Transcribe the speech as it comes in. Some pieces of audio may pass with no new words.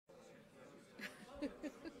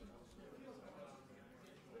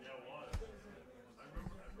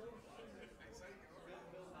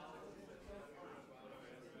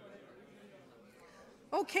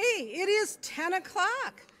Okay, it is 10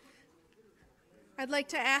 o'clock. I'd like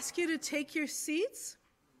to ask you to take your seats.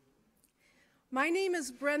 My name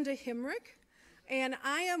is Brenda Himrich, and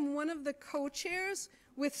I am one of the co-chairs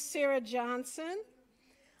with Sarah Johnson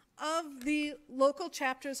of the local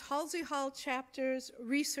chapters, Halsey Hall Chapters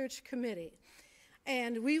Research Committee.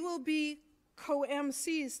 And we will be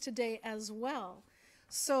co-MCs today as well.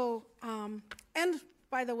 So, and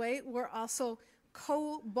by the way, we're also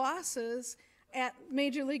co-bosses at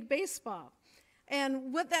Major League Baseball.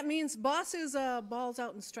 And what that means, boss is a balls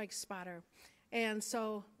out and strike spotter. And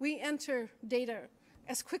so we enter data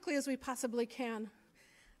as quickly as we possibly can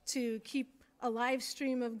to keep a live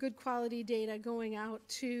stream of good quality data going out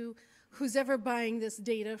to who's ever buying this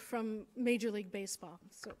data from Major League Baseball.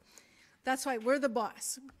 So that's why we're the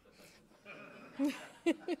boss.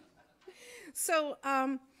 So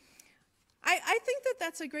I think that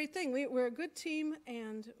that's a great thing. We're a good team,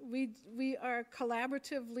 and we are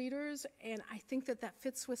collaborative leaders, and I think that that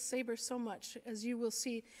fits with SABR so much, as you will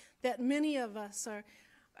see that many of us are,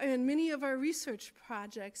 and many of our research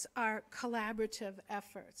projects are collaborative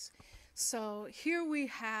efforts. So here we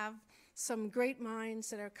have some great minds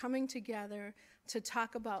that are coming together to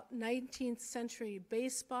talk about 19th century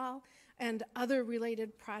baseball and other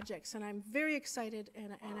related projects. And I'm very excited,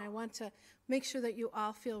 and I want to make sure that you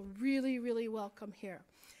all feel really, really welcome here.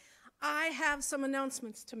 I have some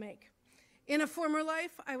announcements to make. In a former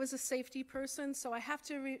life, I was a safety person, so I have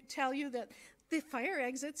to tell you that the fire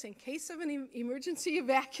exits in case of an emergency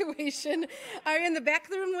evacuation are in the back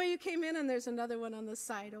of the room where you came in, and there's another one on the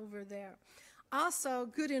side over there. Also,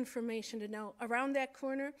 good information to know. Around that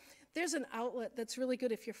corner, there's an outlet that's really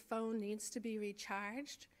good if your phone needs to be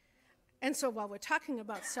recharged. And so while we're talking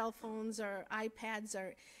about cell phones or iPads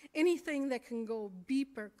or anything that can go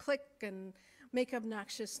beep or click and make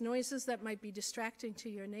obnoxious noises that might be distracting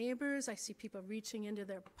to your neighbors, I see people reaching into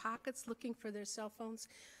their pockets looking for their cell phones,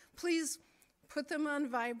 please put them on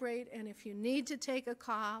vibrate, and if you need to take a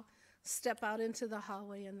call, step out into the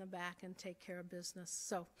hallway in the back and take care of business.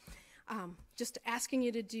 So just asking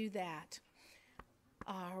you to do that.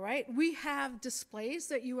 All right, we have displays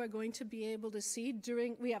that you are going to be able to see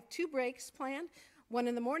during, we have 2 breaks planned, one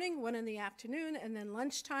in the morning, one in the afternoon, and then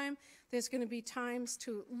lunchtime. There's going to be times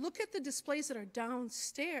to look at the displays that are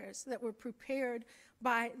downstairs that were prepared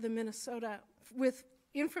by the Minnesota, with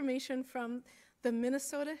information from the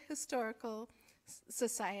Minnesota Historical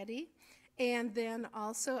Society, and then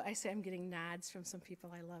also, I say I'm getting nods from some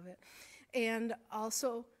people, I love it, and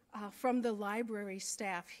also from the library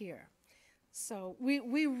staff here. So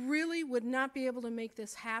we really would not be able to make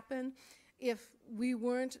this happen if we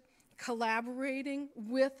weren't collaborating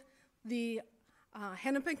with the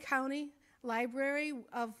Hennepin County Library,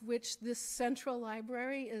 of which this central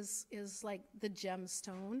library is like the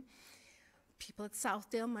gemstone. People at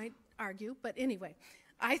Southdale might argue, but anyway,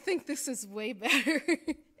 I think this is way better.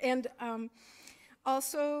 And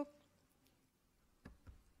also,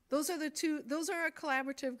 those are our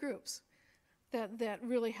collaborative groups that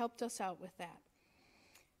really helped us out with that.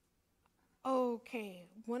 Okay,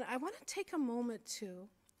 I want to take a moment to,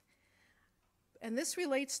 and this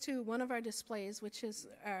relates to one of our displays, which is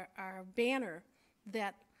our banner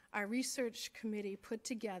that our research committee put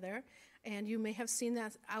together, and you may have seen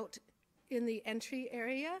that out in the entry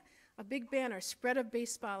area, a big banner, Spread of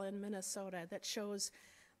Baseball in Minnesota, that shows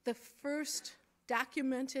the first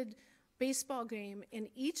documented baseball game in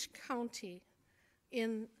each county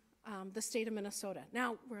in the state of Minnesota.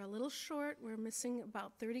 Now, we're a little short. We're missing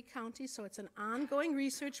about 30 counties, so it's an ongoing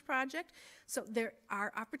research project. So there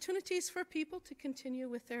are opportunities for people to continue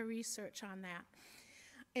with their research on that.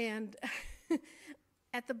 And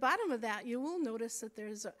at the bottom of that, you will notice that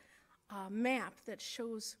there's a map that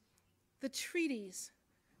shows the treaties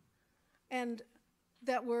and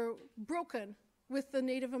that were broken with the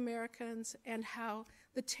Native Americans and how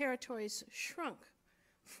the territories shrunk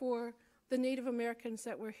for the Native Americans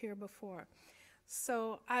that were here before.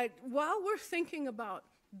 So while we're thinking about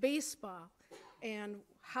baseball and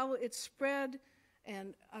how it spread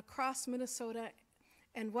and across Minnesota,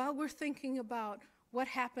 and while we're thinking about what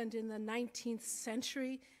happened in the 19th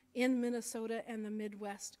century in Minnesota and the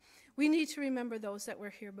Midwest, we need to remember those that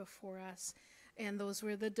were here before us. And those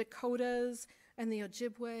were the Dakotas and the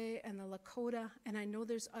Ojibwe and the Lakota. And I know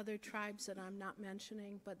there's other tribes that I'm not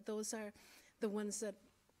mentioning, but those are the ones that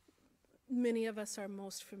many of us are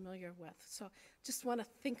most familiar with. So just want to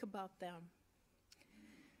think about them.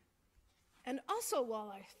 And also, while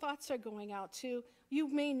our thoughts are going out too, you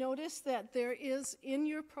may notice that there is in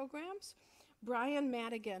your programs, Brian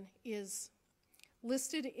Madigan is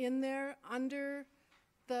listed in there under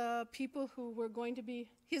the people who were going to be,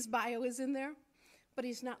 his bio is in there, but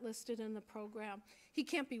he's not listed in the program. He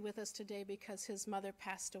can't be with us today because his mother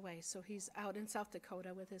passed away, so he's out in South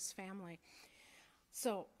Dakota with his family.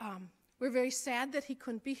 So we're very sad that he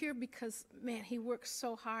couldn't be here because, man, he works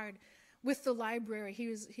so hard with the library.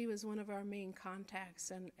 He was one of our main contacts,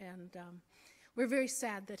 and we're very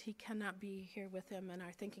sad that he cannot be here with him and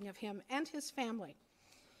are thinking of him and his family.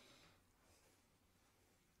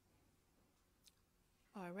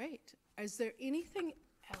 All right. Is there anything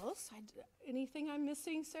else? Anything I'm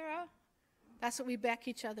missing, Sarah? That's what we back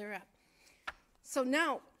each other up. So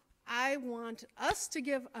now I want us to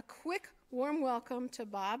give a quick warm welcome to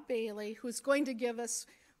Bob Bailey, who's going to give us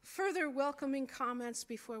further welcoming comments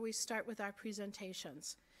before we start with our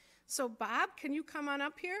presentations. So Bob, can you come on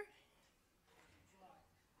up here?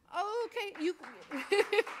 Oh, okay.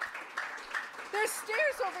 There's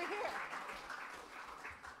stairs over here.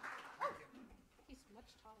 Oh, he's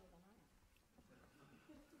much taller than I am.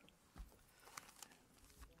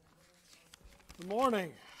 Good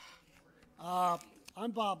morning.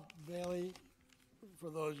 I'm Bob Bailey. For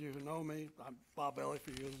those of you who know me, I'm Bob Bailey for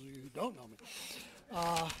those of you who don't know me.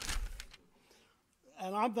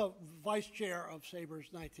 And I'm the vice chair of SABR's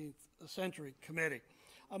 19th Century Committee.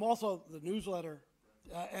 I'm also the newsletter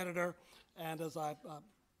editor, and as I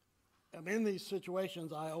am in these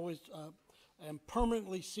situations, I always am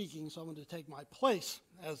permanently seeking someone to take my place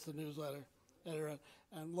as the newsletter editor,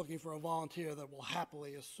 and looking for a volunteer that will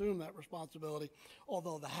happily assume that responsibility,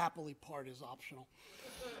 although the happily part is optional.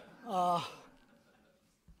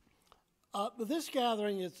 This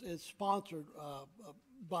gathering is sponsored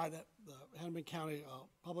by the Hennepin County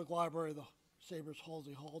Public Library, the SABR's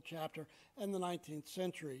Halsey Hall chapter, and the 19th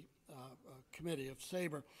Century Committee of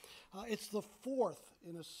SABR. It's the fourth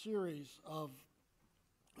in a series of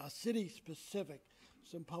city-specific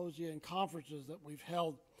symposia and conferences that we've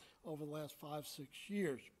held over the last 5-6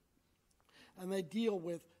 years. And they deal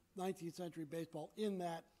with 19th century baseball in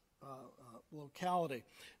that locality.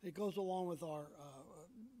 It goes along with our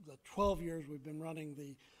the 12 years we've been running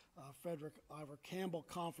the Frederick Ivor Campbell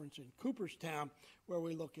Conference in Cooperstown, where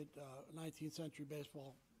we look at 19th century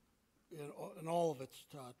baseball in all of its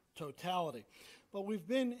totality. But we've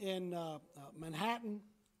been in Manhattan,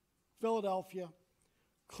 Philadelphia,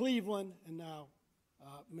 Cleveland, and now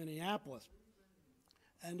Minneapolis.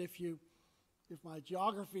 And if my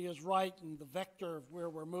geography is right and the vector of where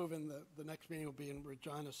we're moving, the next meeting will be in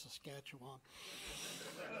Regina, Saskatchewan.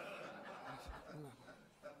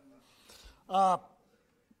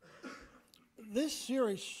 This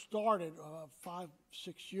series started 5-6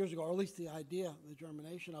 years ago, or at least the idea, the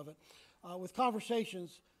germination of it, with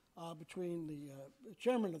conversations between the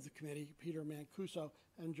chairman of the committee, Peter Mancuso,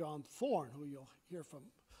 and John Thorn, who you'll hear from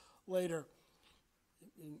later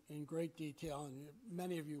in great detail, and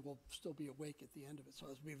many of you will still be awake at the end of it, so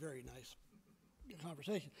it'll be a very nice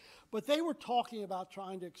conversation. But they were talking about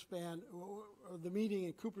trying to expand. The meeting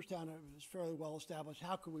in Cooperstown is fairly well established.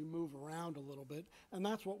 How can we move around a little bit? And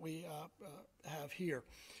that's what we have here.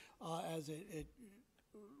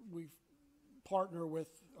 We partner with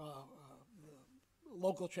the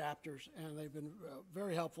local chapters, and they've been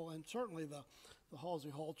very helpful. And certainly the Halsey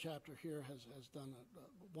Hall chapter here has done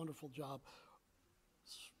a wonderful job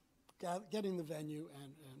getting the venue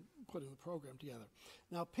and putting the program together.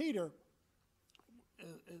 Now, Peter,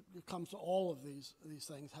 it comes to all of these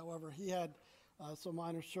things. However, he had some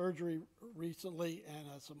minor surgery recently and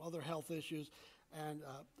has some other health issues, and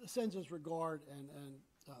sends his regard and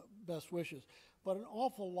best wishes. But an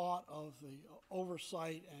awful lot of the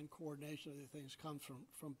oversight and coordination of the things comes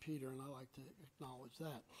from Peter, and I like to acknowledge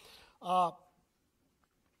that. I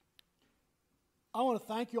want to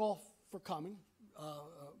thank you all for coming.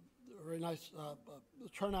 Very nice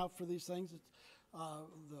turnout for these things.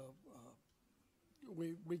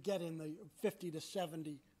 We get in the 50 to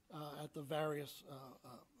 70 at the various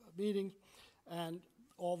meetings, and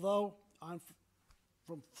although I'm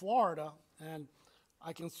from Florida and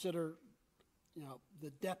I consider the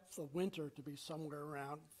depth of winter to be somewhere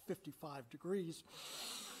around 55 degrees,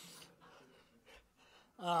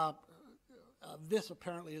 this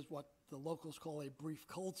apparently is what the locals call a brief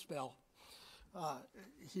cold spell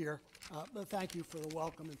here. But thank you for the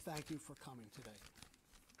welcome, and thank you for coming today.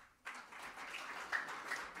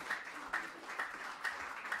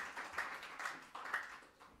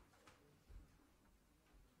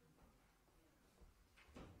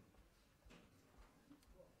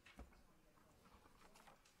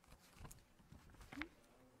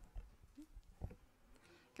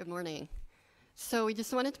 Good morning. So we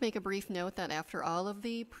just wanted to make a brief note that after all of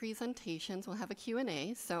the presentations, we'll have a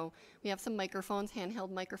Q&A. So we have some microphones,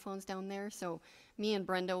 handheld microphones down there. So me and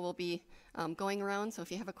Brenda will be going around. So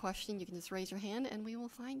if you have a question, you can just raise your hand and we will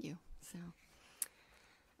find you.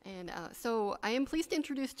 So I am pleased to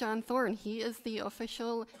introduce John Thorn. He is the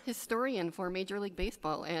official historian for Major League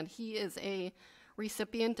Baseball, and he is a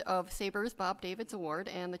recipient of SABR's Bob Davids Award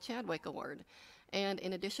and the Chadwick Award. And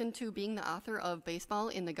in addition to being the author of Baseball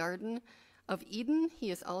in the Garden of Eden,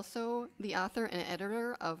 he is also the author and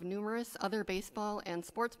editor of numerous other baseball and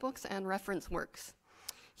sports books and reference works.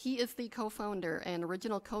 He is the co-founder and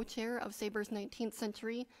original co-chair of SABR's 19th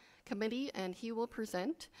Century Committee, and he will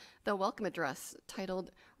present the welcome address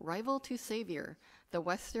titled Rival to Savior, the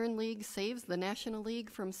Western League Saves the National League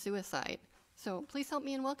from Suicide. So please help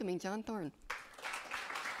me in welcoming John Thorn.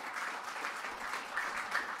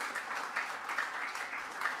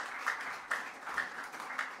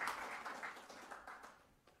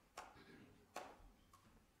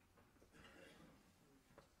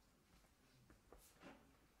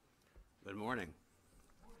 Good morning.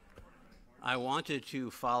 I wanted to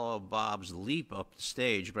follow Bob's leap up the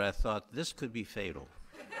stage, but I thought this could be fatal.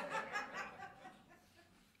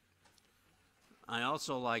 I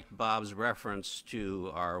also liked Bob's reference to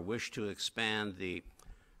our wish to expand the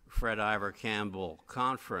Fred Ivor Campbell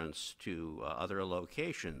Conference to other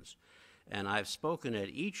locations. And I've spoken at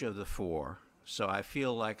each of the four, so I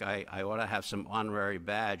feel like I ought to have some honorary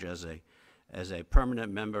badge as a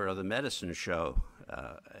permanent member of the medicine show.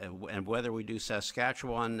 And whether we do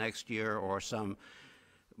Saskatchewan next year or some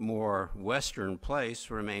more western place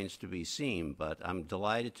remains to be seen. But I'm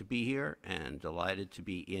delighted to be here and delighted to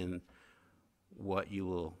be in what you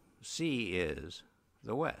will see is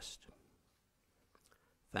the West.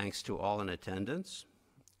 Thanks to all in attendance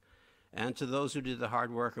and to those who did the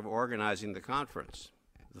hard work of organizing the conference.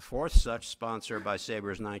 The fourth such sponsor by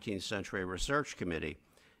SABR's 19th Century Research Committee.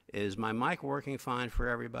 Is my mic working fine for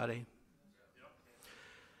everybody?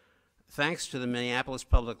 Thanks to the Minneapolis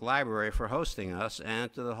Public Library for hosting us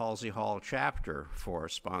and to the Halsey Hall chapter for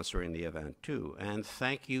sponsoring the event too. And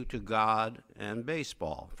thank you to God and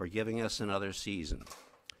baseball for giving us another season,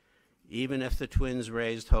 even if the Twins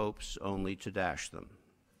raised hopes only to dash them.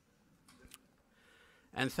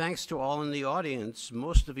 And thanks to all in the audience,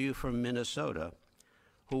 most of you from Minnesota,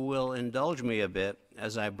 who will indulge me a bit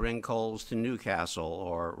as I bring coals to Newcastle,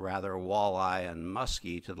 or rather walleye and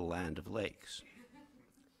muskie to the land of lakes.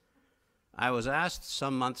 I was asked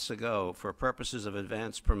some months ago, for purposes of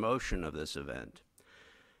advanced promotion of this event,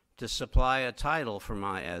 to supply a title for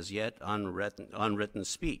my as yet unwritten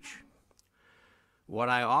speech. What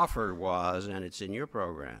I offered was, and it's in your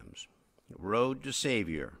programs, Road to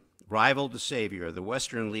Savior, Rival to Savior, the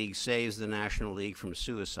Western League Saves the National League from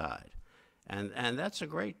Suicide. And that's a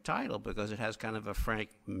great title because it has kind of a Frank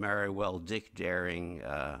Merriwell, Dick Daring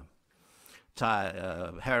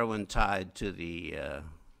heroin tied to the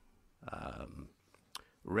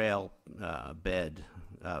rail bed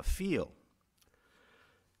feel.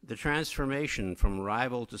 The transformation from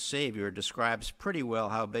rival to savior describes pretty well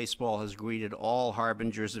how baseball has greeted all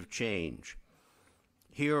harbingers of change,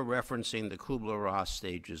 here referencing the Kubler-Ross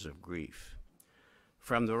stages of grief.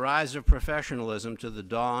 From the rise of professionalism to the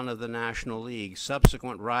dawn of the National League,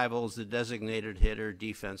 subsequent rivals, the designated hitter,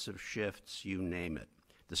 defensive shifts, you name it.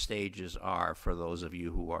 The stages are, for those of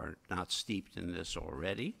you who are not steeped in this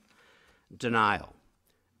already, denial,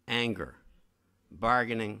 anger,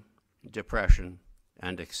 bargaining, depression,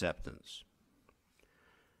 and acceptance.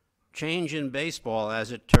 Change in baseball,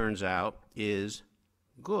 as it turns out, is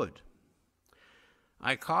good.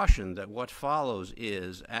 I caution that what follows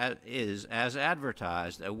is, as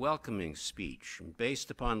advertised, a welcoming speech based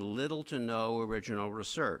upon little to no original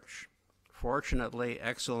research. Fortunately,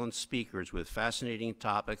 excellent speakers with fascinating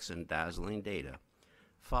topics and dazzling data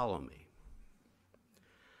follow me.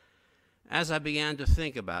 As I began to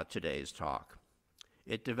think about today's talk,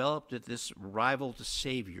 it developed that this rival to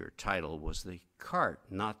savior title was the cart,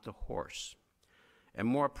 not the horse, and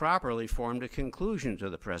more properly formed a conclusion to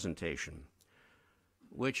the presentation,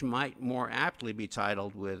 which might more aptly be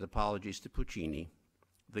titled, with apologies to Puccini,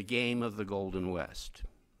 The Game of the Golden West.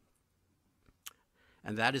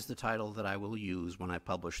 And that is the title that I will use when I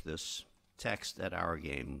publish this text at our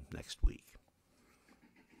game next week.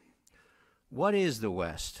 What is the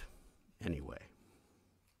West, anyway?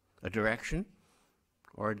 A direction,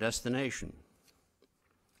 or a destination,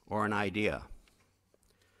 or an idea?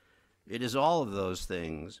 It is all of those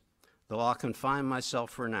things, though I'll confine myself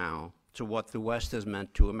for now to what the West has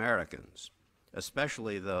meant to Americans,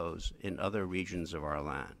 especially those in other regions of our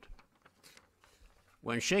land.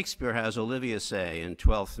 When Shakespeare has Olivia say in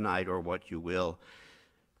Twelfth Night or What You Will,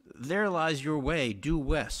 "There lies your way, due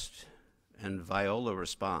west," and Viola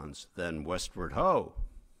responds, "Then westward ho."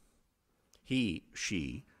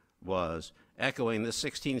 She was echoing the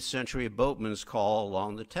 16th century boatman's call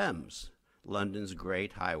along the Thames, London's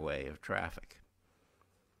great highway of traffic.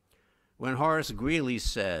 When Horace Greeley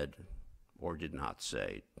said, or did not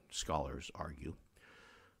say, scholars argue,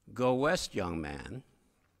 "Go west, young man,"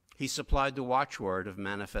 he supplied the watchword of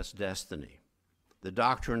manifest destiny, the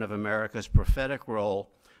doctrine of America's prophetic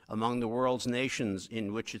role among the world's nations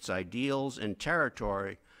in which its ideals and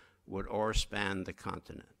territory would o'erspan the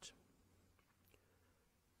continent.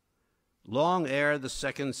 "Long ere the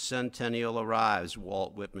second centennial arrives,"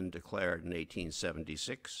 Walt Whitman declared in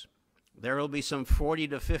 1876, "there will be some 40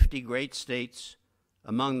 to 50 great states,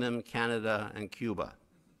 among them Canada and Cuba."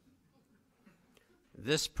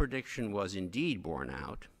 This prediction was indeed borne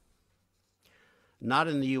out, not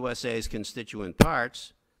in the USA's constituent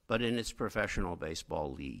parts, but in its professional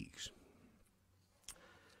baseball leagues.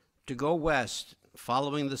 To go west,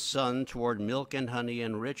 following the sun toward milk and honey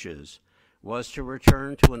and riches, was to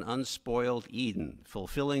return to an unspoiled Eden,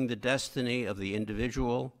 fulfilling the destiny of the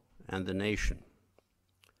individual and the nation.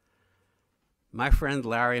 My friend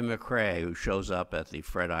Larry McCrae, who shows up at the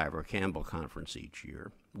Fred Ivor Campbell Conference each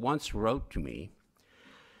year, once wrote to me,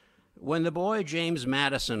 "When the boy James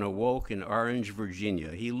Madison awoke in Orange,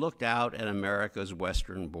 Virginia, he looked out at America's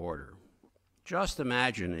western border. Just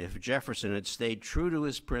imagine if Jefferson had stayed true to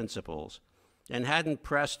his principles and hadn't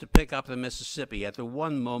pressed to pick up the Mississippi at the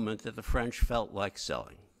one moment that the French felt like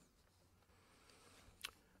selling."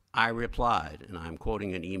 I replied, and I'm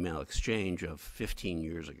quoting an email exchange of 15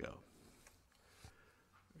 years ago,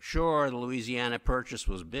 "Sure, the Louisiana Purchase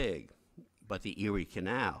was big, but the Erie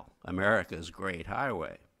Canal, America's great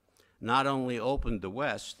highway, not only opened the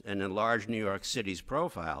West and enlarged New York City's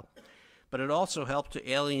profile, but it also helped to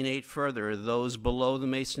alienate further those below the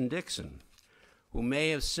Mason-Dixon, who may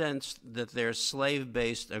have sensed that their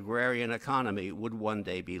slave-based agrarian economy would one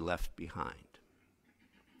day be left behind.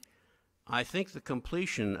 I think the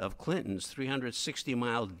completion of Clinton's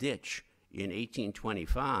 360-mile ditch in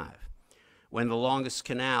 1825, when the longest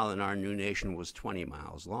canal in our new nation was 20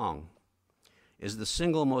 miles long, is the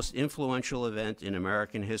single most influential event in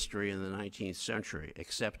American history in the 19th century,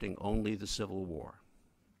 excepting only the Civil War."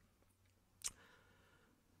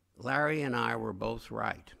 Larry and I were both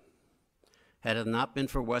right. Had it not been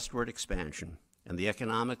for westward expansion and the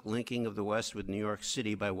economic linking of the West with New York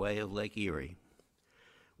City by way of Lake Erie,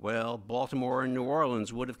 well, Baltimore and New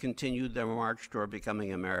Orleans would have continued their march toward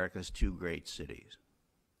becoming America's two great cities.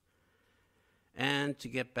 And to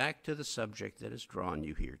get back to the subject that has drawn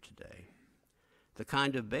you here today, the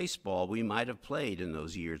kind of baseball we might have played in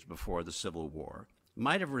those years before the Civil War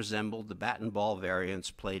might have resembled the bat and ball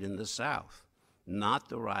variants played in the South, not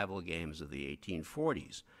the rival games of the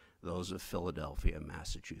 1840s, those of Philadelphia,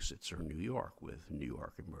 Massachusetts, or New York, with New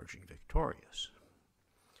York emerging victorious.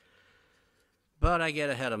 But I get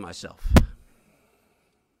ahead of myself.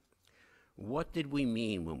 What did we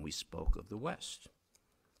mean when we spoke of the West?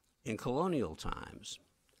 In colonial times,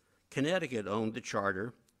 Connecticut owned the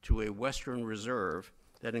charter to a Western Reserve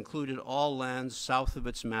that included all lands south of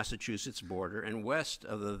its Massachusetts border and west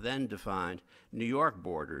of the then defined New York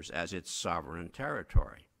borders as its sovereign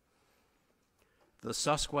territory. The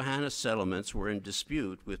Susquehanna settlements were in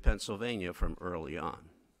dispute with Pennsylvania from early on.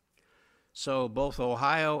 So both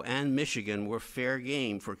Ohio and Michigan were fair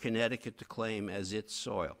game for Connecticut to claim as its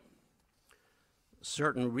soil.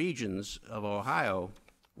 Certain regions of Ohio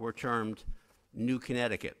were termed New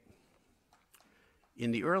Connecticut.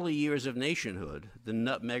 In the early years of nationhood, the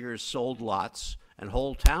nutmeggers sold lots and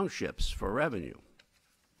whole townships for revenue.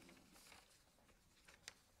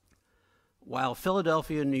 While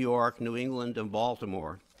Philadelphia, New York, New England, and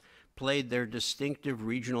Baltimore played their distinctive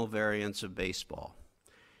regional variants of baseball,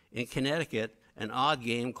 in Connecticut, an odd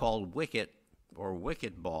game called wicket or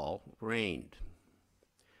wicket ball reigned.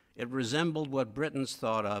 It resembled what Britons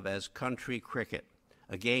thought of as country cricket,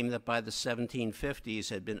 a game that by the 1750s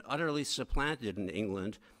had been utterly supplanted in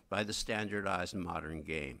England by the standardized modern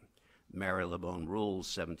game. Marylebone Rules,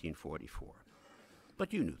 1744.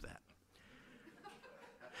 But you knew that.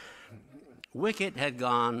 Wicket had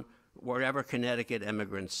gone wherever Connecticut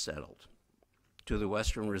immigrants settled, to the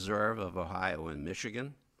Western Reserve of Ohio and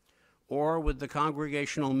Michigan, or with the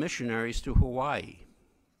Congregational missionaries to Hawaii.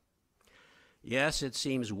 Yes, it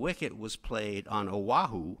seems wicket was played on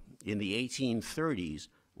Oahu in the 1830s,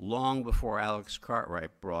 long before Alex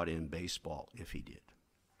Cartwright brought in baseball, if he did.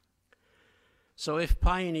 So if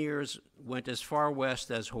pioneers went as far west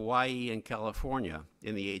as Hawaii and California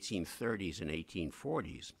in the 1830s and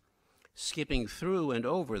 1840s, skipping through and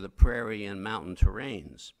over the prairie and mountain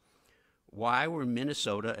terrains, why were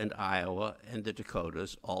Minnesota and Iowa and the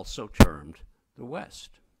Dakotas also termed the West?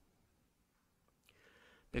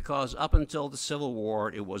 Because up until the Civil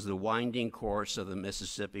War, it was the winding course of the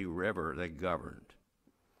Mississippi River that governed.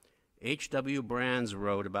 H.W. Brands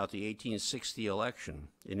wrote about the 1860 election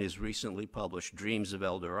in his recently published Dreams of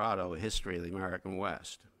El Dorado, A History of the American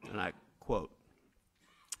West, and I quote,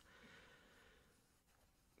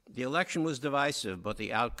 "The election was divisive, but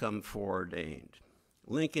the outcome foreordained.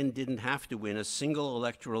 Lincoln didn't have to win a single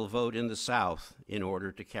electoral vote in the South in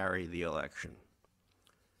order to carry the election.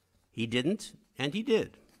 He didn't, and he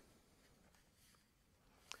did.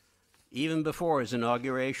 Even before his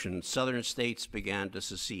inauguration, Southern states began to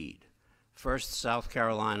secede. First South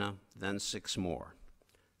Carolina, then 6 more.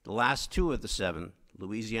 The last 2 of the 7,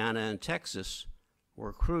 Louisiana and Texas,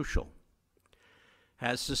 were crucial.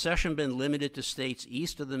 Had secession been limited to states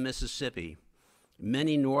east of the Mississippi,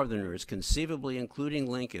 many Northerners, conceivably including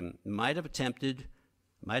Lincoln, might have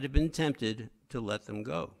been tempted to let them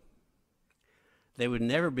go. They would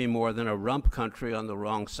never be more than a rump country on the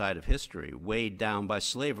wrong side of history, weighed down by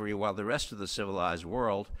slavery while the rest of the civilized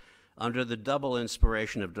world, under the double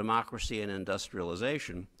inspiration of democracy and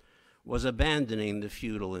industrialization, was abandoning the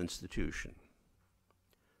feudal institution.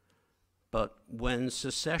 But when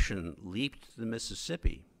secession leaped the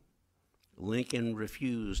Mississippi, Lincoln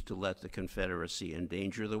refused to let the Confederacy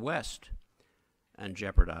endanger the West and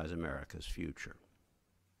jeopardize America's future.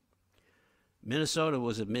 Minnesota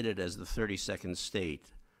was admitted as the 32nd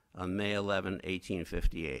state on May 11,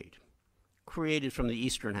 1858, created from the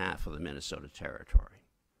eastern half of the Minnesota Territory.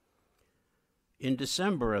 In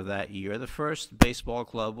December of that year, the first baseball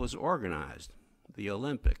club was organized, the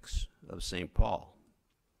Olympics of St. Paul.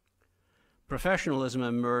 Professionalism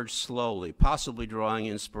emerged slowly, possibly drawing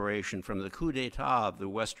inspiration from the coup d'etat of the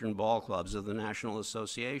Western ball clubs of the National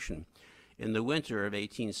Association in the winter of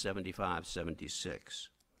 1875-76.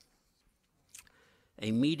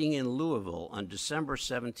 A meeting in Louisville on December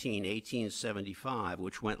 17, 1875,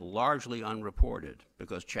 which went largely unreported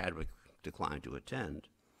because Chadwick declined to attend,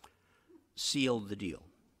 sealed the deal.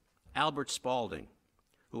 Albert Spaulding,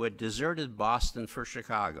 who had deserted Boston for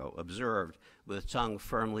Chicago, observed with tongue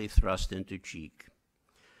firmly thrust into cheek,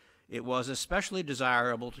 "It was especially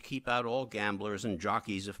desirable to keep out all gamblers and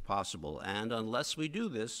jockeys if possible, and unless we do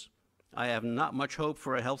this, I have not much hope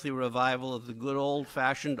for a healthy revival of the good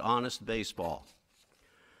old-fashioned honest baseball.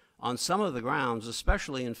 On some of the grounds,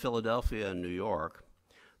 especially in Philadelphia and New York,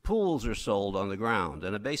 pools are sold on the ground,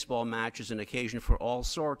 and a baseball match is an occasion for all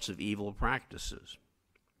sorts of evil practices.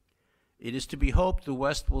 It is to be hoped the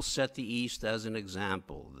West will set the East as an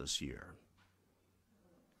example this year."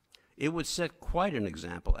 It would set quite an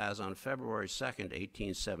example, as on February 2nd,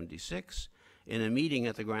 1876, in a meeting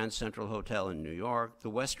at the Grand Central Hotel in New York, the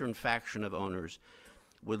Western faction of owners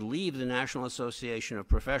would leave the National Association of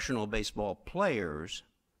Professional Baseball Players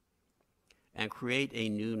and create a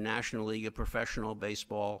new National League of Professional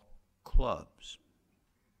Baseball Clubs.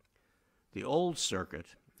 The old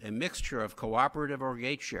circuit, a mixture of cooperative or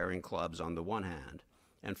gate-sharing clubs on the one hand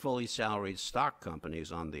and fully salaried stock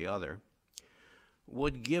companies on the other,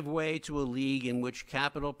 would give way to a league in which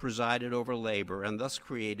capital presided over labor and thus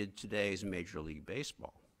created today's Major League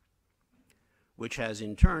Baseball, which has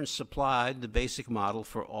in turn supplied the basic model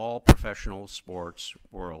for all professional sports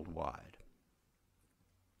worldwide.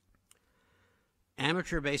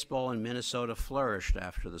 Amateur baseball in Minnesota flourished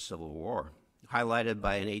after the Civil War, highlighted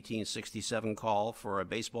by an 1867 call for a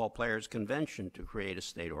baseball players' convention to create a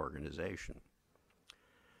state organization.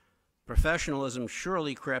 Professionalism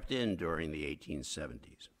surely crept in during the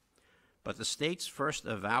 1870s, but the state's first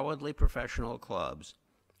avowedly professional clubs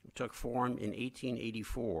took form in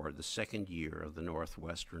 1884, the second year of the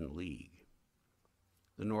Northwestern League.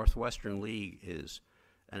 The Northwestern League is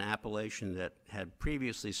an appellation that had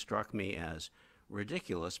previously struck me as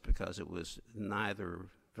ridiculous because it was neither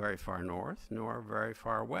very far north nor very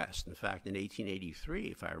far west. In fact, in 1883,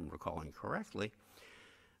 if I'm recalling correctly,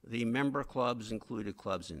 the member clubs included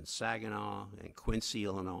clubs in Saginaw and Quincy,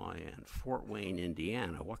 Illinois, and Fort Wayne,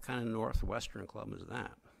 Indiana. What kind of Northwestern club is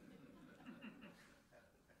that?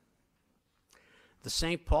 The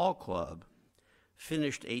St. Paul Club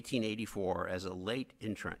finished 1884 as a late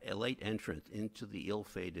entrant into the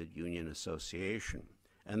ill-fated Union Association,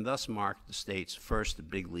 and thus marked the state's first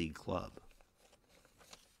big league club.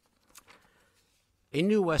 A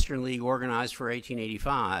new Western League organized for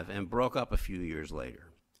 1885 and broke up a few years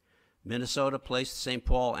later. Minnesota placed St.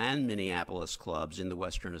 Paul and Minneapolis clubs in the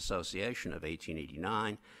Western Association of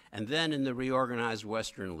 1889, and then in the reorganized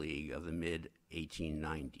Western League of the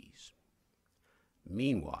mid-1890s.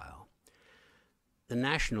 Meanwhile, the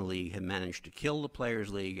National League had managed to kill the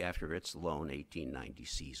Players' League after its lone 1890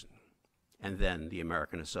 season, and then the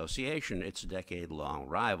American Association, its decade-long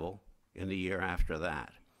rival, in the year after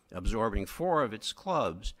that, absorbing 4 of its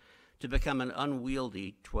clubs to become an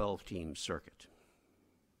unwieldy 12-team circuit.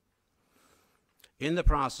 In the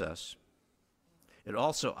process, it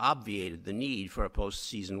also obviated the need for a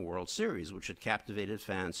postseason World Series, which had captivated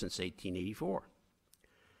fans since 1884.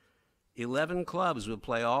 11 clubs would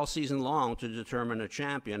play all season long to determine a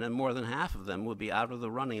champion, and more than half of them would be out of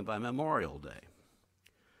the running by Memorial Day.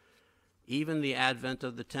 Even the advent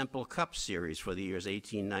of the Temple Cup Series for the years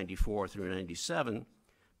 1894 through 97,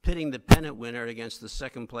 pitting the pennant winner against the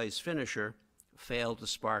second-place finisher, failed to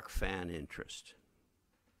spark fan interest.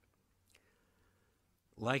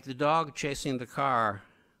 Like the dog chasing the car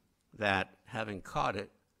that, having caught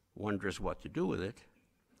it, wonders what to do with it,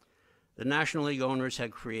 the National League owners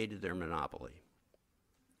had created their monopoly.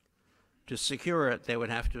 To secure it, they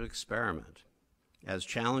would have to experiment, as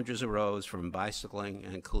challenges arose from bicycling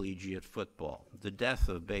and collegiate football. The death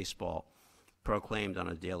of baseball, proclaimed on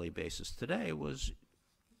a daily basis today, was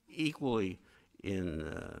equally in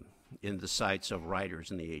the sights of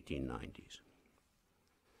writers in the 1890s.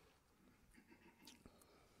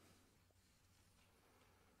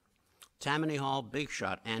 Tammany Hall big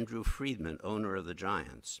shot Andrew Friedman, owner of the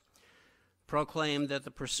Giants, proclaimed that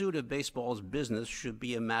the pursuit of baseball's business should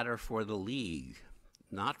be a matter for the league,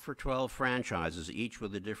 not for 12 franchises, each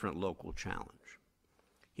with a different local challenge.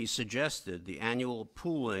 He suggested the annual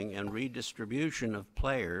pooling and redistribution of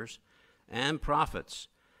players and profits,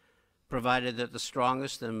 provided that the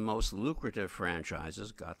strongest and most lucrative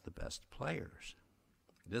franchises got the best players.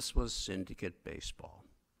 This was syndicate baseball,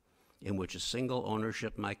 in which a single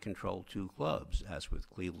ownership might control 2 clubs, as with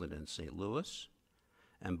Cleveland and St. Louis,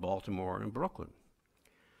 and Baltimore and Brooklyn.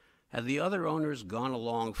 Had the other owners gone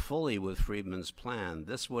along fully with Friedman's plan,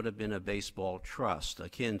 this would have been a baseball trust,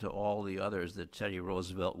 akin to all the others that Teddy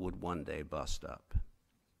Roosevelt would one day bust up.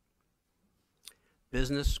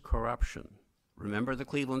 Business corruption. Remember the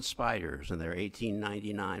Cleveland Spiders and their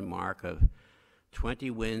 1899 mark of 20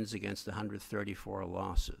 wins against 134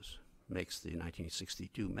 losses. Makes the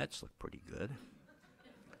 1962 Mets look pretty good.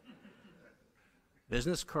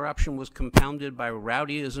 Business corruption was compounded by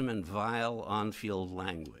rowdyism and vile on-field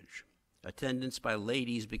language. Attendance by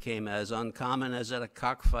ladies became as uncommon as at a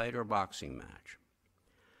cockfight or boxing match.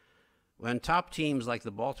 When top teams like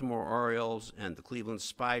the Baltimore Orioles and the Cleveland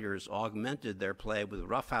Spiders augmented their play with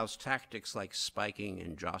roughhouse tactics like spiking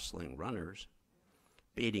and jostling runners,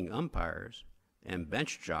 beating umpires, and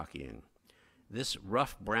bench jockeying, this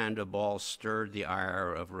rough brand of ball stirred the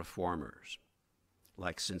ire of reformers,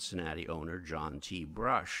 like Cincinnati owner John T.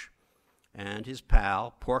 Brush and his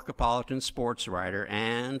pal, Porcopolitan sports writer,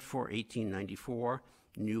 and for 1894,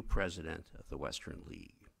 new president of the Western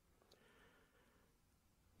League.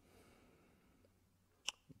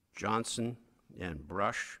 Johnson and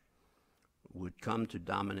Brush would come to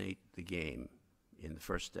dominate the game in the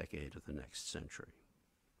first decade of the next century.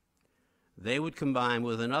 They would combine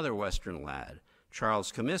with another Western lad,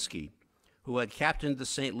 Charles Comiskey, who had captained the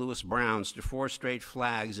St. Louis Browns to 4 straight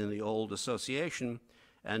flags in the old association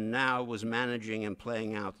and now was managing and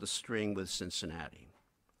playing out the string with Cincinnati.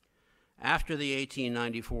 After the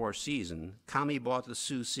 1894 season, Commie bought the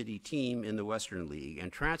Sioux City team in the Western League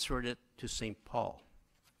and transferred it to St. Paul.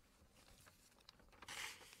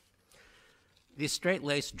 The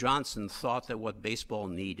straight-laced Johnson thought that what baseball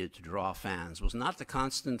needed to draw fans was not the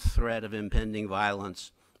constant threat of impending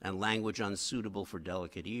violence and language unsuitable for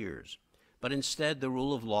delicate ears, but instead the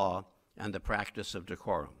rule of law and the practice of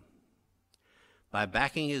decorum. By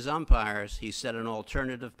backing his umpires, he set an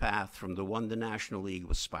alternative path from the one the National League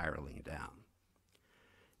was spiraling down.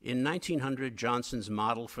 In 1900, Johnson's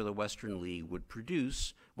model for the Western League would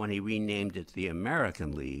produce, when he renamed it the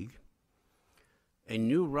American League, a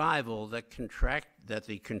new rival that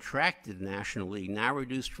the contracted National League, now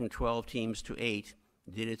reduced from 12 teams to 8,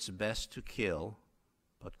 did its best to kill,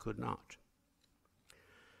 but could not.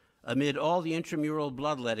 Amid all the intramural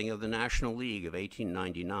bloodletting of the National League of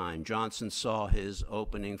 1899, Johnson saw his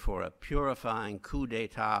opening for a purifying coup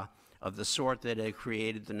d'etat of the sort that had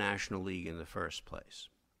created the National League in the first place.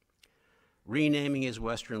 Renaming his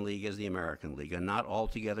Western League as the American League, a not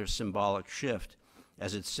altogether symbolic shift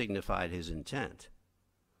as it signified his intent.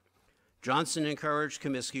 Johnson encouraged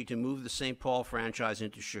Comiskey to move the St. Paul franchise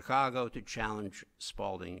into Chicago to challenge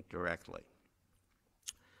Spalding directly.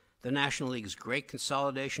 The National League's great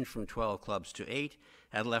consolidation from 12 clubs to 8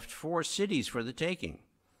 had left 4 cities for the taking,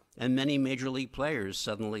 and many major league players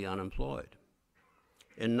suddenly unemployed.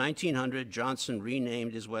 In 1900, Johnson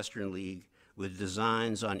renamed his Western League with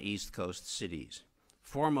designs on East Coast cities.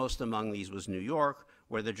 Foremost among these was New York,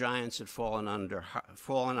 where the Giants had fallen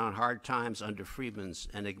on hard times under Friedman's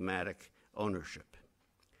enigmatic ownership.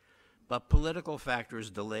 But political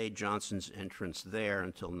factors delayed Johnson's entrance there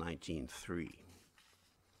until 1903.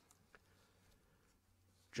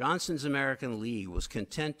 Johnson's American League was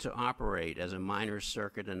content to operate as a minor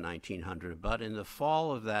circuit in 1900, but in the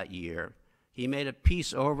fall of that year, he made a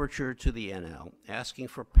peace overture to the NL, asking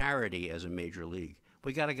for parity as a major league.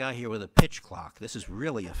 We got a guy here with a pitch clock. This is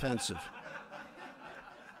really offensive.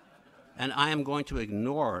 And I am going to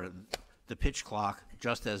ignore the pitch clock,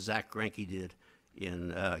 just as Zach Greinke did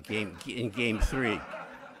in Game 3.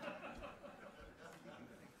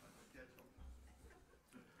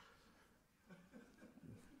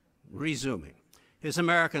 Resuming. His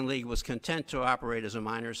American League was content to operate as a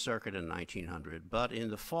minor circuit in 1900, but in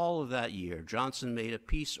the fall of that year, Johnson made a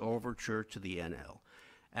peace overture to the NL,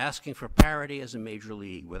 asking for parity as a major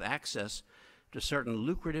league with access to certain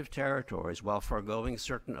lucrative territories while foregoing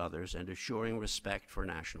certain others and assuring respect for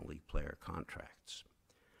National League player contracts.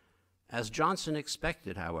 As Johnson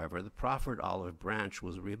expected, however, the proffered olive branch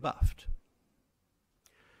was rebuffed.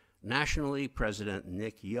 National League President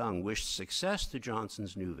Nick Young wished success to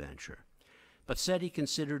Johnson's new venture, but said he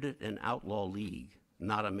considered it an outlaw league,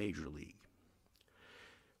 not a major league.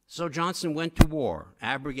 So Johnson went to war,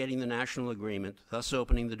 abrogating the national agreement, thus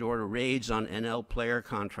opening the door to raids on NL player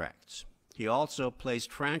contracts. He also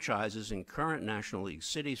placed franchises in current National League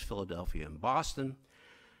cities, Philadelphia and Boston,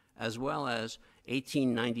 as well as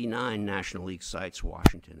 1899 National League sites,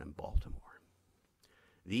 Washington and Baltimore.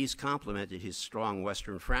 These complemented his strong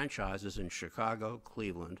Western franchises in Chicago,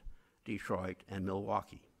 Cleveland, Detroit, and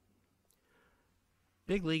Milwaukee.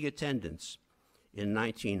 Big league attendance in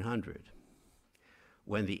 1900,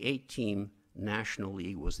 when the 8-team National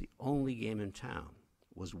League was the only game in town,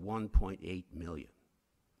 was 1.8 million.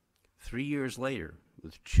 3 years later,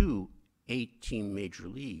 with 2 8-team major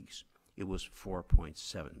leagues, it was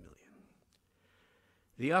 4.7 million.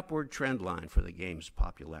 The upward trend line for the game's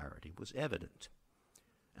popularity was evident,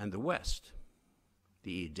 and the West,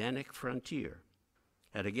 the Edenic frontier,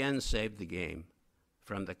 had again saved the game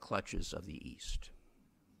from the clutches of the East.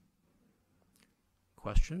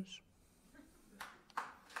 Questions?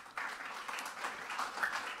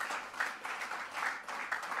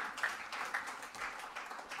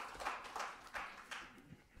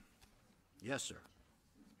 Yes, sir.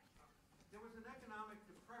 There was an economic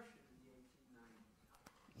depression in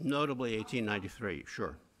the 1890s. Notably 1893,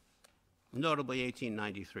 sure. Notably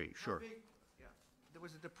 1893, sure. There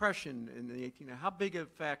was a depression in the 1890s. How big a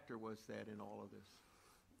factor was that in all of this?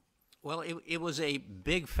 Well, it was a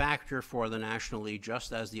big factor for the National League,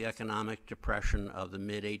 just as the economic depression of the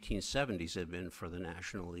mid-1870s had been for the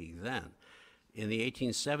National League then. In the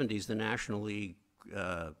 1870s, the National League,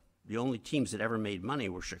 the only teams that ever made money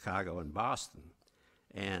were Chicago and Boston.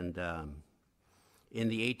 And in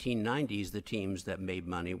the 1890s, the teams that made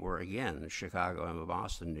money were, again, Chicago and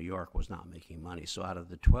Boston. New York was not making money. So out of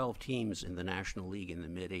the 12 teams in the National League in the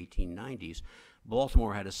mid-1890s,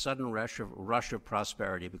 Baltimore had a sudden rush of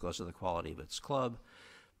prosperity because of the quality of its club,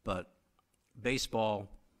 but baseball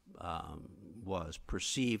was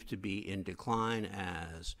perceived to be in decline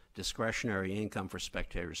as discretionary income for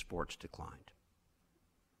spectator sports declined.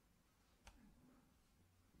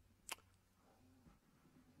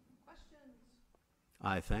 Questions?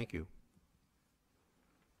 I thank you.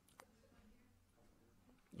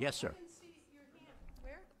 Yes, sir. I can see your hand.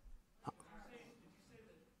 Where?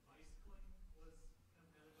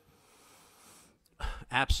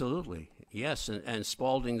 Absolutely, yes, and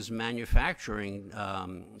Spalding's manufacturing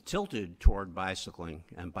tilted toward bicycling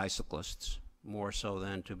and bicyclists more so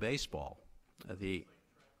than to baseball.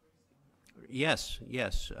 Yes,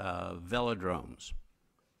 velodromes,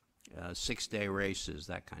 6-day races,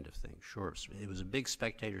 that kind of thing. Sure, it was a big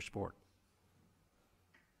spectator sport.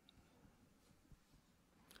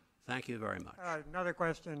 Thank you very much. Another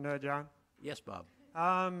question, John. Yes, Bob.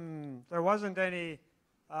 There wasn't any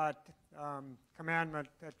commandment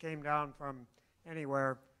that came down from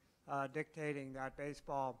anywhere dictating that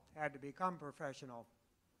baseball had to become professional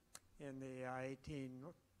in the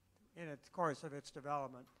in its course of its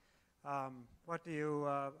development. What do you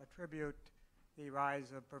attribute the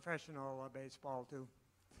rise of professional baseball to?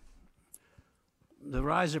 The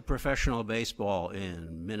rise of professional baseball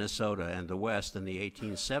in Minnesota and the West in the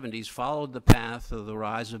 1870s followed the path of the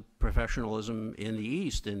rise of professionalism in the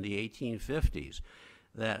East in the 1850s.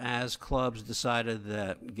 that as clubs decided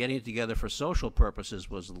that getting together for social purposes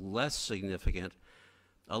was a less significant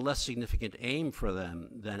aim for them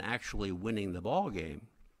than actually winning the ball game,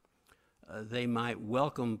 they might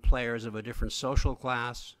welcome players of a different social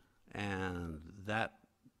class, and that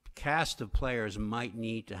cast of players might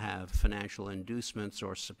need to have financial inducements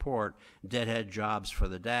or support, deadhead jobs for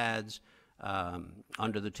the dads,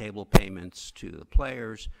 under-the-table payments to the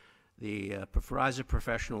players. The rise of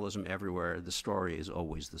professionalism everywhere, the story is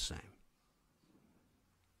always the same.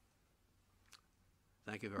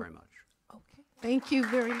 Thank you very much. Okay. Thank you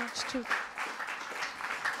very much, too.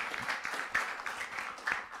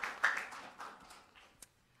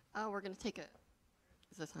 We're going to take a,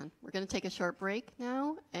 is this on? We're going to take a short break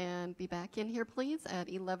now and be back in here, please, at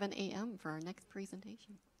 11 a.m. for our next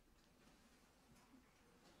presentation.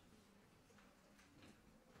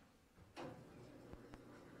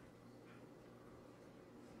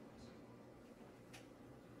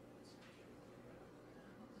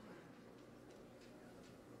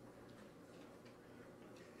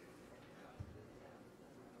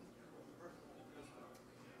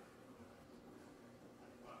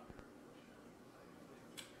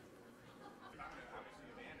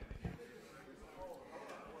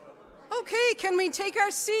 Okay, can we take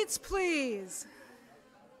our seats, please?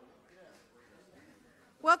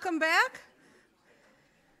 Welcome back.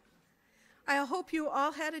 I hope you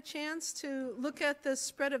all had a chance to look at the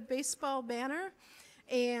spread of baseball banner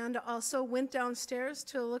and also went downstairs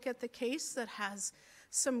to look at the case that has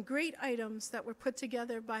some great items that were put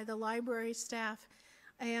together by the library staff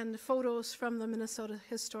and photos from the Minnesota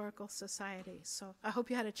Historical Society. So I hope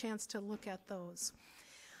you had a chance to look at those.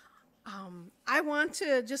 I want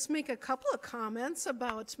to just make a couple of comments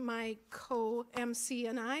about my co-MC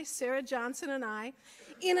and I, Sarah Johnson and I.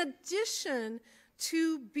 In addition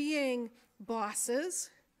to being bosses,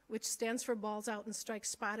 which stands for Balls Out and Strike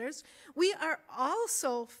Spotters, we are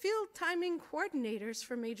also field timing coordinators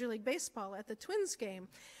for Major League Baseball at the Twins game.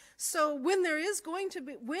 So when there is going to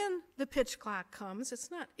be, when the pitch clock comes, it's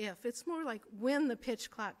not if, it's more like when the pitch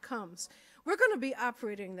clock comes, we're going to be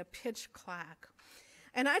operating the pitch clock.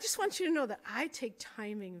 And I just want you to know that I take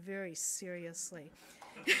timing very seriously.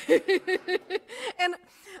 and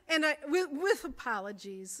with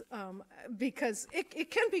apologies, because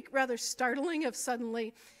it can be rather startling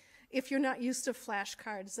if you're not used to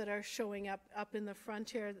flashcards that are showing up in the front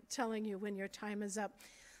here telling you when your time is up.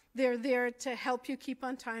 They're there to help you keep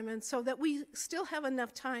on time and so that we still have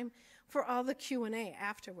enough time for all the Q&A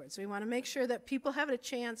afterwards. We want to make sure that people have a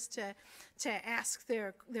chance to ask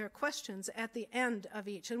their questions at the end of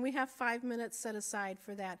each. And we have 5 minutes set aside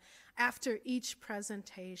for that after each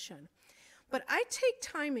presentation. But I take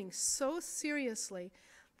timing so seriously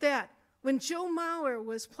that when Joe Mauer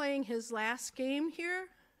was playing his last game here,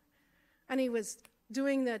 and he was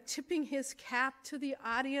doing the tipping his cap to the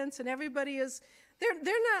audience, and everybody is,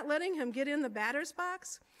 they're not letting him get in the batter's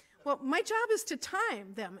box. Well, my job is to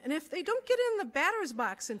time them, and if they don't get in the batter's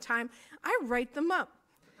box in time, I write them up.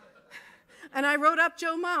 And I wrote up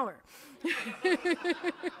Joe Mauer.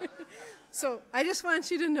 So I just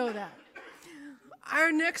want you to know that.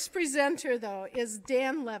 Our next presenter, though, is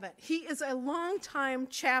Dan Levitt. He is a longtime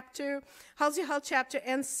Halsey Hall chapter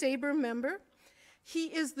and SABR member. He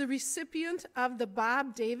is the recipient of the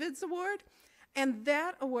Bob Davids Award, and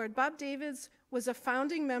that award, Bob Davids was a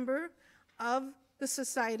founding member of the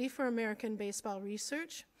Society for American Baseball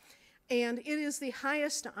Research, and it is the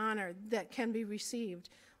highest honor that can be received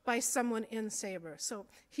by someone in SABR. So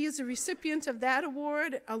he is a recipient of that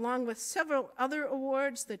award, along with several other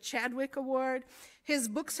awards, the Chadwick Award. His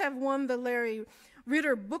books have won the Larry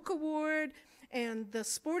Ritter Book Award and the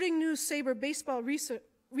Sporting News SABR Baseball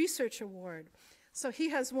Research Award. So he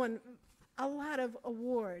has won a lot of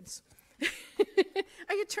awards.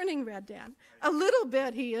 Are you turning red, Dan? A little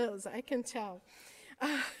bit he is, I can tell.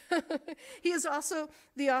 He is also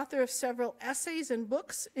the author of several essays and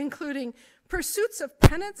books, including Pursuits of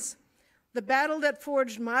Pennants, The Battle That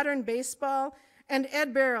Forged Modern Baseball, and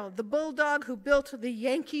Ed Barrow, the bulldog who built the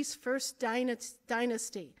Yankees' first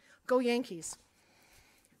dynasty. Go Yankees.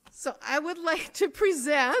 So I would like to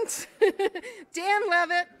present Dan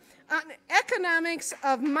Levitt on Economics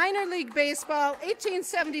of Minor League Baseball,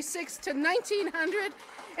 1876 to 1900,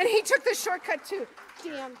 and he took the shortcut too.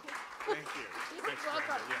 Dan. Thank you. Thanks, Welcome.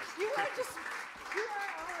 Brenda. Yes. You are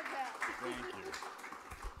all of that. Thank you.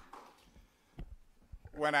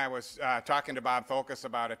 When I was talking to Bob Tholkes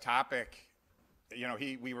about a topic, you know,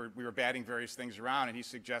 we were batting various things around, and he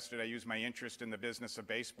suggested I use my interest in the business of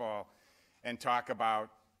baseball and talk about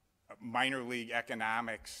minor league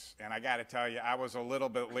economics. And I got to tell you, I was a little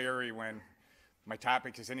bit leery when my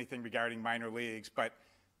topic is anything regarding minor leagues, but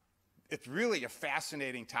it's really a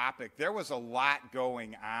fascinating topic. There was a lot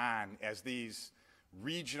going on as these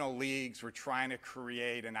regional leagues were trying to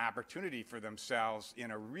create an opportunity for themselves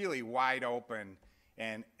in a really wide open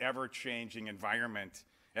and ever-changing environment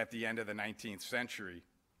at the end of the 19th century.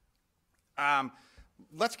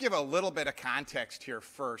 Let's give a little bit of context here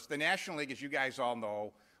first. The National League, as you guys all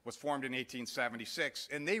know, was formed in 1876,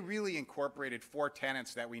 and they really incorporated 4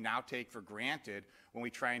 tenets that we now take for granted when we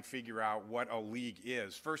try and figure out what a league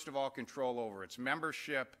is. First of all, control over its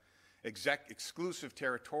membership, exclusive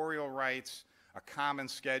territorial rights, a common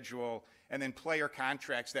schedule, and then player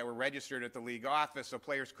contracts that were registered at the league office so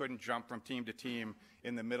players couldn't jump from team to team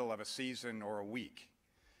in the middle of a season or a week.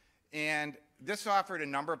 And this offered a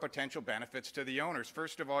number of potential benefits to the owners.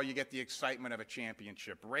 First of all, you get the excitement of a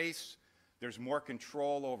championship race. There's more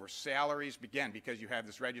control over salaries, again, because you have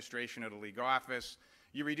this registration at a league office.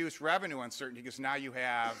 You reduce revenue uncertainty because now you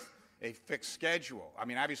have a fixed schedule. I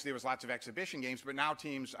mean, obviously there was lots of exhibition games, but now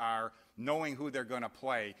teams are knowing who they're going to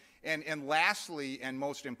play. And lastly, and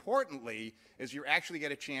most importantly, is you actually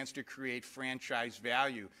get a chance to create franchise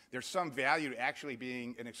value. There's some value to actually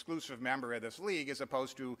being an exclusive member of this league as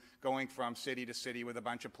opposed to going from city to city with a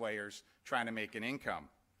bunch of players trying to make an income.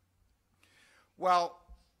 Well,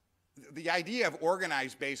 the idea of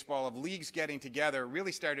organized baseball, of leagues getting together,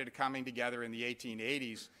 really started coming together in the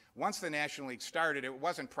 1880s. Once the National League started, it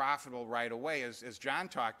wasn't profitable right away, as John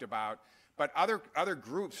talked about, but other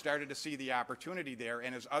groups started to see the opportunity there,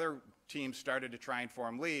 and as other teams started to try and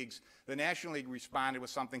form leagues, the National League responded with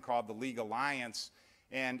something called the League Alliance,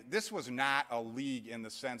 and this was not a league in the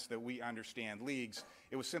sense that we understand leagues.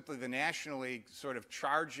 It was simply the National League sort of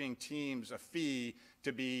charging teams a fee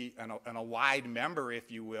to be an allied member,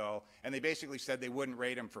 if you will, and they basically said they wouldn't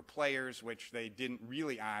rate them for players, which they didn't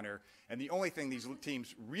really honor. And the only thing these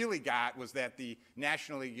teams really got was that the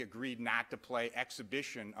National League agreed not to play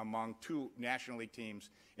exhibition among 2 National League teams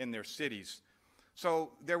in their cities.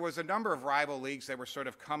 So there was a number of rival leagues that were sort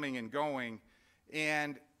of coming and going,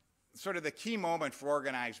 and sort of the key moment for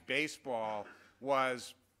organized baseball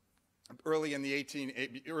was early in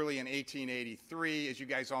 1883. As you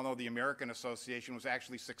guys all know, the American Association was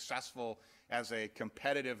actually successful as a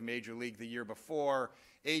competitive major league the year before.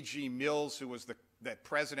 A.G. Mills, who was the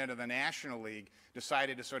president of the National League,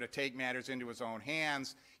 decided to sort of take matters into his own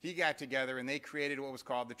hands. He got together and they created what was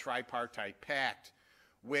called the Tripartite Pact,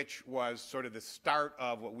 which was sort of the start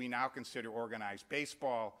of what we now consider organized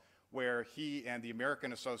baseball, where he and the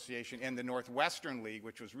American Association and the Northwestern League,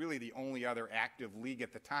 which was really the only other active league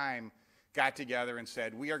at the time, got together and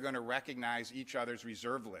said, we are going to recognize each other's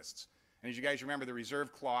reserve lists. And as you guys remember, the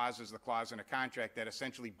reserve clause is the clause in a contract that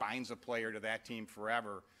essentially binds a player to that team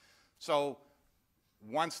forever. So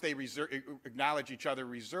once they acknowledge each other's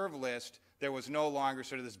reserve list, there was no longer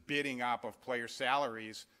sort of this bidding up of player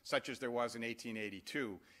salaries such as there was in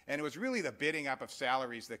 1882. And it was really the bidding up of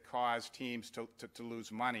salaries that caused teams to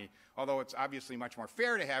lose money. Although it's obviously much more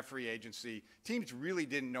fair to have free agency, teams really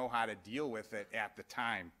didn't know how to deal with it at the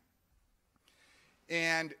time.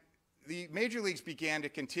 And the major leagues began to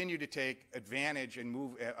continue to take advantage and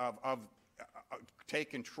move take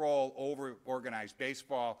control over organized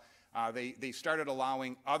baseball. They started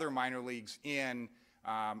allowing other minor leagues in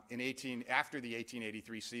after the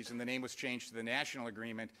 1883 season. The name was changed to the National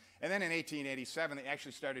Agreement. And then in 1887, they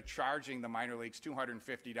actually started charging the minor leagues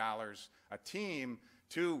 $250 a team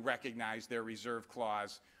to recognize their reserve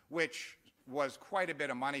clause, which was quite a bit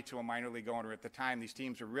of money to a minor league owner at the time. These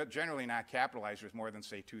teams were generally not capitalized with more than,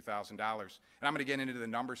 say, $2,000. And I'm going to get into the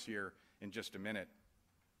numbers here in just a minute.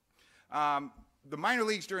 The minor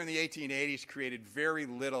leagues during the 1880s created very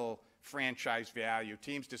little franchise value.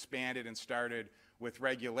 Teams disbanded and started with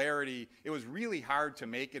regularity. It was really hard to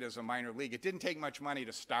make it as a minor league. It didn't take much money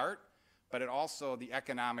to start, but it also, the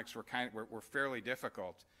economics were fairly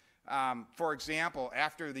difficult. For example,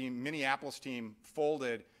 after the Minneapolis team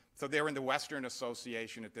folded, so they were in the Western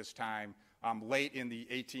Association at this time, late in the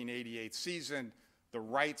 1888 season, the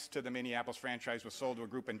rights to the Minneapolis franchise was sold to a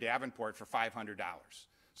group in Davenport for $500.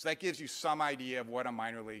 So that gives you some idea of what a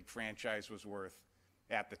minor league franchise was worth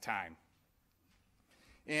at the time.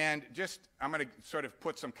 And I'm going to sort of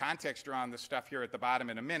put some context around this stuff here at the bottom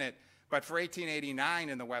in a minute, but for 1889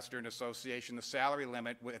 in the Western Association, the salary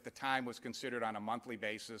limit at the time was considered on a monthly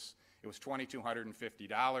basis. It was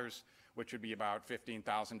 $2,250, which would be about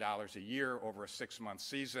 $15,000 a year over a 6-month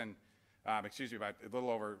season. About a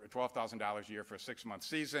little over $12,000 a year for a 6-month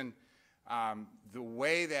season. The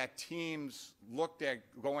way that teams looked at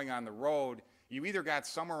going on the road, you either got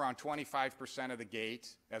somewhere around 25% of the gate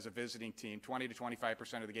as a visiting team, 20 to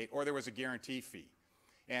 25% of the gate, or there was a guarantee fee.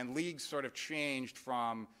 And leagues sort of changed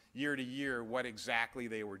from year to year what exactly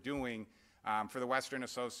they were doing. For the Western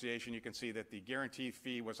Association, you can see that the guarantee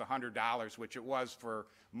fee was $100, which it was for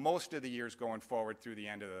most of the years going forward through the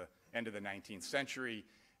end of the 19th century.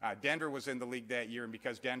 Denver was in the league that year, and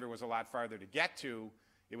because Denver was a lot farther to get to,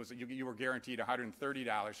 you were guaranteed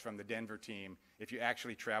 $130 from the Denver team if you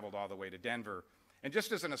actually traveled all the way to Denver. And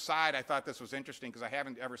just as an aside, I thought this was interesting because I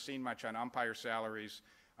haven't ever seen much on umpire salaries.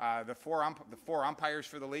 The four umpires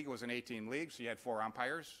for the league was an 18 league, so you had 4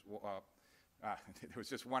 umpires. There was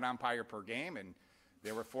just 1 umpire per game, and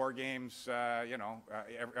there were 4 games,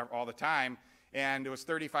 all the time, and it was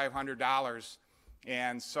 $3,500.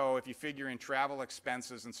 And so if you figure in travel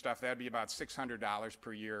expenses and stuff, that'd be about $600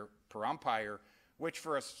 per year per umpire, which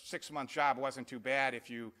for a 6-month job wasn't too bad. If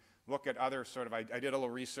you look at other sort of, I did a little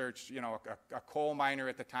research, a coal miner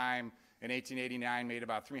at the time in 1889 made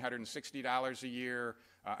about $360 a year.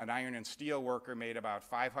 An iron and steel worker made about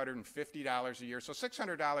 $550 a year. So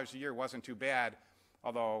 $600 a year wasn't too bad,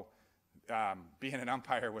 although being an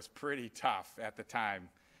umpire was pretty tough at the time.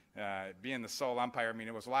 Being the sole umpire, I mean,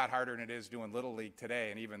 it was a lot harder than it is doing Little League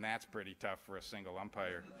today, and even that's pretty tough for a single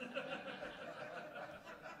umpire.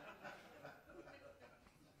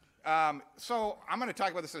 So I'm going to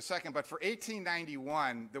talk about this in a second, but for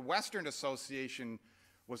 1891, the Western Association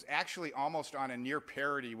was actually almost on a near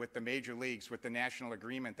parity with the major leagues with the national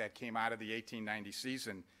agreement that came out of the 1890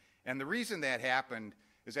 season. And the reason that happened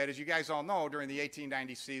is that, as you guys all know, during the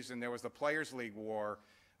 1890 season, there was the Players' League War.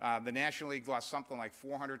 The National League lost something like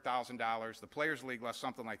 $400,000. The Players' League lost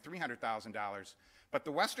something like $300,000. But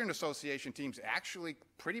the Western Association teams actually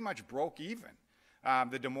pretty much broke even.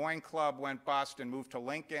 The Des Moines Club went bust and moved to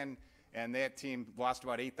Lincoln, and that team lost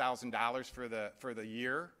about $8,000 for the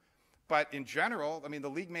year. But in general, I mean, the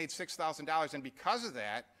league made $6,000, and because of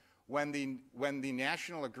that, when the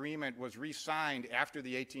national agreement was re-signed after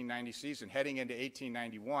the 1890 season, heading into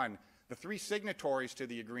 1891, the 3 signatories to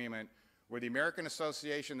the agreement were the American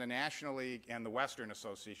Association, the National League, and the Western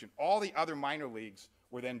Association. All the other minor leagues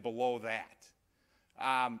were then below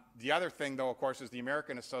that. The other thing, though, of course, is the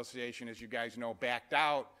American Association, as you guys know, backed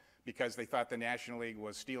out because they thought the National League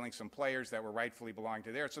was stealing some players that were rightfully belonging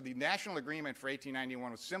to theirs. So the national agreement for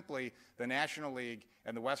 1891 was simply the National League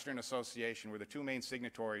and the Western Association were the 2 main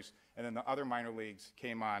signatories, and then the other minor leagues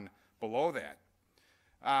came on below that.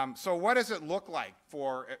 So what does it look like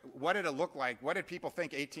what did it look like? What did people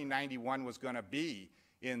think 1891 was going to be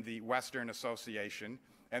in the Western Association?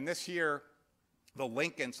 And this here, so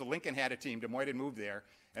Lincoln had a team, Des Moines had moved there,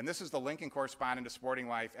 and this is the Lincoln correspondent of Sporting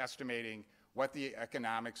Life estimating what the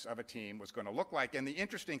economics of a team was going to look like. And the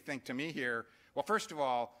interesting thing to me here, well, first of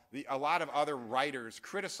all, a lot of other writers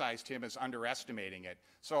criticized him as underestimating it.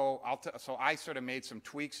 So I sort of made some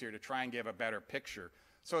tweaks here to try and give a better picture.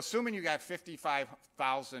 So assuming you got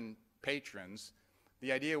 55,000 patrons,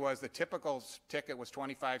 the idea was the typical ticket was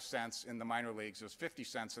 25 cents in the minor leagues. It was 50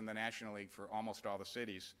 cents in the National League for almost all the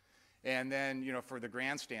cities. And then, for the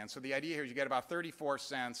grandstand. So the idea here is you get about 34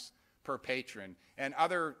 cents per patron. And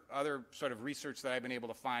other sort of research that I've been able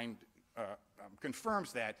to find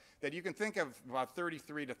confirms that you can think of about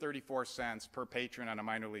 33 to 34 cents per patron on a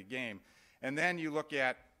minor league game. And then you look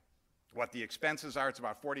at what the expenses are. It's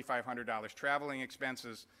about $4,500 traveling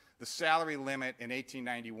expenses. The salary limit in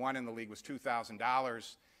 1891 in the league was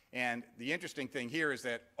 $2,000. And the interesting thing here is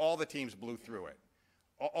that all the teams blew through it.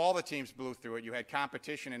 All the teams blew through it. You had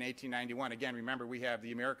competition in 1891. Again, remember, we have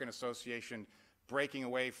the American Association breaking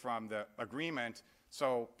away from the agreement,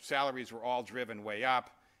 so salaries were all driven way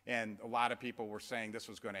up, and a lot of people were saying this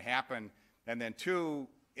was going to happen. And then 2,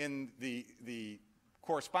 in the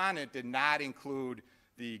correspondent did not include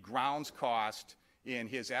the grounds cost in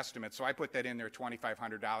his estimate, so I put that in there,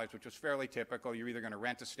 $2,500, which was fairly typical. You're either going to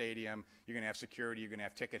rent a stadium, you're going to have security, you're going to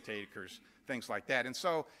have ticket takers, things like that. And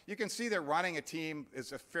so you can see that running a team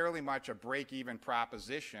is fairly much a break-even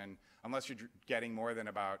proposition unless you're getting more than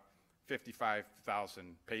about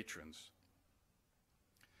 55,000 patrons.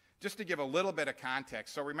 Just to give a little bit of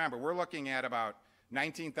context, so remember, we're looking at about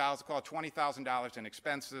 $19,000, call it $20,000 in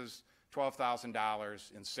expenses,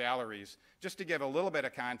 $12,000 in salaries. Just to give a little bit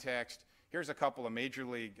of context, here's a couple of major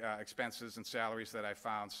league expenses and salaries that I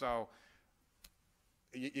found. So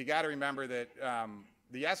you got to remember that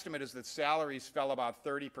the estimate is that salaries fell about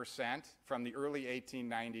 30% from the early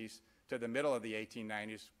 1890s to the middle of the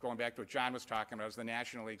 1890s, going back to what John was talking about, as the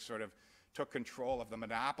National League sort of took control of the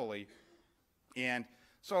monopoly. And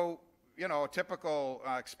so, typical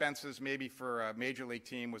expenses maybe for a major league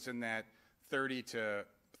team was in that $30,000 to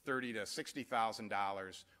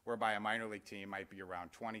 $60,000, whereby a minor league team might be around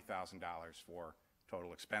 $20,000 for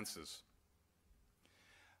total expenses.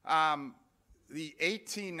 the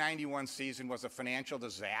 1891 season was a financial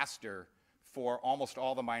disaster for almost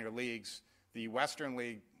all the minor leagues. The Western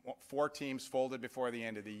League, 4 teams folded before the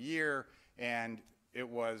end of the year, and it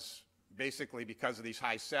was basically because of these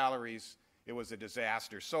high salaries, it was a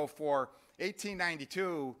disaster. So for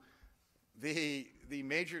 1892,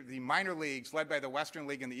 the minor leagues, led by the Western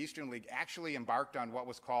League and the Eastern League, actually embarked on what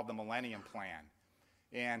was called the Millennium Plan.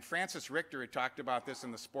 And Francis Richter had talked about this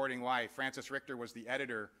in the Sporting Life. Francis Richter was the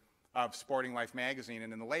editor of Sporting Life magazine,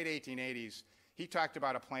 and in the late 1880s, he talked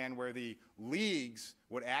about a plan where the leagues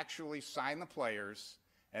would actually sign the players,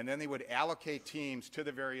 and then they would allocate teams to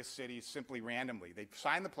the various cities simply randomly. They'd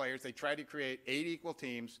sign the players, they tried to create 8 equal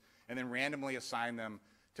teams, and then randomly assign them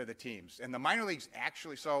to the teams. And the minor leagues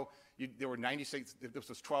actually, there were 96, this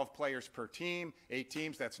was 12 players per team, 8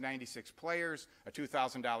 teams, that's 96 players, a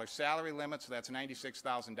 $2,000 salary limit, so that's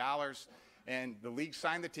 $96,000. And the league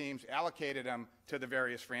signed the teams, allocated them to the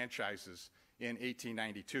various franchises in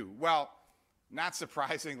 1892. Well, not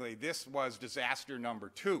surprisingly, this was disaster number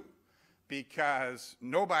 2, because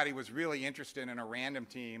nobody was really interested in a random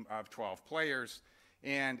team of 12 players,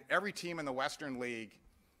 and every team in the Western League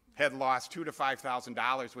had lost $2,000 to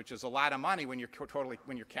 $5,000, which is a lot of money when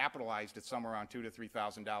you're capitalized at somewhere around $2,000 to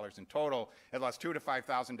 $3,000 in total. Had lost $2,000 to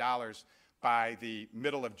 $5,000 by the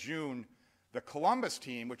middle of June. The Columbus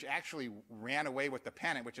team, which actually ran away with the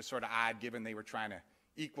pennant, which is sort of odd given they were trying to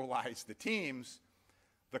equalize the teams,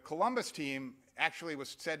 the Columbus team actually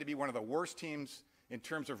was said to be one of the worst teams in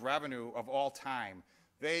terms of revenue of all time.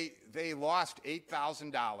 They lost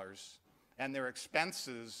 $8,000, and their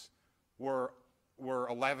expenses were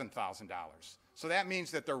 $11,000. So that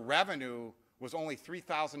means that their revenue was only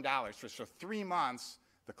 $3,000. For 3 months,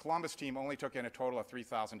 the Columbus team only took in a total of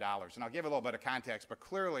 $3,000. And I'll give a little bit of context, but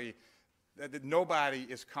clearly nobody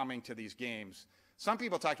is coming to these games. Some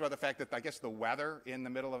people talked about the fact that I guess the weather in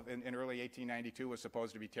early 1892 was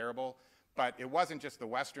supposed to be terrible, but it wasn't just the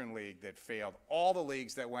Western League that failed. All the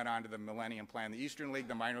leagues that went on to the Millennium Plan, the Eastern League,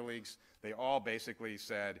 the minor leagues, they all basically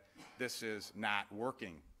said, this is not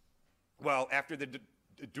working. Well, after the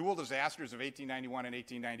dual disasters of 1891 and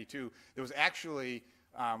 1892, there was actually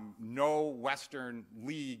no Western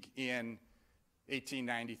League in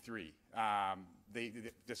 1893.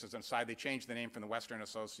 This is an aside, they changed the name from the Western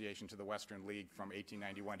Association to the Western League from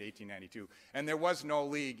 1891 to 1892, and there was no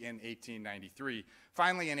league in 1893.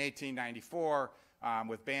 Finally, in 1894,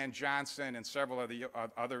 with Ban Johnson and several of the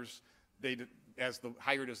others,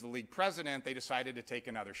 hired as the league president, they decided to take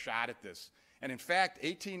another shot at this. And in fact,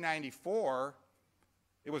 1894,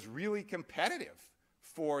 it was really competitive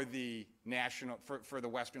for the for the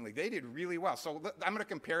Western League. They did really well. So I'm going to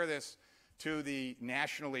compare this to the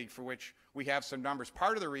National League, for which we have some numbers.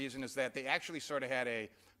 Part of the reason is that they actually sort of had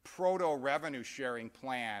a proto-revenue sharing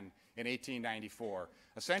plan in 1894.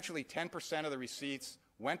 Essentially, 10% of the receipts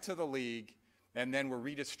went to the league and then were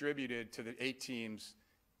redistributed to the 8 teams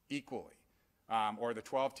equally, or the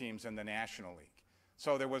 12 teams in the National League.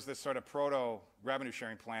 So there was this sort of proto-revenue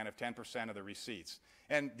sharing plan of 10% of the receipts.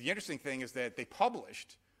 And the interesting thing is that they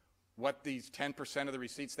published what these 10% of the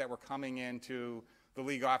receipts that were coming into the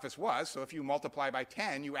league office was. So if you multiply by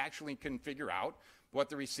 10, you actually can figure out what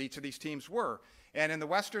the receipts of these teams were. And in the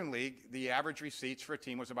Western League, the average receipts for a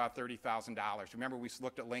team was about $30,000. Remember, we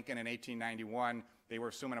looked at Lincoln in 1891. They were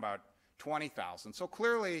assuming about $20,000. So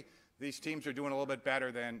clearly, these teams are doing a little bit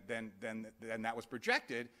better than that was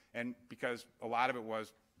projected, and because a lot of it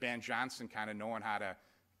was Ban Johnson kind of knowing how to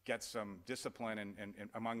get some discipline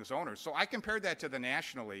among his owners. So I compared that to the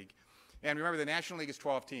National League, and remember the National League is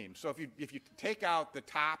 12 teams. So if you take out the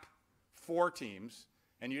top 4 teams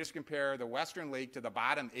and you just compare the Western League to the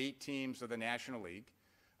bottom 8 teams of the National League,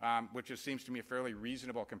 which just seems to me a fairly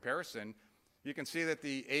reasonable comparison, you can see that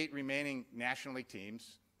the 8 remaining National League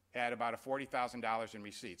teams had about $40,000 in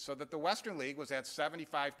receipts. So that the Western League was at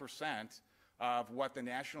 75% of what the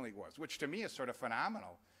National League was, which to me is sort of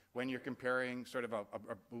phenomenal when you're comparing sort of a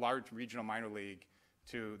large regional minor league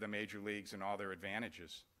to the major leagues and all their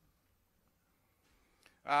advantages.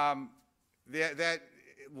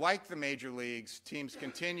 Like the major leagues, teams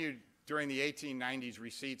continued during the 1890s,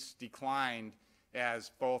 receipts declined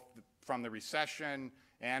as both from the recession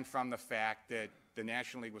and from the fact that the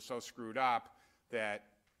National League was so screwed up that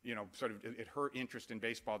it hurt interest in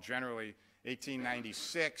baseball generally.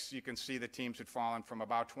 1896, you can see the teams had fallen from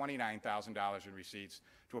about $29,000 in receipts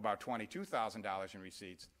to about $22,000 in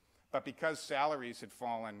receipts. But because salaries had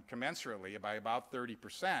fallen commensurately by about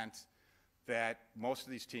 30%, that most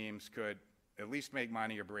of these teams could at least make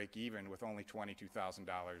money or break even with only $22,000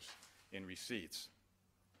 in receipts.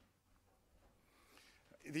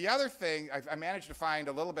 The other thing, I managed to find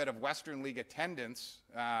a little bit of Western League attendance.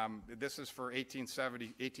 This is for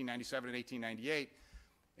 1897 and 1898.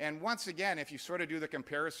 And once again, if you sort of do the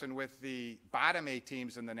comparison with the bottom 8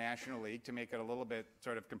 teams in the National League to make it a little bit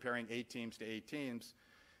sort of comparing 8 teams to 8 teams,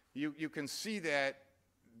 you can see that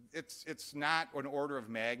it's not an order of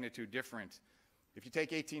magnitude different. If you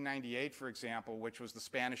take 1898, for example, which was the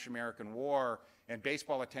Spanish-American War, and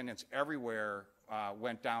baseball attendance everywhere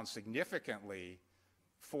went down significantly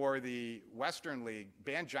for the Western League,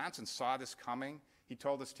 Ban Johnson saw this coming. He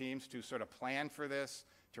told his teams to sort of plan for this,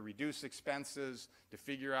 to reduce expenses, to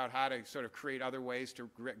figure out how to sort of create other ways to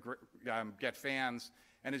get fans.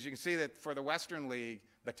 And as you can see that for the Western League,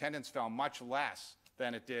 the attendance fell much less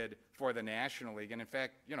than it did for the National League. And in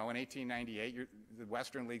fact, you know, in 1898, the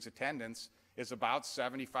Western League's attendance is about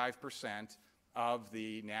 75% of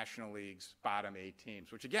the National League's bottom 8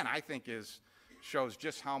 teams, which again, I think shows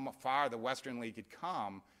just how far the Western League had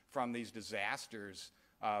come from these disasters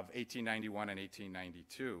of 1891 and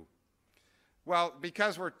 1892. Well,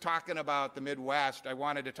 because we're talking about the Midwest, I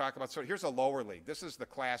wanted to talk about, so here's a lower league. This is the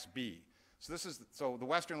Class B. So the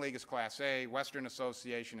Western League is Class A, Western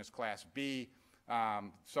Association is Class B.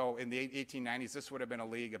 So in the 1890s, this would have been a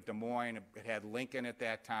league of Des Moines. It had Lincoln at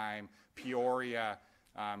that time, Peoria,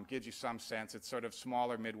 gives you some sense. It's sort of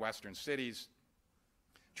smaller Midwestern cities.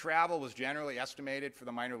 Travel was generally estimated for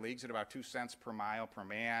the minor leagues at about 2 cents per mile per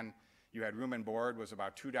man. You had room and board was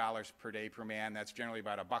about $2 per day per man. That's generally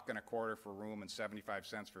about $1.25 for room and 75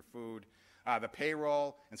 cents for food. The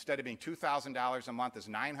payroll, instead of being $2,000 a month, is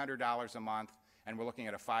 $900 a month, and we're looking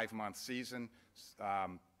at a 5-month season.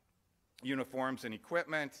 Uniforms and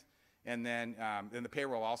equipment, and then the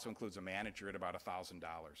payroll also includes a manager at about $1,000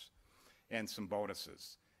 and some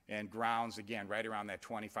bonuses. And grounds, again, right around that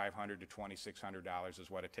 $2,500 to $2,600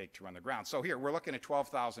 is what it takes to run the grounds. So here, we're looking at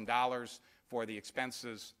 $12,000 for the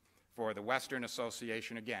expenses for the Western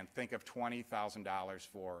Association. Again, think of $20,000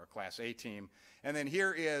 for a Class A team. And then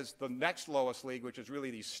here is the next lowest league, which is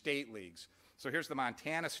really these state leagues. So here's the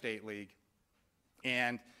Montana State League,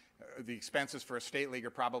 and the expenses for a state league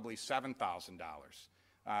are probably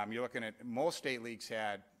 $7,000. You're looking at most state leagues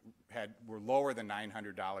were lower than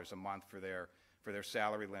 $900 a month for their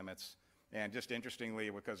salary limits. And just interestingly,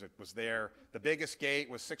 because it was there, the biggest gate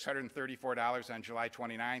was $634 on July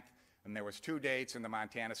 29th, and there was 2 dates in the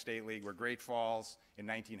Montana State League where Great Falls in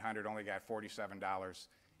 1900 only got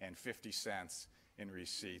 $47.50 in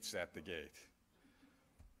receipts at the gate.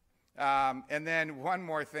 And then one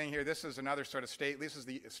more thing here. This is another sort of this is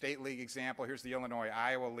the state league example. Here's the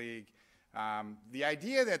Illinois-Iowa League. The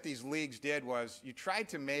idea that these leagues did was you tried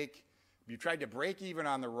to break even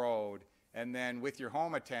on the road, and then with your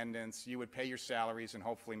home attendance, you would pay your salaries and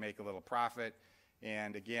hopefully make a little profit.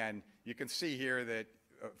 And again, you can see here that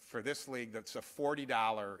for this league, that's a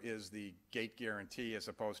 $40 is the gate guarantee as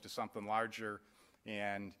opposed to something larger.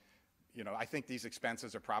 And you know, I think these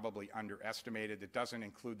expenses are probably underestimated. It doesn't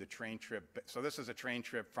include the train trip. So this is a train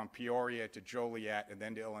trip from Peoria to Joliet and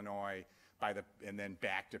then to Illinois and then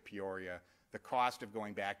back to Peoria. The cost of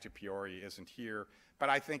going back to Peoria isn't here. But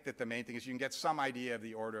I think that the main thing is you can get some idea of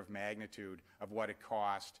the order of magnitude of what it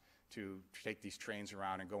cost to take these trains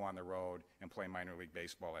around and go on the road and play minor league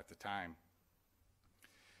baseball at the time.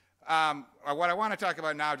 What I want to talk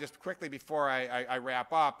about now, just quickly before I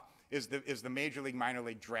wrap up, is the Major League Minor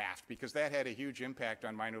League draft, because that had a huge impact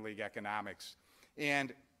on minor league economics.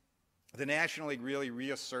 And the National League really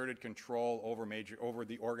reasserted control over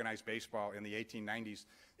the organized baseball in the 1890s.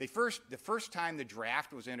 The first time the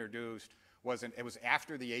draft was introduced it was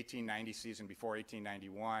after the 1890 season, before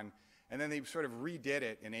 1891. And then they sort of redid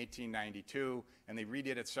it in 1892, and they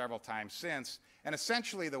redid it several times since. And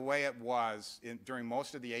essentially the way it was during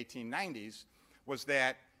most of the 1890s was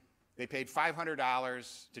that they paid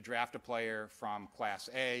 $500 to draft a player from Class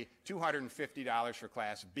A, $250 for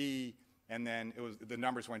Class B, and then the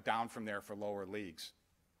numbers went down from there for lower leagues.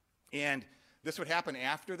 And this would happen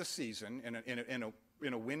after the season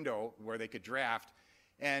in a window where they could draft.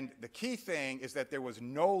 And the key thing is that there was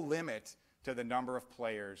no limit to the number of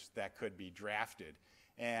players that could be drafted.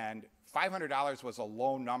 And $500 was a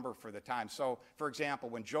low number for the time. So, for example,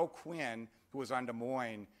 when Joe Quinn, who was on Des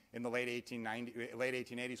Moines in the late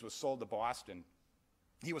 1880s, was sold to Boston,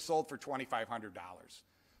 he was sold for $2,500.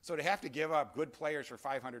 So to have to give up good players for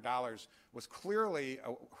 $500 was clearly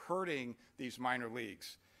hurting these minor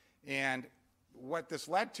leagues. And what this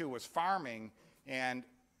led to was farming. And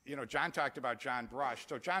you know, John talked about John Brush.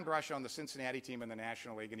 So John Brush owned the Cincinnati team in the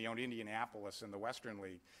National League, and he owned Indianapolis in the Western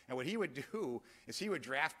League. And what he would do is he would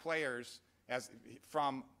draft players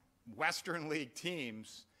from Western League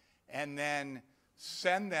teams and then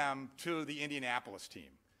send them to the Indianapolis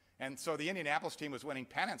team. And so the Indianapolis team was winning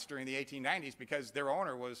pennants during the 1890s because their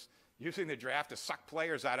owner was using the draft to suck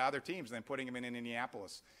players out of other teams and then putting them in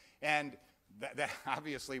Indianapolis. And that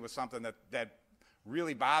obviously was something that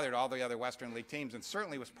really bothered all the other Western League teams, and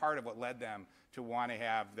certainly was part of what led them to want to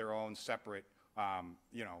have their own separate,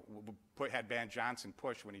 had Van Johnson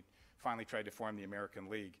push when he finally tried to form the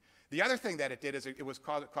American League. The other thing that it did is it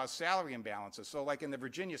caused salary imbalances. So like in the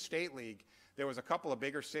Virginia State League, there was a couple of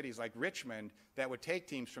bigger cities like Richmond that would take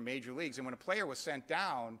teams from major leagues, and when a player was sent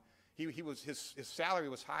down, his salary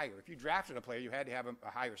was higher. If you drafted a player, you had to have a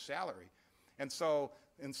higher salary. And so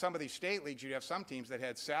in some of these state leagues, you'd have some teams that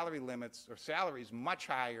had salary limits or salaries much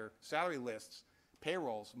higher, salary lists,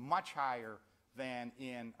 payrolls much higher than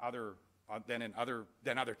in other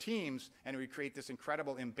teams, and it would create this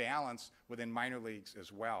incredible imbalance within minor leagues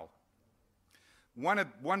as well.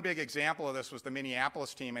 One big example of this was the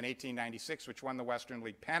Minneapolis team in 1896, which won the Western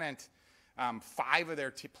League pennant. 5 of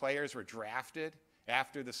their players were drafted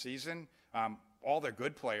after the season. All their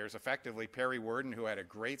good players, effectively, Perry Worden, who had a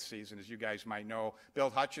great season, as you guys might know, Bill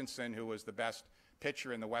Hutchinson, who was the best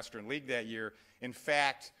pitcher in the Western League that year. In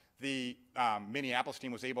fact, the Minneapolis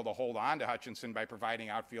team was able to hold on to Hutchinson by providing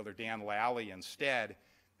outfielder Dan Lally instead.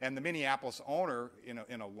 And the Minneapolis owner,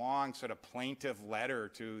 in a long sort of plaintive letter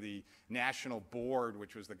to the National Board,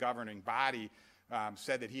 which was the governing body,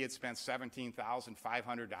 said that he had spent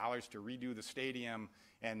 $17,500 to redo the stadium,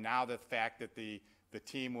 and now the fact that the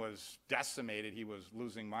team was decimated, he was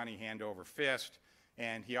losing money hand over fist.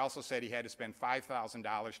 And he also said he had to spend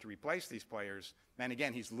 $5,000 to replace these players. And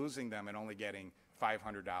again, he's losing them and only getting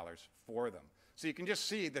 $500 for them. So you can just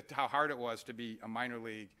see how hard it was to be a minor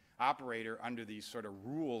league operator under these sort of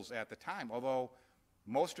rules at the time, although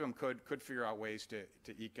most of them could figure out ways to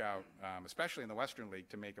eke out, especially in the Western League,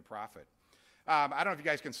 to make a profit. I don't know if you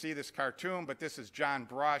guys can see this cartoon, but this is John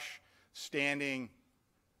Brush standing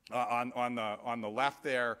on the left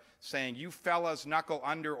there saying, "You fellas knuckle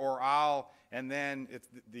under or I'll," and then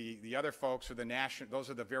the other folks are those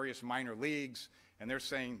are the various minor leagues, and they're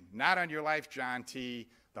saying, "Not on your life, John T.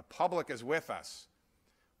 The public is with us."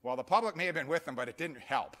 Well, the public may have been with them, but it didn't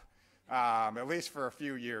help, at least for a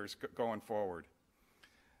few years going forward.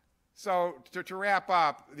 So to wrap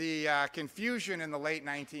up, the confusion in the late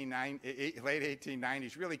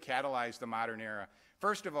 1890s really catalyzed the modern era.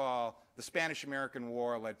 First of all, the Spanish-American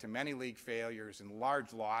War led to many league failures and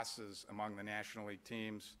large losses among the National League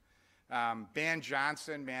teams. Van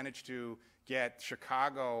Johnson managed to get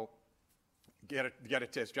Chicago,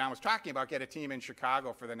 as John was talking about, get a team in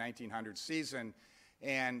Chicago for the 1900 season.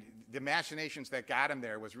 And the machinations that got him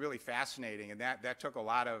there was really fascinating, and that took a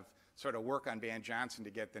lot of sort of work on Van Johnson to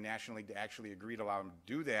get the National League to actually agree to allow him to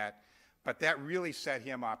do that. But that really set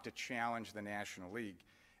him up to challenge the National League.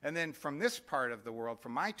 And then from this part of the world,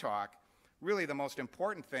 from my talk, really the most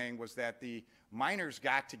important thing was that the minors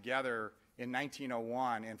got together in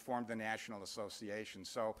 1901 and formed the National Association.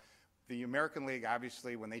 So the American League,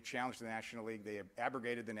 obviously, when they challenged the National League, they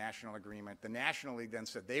abrogated the National Agreement. The National League then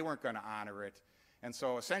said they weren't going to honor it. And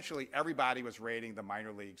so essentially everybody was raiding the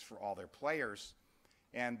minor leagues for all their players.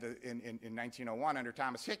 And in 1901, under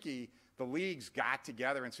Thomas Hickey, the leagues got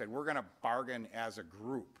together and said, we're going to bargain as a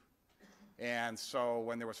group. And so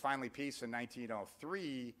when there was finally peace in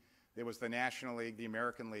 1903, there was the National League, the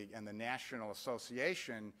American League, and the National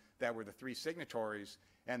Association that were the 3 signatories.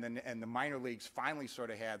 And the minor leagues finally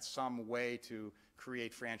sort of had some way to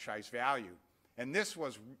create franchise value. And this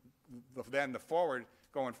was then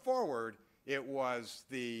going forward, it was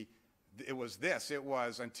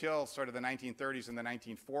until sort of the 1930s and the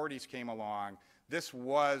 1940s came along, this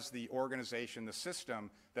was the organization, the system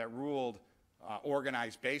that ruled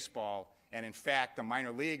organized baseball. And in fact, the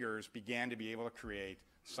minor leaguers began to be able to create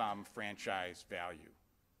some franchise value.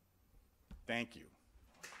 Thank you.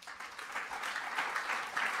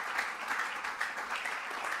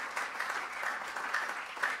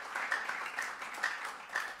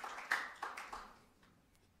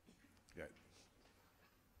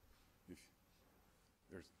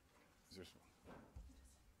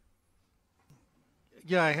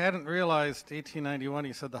 Yeah, I hadn't realized 1891,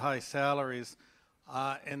 you said the high salaries,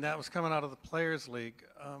 and that was coming out of the Players League.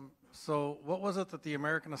 So what was it that the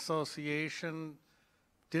American Association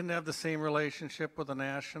didn't have the same relationship with the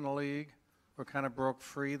National League, or kind of broke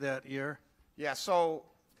free that year? Yeah, so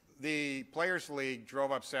the Players League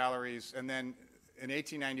drove up salaries, and then in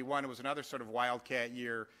 1891 it was another sort of wildcat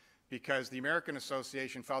year because the American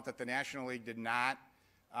Association felt that the National League did not,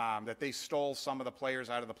 that they stole some of the players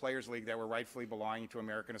out of the Players League that were rightfully belonging to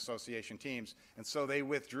American Association teams, and so they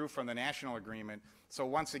withdrew from the national agreement. So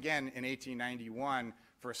once again in 1891,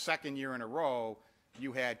 for a second year in a row,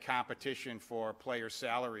 you had competition for player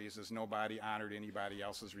salaries as nobody honored anybody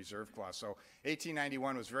else's reserve clause. So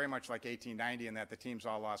 1891 was very much like 1890 in that the teams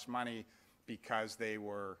all lost money because they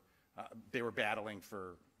were battling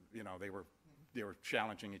for, you know, they were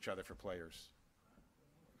challenging each other for players.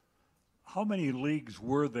 How many leagues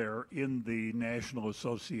were there in the National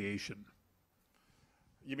Association?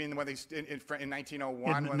 You mean when they in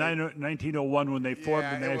 1901? In when 1901, when they formed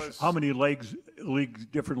Yeah, the it national, was- how many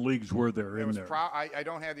different leagues were there it in was there? I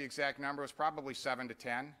don't have the exact number. It was probably 7 to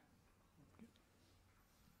 10.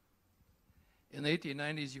 In the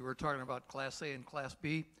 1890s, you were talking about Class A and Class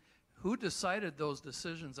B. Who decided those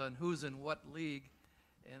decisions on who's in what league,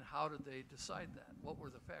 and how did they decide that? What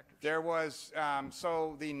were the factors? There was,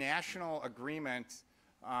 so the national agreement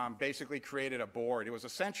basically created a board. It was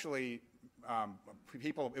essentially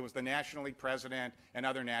people, it was the National League president and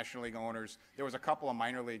other National League owners. There was a couple of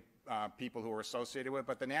minor league people who were associated with,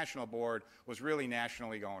 but the national board was really National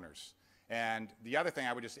League owners. And the other thing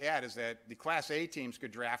I would just add is that the Class A teams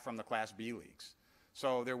could draft from the Class B leagues.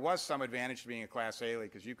 So there was some advantage to being a Class A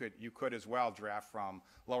league because you could as well draft from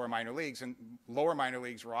lower minor leagues, and lower minor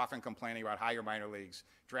leagues were often complaining about higher minor leagues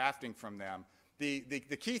drafting from them. The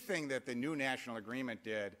key thing that the new national agreement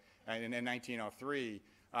did in 1903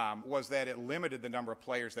 was that it limited the number of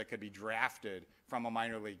players that could be drafted from a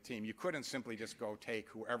minor league team. You couldn't simply just go take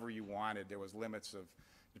whoever you wanted. There was limits of,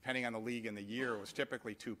 depending on the league and the year, it was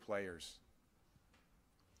typically 2 players.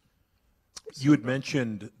 You had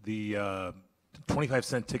mentioned the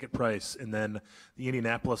 25-cent ticket price, and then the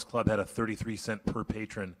Indianapolis Club had a 33-cent per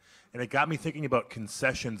patron. And it got me thinking about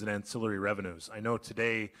concessions and ancillary revenues. I know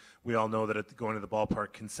today we all know that going to the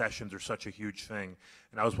ballpark, concessions are such a huge thing.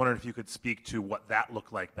 And I was wondering if you could speak to what that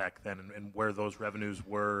looked like back then, and where those revenues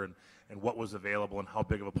were, and what was available, and how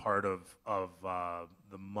big of a part of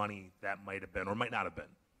the money that might have been or might not have been.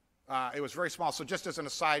 It was very small. So just as an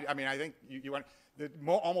aside, I mean, I think you went,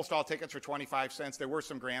 almost all tickets were 25 cents. There were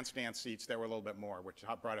some grandstand seats that were a little bit more, which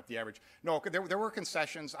brought up the average. No, there were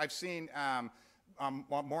concessions. I've seen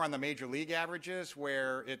more on the major league averages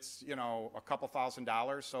where it's, you know, a couple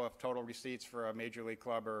 $1,000s. So if total receipts for a major league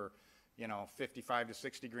club are, you know, 55 to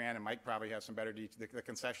 60 grand, and Mike probably has some better details, the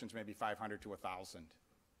concessions may be 500 to 1,000.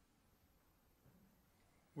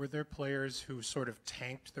 Were there players who sort of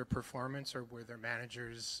tanked their performance, or were there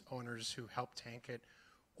managers, owners who helped tank it?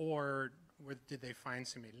 Or did they find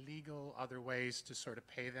some illegal other ways to sort of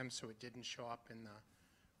pay them so it didn't show up in the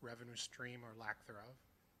revenue stream or lack thereof?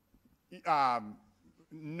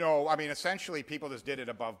 No, I mean, essentially people just did it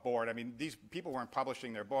above board. I mean, these people weren't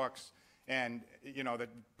publishing their books, and, you know,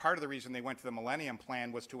 part of the reason they went to the Millennium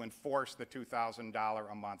Plan was to enforce the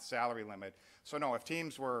 $2,000 a month salary limit. So no, if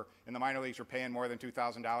teams were, in the minor leagues, were paying more than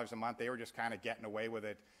 $2,000 a month, they were just kind of getting away with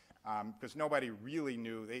it because nobody really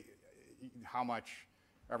knew how much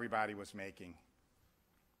everybody was making.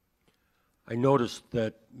 I noticed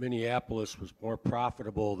that Minneapolis was more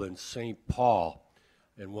profitable than St. Paul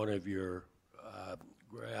in one of your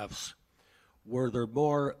graphs. Were there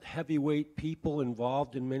more heavyweight people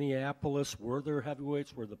involved in Minneapolis? Were there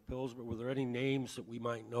heavyweights? Were there any names that we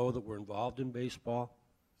might know that were involved in baseball?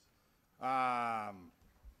 You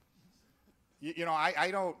know,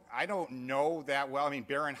 I don't know that well. I mean,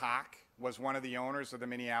 Baron Hawk was one of the owners of the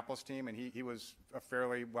Minneapolis team, and he was a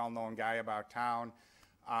fairly well-known guy about town.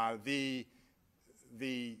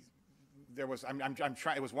 There was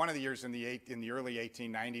it was one of the years in the early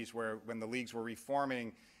 1890s when the leagues were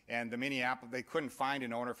reforming, and they couldn't find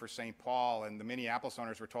an owner for St. Paul, and the Minneapolis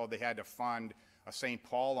owners were told they had to fund a St.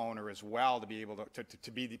 Paul owner as well to be able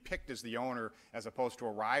to be picked as the owner as opposed to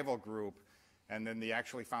a rival group. And then they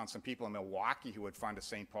actually found some people in Milwaukee who would fund a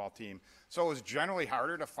St. Paul team. So it was generally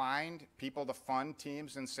harder to find people to fund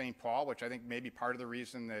teams in St. Paul, which I think may be part of the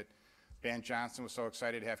reason that Van Johnson was so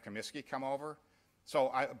excited to have Comiskey come over.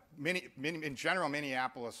 So in general,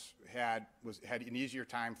 Minneapolis had an easier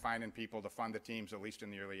time finding people to fund the teams, at least in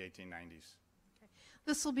the early 1890s.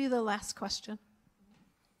 This will be the last question.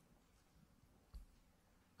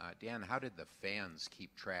 Dan, how did the fans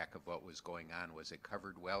keep track of what was going on? Was it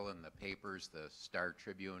covered well in the papers, the Star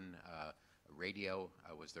Tribune, radio?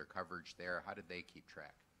 Was there coverage there? How did they keep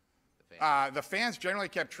track? The fans generally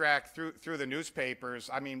kept track through the newspapers.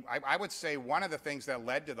 I mean, I would say one of the things that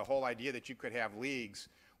led to the whole idea that you could have leagues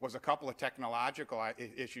was a couple of technological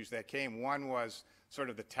issues that came. One was sort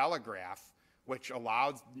of the telegraph, which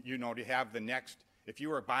allowed, you know, to have the next, if you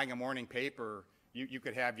were buying a morning paper, you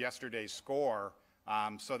could have yesterday's score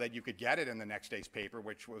so that you could get it in the next day's paper,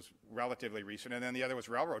 which was relatively recent. And then the other was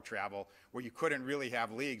railroad travel, where you couldn't really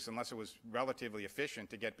have leagues unless it was relatively efficient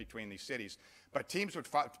to get between these cities. But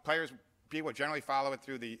people would generally follow it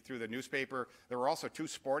through the newspaper. There were also 2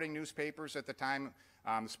 sporting newspapers at the time.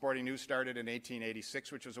 Sporting News started in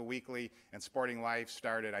 1886, which was a weekly, and Sporting Life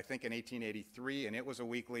started, I think, in 1883, and it was a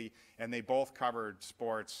weekly, and they both covered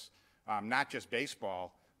sports, not just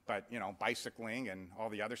baseball, but, you know, bicycling and all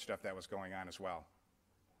the other stuff that was going on as well.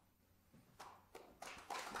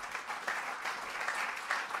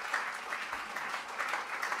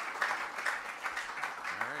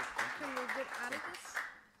 Can we get out of this?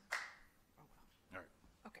 All right.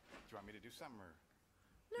 Okay. Do you want me to do something, or?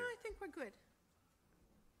 No, I think we're good.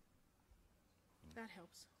 That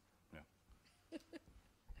helps. Yeah.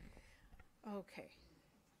 Okay.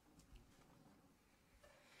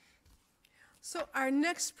 So our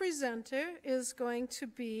next presenter is going to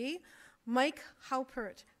be Mike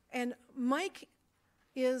Haupert. And Mike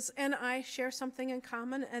and I share something in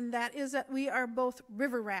common, and that is that we are both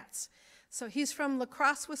river rats. So he's from La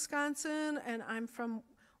Crosse, Wisconsin, and I'm from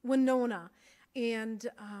Winona. And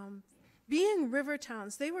being river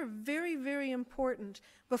towns, they were very, very important.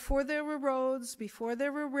 Before there were roads, before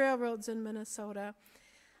there were railroads in Minnesota,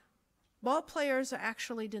 ball players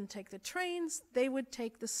actually didn't take the trains, they would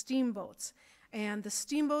take the steamboats. And the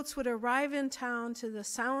steamboats would arrive in town to the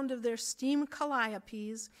sound of their steam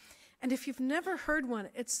calliopes. And if you've never heard one,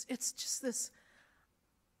 it's just this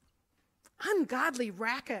ungodly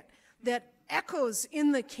racket that echoes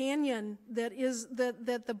in the canyon that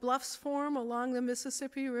the bluffs form along the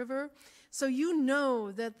Mississippi River. So you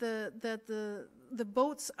know that the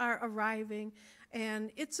boats are arriving, and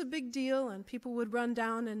it's a big deal, and people would run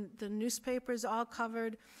down, and the newspapers all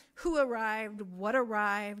covered who arrived,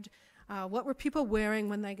 what were people wearing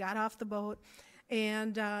when they got off the boat.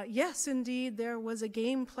 And yes, indeed, there was a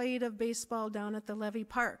game played of baseball down at the Levy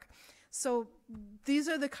Park. So these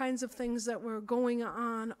are the kinds of things that were going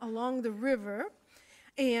on along the river.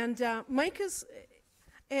 And Mike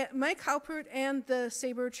Haupert and the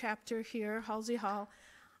SABR chapter here, Halsey Hall,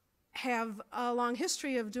 have a long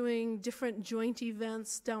history of doing different joint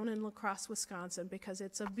events down in La Crosse, Wisconsin, because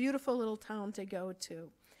it's a beautiful little town to go to.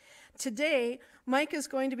 Today, Mike is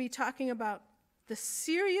going to be talking about the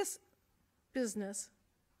serious business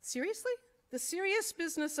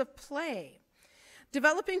of play,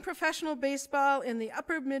 developing professional baseball in the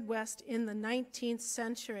upper Midwest in the 19th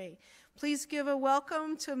century. Please give a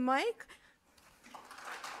welcome to Mike.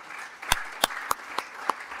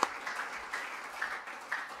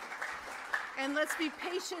 And let's be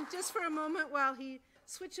patient just for a moment while he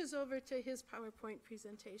switches over to his PowerPoint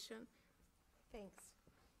presentation. Thanks.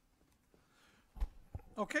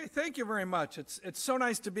 Okay, thank you very much. It's so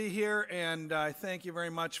nice to be here, and I thank you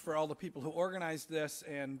very much for all the people who organized this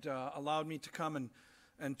and allowed me to come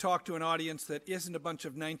and talk to an audience that isn't a bunch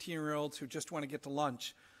of 19-year-olds who just want to get to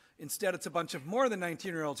lunch. Instead, it's a bunch of more than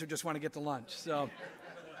 19-year-olds who just want to get to lunch. So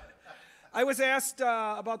I was asked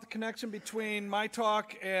about the connection between my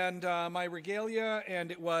talk and my regalia, and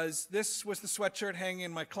this was the sweatshirt hanging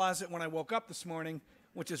in my closet when I woke up this morning,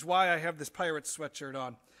 which is why I have this Pirates sweatshirt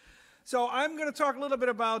on. So I'm going to talk a little bit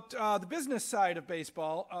about the business side of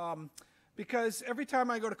baseball, because every time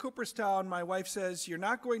I go to Cooperstown, my wife says, you're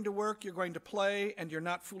not going to work, you're going to play, and you're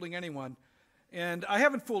not fooling anyone. And I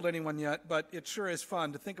haven't fooled anyone yet, but it sure is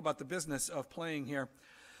fun to think about the business of playing here.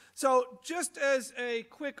 So just as a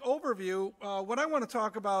quick overview, what I want to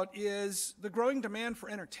talk about is the growing demand for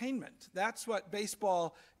entertainment. That's what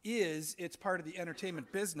baseball is. It's part of the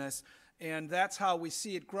entertainment business, and that's how we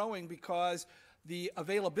see it growing, because the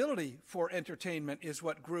availability for entertainment is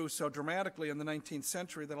what grew so dramatically in the 19th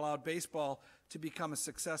century that allowed baseball to become a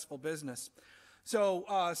successful business.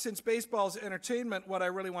 So since baseball's entertainment, what I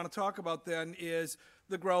really want to talk about then is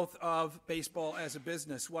the growth of baseball as a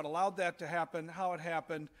business, what allowed that to happen, how it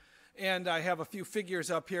happened, and I have a few figures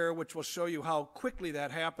up here which will show you how quickly that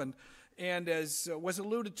happened. And as was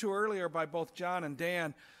alluded to earlier by both John and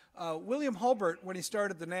Dan, William Haupert, when he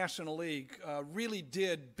started the National League, really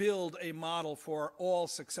did build a model for all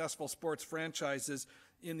successful sports franchises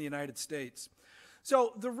in the United States.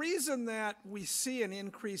 So the reason that we see an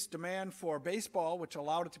increased demand for baseball, which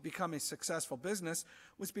allowed it to become a successful business,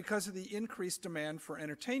 was because of the increased demand for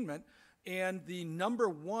entertainment. And the number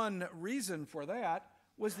one reason for that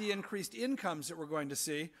was the increased incomes that we're going to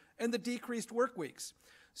see and the decreased work weeks.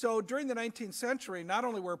 So during the 19th century, not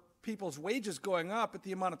only were people's wages going up, but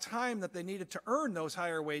the amount of time that they needed to earn those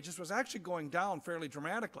higher wages was actually going down fairly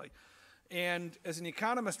dramatically. And as an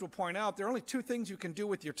economist will point out, there are only two things you can do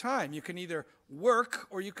with your time. You can either work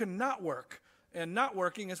or you can not work. And not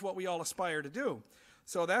working is what we all aspire to do.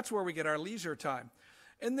 So that's where we get our leisure time.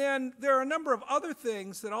 And then there are a number of other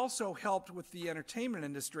things that also helped with the entertainment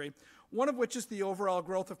industry, one of which is the overall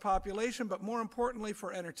growth of population, but more importantly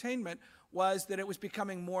for entertainment was that it was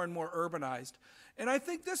becoming more and more urbanized. And I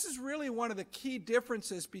think this is really one of the key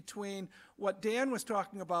differences between what Dan was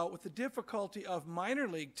talking about with the difficulty of minor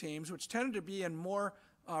league teams, which tended to be in more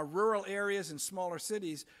rural areas and smaller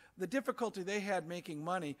cities, the difficulty they had making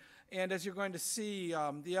money. And as you're going to see,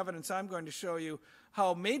 the evidence I'm going to show you,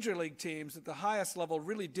 how major league teams at the highest level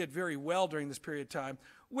really did very well during this period of time,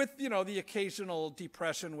 with the occasional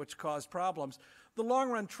depression which caused problems. The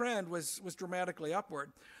long-run trend was dramatically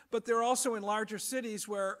upward. But they're also in larger cities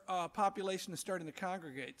where population is starting to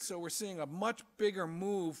congregate. So we're seeing a much bigger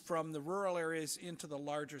move from the rural areas into the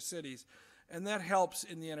larger cities. And that helps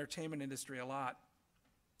in the entertainment industry a lot.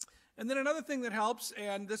 And then another thing that helps,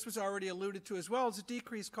 and this was already alluded to as well, is a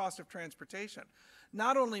decreased cost of transportation.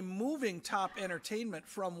 Not only moving top entertainment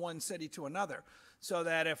from one city to another, so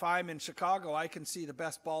that if I'm in Chicago, I can see the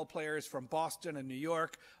best ball players from Boston and New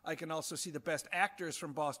York. I can also see the best actors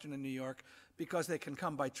from Boston and New York because they can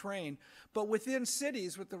come by train. But within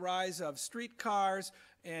cities, with the rise of streetcars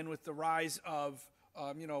and with the rise of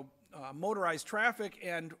motorized traffic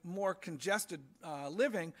and more congested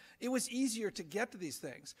living, it was easier to get to these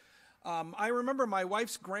things. I remember my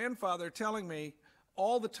wife's grandfather telling me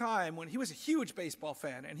all the time when he was a huge baseball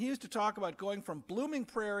fan, and he used to talk about going from Blooming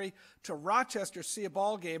Prairie to Rochester to see a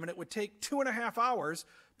ball game, and it would take 2.5 hours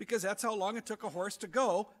because that's how long it took a horse to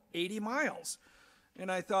go 80 miles. And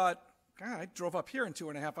I thought, God, I drove up here in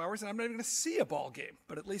 2.5 hours, and I'm not even going to see a ball game,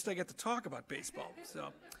 but at least I get to talk about baseball.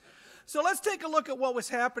 So let's take a look at what was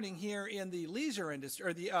happening here in the leisure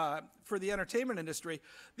industry, or for the entertainment industry.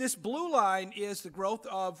 This blue line is the growth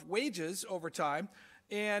of wages over time,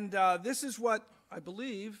 and this is what I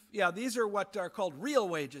believe, these are what are called real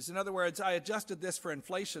wages. In other words, I adjusted this for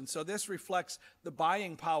inflation, so this reflects the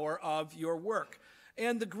buying power of your work.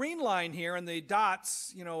 And the green line here and the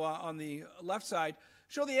dots, on the left side,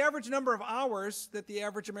 show the average number of hours that the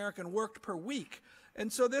average American worked per week.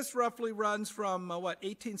 And so this roughly runs from,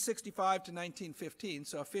 1865 to 1915,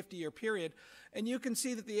 so a 50-year period. And you can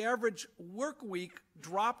see that the average work week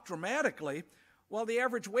dropped dramatically while the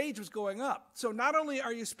average wage was going up. So not only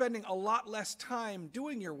are you spending a lot less time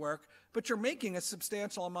doing your work, but you're making a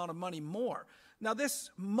substantial amount of money more. Now, this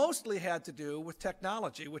mostly had to do with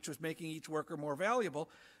technology, which was making each worker more valuable,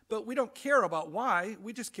 but we don't care about why.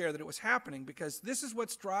 We just care that it was happening because this is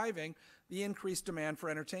what's driving the increased demand for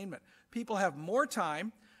entertainment. People have more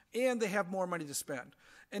time and they have more money to spend.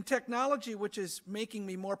 And technology, which is making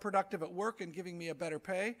me more productive at work and giving me a better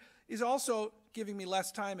pay, is also giving me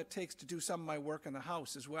less time it takes to do some of my work in the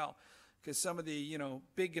house as well. Because some of the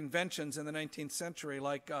big inventions in the 19th century,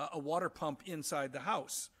 like a water pump inside the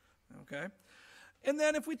house, okay? And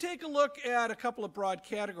then if we take a look at a couple of broad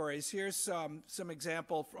categories, here's some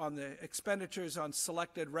example on the expenditures on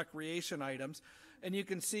selected recreation items. And you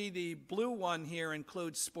can see the blue one here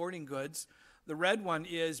includes sporting goods. The red one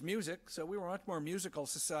is music, so we were a much more musical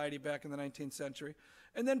society back in the 19th century.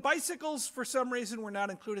 And then bicycles, for some reason, were not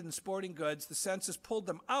included in sporting goods. The census pulled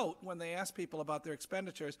them out when they asked people about their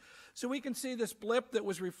expenditures. So we can see this blip that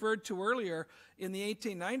was referred to earlier in the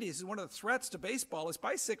 1890s. And one of the threats to baseball is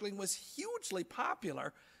bicycling was hugely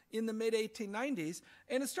popular in the mid-1890s,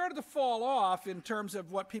 and it started to fall off in terms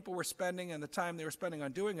of what people were spending and the time they were spending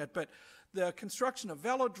on doing it. But the construction of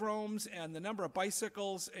velodromes and the number of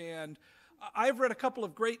bicycles, and I've read a couple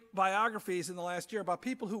of great biographies in the last year about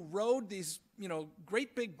people who rode these,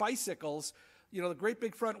 great big bicycles, the great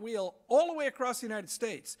big front wheel, all the way across the United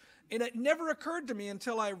States. And it never occurred to me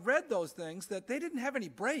until I read those things that they didn't have any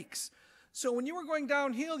brakes. So when you were going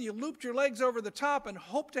downhill, you looped your legs over the top and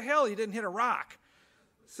hoped to hell you didn't hit a rock.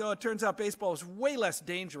 So it turns out baseball is way less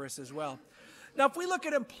dangerous as well. Now, if we look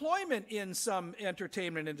at employment in some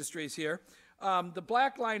entertainment industries here, the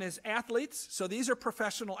black line is athletes. So these are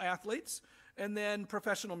professional athletes. And then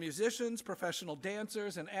professional musicians, professional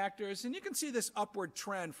dancers, and actors. And you can see this upward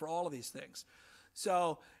trend for all of these things.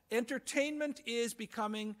 So entertainment is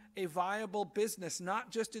becoming a viable business,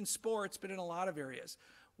 not just in sports, but in a lot of areas.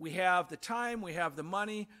 We have the time, we have the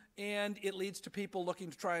money, and it leads to people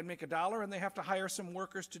looking to try and make a dollar, and they have to hire some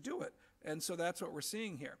workers to do it. And so that's what we're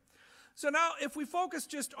seeing here. So now, if we focus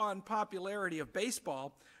just on popularity of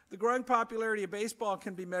baseball, the growing popularity of baseball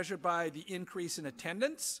can be measured by the increase in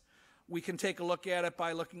attendance. We can take a look at it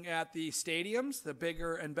by looking at the stadiums, the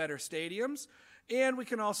bigger and better stadiums. And we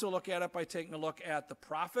can also look at it by taking a look at the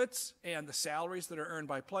profits and the salaries that are earned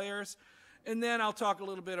by players. And then I'll talk a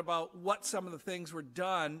little bit about what some of the things were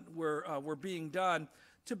being done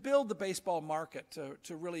to build the baseball market,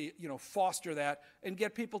 to really, foster that and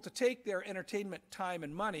get people to take their entertainment time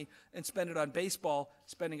and money and spend it on baseball,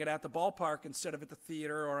 spending it at the ballpark instead of at the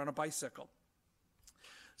theater or on a bicycle.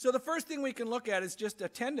 So the first thing we can look at is just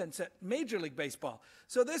attendance at Major League Baseball.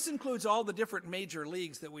 So this includes all the different major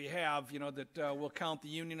leagues that we have, that will count the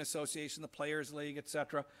Union Association, the Players League,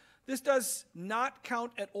 etc. This does not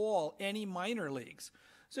count at all any minor leagues.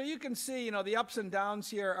 So you can see, the ups and downs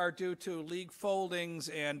here are due to league foldings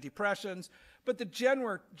and depressions, but the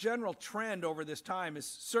general trend over this time is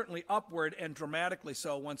certainly upward, and dramatically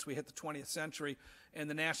so once we hit the 20th century and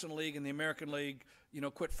the National League and the American League,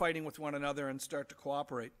 quit fighting with one another and start to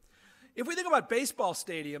cooperate. If we think about baseball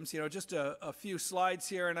stadiums, just a few slides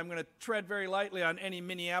here, and I'm going to tread very lightly on any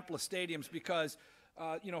Minneapolis stadiums because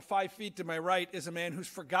 5 feet to my right is a man who's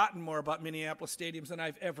forgotten more about Minneapolis stadiums than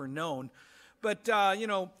I've ever known. But,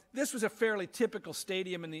 this was a fairly typical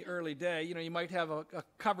stadium in the early day. You might have a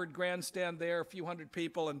covered grandstand there, a few hundred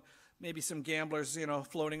people, and maybe some gamblers,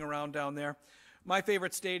 floating around down there. My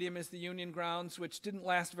favorite stadium is the Union Grounds, which didn't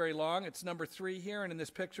last very long. It's number 3 here, and in this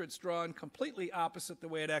picture it's drawn completely opposite the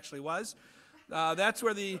way it actually was. That's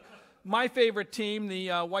where my favorite team, the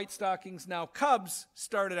White Stockings, now Cubs,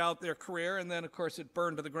 started out their career, and then, of course, it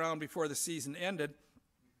burned to the ground before the season ended.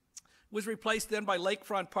 Was replaced then by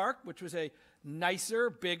Lakefront Park, which was a nicer,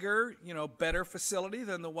 bigger, better facility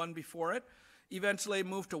than the one before it. Eventually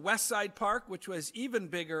moved to Westside Park, which was even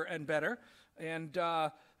bigger and better. And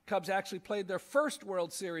Cubs actually played their first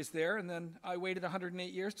World Series there, and then I waited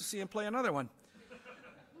 108 years to see them play another one.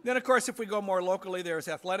 Then, of course, if we go more locally, there's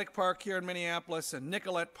Athletic Park here in Minneapolis and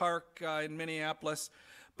Nicollet Park in Minneapolis.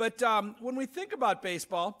 But when we think about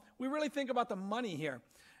baseball, we really think about the money here.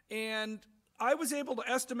 And I was able to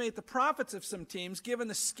estimate the profits of some teams given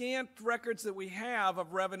the scant records that we have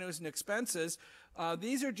of revenues and expenses.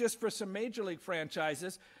 These are just for some major league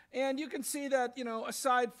franchises. And you can see that,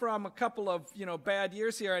 aside from a couple of, bad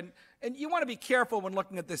years here, and you want to be careful when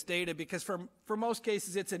looking at this data because for most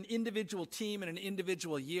cases it's an individual team and an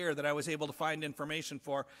individual year that I was able to find information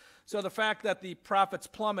for. So the fact that the profits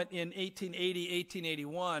plummet in 1880,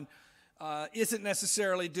 1881 isn't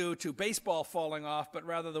necessarily due to baseball falling off, but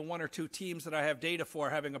rather the 1 or 2 teams that I have data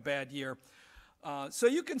for having a bad year. So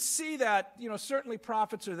you can see that, certainly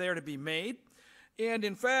profits are there to be made. And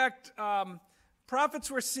in fact,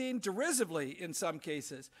 profits were seen derisively in some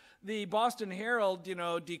cases. The Boston Herald,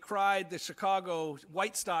 decried the Chicago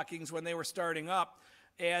White Stockings when they were starting up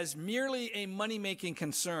as merely a money-making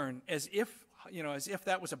concern, as if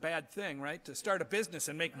that was a bad thing, right, to start a business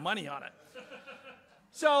and make money on it.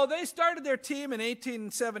 So they started their team in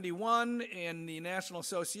 1871 in the National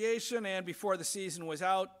Association, and before the season was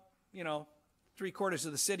out, 3/4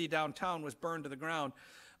 of the city downtown was burned to the ground.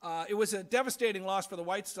 It was a devastating loss for the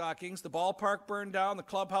White Stockings. The ballpark burned down, the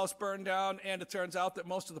clubhouse burned down, and it turns out that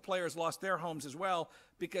most of the players lost their homes as well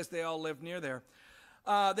because they all lived near there.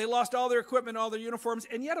 They lost all their equipment, all their uniforms,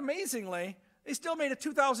 and yet amazingly, they still made a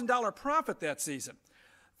 $2,000 profit that season.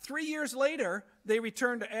 3 years later, they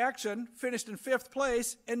returned to action, finished in 5th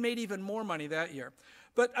place, and made even more money that year.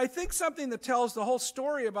 But I think something that tells the whole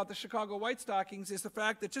story about the Chicago White Stockings is the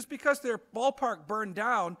fact that just because their ballpark burned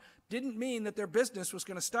down didn't mean that their business was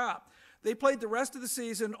going to stop. They played the rest of the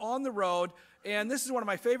season on the road, and this is one of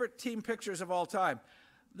my favorite team pictures of all time.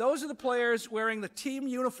 Those are the players wearing the team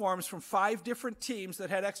uniforms from 5 different teams that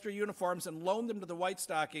had extra uniforms and loaned them to the White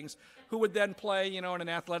Stockings, who would then play, in an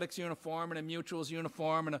Athletics uniform and a Mutuals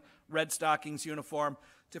uniform and a Red Stockings uniform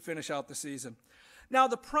to finish out the season. Now,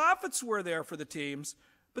 the profits were there for the teams,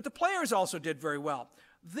 but the players also did very well.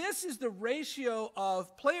 This is the ratio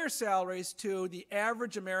of player salaries to the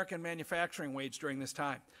average American manufacturing wage during this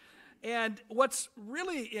time. And what's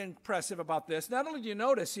really impressive about this, not only do you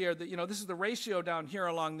notice here that, this is the ratio down here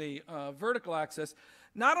along the vertical axis,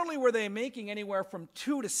 not only were they making anywhere from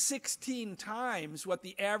 2 to 16 times what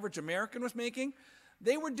the average American was making,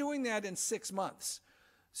 they were doing that in 6 months.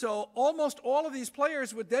 So almost all of these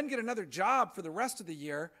players would then get another job for the rest of the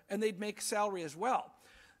year, and they'd make salary as well.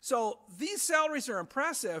 So these salaries are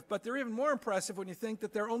impressive, but they're even more impressive when you think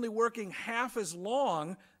that they're only working half as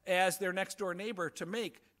long as their next-door neighbor to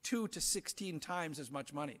make 2 to 16 times as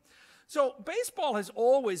much money. So baseball has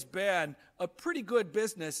always been a pretty good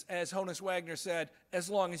business, as Honus Wagner said, as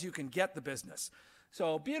long as you can get the business.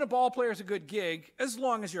 So being a ball player is a good gig, as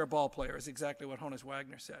long as you're a ball player, is exactly what Honus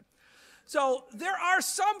Wagner said. So there are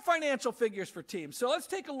some financial figures for teams. So let's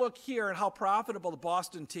take a look here at how profitable the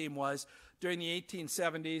Boston team was during the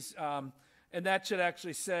 1870s. And that should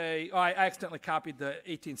actually say, I accidentally copied the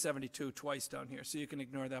 1872 twice down here, so you can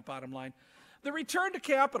ignore that bottom line. The return to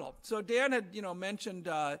capital. So Dan had, mentioned,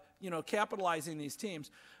 capitalizing these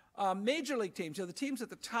teams. Major league teams, the teams at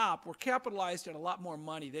the top were capitalized at a lot more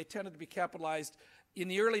money. They tended to be capitalized in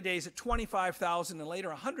the early days at $25,000 and later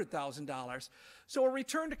 $100,000. So a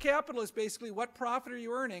return to capital is basically what profit are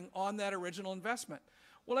you earning on that original investment.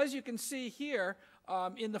 Well, as you can see here,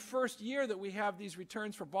 in the first year that we have these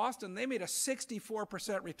returns for Boston, they made a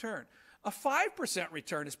 64% return. A 5%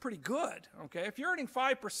 return is pretty good, okay? If you're earning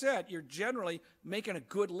 5%, you're generally making a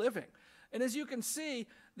good living. And as you can see,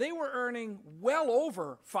 they were earning well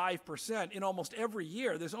over 5% in almost every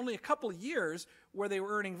year. There's only a couple of years where they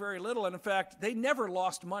were earning very little, and in fact, they never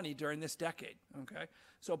lost money during this decade, okay?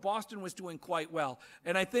 So Boston was doing quite well.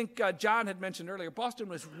 And I think John had mentioned earlier, Boston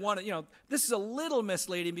was one, this is a little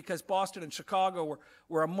misleading because Boston and Chicago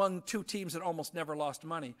were among two teams that almost never lost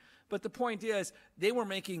money. But the point is, they were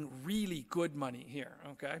making really good money here,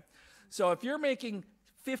 okay? So if you're making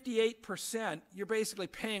 58%, you're basically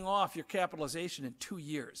paying off your capitalization in 2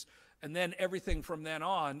 years. And then everything from then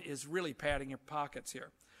on is really padding your pockets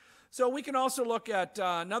here. So we can also look at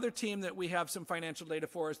another team that we have some financial data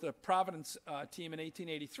for is the Providence team in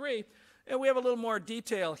 1883. And we have a little more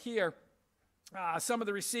detail here. Some of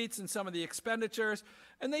the receipts and some of the expenditures.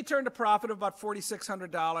 And they turned a profit of about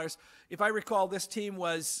 $4,600. If I recall, this team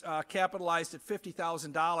was capitalized at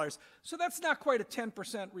 $50,000. So that's not quite a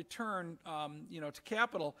 10% return to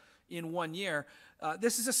capital in 1 year.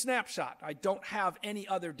 This is a snapshot. I don't have any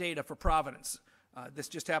other data for Providence. This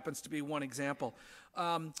just happens to be one example.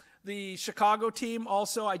 The Chicago team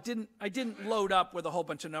also, I didn't load up with a whole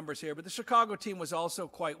bunch of numbers here, but the Chicago team was also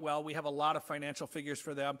quite well. We have a lot of financial figures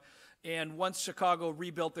for them. And once Chicago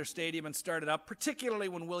rebuilt their stadium and started up, particularly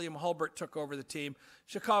when William Haupert took over the team,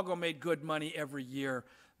 Chicago made good money every year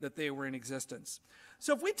that they were in existence.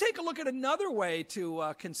 So if we take a look at another way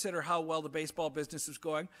to consider how well the baseball business is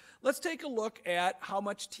going, let's take a look at how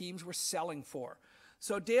much teams were selling for.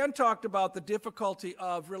 So Dan talked about the difficulty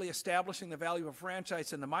of really establishing the value of a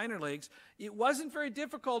franchise in the minor leagues. It wasn't very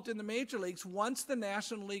difficult in the major leagues once the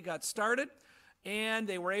National League got started and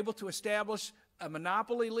they were able to establish a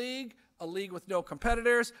monopoly league, a league with no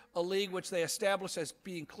competitors, a league which they established as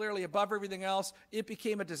being clearly above everything else. It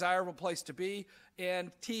became a desirable place to be,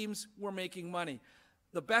 and teams were making money.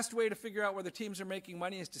 The best way to figure out whether teams are making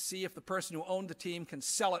money is to see if the person who owned the team can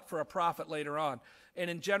sell it for a profit later on. And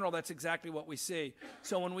in general, that's exactly what we see.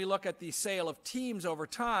 So when we look at the sale of teams over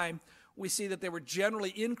time, we see that they were generally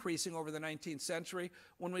increasing over the 19th century.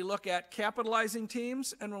 When we look at capitalizing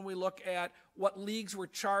teams and when we look at what leagues were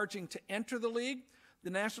charging to enter the league, the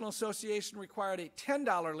National Association required a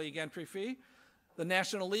 $10 league entry fee. The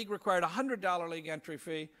National League required a $100 league entry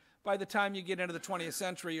fee. By the time you get into the 20th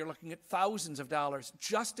century, you're looking at thousands of dollars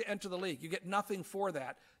just to enter the league. You get nothing for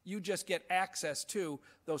that. You just get access to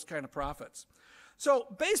those kind of profits. So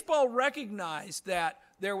baseball recognized that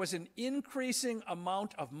there was an increasing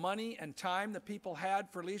amount of money and time that people had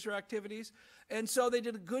for leisure activities, and so they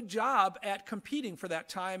did a good job at competing for that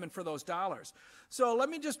time and for those dollars. So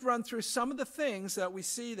let me just run through some of the things that we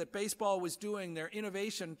see that baseball was doing, their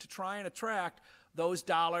innovation to try and attract those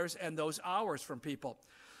dollars and those hours from people.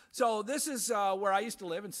 So this is where I used to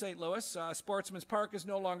live in St. Louis. Sportsman's Park is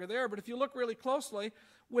no longer there, but if you look really closely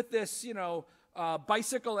with this,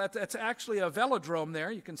 bicycle, that's actually a velodrome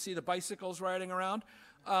there. You can see the bicycles riding around.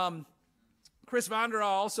 Chris Vanderau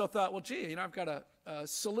also thought, well, gee, I've got a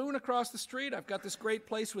saloon across the street. I've got this great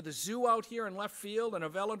place with a zoo out here in left field and a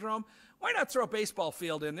velodrome. Why not throw a baseball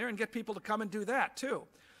field in there and get people to come and do that too?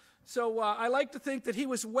 So I like to think that he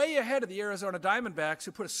was way ahead of the Arizona Diamondbacks,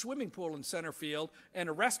 who put a swimming pool in center field and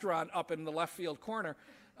a restaurant up in the left field corner.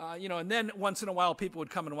 And then once in a while people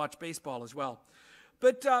would come and watch baseball as well.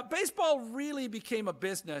 But baseball really became a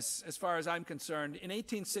business, as far as I'm concerned, in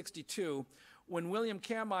 1862, when William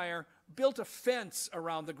Kammeyer built a fence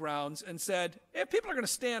around the grounds and said, if people are going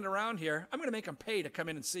to stand around here, I'm going to make them pay to come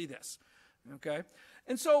in and see this. Okay?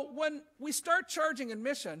 And so when we start charging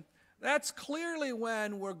admission, that's clearly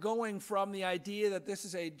when we're going from the idea that this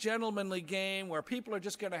is a gentlemanly game where people are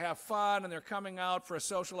just going to have fun and they're coming out for a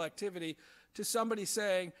social activity to somebody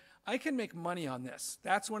saying, I can make money on this.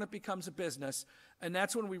 That's when it becomes a business, and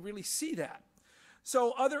that's when we really see that.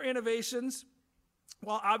 So other innovations,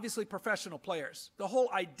 well, obviously professional players. The whole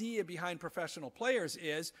idea behind professional players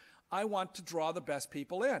is I want to draw the best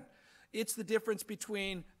people in. It's the difference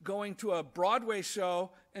between going to a Broadway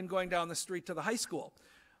show and going down the street to the high school.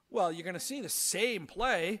 Well, you're going to see the same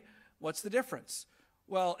play. What's the difference?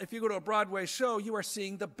 Well, if you go to a Broadway show, you are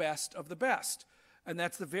seeing the best of the best. And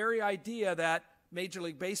that's the very idea that Major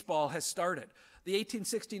League Baseball has started. The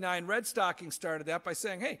 1869 Red Stockings started that by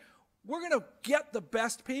saying, hey, we're going to get the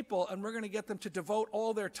best people and we're going to get them to devote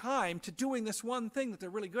all their time to doing this one thing that they're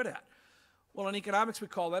really good at. Well, in economics, we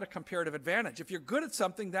call that a comparative advantage. If you're good at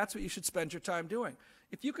something, that's what you should spend your time doing.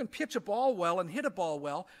 If you can pitch a ball well and hit a ball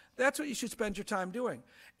well, that's what you should spend your time doing.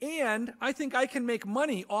 And I think I can make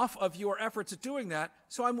money off of your efforts at doing that,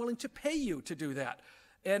 so I'm willing to pay you to do that.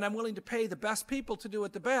 And I'm willing to pay the best people to do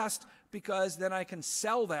it the best, because then I can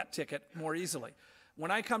sell that ticket more easily.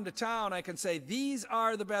 When I come to town, I can say, these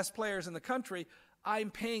are the best players in the country.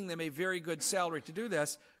 I'm paying them a very good salary to do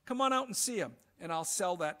this. Come on out and see them, and I'll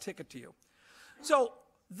sell that ticket to you. So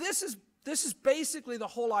this is basically the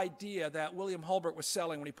whole idea that William Haupert was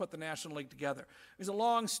selling when he put the National League together. There's a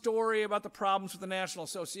long story about the problems with the National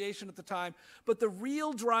Association at the time, but the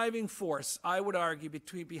real driving force, I would argue,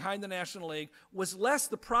 behind the National League was less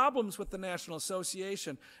the problems with the National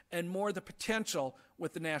Association and more the potential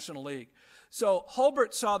with the National League. So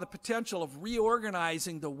Haupert saw the potential of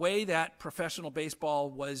reorganizing the way that professional baseball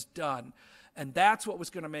was done, and that's what was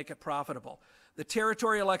going to make it profitable. The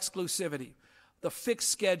territorial exclusivity, the fixed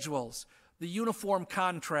schedules, the uniform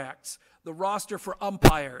contracts, the roster for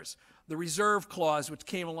umpires, the reserve clause, which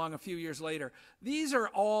came along a few years later. These are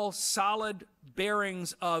all solid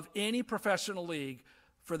bearings of any professional league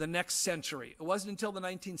for the next century. It wasn't until the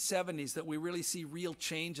 1970s that we really see real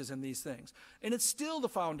changes in these things. And it's still the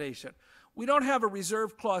foundation. We don't have a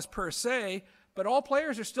reserve clause per se, but all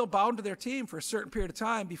players are still bound to their team for a certain period of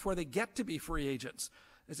time before they get to be free agents.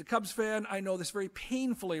 As a Cubs fan, I know this very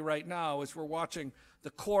painfully right now as we're watching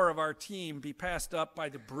the core of our team be passed up by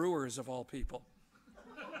the Brewers of all people.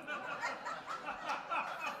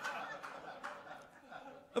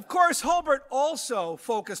 Of course, Haupert also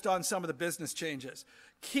focused on some of the business changes.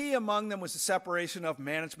 Key among them was the separation of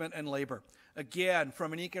management and labor. Again,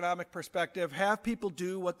 from an economic perspective, have people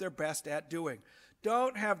do what they're best at doing.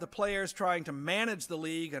 Don't have the players trying to manage the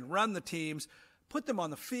league and run the teams. Put them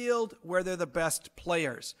on the field where they're the best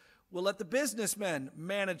players. We'll let the businessmen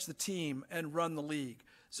manage the team and run the league.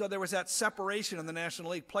 So there was that separation in the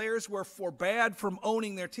National League. Players were forbade from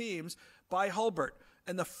owning their teams by Haupert.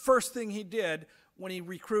 And the first thing he did when he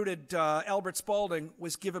recruited Albert Spalding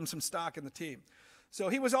was give him some stock in the team. So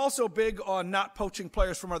he was also big on not poaching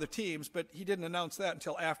players from other teams, but he didn't announce that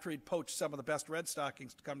until after he'd poached some of the best Red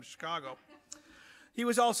Stockings to come to Chicago. He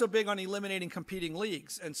was also big on eliminating competing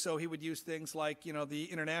leagues, and so he would use things like, the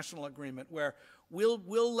international agreement where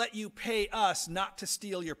we'll let you pay us not to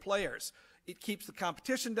steal your players. It keeps the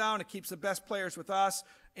competition down, it keeps the best players with us,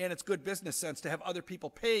 and it's good business sense to have other people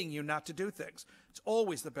paying you not to do things. It's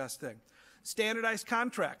always the best thing. Standardized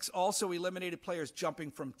contracts also eliminated players jumping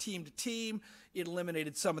from team to team. It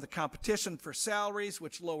eliminated some of the competition for salaries,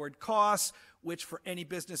 which lowered costs, which for any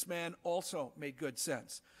businessman also made good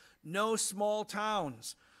sense. No small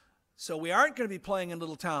towns. So we aren't going to be playing in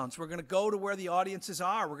little towns. We're going to go to where the audiences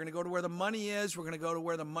are. We're going to go to where the money is. We're going to go to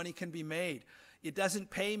where the money can be made. It doesn't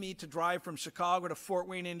pay me to drive from Chicago to Fort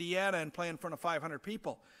Wayne, Indiana and play in front of 500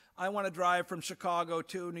 people. I want to drive from Chicago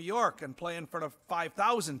to New York and play in front of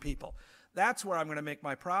 5,000 people. That's where I'm going to make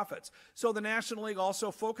my profits. So the National League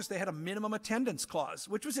also focused, they had a minimum attendance clause,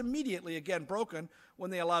 which was immediately, again, broken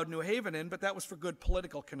when they allowed New Haven in, but that was for good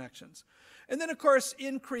political connections. And then, of course,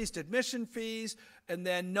 increased admission fees, and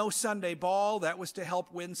then no Sunday ball. That was to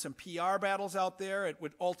help win some PR battles out there. It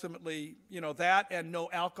would ultimately, that and no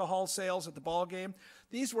alcohol sales at the ball game.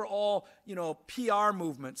 These were all, PR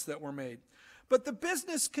movements that were made. But the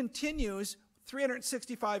business continues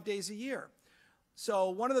 365 days a year. So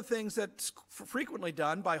one of the things that's frequently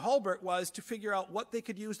done by Haupert was to figure out what they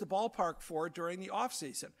could use the ballpark for during the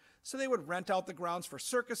off-season. So they would rent out the grounds for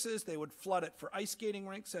circuses. They would flood it for ice skating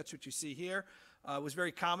rinks. That's what you see here. It was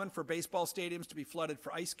very common for baseball stadiums to be flooded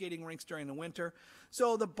for ice skating rinks during the winter.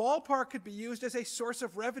 So the ballpark could be used as a source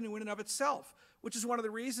of revenue in and of itself, which is one of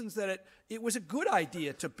the reasons that it was a good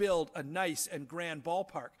idea to build a nice and grand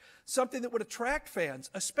ballpark, something that would attract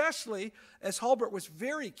fans, especially as Haupert was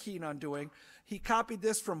very keen on doing. He copied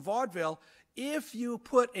this from vaudeville. If you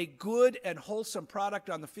put a good and wholesome product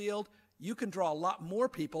on the field, you can draw a lot more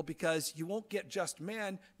people because you won't get just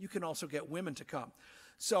men, you can also get women to come.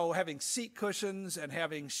 So having seat cushions and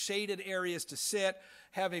having shaded areas to sit,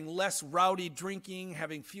 having less rowdy drinking,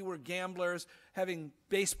 having fewer gamblers, having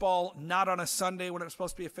baseball not on a Sunday when it was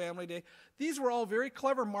supposed to be a family day. These were all very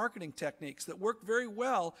clever marketing techniques that worked very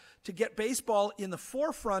well to get baseball in the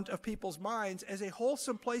forefront of people's minds as a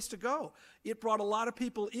wholesome place to go. It brought a lot of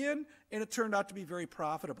people in, and it turned out to be very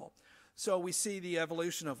profitable. So we see the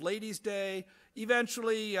evolution of Ladies' Day.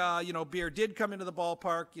 Eventually, beer did come into the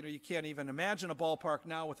ballpark. You can't even imagine a ballpark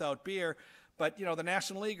now without beer. But, you know, the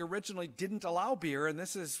National League originally didn't allow beer, and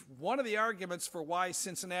this is one of the arguments for why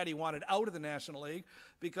Cincinnati wanted out of the National League,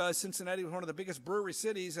 because Cincinnati was one of the biggest brewery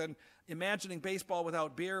cities, and imagining baseball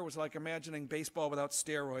without beer was like imagining baseball without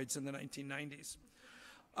steroids in the 1990s.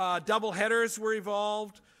 Double headers were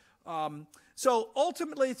evolved. So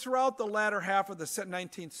ultimately, throughout the latter half of the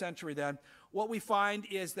 19th century then, what we find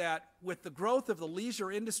is that with the growth of the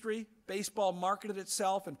leisure industry, baseball marketed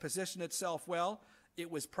itself and positioned itself well.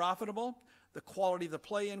 It was profitable. The quality of the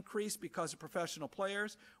play increased because of professional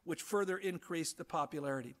players, which further increased the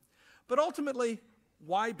popularity. But ultimately,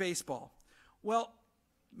 why baseball? Well,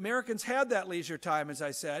 Americans had that leisure time, as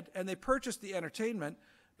I said, and they purchased the entertainment,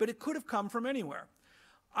 but it could have come from anywhere.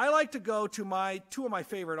 I like to go to two of my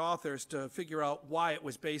favorite authors to figure out why it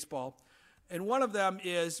was baseball. And one of them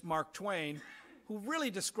is Mark Twain, who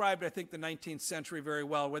really described, I think, the 19th century very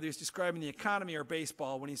well, whether he's describing the economy or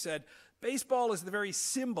baseball, when he said, baseball is the very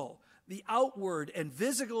symbol, the outward and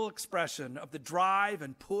visible expression of the drive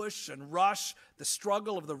and push and rush, the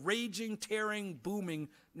struggle of the raging, tearing, booming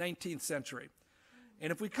 19th century.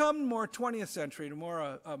 And if we come more 20th century, to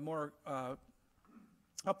more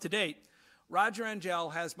up to date, Roger Angell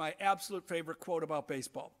has my absolute favorite quote about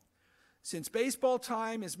baseball. Since baseball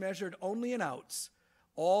time is measured only in outs,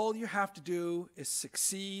 all you have to do is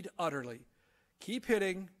succeed utterly. Keep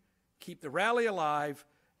hitting, keep the rally alive,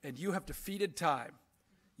 and you have defeated time.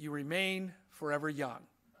 You remain forever young.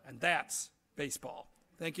 And that's baseball.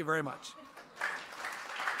 Thank you very much.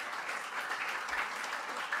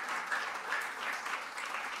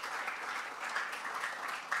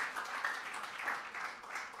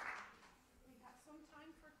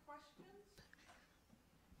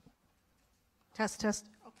 Test, test.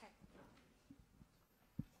 Okay.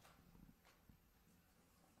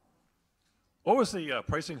 What was the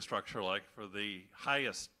pricing structure like for the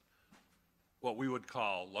highest, what we would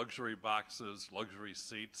call luxury boxes, luxury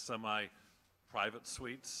seats, semi-private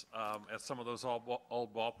suites at some of those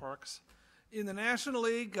old ballparks? In the National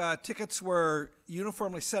League, tickets were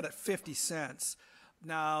uniformly set at 50 cents.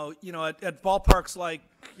 Now, you know, at ballparks like,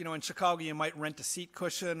 you know, in Chicago, you might rent a seat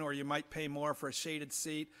cushion or you might pay more for a shaded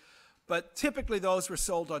seat. But typically those were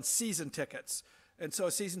sold on season tickets. And so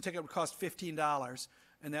a season ticket would cost $15,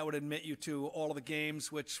 and that would admit you to all of the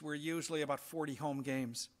games, which were usually about 40 home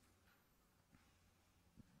games.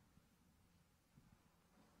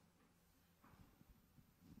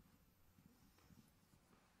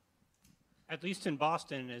 At least in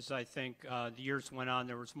Boston, as I think the years went on,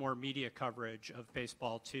 there was more media coverage of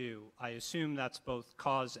baseball too. I assume that's both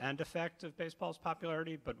cause and effect of baseball's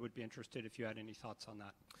popularity, but would be interested if you had any thoughts on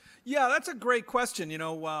that. Yeah, that's a great question. You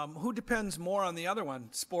know, who depends more on the other one,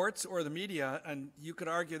 sports or the media? And you could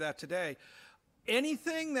argue that today.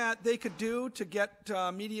 Anything that they could do to get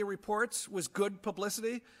media reports was good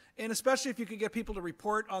publicity, and especially if you could get people to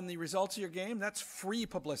report on the results of your game, that's free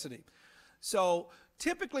publicity. So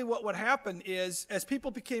typically what would happen is, as people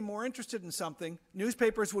became more interested in something,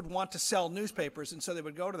 newspapers would want to sell newspapers, and so they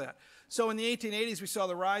would go to that. So in the 1880s, we saw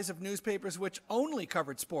the rise of newspapers which only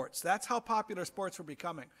covered sports. That's how popular sports were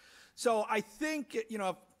becoming. So I think, you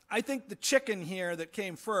know, I think the chicken here that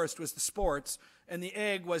came first was the sports, and the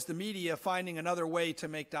egg was the media finding another way to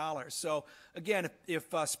make dollars. So again,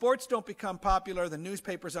 if sports don't become popular, the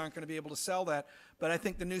newspapers aren't going to be able to sell that. But I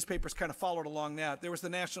think the newspapers kind of followed along that. There was the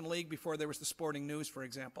National League before there was the Sporting News, for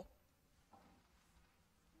example.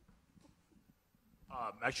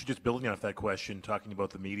 Actually, just building off that question, talking about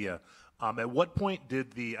the media, at what point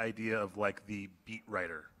did the idea of like the beat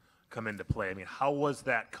writer come into play? I mean, how was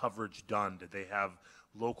that coverage done? Did they have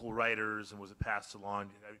local writers, and was it passed along?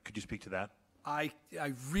 Could you speak to that? I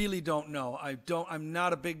really don't know. I'm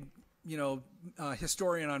not a big, you know,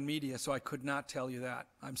 historian on media, so I could not tell you that.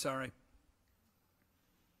 I'm sorry.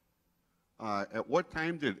 At what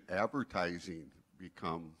time did advertising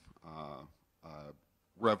become a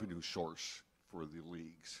revenue source for the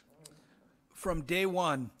leagues? From day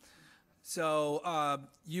one. So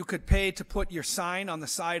you could pay to put your sign on the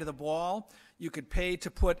side of the wall. You could pay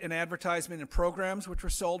to put an advertisement in programs which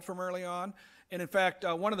were sold from early on. And in fact,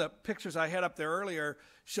 one of the pictures I had up there earlier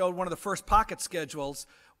showed one of the first pocket schedules.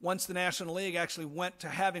 Once the National League actually went to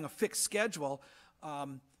having a fixed schedule,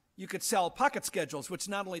 you could sell pocket schedules, which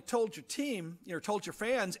not only told your team, or told your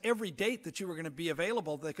fans every date that you were going to be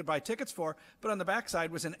available they could buy tickets for, but on the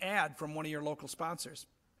backside was an ad from one of your local sponsors.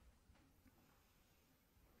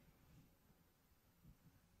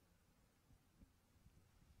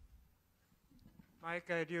 Mike,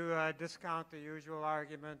 do you discount the usual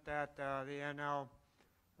argument that the NL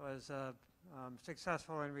was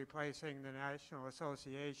successful in replacing the National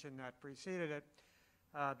Association that preceded it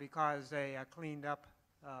because they cleaned up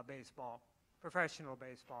baseball? professional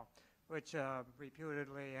baseball, which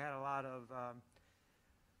reputedly had a lot of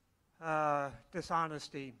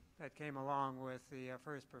dishonesty that came along with the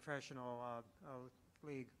first professional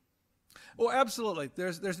league. Oh, absolutely.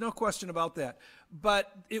 There's no question about that.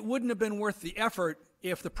 But it wouldn't have been worth the effort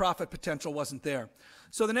if the profit potential wasn't there.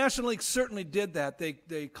 So the National League certainly did that.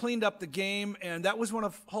 They cleaned up the game, and that was one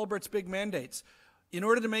of Haubert's big mandates. In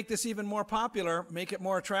order to make this even more popular, make it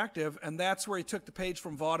more attractive, and that's where he took the page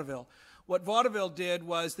from vaudeville. What vaudeville did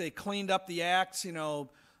was they cleaned up the acts, no,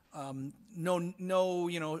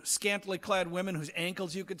 scantily clad women whose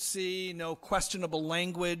ankles you could see, no questionable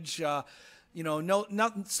language,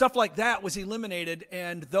 stuff like that was eliminated,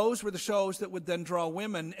 and those were the shows that would then draw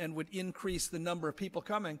women and would increase the number of people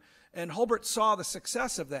coming. And Haupert saw the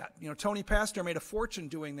success of that. Tony Pastor made a fortune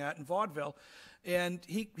doing that in vaudeville, and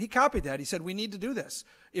he copied that. He said, we need to do this.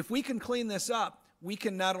 If we can clean this up, we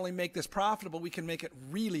can not only make this profitable, we can make it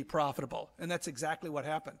really profitable. And that's exactly what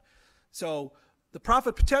happened. So the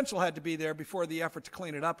profit potential had to be there before the effort to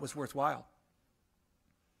clean it up was worthwhile.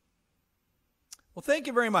 Well, thank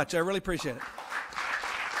you very much. I really appreciate it.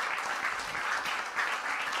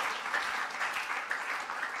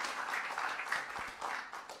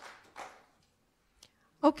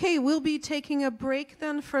 Okay, we'll be taking a break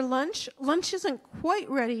then for lunch. Lunch isn't quite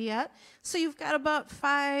ready yet, so you've got about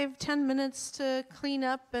 5-10 minutes to clean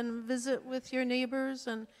up and visit with your neighbors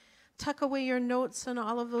and tuck away your notes and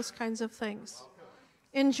all of those kinds of things.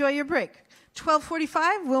 Enjoy your break.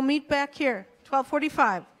 12:45, we'll meet back here.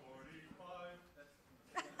 12:45.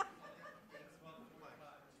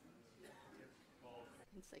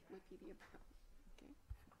 Encyclopedia Brown. Okay.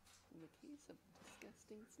 In the case of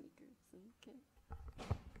disgusting sneakers. Okay.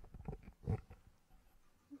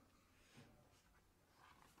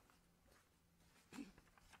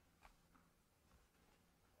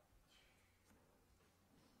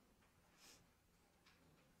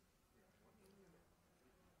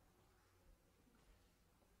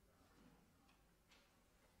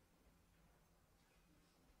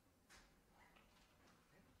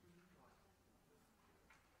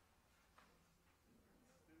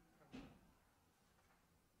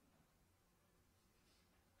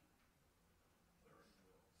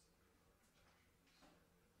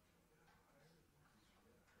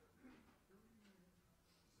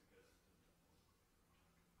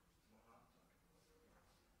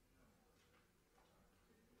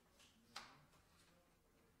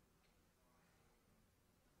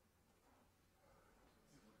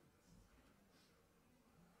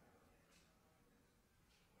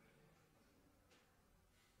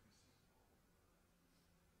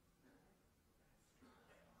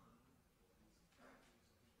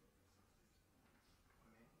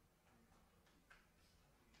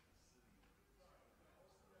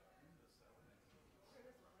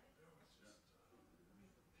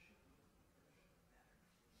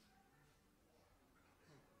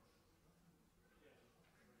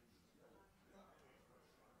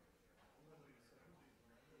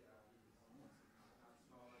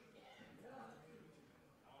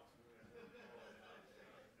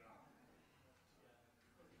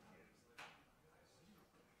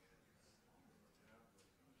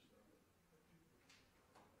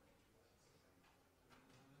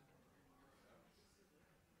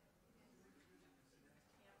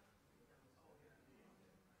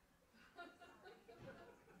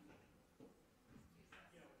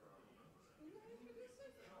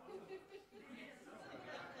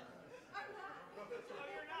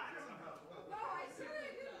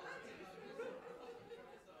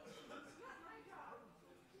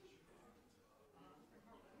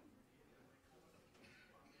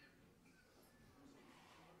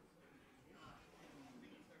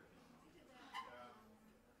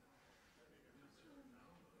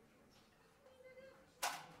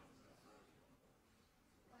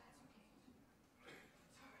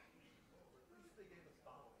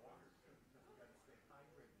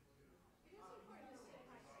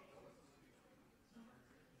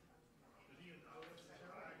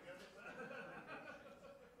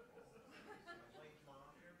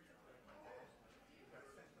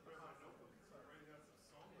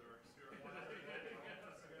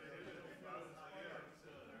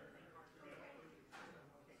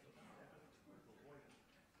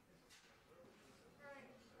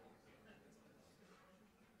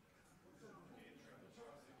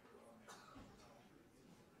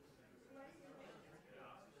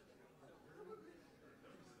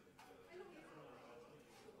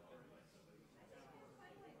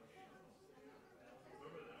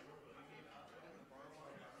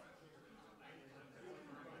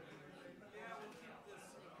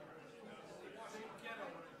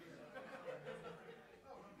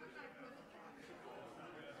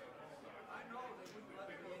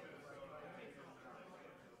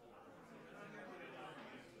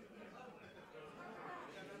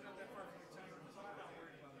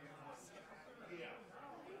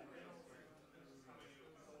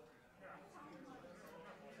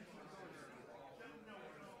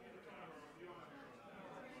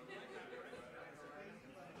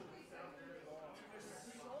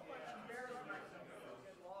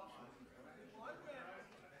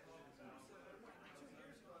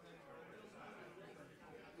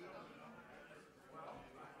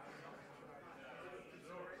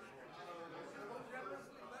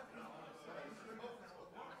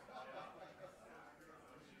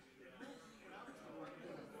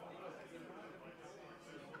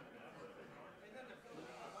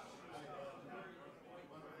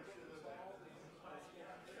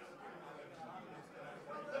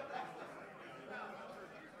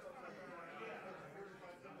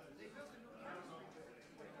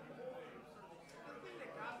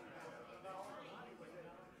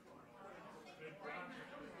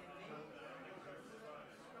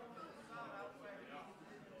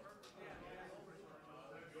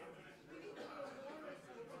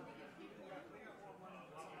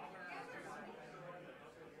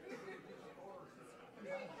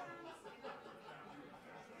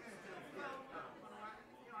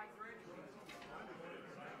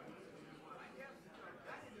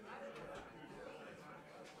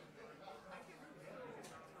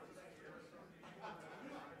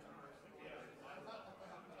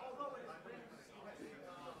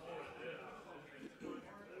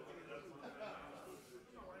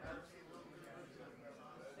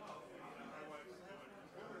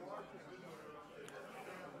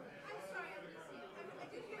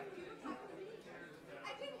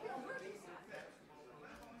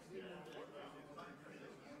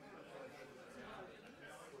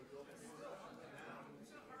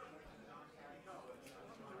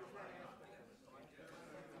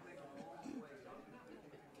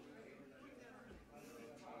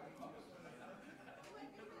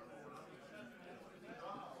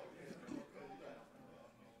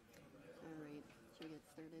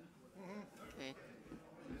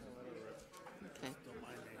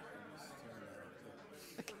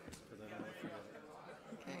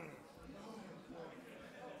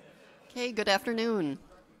 Okay, good afternoon.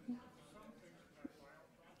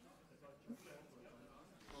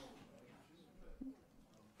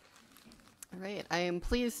 All right, I am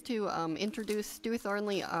pleased to introduce Stu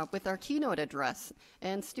Thornley with our keynote address.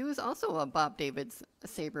 And Stu is also a Bob Davids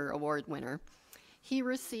SABR Award winner. He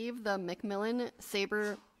received the Macmillan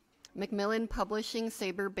Publishing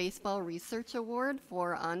SABR Baseball Research Award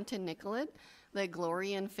for On to Nicollet, the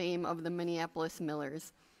glory and fame of the Minneapolis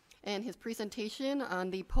Millers. And his presentation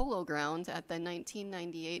on the Polo Grounds at the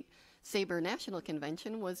 1998 SABR National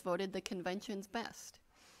Convention was voted the convention's best.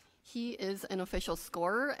 He is an official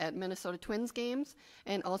scorer at Minnesota Twins games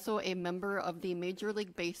and also a member of the Major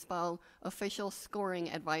League Baseball Official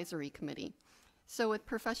Scoring Advisory Committee. So with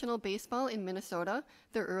professional baseball in Minnesota,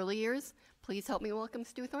 the early years, please help me welcome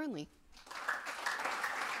Stu Thornley.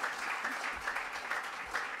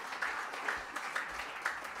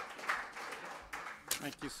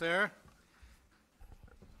 Thank you, Sarah.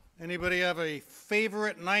 Anybody have a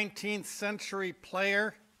favorite 19th century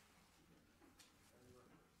player?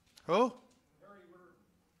 Who?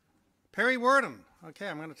 Perry Worden. Okay,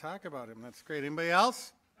 I'm going to talk about him. That's great. Anybody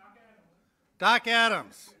else? Doc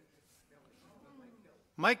Adams.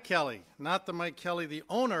 Mike Kelly. Not the Mike Kelly, the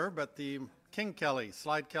owner, but the King Kelly.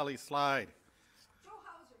 Slide Kelly, slide.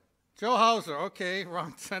 Joe Hauser. Okay,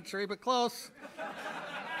 wrong century, but close.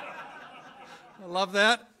 I love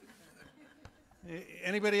that.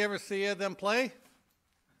 Anybody ever see them play?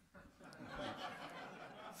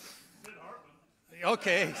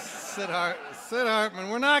 Okay, Sid Hartman.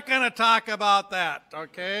 We're not going to talk about that,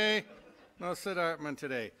 okay? No Sid Hartman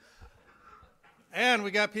today. And we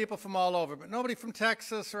got people from all over, but nobody from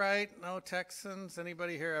Texas, right? No Texans.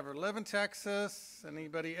 Anybody here ever live in Texas?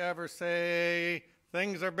 Anybody ever say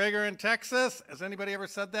things are bigger in Texas? Has anybody ever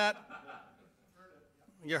said that?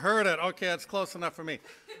 You heard it. Okay, that's close enough for me.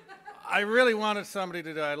 I really wanted somebody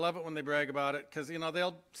to do it. I love it when they brag about it because, you know,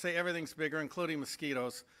 they'll say everything's bigger, including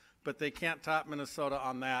mosquitoes, but they can't top Minnesota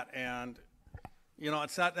on that. And, you know,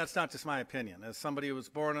 that's not just my opinion. As somebody who was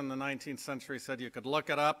born in the 19th century said, you could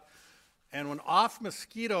look it up. And when Off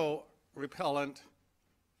Mosquito Repellent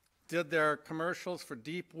did their commercials for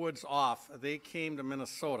Deep Woods Off, they came to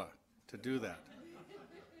Minnesota to do that.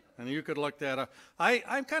 And you could look that up.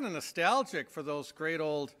 I'm kind of nostalgic for those great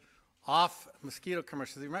old Off mosquito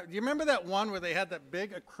commercials. Do you remember that one where they had that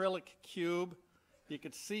big acrylic cube you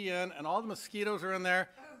could see in, and all the mosquitoes are in there,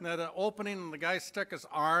 and they had an opening, and the guy stuck his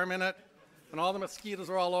arm in it, and all the mosquitoes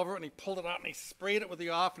were all over it, and he pulled it out, and he sprayed it with the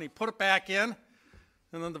Off, and he put it back in,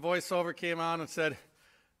 and then the voiceover came on and said,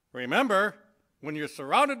 remember, when you're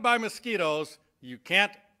surrounded by mosquitoes, you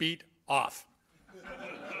can't beat Off.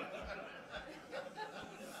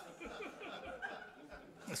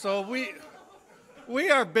 So we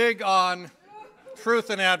are big on truth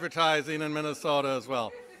in advertising in Minnesota as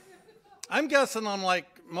well. I'm guessing, unlike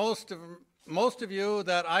most of you,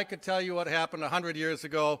 that I could tell you what happened 100 years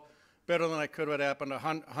ago better than I could what happened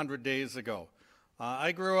 100 days ago.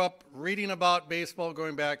 I grew up reading about baseball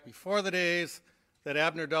going back before the days that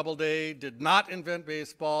Abner Doubleday did not invent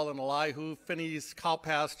baseball in Elihu Finney's cow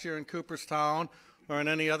pasture in Cooperstown or in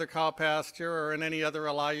any other cow pasture or in any other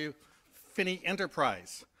Elihu Finney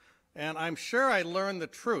enterprise. And I'm sure I learned the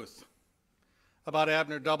truth about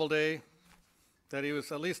Abner Doubleday, that he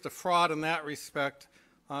was at least a fraud in that respect,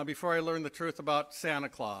 before I learned the truth about Santa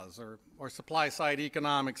Claus or supply-side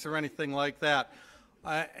economics or anything like that.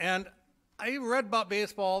 And I read about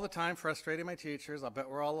baseball all the time, frustrating my teachers. I bet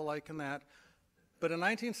we're all alike in that. But in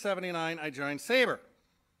 1979, I joined SABR.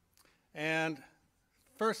 And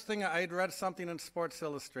first thing, I'd read something in Sports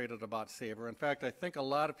Illustrated about SABR. In fact, I think a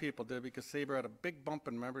lot of people did because SABR had a big bump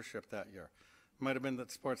in membership that year. It might have been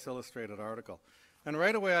that Sports Illustrated article. And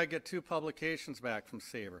right away, I get two publications back from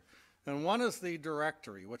SABR. And one is the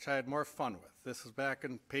directory, which I had more fun with. This is back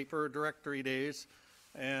in paper directory days.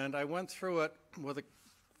 And I went through it with a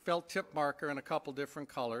felt tip marker in a couple different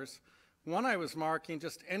colors. One, I was marking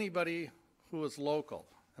just anybody who was local.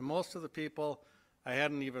 And most of the people I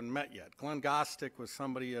hadn't even met yet. Glenn Gostick was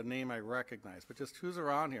somebody, a name I recognized, but just who's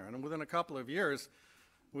around here. And within a couple of years,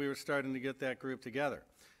 we were starting to get that group together.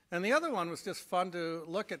 And the other one was just fun to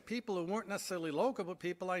look at people who weren't necessarily local, but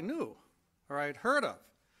people I knew or I'd heard of.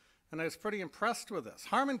 And I was pretty impressed with this.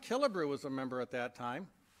 Harmon Killebrew was a member at that time.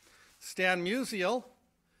 Stan Musial,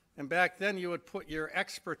 and back then you would put your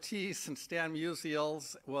expertise in Stan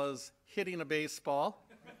Musial's was hitting a baseball.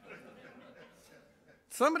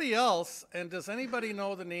 Somebody else, and does anybody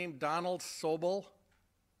know the name Donald Sobol?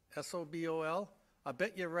 S-O-B-O-L? I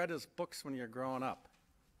bet you read his books when you were growing up.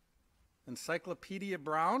 Encyclopedia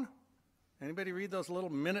Brown? Anybody read those little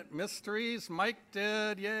minute mysteries? Mike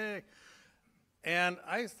did, yay. And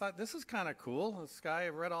I thought, this is kind of cool. This guy,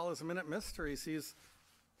 I've read all his Minute Mysteries. He's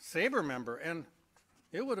SABR member. And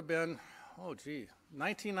it would have been,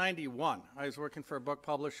 1991. I was working for a book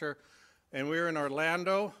publisher, and we were in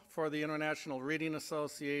Orlando for the International Reading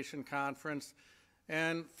Association conference.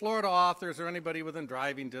 And Florida authors or anybody within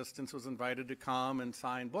driving distance was invited to come and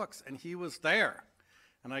sign books. And he was there.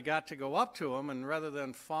 And I got to go up to him, and rather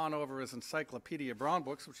than fawn over his Encyclopedia Brown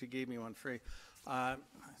books, which he gave me one free, I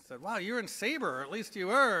said, wow, you're in SABR, or at least you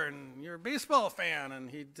were, and you're a baseball fan. And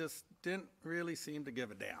he just didn't really seem to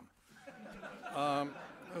give a damn.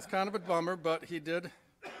 It was kind of a bummer, but he did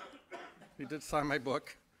sign my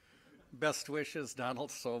book. Best wishes, Donald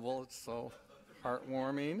Sobel. It's so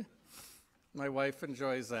heartwarming. My wife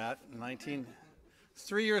enjoys that.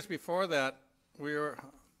 3 years before that,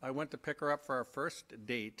 I went to pick her up for our first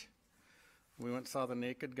date. We went and saw the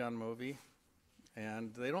Naked Gun movie,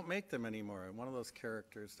 and they don't make them anymore. One of those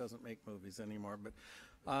characters doesn't make movies anymore, but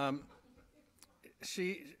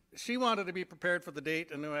she wanted to be prepared for the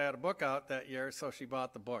date and knew I had a book out that year, so she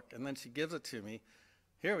bought the book. And then she gives it to me.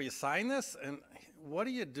 Here, will you sign this? And what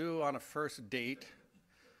do you do on a first date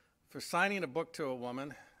for signing a book to a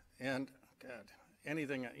woman? And God,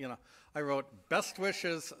 anything, I wrote, best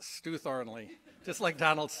wishes, Stu Thornley, just like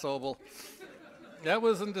Donald Sobel. That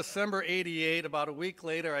was in December '88. About a week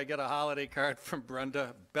later, I get a holiday card from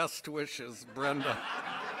Brenda, best wishes, Brenda.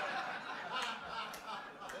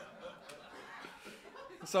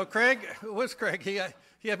 So Craig, where's Craig?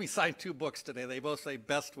 He had me sign 2 books today. They both say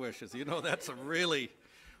best wishes. That's a really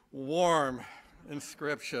warm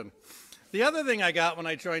inscription. The other thing I got when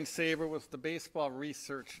I joined SABR was the Baseball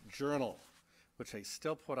Research Journal, which I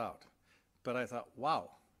still put out. But I thought,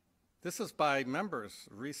 wow, this is by members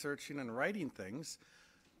researching and writing things.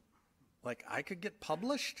 Like, I could get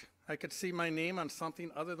published. I could see my name on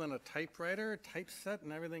something other than a typewriter, typeset,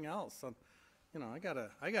 and everything else. So, I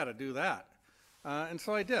gotta do that. And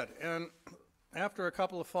so I did. And after a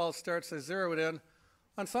couple of false starts, I zeroed in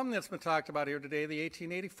on something that's been talked about here today, the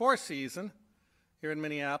 1884 season here in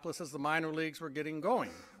Minneapolis, as the minor leagues were getting going.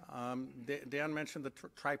 Dan mentioned the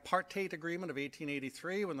tripartite agreement of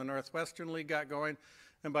 1883 when the Northwestern League got going.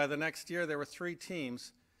 And by the next year, there were 3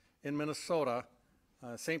 teams in Minnesota,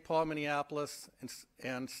 St. Paul, Minneapolis,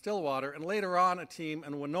 and Stillwater, and later on a team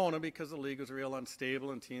in Winona because the league was real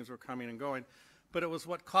unstable and teams were coming and going. But it was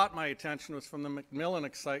what caught my attention was from the Macmillan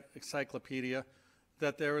Encyclopedia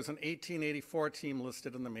that there was an 1884 team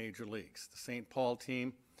listed in the major leagues, the St. Paul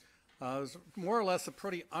team. It was more or less a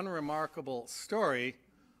pretty unremarkable story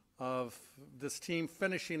of this team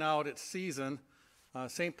finishing out its season.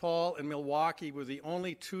 St. Paul and Milwaukee were the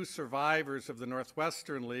only 2 survivors of the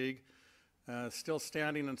Northwestern League, still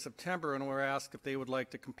standing in September, and were asked if they would like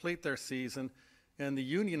to complete their season. And the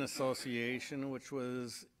Union Association, which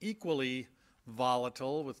was equally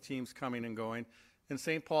volatile with teams coming and going, and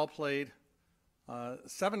St. Paul played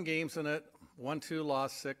 7 games in it, won 2,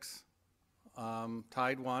 lost 6,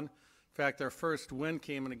 tied 1. In fact, their first win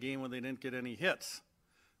came in a game when they didn't get any hits.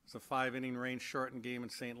 It was a 5-inning rain-shortened game in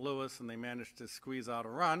St. Louis, and they managed to squeeze out a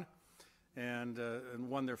run and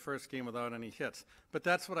won their first game without any hits. But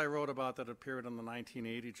that's what I wrote about that appeared in the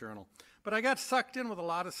 1980 journal. But I got sucked in with a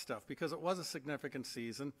lot of stuff because it was a significant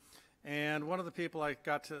season. And one of the people I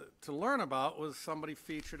got to learn about was somebody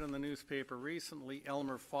featured in the newspaper recently,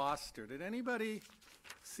 Elmer Foster. Did anybody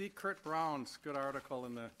see Kurt Brown's good article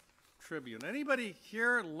in the Tribune? Anybody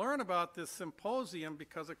here learn about this symposium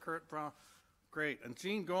because of Kurt Brown? Great. And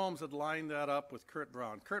Gene Gomes had lined that up with Kurt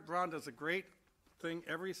Brown. Kurt Brown does a great thing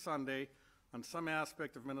every Sunday on some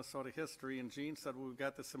aspect of Minnesota history, and Gene said, well, we've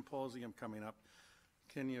got the symposium coming up.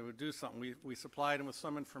 Can you do something? We supplied him with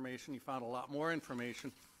some information. He found a lot more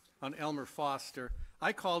information on Elmer Foster.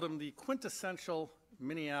 I called him the quintessential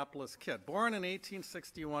Minneapolis kid, born in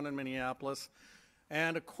 1861 in Minneapolis.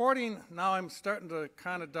 And now I'm starting to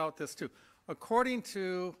kind of doubt this too, according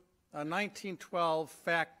to a 1912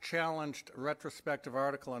 fact-challenged retrospective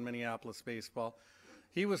article on Minneapolis baseball,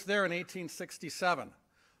 he was there in 1867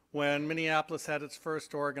 when Minneapolis had its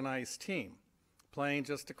first organized team, playing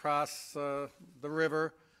just across the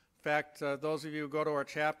river. In fact, those of you who go to our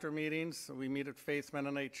chapter meetings, we meet at Faith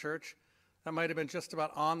Mennonite Church, that might have been just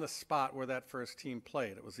about on the spot where that first team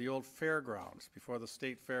played. It was the old fairgrounds before the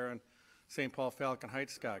State Fair and St. Paul Falcon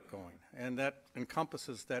Heights got going, and that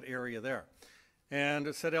encompasses that area there. And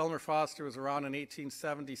it said Elmer Foster was around in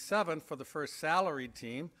 1877 for the first salaried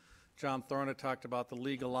team. John Thorn had talked about the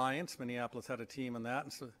League Alliance. Minneapolis had a team in that,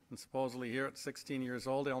 and supposedly here at 16 years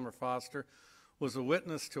old, Elmer Foster was a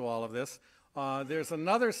witness to all of this. There's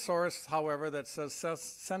another source, however, that says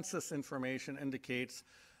census information indicates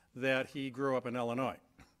that he grew up in Illinois.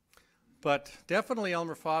 But definitely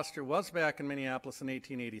Elmer Foster was back in Minneapolis in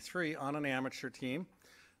 1883 on an amateur team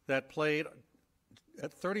that played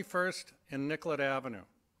at 31st and Nicollet Avenue,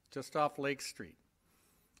 just off Lake Street.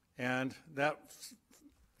 And that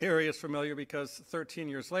area is familiar because 13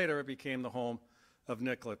 years later it became the home of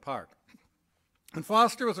Nicollet Park. And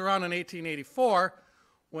Foster was around in 1884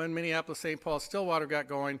 when Minneapolis-St. Paul Stillwater got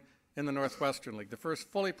going in the Northwestern League, the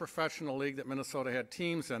first fully professional league that Minnesota had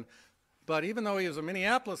teams in. But even though he was a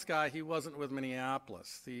Minneapolis guy, he wasn't with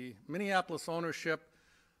Minneapolis. The Minneapolis ownership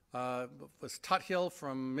was Tuthill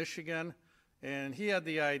from Michigan, and he had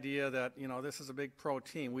the idea that, you know, this is a big pro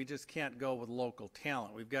team. We just can't go with local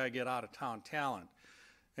talent. We've got to get out-of-town talent.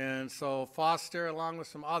 And so Foster, along with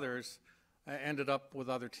some others, ended up with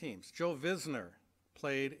other teams. Joe Visner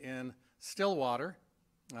played in Stillwater.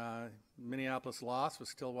 Minneapolis lost was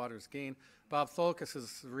Stillwater's gain. Bob Tholkes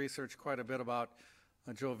has researched quite a bit about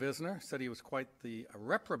Joe Visner, said he was quite the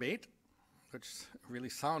reprobate, which really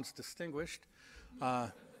sounds distinguished.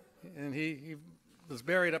 And he was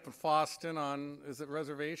buried up in Foston on, is it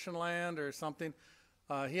reservation land or something?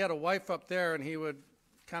 He had a wife up there, and he would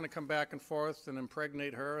kind of come back and forth and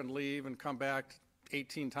impregnate her and leave and come back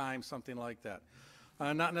 18 times, something like that.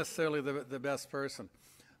 Not necessarily the best person.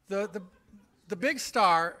 The big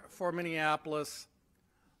star for Minneapolis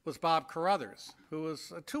was Bob Carruthers, who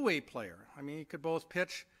was a two-way player. I mean, he could both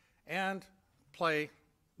pitch and play,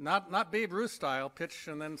 not Babe Ruth style, pitch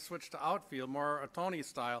and then switch to outfield, more a Tony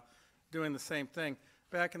style, doing the same thing.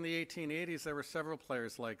 Back in the 1880s, there were several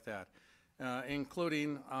players like that,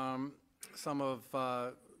 including some of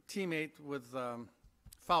teammate with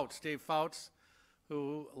Fouts, Dave Fouts,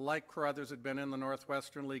 who, like Carruthers, had been in the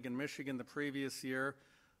Northwestern League in Michigan the previous year,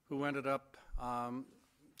 who ended up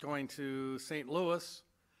going to St. Louis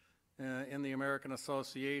in the American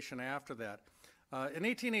Association after that. In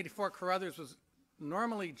 1884, Carruthers was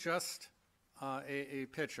normally just a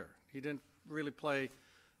pitcher. He didn't really play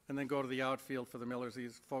and then go to the outfield for the Millers. He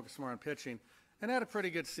focused more on pitching and had a pretty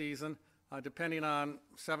good season, depending on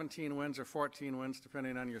 17 wins or 14 wins,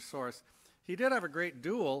 depending on your source. He did have a great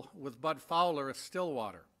duel with Bud Fowler of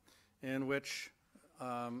Stillwater, in which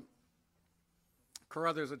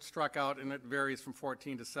Carruthers had struck out, and it varies from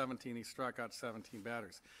 14 to 17. He struck out 17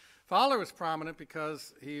 batters. Fowler was prominent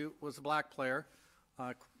because he was a black player,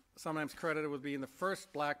 sometimes credited with being the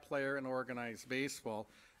first black player in organized baseball.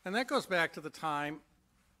 And that goes back to the time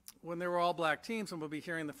when there were all black teams, and we'll be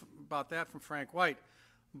hearing about that from Frank White.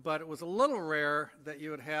 But it was a little rare that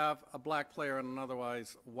you would have a black player on an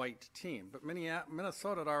otherwise white team. But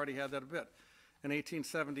Minnesota had already had that a bit. In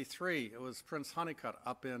 1873, it was Prince Honeycutt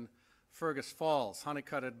up in Fergus Falls.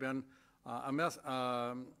 Honeycutt had been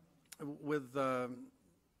with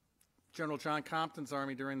General John Compton's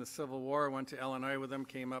army during the Civil War, went to Illinois with them,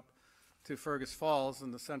 came up to Fergus Falls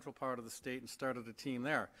in the central part of the state and started a team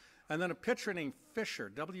there. And then a pitcher named Fisher,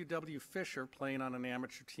 W.W. Fisher, playing on an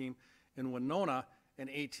amateur team in Winona in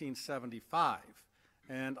 1875.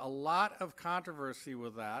 And a lot of controversy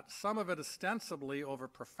with that, some of it ostensibly over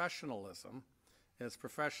professionalism, as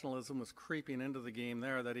professionalism was creeping into the game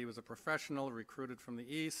there, that he was a professional recruited from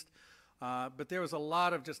the East. But there was a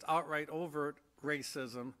lot of just outright overt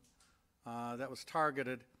racism that was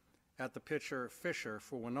targeted at the pitcher Fisher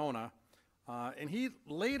for Winona. And he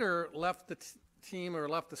later left the team or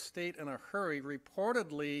left the state in a hurry.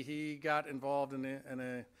 Reportedly, he got involved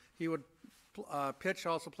he would pitch,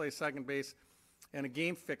 also play second base, and a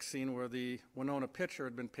game fixing where the Winona pitcher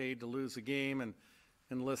had been paid to lose a game and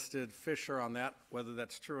enlisted Fisher on that. Whether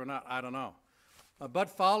that's true or not, I don't know. Bud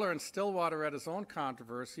Fowler in Stillwater had his own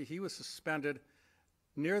controversy. He was suspended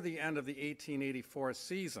near the end of the 1884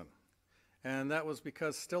 season. And that was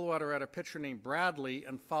because Stillwater had a pitcher named Bradley,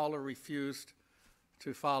 and Fowler refused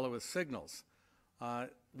to follow his signals.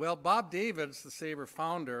 Well, Bob Davids, the SABR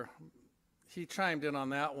founder, he chimed in on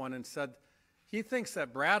that one and said he thinks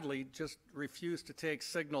that Bradley just refused to take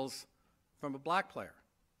signals from a black player,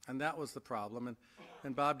 and that was the problem.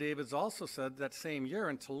 And Bob Davids also said that same year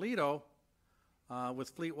in Toledo, with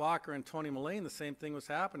Fleet Walker and Tony Mullane, the same thing was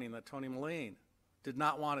happening, that Tony Mullane did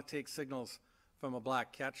not want to take signals from a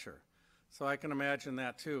black catcher. So I can imagine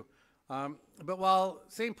that too. But while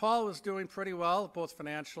St. Paul was doing pretty well, both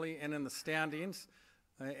financially and in the standings,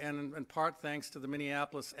 and in part thanks to the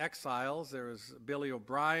Minneapolis exiles, there was Billy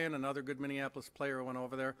O'Brien, another good Minneapolis player who went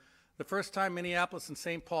over there. The first time Minneapolis and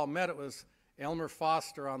St. Paul met, it was Elmer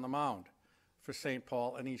Foster on the mound for St.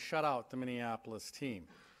 Paul, and he shut out the Minneapolis team.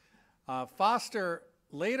 Foster,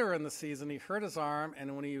 later in the season, he hurt his arm,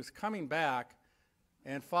 and when he was coming back,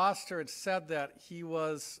 and Foster had said that he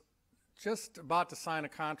was just about to sign a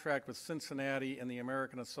contract with Cincinnati and the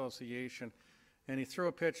American Association, and he threw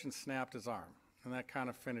a pitch and snapped his arm, and that kind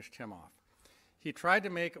of finished him off. He tried to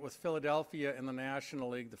make it with Philadelphia in the National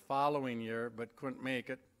League the following year, but couldn't make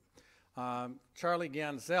it. Charlie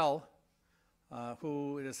Ganzel,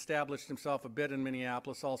 who had established himself a bit in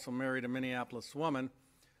Minneapolis, also married a Minneapolis woman.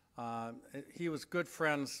 He was good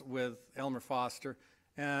friends with Elmer Foster,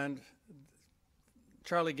 and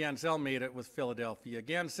Charlie Ganzel made it with Philadelphia.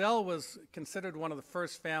 Ganzel was considered one of the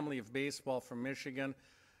first family of baseball from Michigan,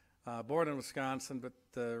 born in Wisconsin, but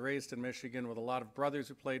raised in Michigan with a lot of brothers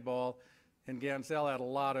who played ball. And Ganzel had a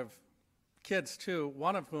lot of kids, too,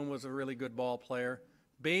 one of whom was a really good ball player.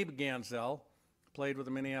 Babe Ganzel played with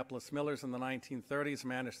the Minneapolis Millers in the 1930s,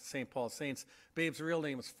 managed the St. Paul Saints. Babe's real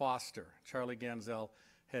name was Foster. Charlie Ganzel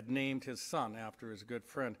had named his son after his good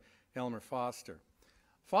friend, Elmer Foster.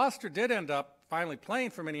 Foster did end up finally playing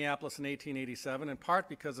for Minneapolis in 1887, in part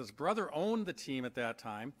because his brother owned the team at that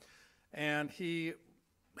time, and he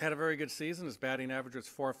had a very good season. His batting average was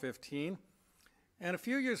 .415. And a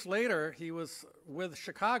few years later, he was with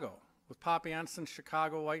Chicago, with Pop Anson's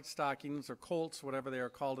Chicago White Stockings, or Colts, whatever they were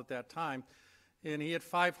called at that time. And he had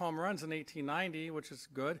 5 home runs in 1890, which is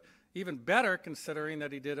good. Even better considering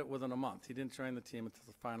that he did it within a month. He didn't join the team until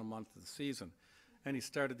the final month of the season. And he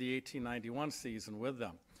started the 1891 season with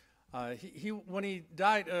them. When he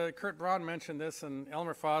died, Kurt Braun mentioned this in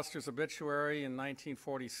Elmer Foster's obituary in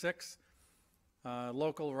 1946.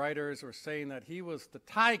 Local writers were saying that he was the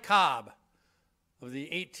Ty Cobb of the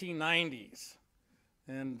 1890s.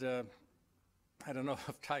 And I don't know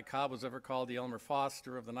if Ty Cobb was ever called the Elmer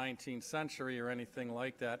Foster of the 19th century or anything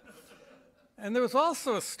like that. And there was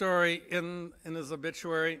also a story in his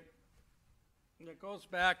obituary that goes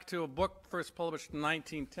back to a book first published in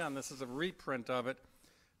 1910. This is a reprint of it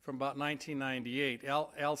from about 1998.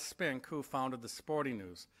 Al Spink, who founded the Sporting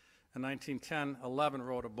News, in 1910-11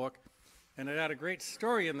 wrote a book, and it had a great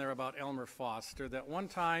story in there about Elmer Foster, that one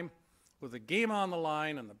time, with the game on the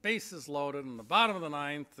line and the bases loaded in the bottom of the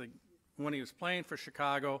ninth, when he was playing for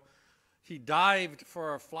Chicago, he dived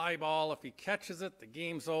for a fly ball. If he catches it, the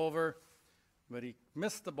game's over. But he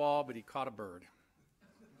missed the ball, but he caught a bird.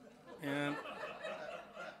 And,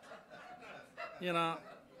 you know,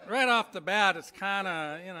 right off the bat, it's kind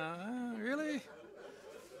of, you know, really?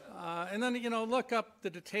 And then, you know, look up the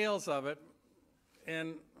details of it.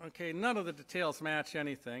 And, okay, none of the details match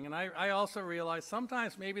anything. And I also realize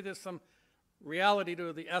sometimes maybe there's some reality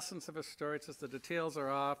to the essence of a story. It's just the details are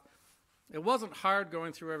off. It wasn't hard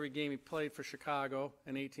going through every game he played for Chicago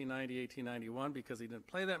in 1890, 1891, because he didn't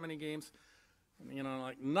play that many games. You know,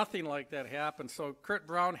 like nothing like that happened. So Kurt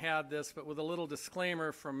Braun had this, but with a little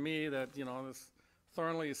disclaimer from me that, you know, this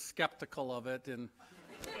Thornley is skeptical of it. And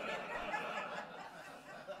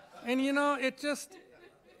you know, it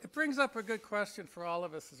brings up a good question for all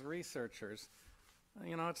of us as researchers.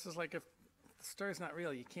 You know, it's just like if the story's not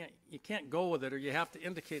real, you can't go with it, or you have to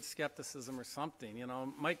indicate skepticism or something. You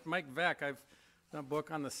know, Mike Veck, I've done a book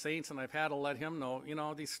on the Saints, and I've had to let him know, you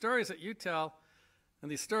know, these stories that you tell and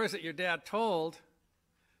these stories that your dad told,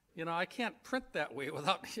 you know, I can't print that way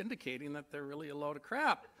without indicating that they're really a load of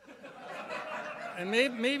crap. And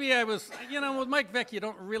maybe I was, you know, with Mike Veck, you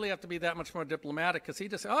don't really have to be that much more diplomatic, because he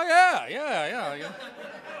just, oh yeah. You know.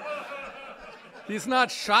 He's not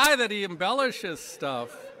shy that he embellishes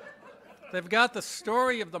stuff. They've got the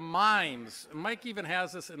story of the mimes. And Mike even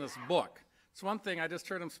has this in his book. It's one thing, I just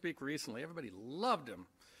heard him speak recently. Everybody loved him.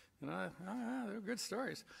 You know, they're good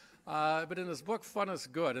stories. But in his book, Fun is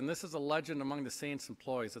Good, and this is a legend among the Saints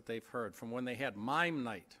employees that they've heard from when they had Mime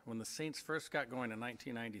Night, when the Saints first got going in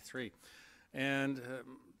 1993. And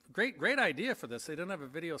great idea for this. They didn't have a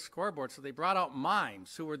video scoreboard, so they brought out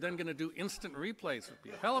mimes who were then going to do instant replays. It would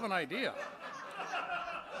be a hell of an idea.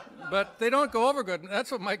 But they don't go over good.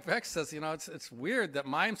 That's what Mike Veck says. You know, it's weird that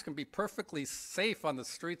mimes can be perfectly safe on the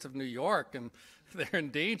streets of New York, and they're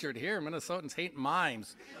endangered here. Minnesotans hate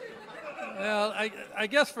mimes. Well, I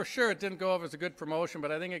guess for sure it didn't go over as a good promotion,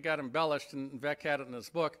 but I think it got embellished, and Veck had it in his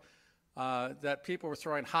book, that people were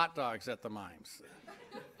throwing hot dogs at the mimes.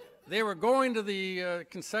 They were going to the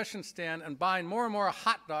concession stand and buying more and more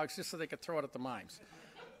hot dogs just so they could throw it at the mimes.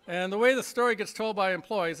 And the way the story gets told by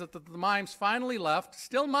employees is that the mimes finally left,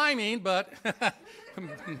 still miming, but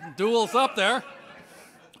duels up there,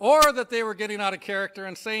 or that they were getting out of character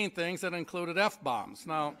and saying things that included F-bombs.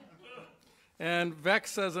 Now, and Veck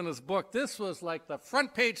says in his book, this was like the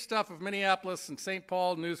front page stuff of Minneapolis and St.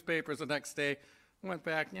 Paul newspapers the next day. Went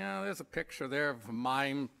back, yeah, there's a picture there of a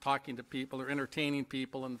mime talking to people or entertaining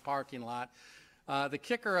people in the parking lot. The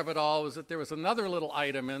kicker of it all was that there was another little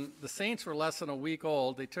item, and the Saints were less than a week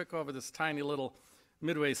old. They took over this tiny little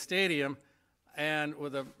Midway Stadium, and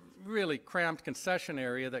with a really cramped concession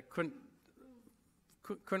area that couldn't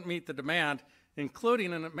couldn't meet the demand,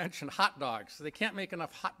 including, and it mentioned hot dogs. They can't make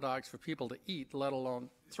enough hot dogs for people to eat, let alone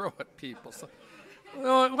throw at people. So,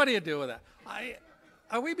 well, what do you do with that?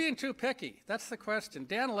 Are we being too picky? That's the question.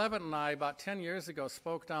 Dan Levitt and I, about 10 years ago,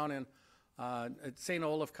 spoke down in at St.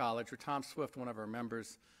 Olaf College, where Tom Swift, one of our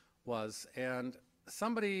members, was, and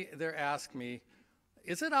somebody there asked me,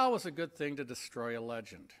 is it always a good thing to destroy a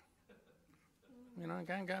legend? You know, it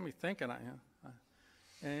kind of got me thinking.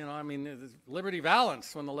 And, you know, I mean, there's Liberty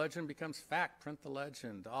Valance, when the legend becomes fact, print the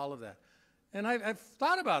legend, all of that. And I've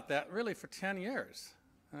thought about that really for 10 years.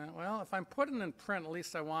 Well, if I'm putting in print, at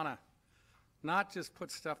least I want to not just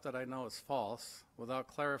put stuff that I know is false without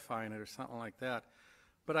clarifying it or something like that.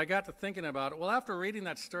 But I got to thinking about it. Well, after reading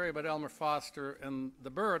that story about Elmer Foster and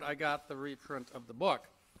the bird, I got the reprint of the book.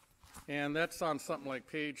 And that's on something like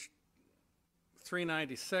page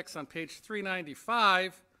 396. On page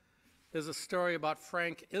 395 is a story about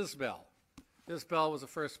Frank Isbell. Isbell was a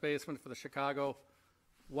first baseman for the Chicago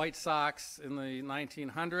White Sox in the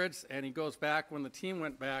 1900s, and he goes back when the team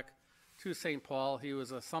went back to St. Paul. He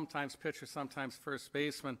was a sometimes pitcher, sometimes first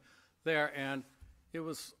baseman there, and it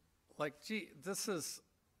was like, gee, this is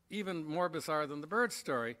even more bizarre than the bird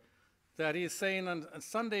story, that he's saying on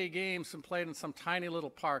Sunday games and played in some tiny little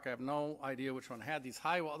park. I have no idea which one had these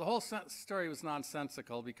high walls. The whole story was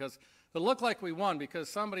nonsensical because it looked like we won because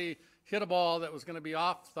somebody hit a ball that was going to be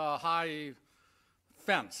off the high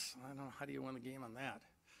fence. I don't know, how do you win the game on that?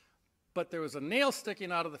 But there was a nail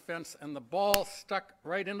sticking out of the fence, and the ball stuck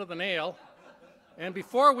right into the nail. And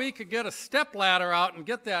before we could get a step ladder out and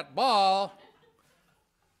get that ball,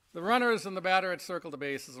 the runners and the batter had circled the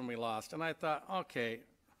bases, and we lost. And I thought, okay,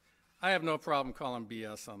 I have no problem calling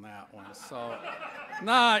BS on that one. So,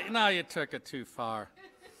 now you took it too far.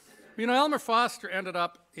 You know, Elmer Foster ended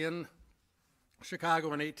up in Chicago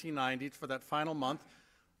in 1890 for that final month.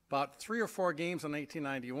 About 3 or 4 games in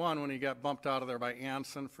 1891 when he got bumped out of there by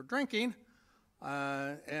Anson for drinking.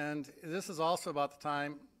 And this is also about the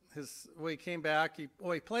time he came back. He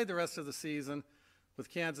played the rest of the season with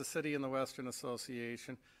Kansas City in the Western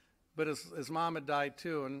Association. But his mom had died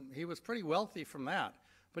too, and he was pretty wealthy from that.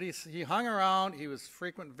 But he hung around. He was a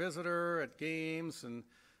frequent visitor at games, and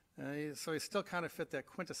so he still kind of fit that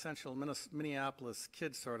quintessential Minneapolis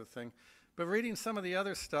kid sort of thing. But reading some of the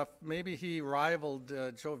other stuff, maybe he rivaled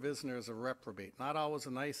Joe Visner as a reprobate. Not always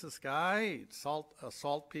the nicest guy,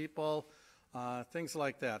 assault people, things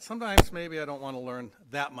like that. Sometimes maybe I don't want to learn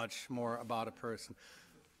that much more about a person.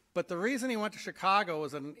 But the reason he went to Chicago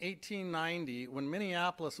was that in 1890, when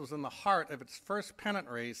Minneapolis was in the heart of its first pennant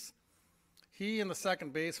race, he and the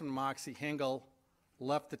second baseman, Moxie Hingle,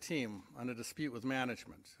 left the team on a dispute with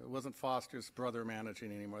management. It wasn't Foster's brother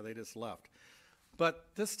managing anymore. They just left. But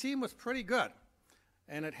this team was pretty good,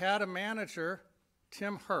 and it had a manager,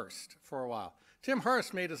 Tim Hurst, for a while. Tim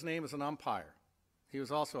Hurst made his name as an umpire. He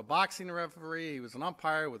was also a boxing referee. He was an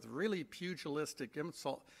umpire with really pugilistic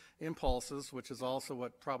impulses, which is also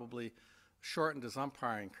what probably shortened his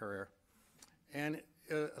umpiring career. And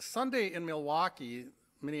a Sunday in Milwaukee,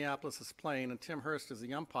 Minneapolis is playing, and Tim Hurst is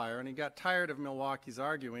the umpire, and he got tired of Milwaukee's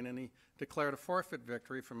arguing, and he declared a forfeit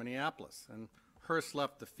victory for Minneapolis, and Hurst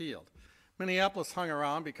left the field. Minneapolis hung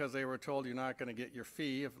around because they were told you're not going to get your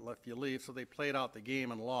fee if you leave, so they played out the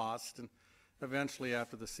game and lost, and eventually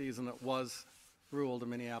after the season it was ruled a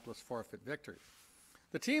Minneapolis forfeit victory.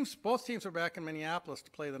 Both teams were back in Minneapolis to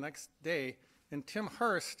play the next day, and Tim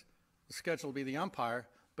Hurst was scheduled to be the umpire,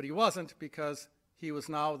 but he wasn't because he was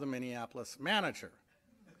now the Minneapolis manager.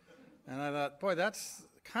 And I thought, boy, that's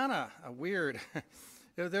kind of a weird.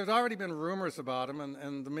 There's already been rumors about him,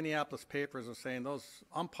 and the Minneapolis papers are saying those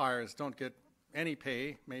umpires don't get any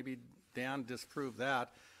pay. Maybe Dan disproved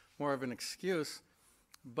that, more of an excuse.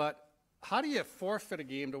 But how do you forfeit a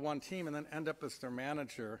game to one team and then end up as their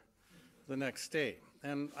manager the next day?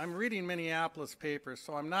 And I'm reading Minneapolis papers,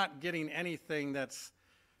 so I'm not getting anything that's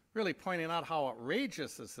really pointing out how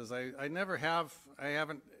outrageous this is. I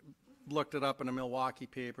haven't looked it up in a Milwaukee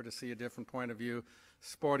paper to see a different point of view.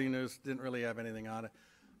 Sporting News didn't really have anything on it.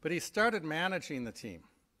 But he started managing the team.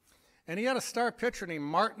 And he had a star pitcher named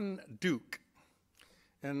Martin Duke.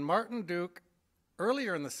 And Martin Duke,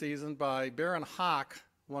 earlier in the season by Baron Hawk,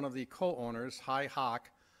 one of the co-owners, High Hawk,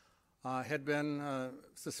 had been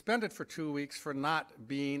suspended for 2 weeks for not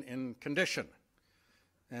being in condition.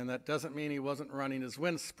 And that doesn't mean he wasn't running his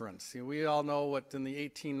wind sprints. We all know what in the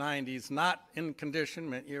 1890s, not in condition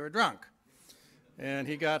meant you were drunk. And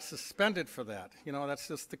he got suspended for that. You know, that's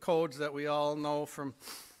just the codes that we all know from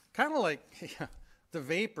kind of like the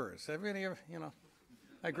Vapors. Everybody, you know,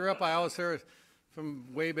 I grew up, I always heard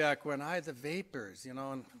from way back when, the Vapors, you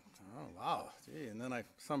know, and Oh, wow. Gee. And then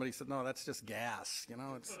somebody said, no, that's just gas. You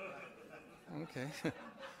know, it's okay.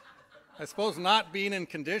 I suppose not being in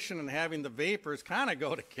condition and having the vapors kind of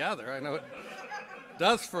go together. I know it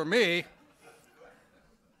does for me.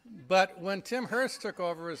 But when Tim Hurst took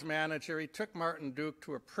over as manager, he took Martin Duke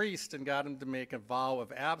to a priest and got him to make a vow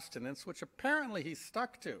of abstinence, which apparently he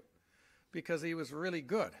stuck to because he was really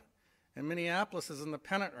good. And Minneapolis is in the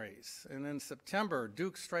pennant race. And in September,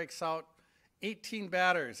 Duke strikes out 18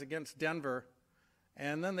 batters against Denver,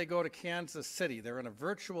 and then they go to Kansas City. They're in a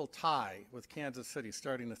virtual tie with Kansas City,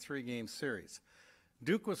 starting a 3-game series.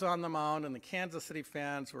 Duke was on the mound, and the Kansas City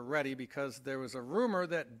fans were ready because there was a rumor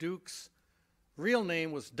that Duke's real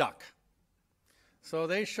name was Duck. So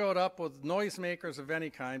they showed up with noisemakers of any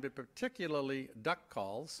kind, but particularly duck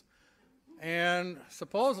calls. And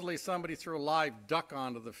supposedly somebody threw a live duck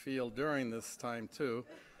onto the field during this time too.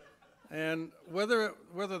 And whether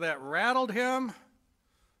that rattled him,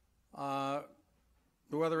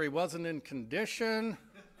 whether he wasn't in condition,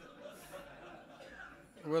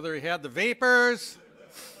 whether he had the vapors,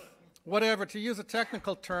 whatever, to use a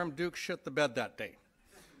technical term, Duke shit the bed that day.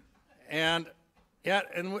 And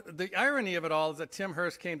the irony of it all is that Tim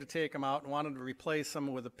Hurst came to take him out and wanted to replace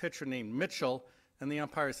him with a pitcher named Mitchell, and the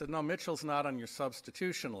umpire said, no, Mitchell's not on your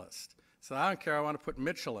substitution list. So I don't care, I want to put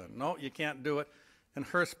Mitchell in. No, you can't do it. And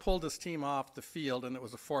Hurst pulled his team off the field, and it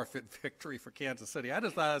was a forfeit victory for Kansas City. I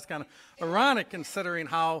just thought it was kind of ironic considering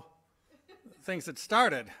how things had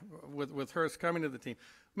started with Hurst coming to the team.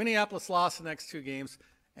 Minneapolis lost the next 2 games,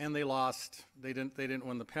 and they lost. They didn't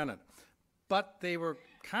win the pennant. But they were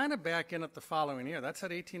kind of back in it the following year. That's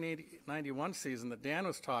that 1891 season that Dan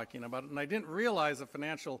was talking about, and I didn't realize the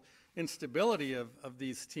financial instability of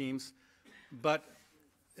these teams, but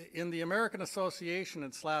in the American Association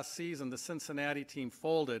its last season, the Cincinnati team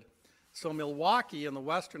folded, so Milwaukee in the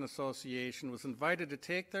Western Association was invited to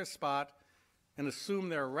take their spot and assume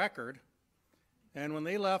their record, and when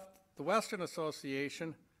they left the Western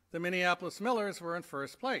Association, the Minneapolis Millers were in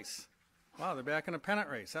first place. Wow, they're back in a pennant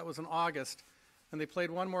race. That was in August, and they played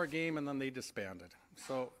one more game and then they disbanded.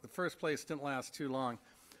 So the first place didn't last too long.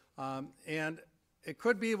 And it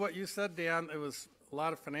could be what you said, Dan, it was a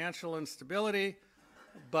lot of financial instability,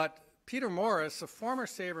 but Peter Morris, a former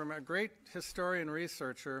Sabre, a great historian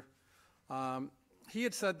researcher, he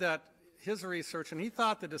had said that his research, and he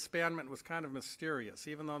thought the disbandment was kind of mysterious,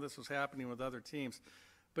 even though this was happening with other teams,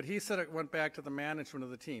 but he said it went back to the management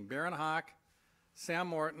of the team. Baron Hawk, Sam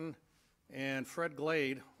Morton, and Fred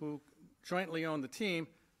Glade, who jointly owned the team,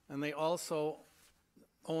 and they also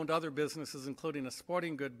owned other businesses, including a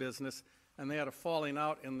sporting good business, and they had a falling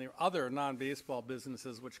out in the other non-baseball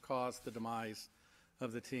businesses, which caused the demise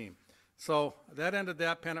of the team. So that ended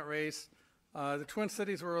that pennant race. The Twin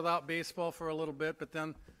Cities were without baseball for a little bit, but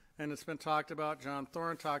then, and it's been talked about, John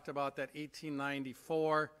Thorn talked about that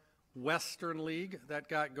 1894 Western League that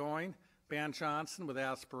got going. Ban Johnson, with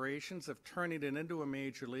aspirations of turning it into a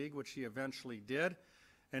major league, which he eventually did.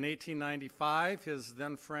 In 1895, his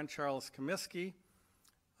then friend Charles Comiskey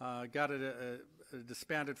got a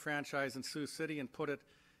disbanded franchise in Sioux City and put it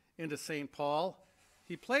into St. Paul.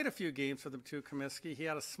 He played a few games for them too, Comiskey. He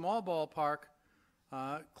had a small ballpark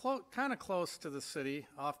kind of close to the city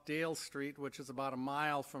off Dale Street, which is about a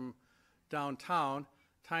mile from downtown,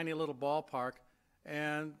 tiny little ballpark.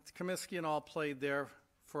 And Comiskey and all played there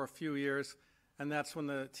for a few years, and that's when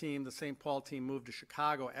the team, the St. Paul team, moved to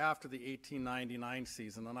Chicago after the 1899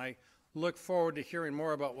 season. And I look forward to hearing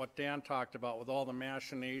more about what Dan talked about with all the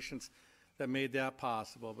machinations that made that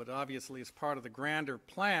possible. But obviously, as part of the grander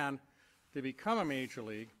plan to become a major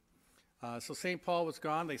league. So St. Paul was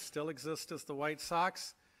gone. They still exist as the White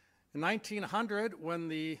Sox. In 1900, when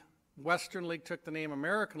the Western League took the name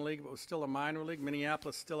American League, but was still a minor league,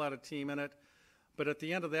 Minneapolis still had a team in it. But at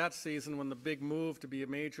the end of that season, when the big move to be a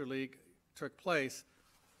major league took place,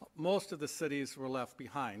 most of the cities were left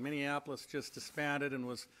behind. Minneapolis just disbanded and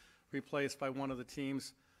was replaced by one of the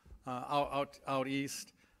teams out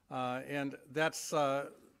east. And that's, so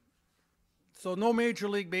no Major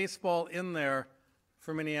League Baseball in there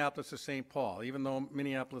for Minneapolis or St. Paul, even though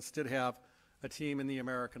Minneapolis did have a team in the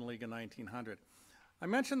American League in 1900. I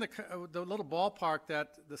mentioned the little ballpark that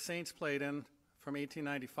the Saints played in from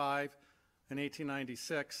 1895 and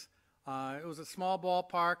 1896. It was a small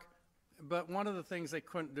ballpark, but one of the things they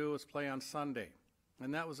couldn't do was play on Sunday,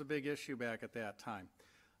 and that was a big issue back at that time.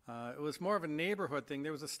 It was more of a neighborhood thing.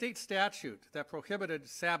 There was a state statute that prohibited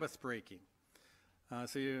Sabbath breaking.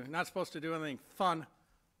 So you're not supposed to do anything fun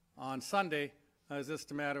on Sunday, as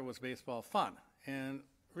this matter was baseball fun. And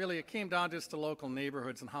really it came down just to local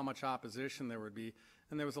neighborhoods and how much opposition there would be.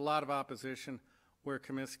 And there was a lot of opposition where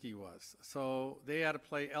Comiskey was. So they had to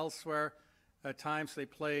play elsewhere. At times they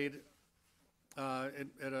played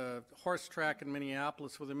at a horse track in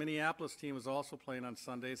Minneapolis, where the Minneapolis team was also playing on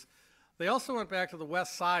Sundays. They also went back to the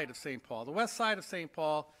west side of St. Paul. The west side of St.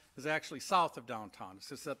 Paul is actually south of downtown. It's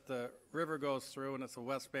just that the river goes through, and it's the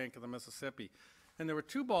west bank of the Mississippi. And there were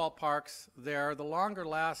two ballparks there. The longer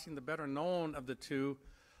lasting, the better known of the two,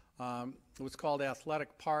 was called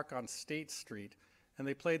Athletic Park on State Street. And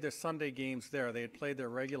they played their Sunday games there. They had played there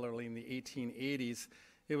regularly in the 1880s.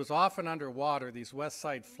 It was often underwater. These west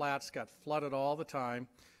side flats got flooded all the time.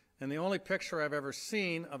 And the only picture I've ever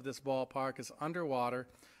seen of this ballpark is underwater.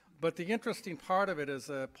 But the interesting part of it is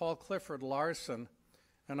Paul Clifford Larson,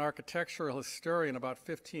 an architectural historian, about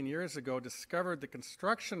 15 years ago, discovered the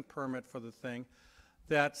construction permit for the thing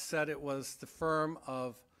that said it was the firm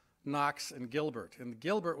of Knox and Gilbert. And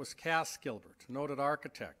Gilbert was Cass Gilbert, noted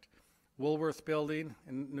architect. Woolworth Building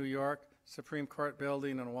in New York, Supreme Court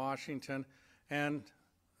Building in Washington, and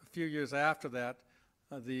a few years after that,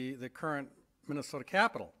 the current Minnesota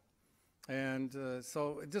Capitol. And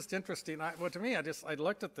so it's just interesting. To me, I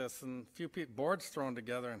looked at this, and a few boards thrown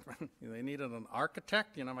together, and they needed an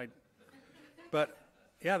architect, but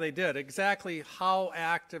yeah, they did. Exactly how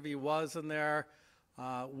active he was in there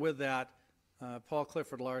with that, Paul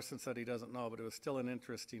Clifford Larson said he doesn't know, but it was still an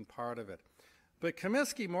interesting part of it. But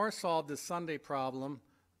Comiskey more solved his Sunday problem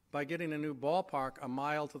by getting a new ballpark a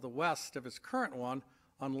mile to the west of his current one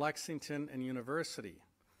on Lexington and University.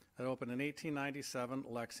 It opened in 1897,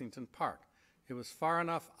 Lexington Park. It was far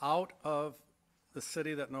enough out of the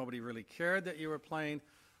city that nobody really cared that you were playing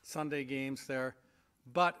Sunday games there,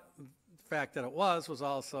 but the fact that it was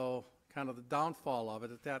also kind of the downfall of it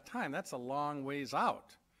at that time. That's a long ways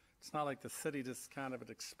out. It's not like the city just kind of had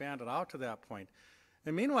expanded out to that point.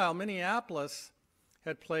 And meanwhile, Minneapolis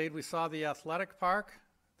had played, we saw the athletic park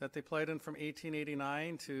that they played in from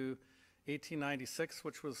 1889 to 1896,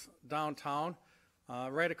 which was downtown,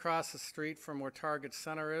 right across the street from where Target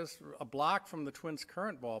Center is, a block from the Twins'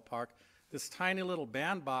 current ballpark, this tiny little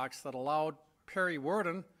bandbox that allowed Perry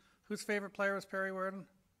Worden, whose favorite player was Perry Worden?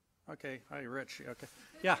 Okay, hi, Rich, okay.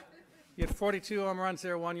 Yeah, he had 42 home runs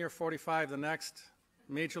there one year, 45 the next,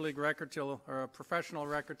 major league record or a professional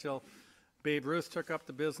record till Babe Ruth took up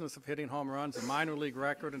the business of hitting home runs, a minor league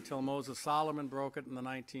record until Moses Solomon broke it in the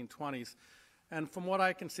 1920s. And from what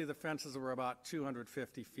I can see, the fences were about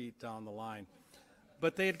 250 feet down the line.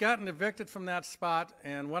 But they had gotten evicted from that spot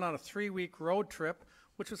and went on a 3-week road trip,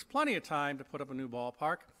 which was plenty of time to put up a new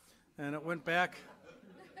ballpark. And it went back.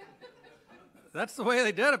 That's the way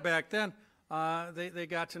they did it back then. They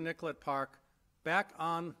got to Nicollet Park, back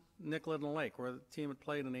on Nicollet and Lake, where the team had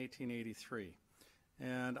played in 1883.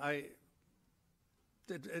 And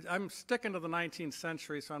I'm sticking to the 19th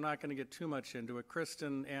century, so I'm not going to get too much into it.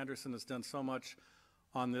 Kristen Anderson has done so much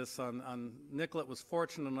on this. Nicollet was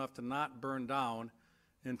fortunate enough to not burn down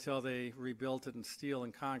until they rebuilt it in steel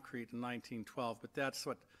and concrete in 1912, but that's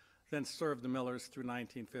what then served the Millers through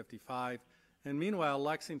 1955. And meanwhile,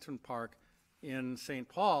 Lexington Park in St.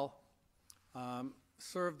 Paul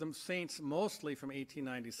served the Saints mostly from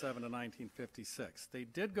 1897 to 1956. They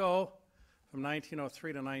did go from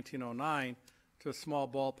 1903 to 1909 to a small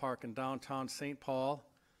ballpark in downtown St. Paul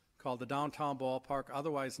called the Downtown Ballpark,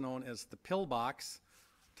 otherwise known as the Pillbox,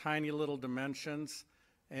 tiny little dimensions,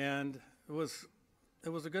 and it was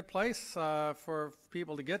a good place for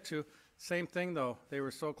people to get to. Same thing though, they were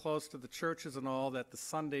so close to the churches and all that the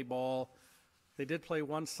Sunday ball, they did play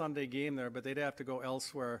one Sunday game there, but they'd have to go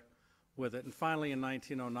elsewhere with it. And finally in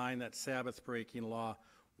 1909, that Sabbath breaking law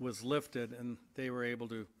was lifted and they were able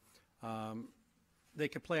to they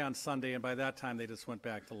could play on Sunday, and by that time they just went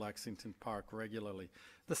back to Lexington Park regularly.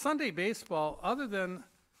 The Sunday baseball, other than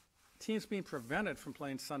teams being prevented from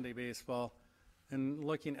playing Sunday baseball and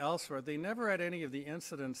looking elsewhere, they never had any of the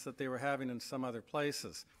incidents that they were having in some other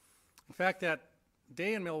places. In fact, that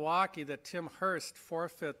day in Milwaukee that Tim Hurst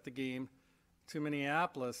forfeit the game to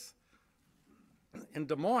Minneapolis, in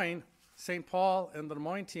Des Moines, St. Paul and the Des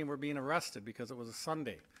Moines team were being arrested because it was a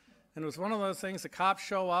Sunday. And it was one of those things, the cops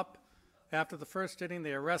show up, after the first inning,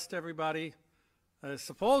 they arrest everybody.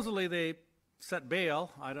 Supposedly they set bail.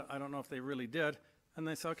 I don't know if they really did. And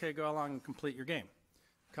they say, okay, go along and complete your game.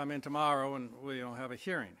 Come in tomorrow and we'll have a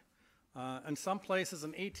hearing. In some places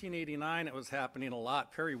in 1889, it was happening a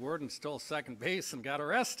lot. Perry Worden stole second base and got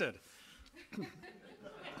arrested.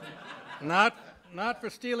 Not for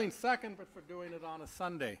stealing second, but for doing it on a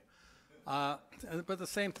Sunday. But the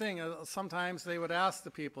same thing, sometimes they would ask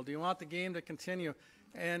the people, do you want the game to continue?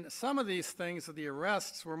 And some of these things, the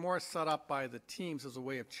arrests, were more set up by the teams as a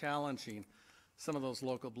way of challenging some of those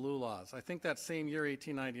local blue laws. I think that same year,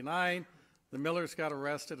 1899, The Millers got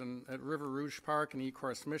arrested at River Rouge Park in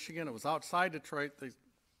Ecorse, Michigan. It was outside Detroit.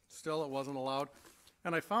 Still, it wasn't allowed.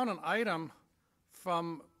 And I found an item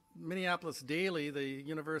from Minneapolis Daily, the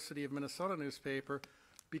University of Minnesota newspaper,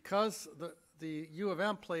 because the U of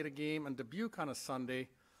M played a game in Dubuque on a Sunday.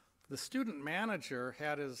 The student manager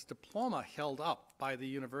had his diploma held up by the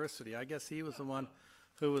university. I guess he was the one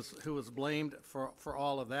who was blamed for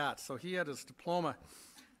all of that. So he had his diploma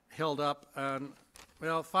held up, and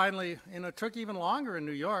well, finally, and it took even longer in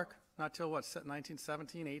New York, not till what,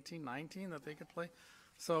 1917, 18, 19 that they could play.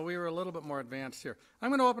 So we were a little bit more advanced here. I'm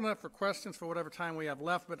going to open it up for questions for whatever time we have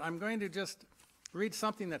left, but I'm going to just read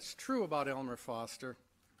something that's true about Elmer Foster.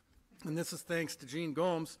 And this is thanks to Gene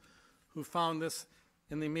Gomes, who found this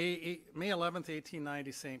in the May 11th,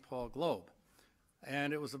 1890 St. Paul Globe.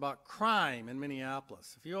 And it was about crime in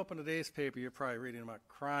Minneapolis. If you open today's paper, you're probably reading about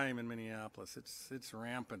crime in Minneapolis. It's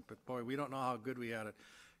rampant, but boy, we don't know how good we had it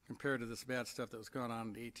compared to this bad stuff that was going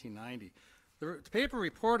on in 1890. The paper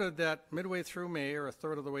reported that midway through May, or a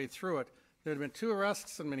third of the way through it, there had been 2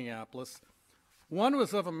 arrests in Minneapolis. One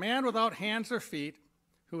was of a man without hands or feet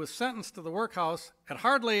who was sentenced to the workhouse at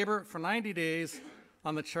hard labor for 90 days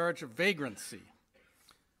on the charge of vagrancy.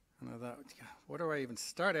 And I thought, where do I even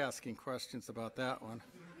start asking questions about that one?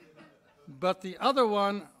 But the other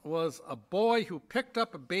one was a boy who picked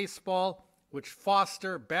up a baseball which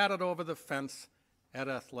Foster batted over the fence at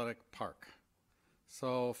Athletic Park.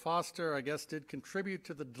 So Foster, I guess, did contribute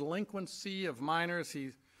to the delinquency of minors.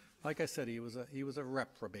 Like I said, he was a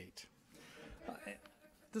reprobate.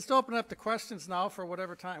 Just open up the questions now for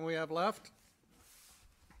whatever time we have left.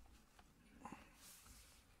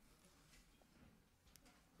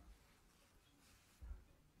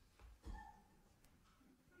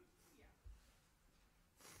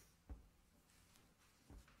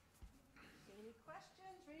 Any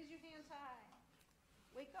questions? Raise your hands high.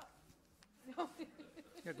 Wake up.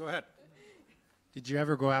 Yeah, go ahead. Did you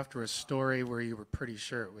ever go after a story where you were pretty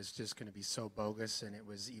sure it was just going to be so bogus and it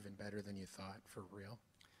was even better than you thought for real?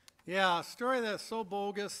 Yeah, a story that's so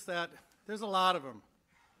bogus that there's a lot of them.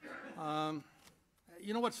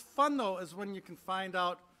 You know what's fun, though, is when you can find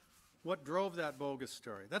out what drove that bogus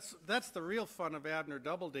story. That's the real fun of Abner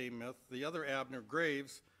Doubleday myth, the other Abner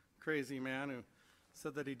Graves, crazy man who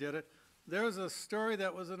said that he did it. There was a story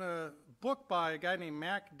that was in a book by a guy named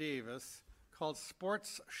Mac Davis called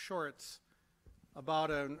Sports Shorts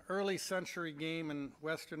about an early century game in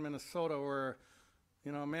western Minnesota where,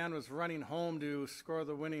 you know, a man was running home to score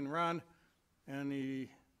the winning run, and he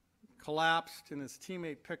collapsed, and his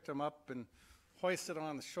teammate picked him up and hoisted him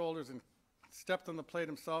on the shoulders and stepped on the plate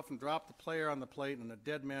himself and dropped the player on the plate, and the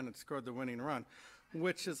dead man had scored the winning run,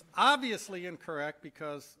 which is obviously incorrect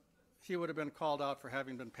because he would have been called out for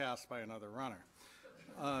having been passed by another runner.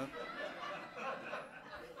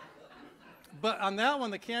 But on that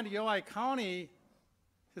one, the Candioi County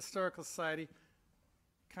Historical Society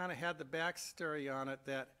kind of had the backstory on it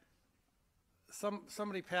that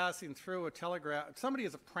somebody passing through a telegraph, somebody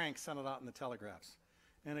as a prank sent it out in the telegraphs,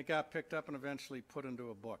 and it got picked up and eventually put into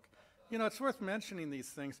a book. You know, it's worth mentioning these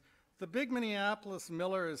things. The big Minneapolis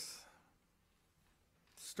Millers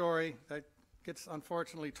story that gets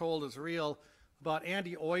unfortunately told as real about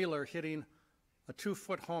Andy Euler hitting a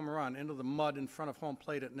 2-foot home run into the mud in front of home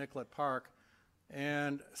plate at Nicollet Park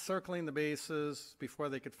and circling the bases before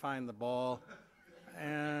they could find the ball.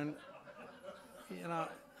 And, you know,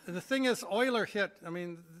 the thing is, Euler hit, I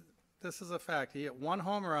mean, this is a fact. He hit 1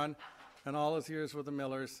 home run in all his years with the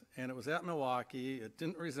Millers, and it was at Milwaukee. It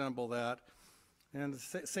didn't resemble that. And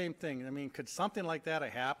the same thing. I mean, could something like that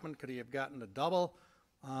have happened? Could he have gotten a double?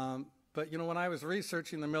 But, you know, when I was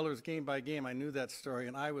researching the Millers game by game, I knew that story,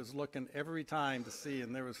 and I was looking every time to see,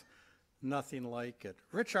 and there was nothing like it.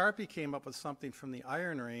 Rich Arpey came up with something from the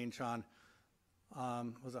Iron Range on,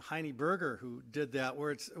 was it Heine Berger who did that,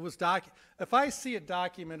 where it was if I see it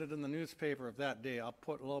documented in the newspaper of that day, I'll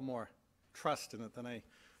put a little more trust in it than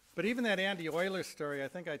but even that Andy Euler story, I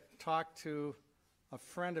think I talked to a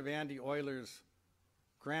friend of Andy Euler's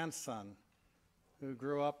grandson who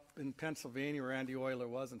grew up in Pennsylvania where Andy Euler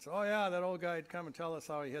was and said, oh yeah, that old guy'd come and tell us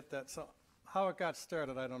how he hit that. So how it got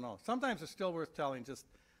started, I don't know. Sometimes it's still worth telling, just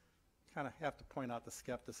kind of have to point out the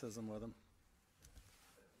skepticism with them.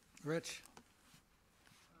 Rich?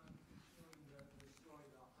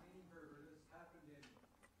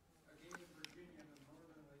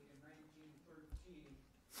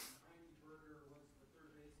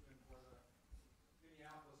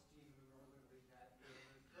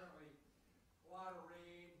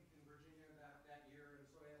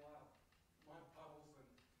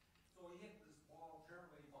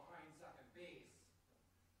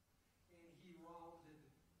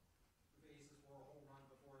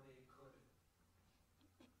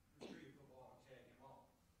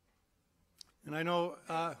 And I know,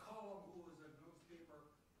 Column, who was a newspaper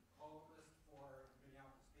columnist for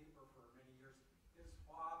Minneapolis paper for many years, his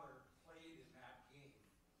father played in that game.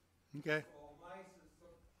 okay. So my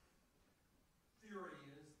theory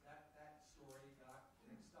is that that story got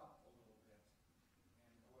mixed up a little bit.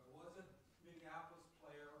 And it was a Minneapolis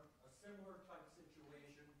player, a similar type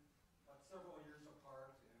situation, but several years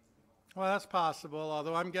apart. And, Well, that's possible,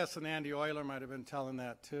 although I'm guessing Andy Euler might have been telling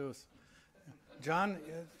that too. John,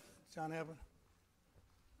 John have one?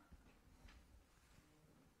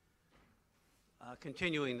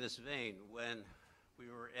 Continuing this vein, when we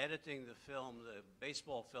were editing the film, the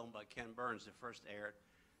baseball film by Ken Burns, that first aired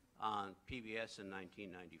on PBS in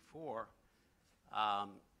 1994,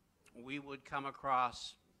 we would come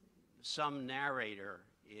across some narrator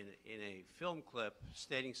in a film clip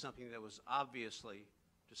stating something that was obviously,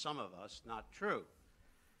 to some of us, not true.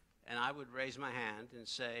 And I would raise my hand and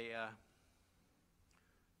say,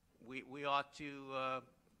 we ought to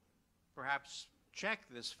perhaps check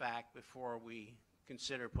this fact before we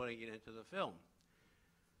consider putting it into the film.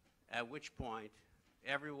 At which point,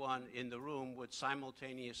 everyone in the room would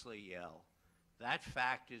simultaneously yell, "That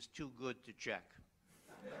fact is too good to check."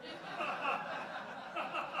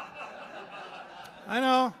 I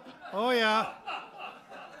know. Oh, yeah.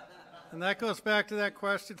 And that goes back to that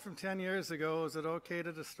question from 10 years ago, is it okay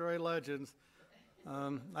to destroy legends?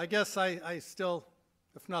 I guess I still,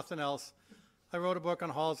 if nothing else, I wrote a book on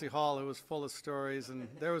Halsey Hall. It was full of stories, and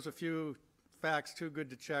there was a few facts too good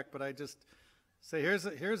to check, but I just say, here's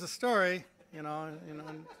a story, you know,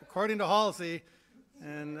 and according to Halsey,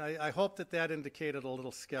 and I hope that indicated a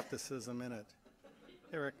little skepticism in it.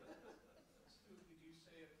 Eric.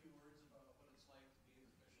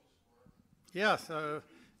 Yes,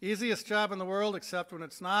 easiest job in the world, except when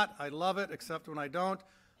it's not. I love it, except when I don't.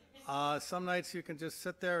 Some nights you can just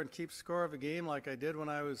sit there and keep score of a game like I did when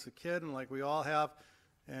I was a kid and like we all have,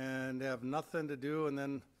 and have nothing to do, and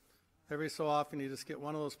then every so often you just get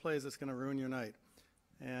one of those plays that's going to ruin your night.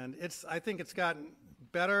 And I think it's gotten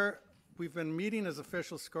better. We've been meeting as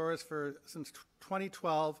official scorers since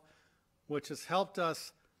 2012, which has helped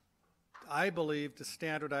us, I believe, to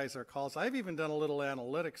standardize our calls. I've even done a little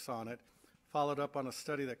analytics on it, followed up on a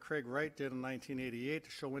study that Craig Wright did in 1988 to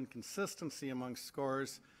show inconsistency among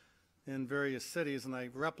scorers in various cities, and I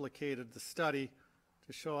replicated the study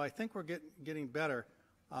to show I think we're getting better.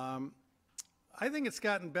 I think it's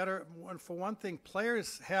gotten better. For one thing,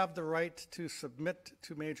 players have the right to submit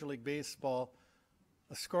to Major League Baseball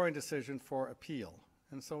a scoring decision for appeal.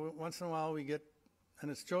 And so once in a while we get, and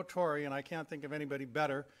it's Joe Torre, and I can't think of anybody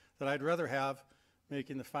better that I'd rather have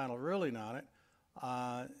making the final ruling on it,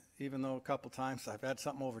 even though a couple times I've had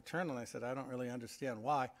something overturned and I said, I don't really understand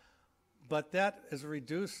why. But that has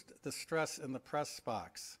reduced the stress in the press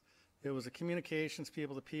box. It was the communications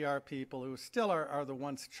people, the PR people, who still are the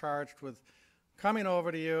ones charged with coming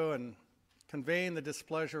over to you and conveying the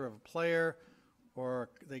displeasure of a player, or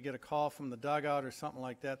they get a call from the dugout or something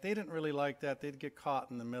like that. They didn't really like that. They'd get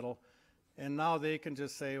caught in the middle. And now they can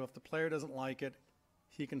just say, well, if the player doesn't like it,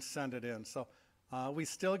 he can send it in. So we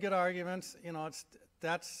still get arguments. You know,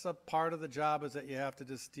 that's a part of the job, is that you have to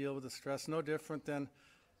just deal with the stress. No different than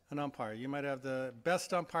an umpire. You might have the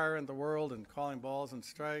best umpire in the world and calling balls and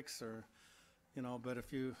strikes, or, you know, but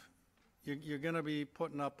if you're going to be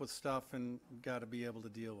putting up with stuff, and you've got to be able to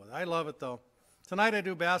deal with it. I love it, though. Tonight I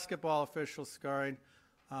do basketball official scoring,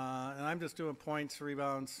 and I'm just doing points,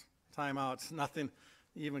 rebounds, timeouts, nothing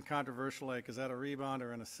even controversial like, is that a rebound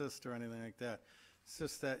or an assist or anything like that. It's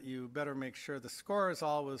just that you better make sure the score is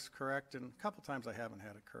always correct, and a couple times I haven't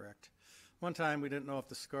had it correct. One time we didn't know if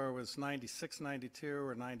the score was 96-92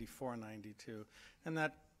 or 94-92, and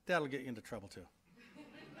that'll get you into trouble too.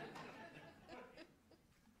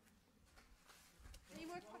 Any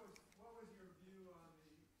more questions? What was your view on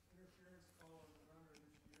the interference call of the runner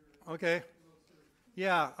this year? Okay.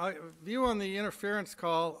 Yeah, view on the interference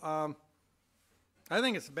call. I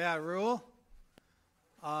think it's a bad rule,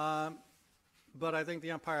 but I think the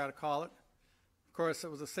umpire ought to call it. Of course, it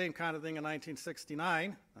was the same kind of thing in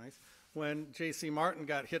 1969, nice, when J.C. Martin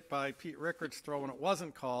got hit by Pete Rickard's throw and it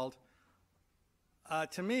wasn't called.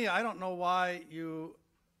 To me, I don't know why you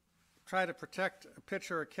try to protect a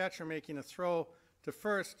pitcher or catcher making a throw to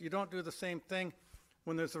first. You don't do the same thing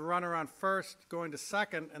when there's a runner on first going to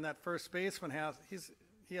second, and that first baseman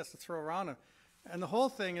he has to throw around him. And the whole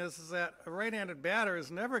thing is that a right-handed batter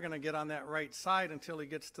is never going to get on that right side until he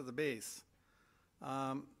gets to the base.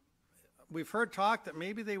 We've heard talk that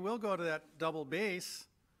maybe they will go to that double base.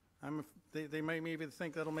 They might maybe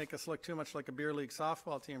think that'll make us look too much like a beer league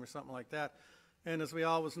softball team or something like that. And as we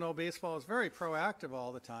always know, baseball is very proactive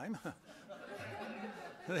all the time.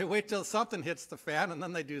 They wait till something hits the fan, and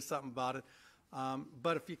then they do something about it.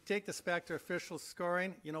 But if you take this back to official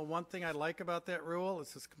scoring, you know, one thing I like about that rule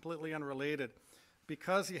is it's completely unrelated.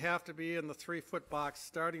 Because you have to be in the 3-foot box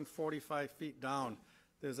starting 45 feet down,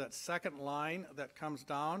 there's that second line that comes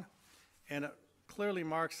down, and it clearly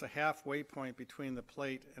marks a halfway point between the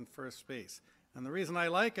plate and first base. And the reason I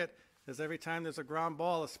like it is every time there's a ground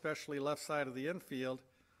ball, especially left side of the infield,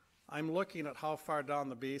 I'm looking at how far down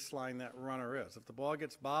the baseline that runner is. If the ball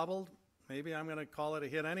gets bobbled, maybe I'm going to call it a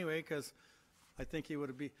hit anyway because I think he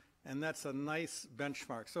would be, and that's a nice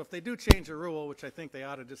benchmark. So if they do change the rule, which I think they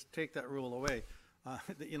ought to just take that rule away,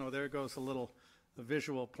 you know, there goes a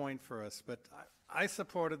visual point for us. But I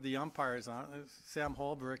supported the umpires on it. Sam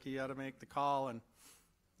Holbrook, he had to make the call, and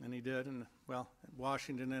he did. And, well,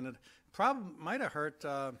 Washington, and it probably might have hurt,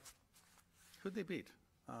 who'd they beat?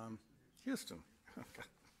 Houston.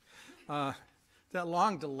 That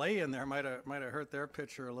long delay in there might have hurt their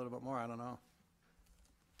pitcher a little bit more. I don't know.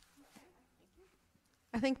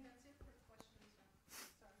 I think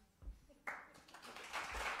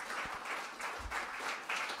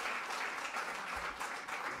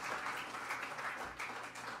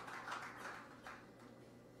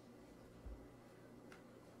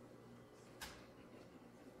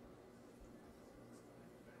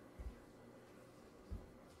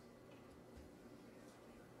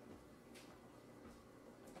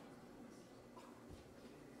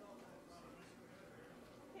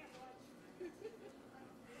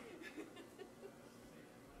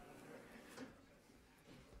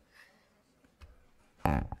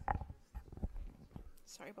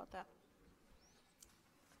sorry about that.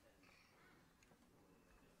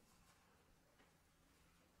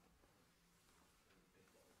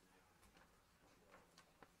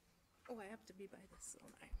 Oh, I have to be by this,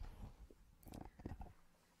 don't I?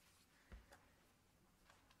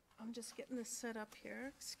 I'm just getting this set up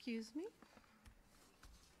here. Excuse me.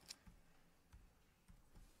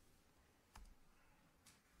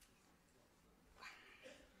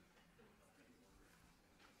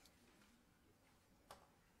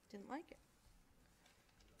 Didn't like it.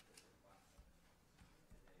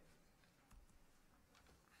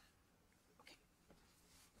 Okay.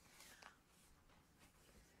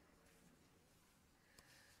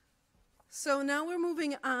 So now we're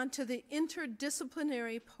moving on to the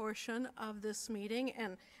interdisciplinary portion of this meeting,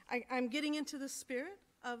 and I'm getting into the spirit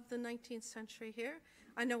of the 19th century here.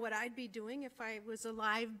 I know what I'd be doing if I was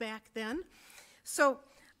alive back then. So,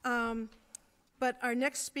 but our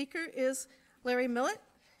next speaker is Larry Millett.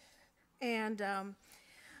 And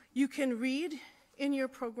you can read in your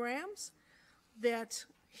programs that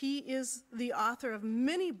he is the author of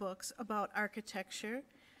many books about architecture.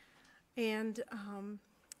 And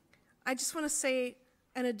I just want to say,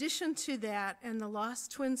 in addition to that and the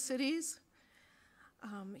Lost Twin Cities,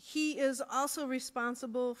 he is also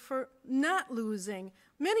responsible for not losing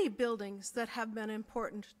many buildings that have been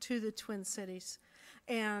important to the Twin Cities.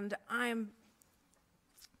 And I'm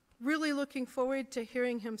really looking forward to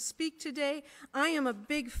hearing him speak today. I am a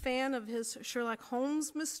big fan of his Sherlock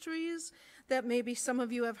Holmes mysteries that maybe some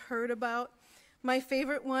of you have heard about. My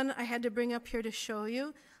favorite one I had to bring up here to show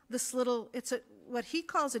you. This little, it's what he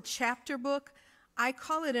calls a chapter book. I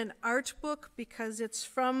call it an art book because it's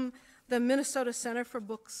from the Minnesota Center for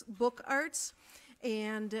Book Arts,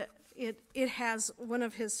 and it has one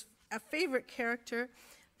of a favorite character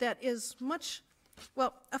that is much.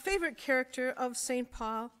 Well, a favorite character of St.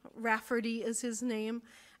 Paul, Rafferty is his name,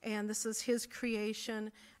 and this is his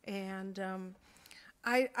creation. And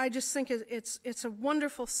I just think it's a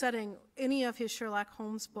wonderful setting. Any of his Sherlock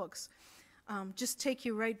Holmes books just take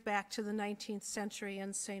you right back to the 19th century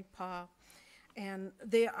in St. Paul. And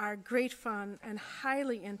they are great fun and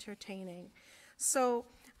highly entertaining. So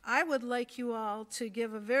I would like you all to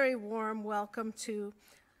give a very warm welcome to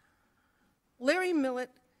Larry Millett,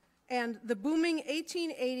 and the booming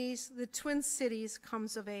 1880s, the Twin Cities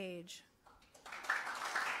comes of age.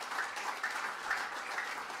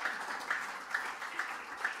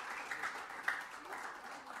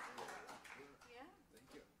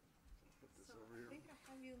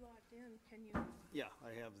 Yeah,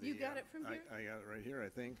 I have the. You got it from here? I got it right here, I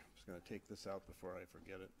think. I'm just going to take this out before I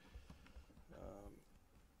forget it.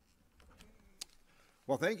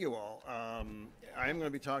 Well, thank you all. I am going to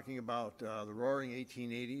be talking about the roaring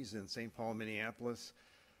 1880s in St. Paul, Minneapolis.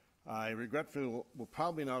 I regretfully will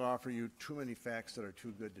probably not offer you too many facts that are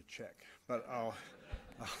too good to check, but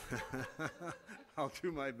I'll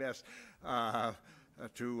do my best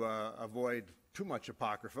to avoid too much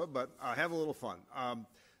apocrypha, but have a little fun.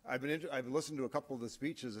 I've listened to a couple of the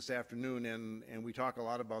speeches this afternoon, and we talk a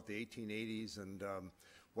lot about the 1880s, and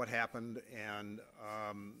what happened. And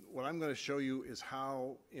what I'm going to show you is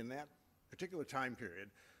how, in that particular time period,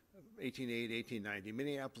 1880, 1890,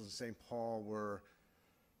 Minneapolis and St. Paul were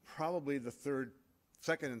probably the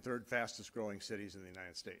second and third fastest growing cities in the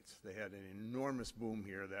United States. They had an enormous boom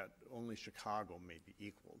here that only Chicago may be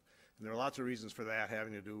equaled. And there are lots of reasons for that,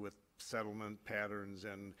 having to do with settlement patterns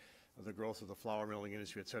and the growth of the flour milling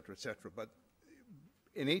industry, et cetera, et cetera. But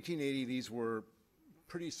in 1880, these were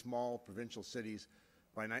pretty small provincial cities.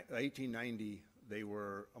 By 1890, they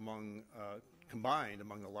were combined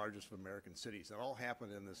among the largest of American cities. It all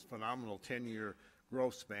happened in this phenomenal 10-year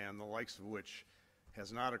growth span, the likes of which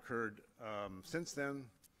has not occurred since then.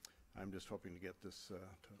 I'm just hoping to get this to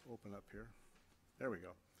open up here. There we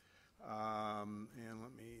go. And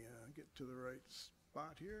let me get to the right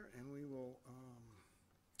spot here, and we will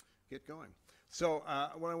get going. So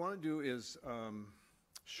what I want to do is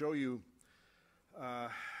show you kind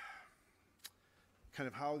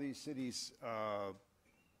of how these cities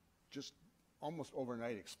just almost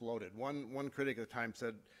overnight exploded. One critic at the time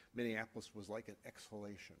said Minneapolis was like an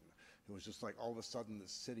exhalation. It was just like all of a sudden the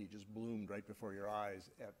city just bloomed right before your eyes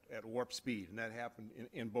at warp speed, and that happened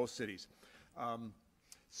in both cities. Twin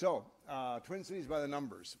Cities by the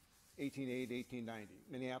numbers, 1880, 1890.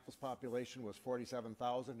 Minneapolis population was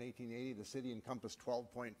 47,000 in 1880. The city encompassed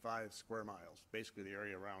 12.5 square miles, basically the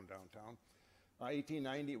area around downtown.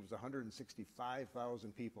 1890, it was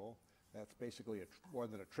 165,000 people. That's basically more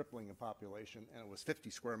than a tripling in population, and it was 50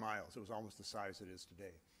 square miles. It was almost the size it is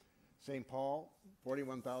today. St. Paul,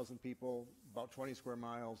 41,000 people, about 20 square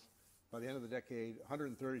miles. By the end of the decade,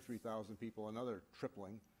 133,000 people, another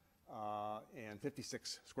tripling, and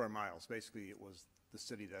 56 square miles. Basically, it was the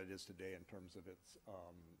city that it is today in terms of its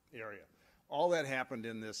area. All that happened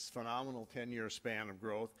in this phenomenal 10-year span of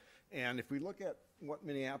growth. And if we look at what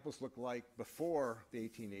Minneapolis looked like before the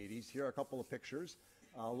 1880s, here are a couple of pictures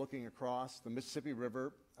looking across the Mississippi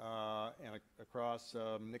River and across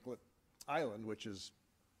Nicollet Island, which is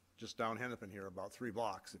just down Hennepin here, about 3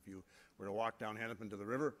 blocks. If you were to walk down Hennepin to the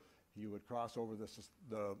river, you would cross over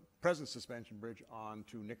the present suspension bridge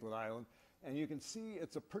onto Nicollet Island. And you can see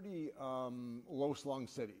it's a pretty low-slung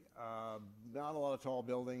city. Not a lot of tall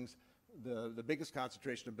buildings. The biggest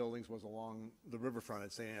concentration of buildings was along the riverfront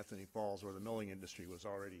at St. Anthony Falls, where the milling industry was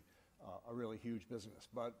already a really huge business.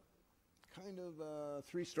 But kind of a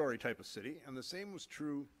 3-story type of city. And the same was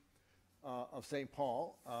true of St.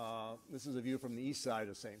 Paul. This is a view from the east side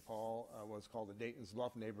of St. Paul, what's called the Dayton's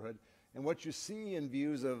Bluff neighborhood. And what you see in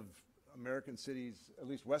views of American cities, at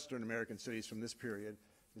least Western American cities from this period,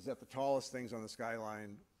 is that the tallest things on the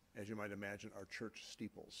skyline, as you might imagine, are church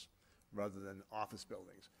steeples rather than office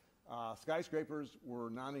buildings. Skyscrapers were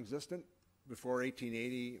non-existent before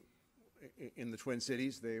 1880 in the Twin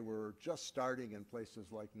Cities. They were just starting in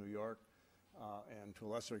places like New York and to a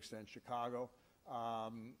lesser extent Chicago.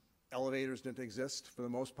 Elevators didn't exist for the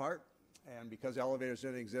most part, and because elevators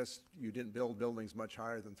didn't exist, you didn't build buildings much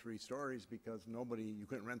higher than 3 stories because you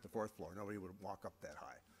couldn't rent the 4th floor. Nobody would walk up that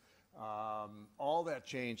high. All that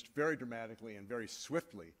changed very dramatically and very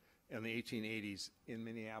swiftly in the 1880s in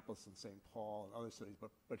Minneapolis and St. Paul and other cities,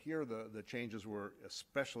 but here the changes were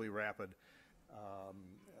especially rapid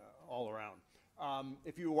all around.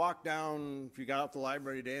 If you walk down, if you got out the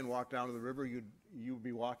library today and walked down to the river, you'd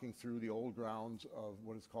be walking through the old grounds of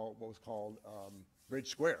what was called Bridge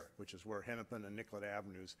Square, which is where Hennepin and Nicollet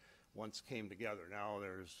Avenues once came together. Now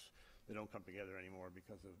they don't come together anymore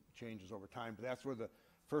because of changes over time, but that's where the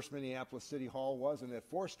first Minneapolis City Hall was, and at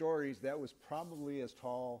 4 stories, that was probably as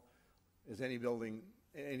tall as any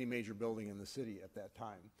major building in the city at that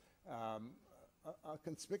time. A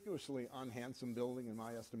conspicuously unhandsome building in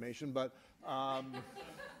my estimation, but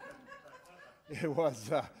it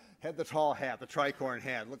was had the tall hat, the tricorn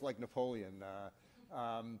hat, looked like Napoleon.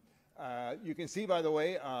 You can see, by the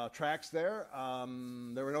way, tracks there.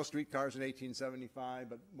 There were no streetcars in 1875,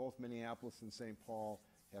 but both Minneapolis and St. Paul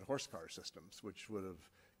had horse car systems, which would have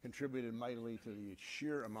contributed mightily to the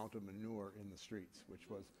sheer amount of manure in the streets, which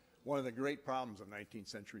was one of the great problems of 19th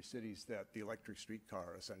century cities that the electric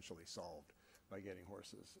streetcar essentially solved by getting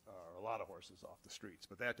horses, or a lot of horses, off the streets.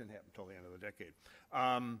 But that didn't happen until the end of the decade.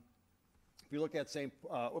 If you look at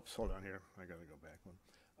oops, hold on here. I got to go back one.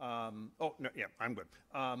 Oh, no, yeah, I'm good.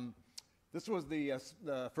 This was the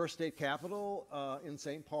first state capitol in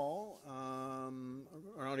St. Paul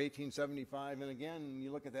around 1875. And again,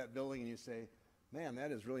 you look at that building and you say, man,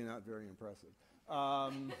 that is really not very impressive.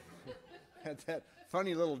 Had that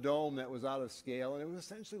funny little dome that was out of scale, and it was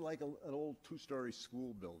essentially like an old 2-story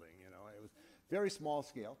school building. It was very small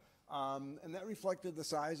scale, and that reflected the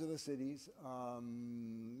size of the cities,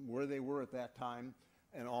 where they were at that time.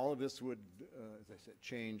 And all of this would, as I said,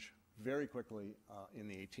 change very quickly in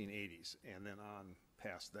the 1880s and then on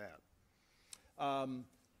past that.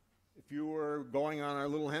 If you were going on our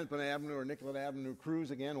Little Hennepin Avenue or Nicollet Avenue cruise,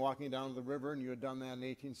 again, walking down to the river, and you had done that in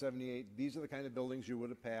 1878, these are the kind of buildings you would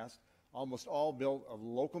have passed. Almost all built of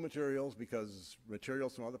local materials because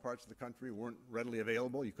materials from other parts of the country weren't readily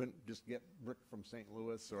available. You couldn't just get brick from St.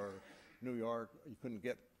 Louis or New York. You couldn't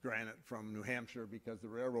get granite from New Hampshire because the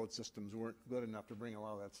railroad systems weren't good enough to bring a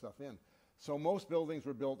lot of that stuff in. So most buildings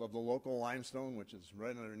were built of the local limestone, which is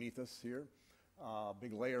right underneath us here.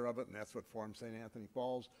 Big layer of it, and that's what formed St. Anthony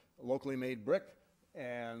Falls. Locally made brick,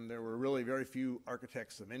 and there were really very few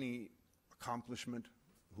architects of any accomplishment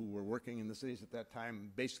who were working in the cities at that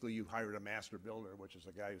time. Basically, you hired a master builder, which is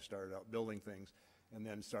a guy who started out building things and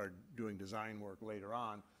then started doing design work later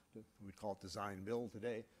on. We call it design build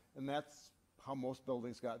today, and that's how most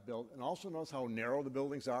buildings got built. And also notice how narrow the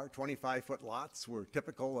buildings are. 25-foot lots were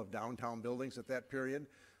typical of downtown buildings at that period.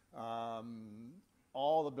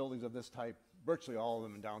 All the buildings of this type, virtually all of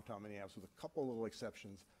them in downtown Minneapolis, with a couple little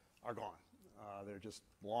exceptions, are gone. They're just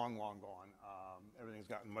long, long gone. Everything's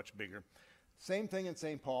gotten much bigger. Same thing in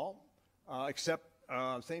St. Paul, except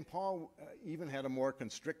St. Paul even had a more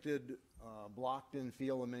constricted, blocked-in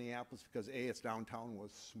feel than Minneapolis because A, its downtown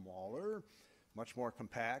was smaller, much more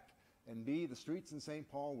compact, and B, the streets in St.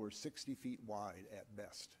 Paul were 60 feet wide at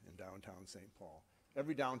best in downtown St. Paul.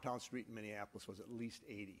 Every downtown street in Minneapolis was at least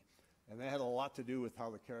 80. And that had a lot to do with how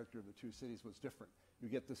the character of the two cities was different. You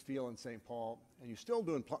get this feel in St. Paul, and you still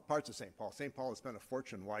do in parts of St. Paul. St. Paul has spent a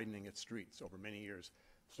fortune widening its streets over many years,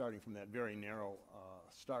 starting from that very narrow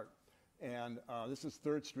start. And this is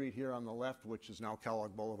 3rd Street here on the left, which is now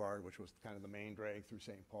Kellogg Boulevard, which was kind of the main drag through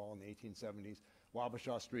St. Paul in the 1870s.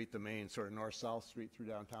 Wabasha Street, the main sort of north-south street through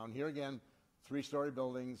downtown. Here again, 3-story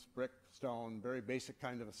buildings, brick, stone, very basic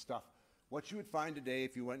kind of stuff. What you would find today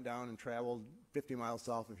if you went down and traveled 50 miles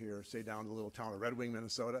south of here, say down to the little town of Red Wing,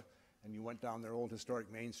 Minnesota, and you went down their old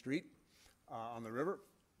historic Main Street on the river,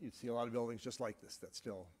 you'd see a lot of buildings just like this that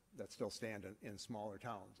still stand in smaller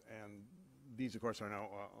towns. And these, of course, are now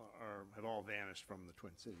have all vanished from the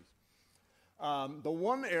Twin Cities. The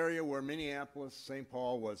one area where Minneapolis, St.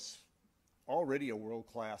 Paul was already a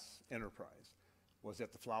world-class enterprise was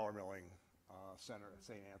at the flour milling center at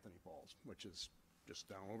St. Anthony Falls, which is just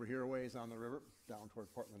down over here a ways on the river, down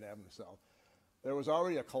toward Portland Avenue South. There was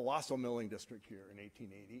already a colossal milling district here in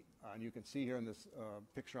 1880, and you can see here in this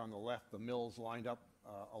picture on the left the mills lined up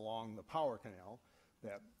along the power canal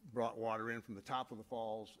that brought water in from the top of the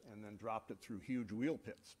falls and then dropped it through huge wheel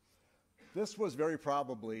pits. This was very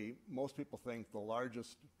probably, most people think, the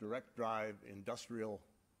largest direct drive industrial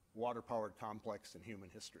water-powered complex in human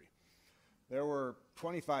history. There were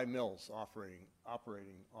 25 mills operating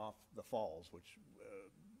off the falls, which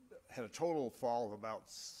had a total fall of about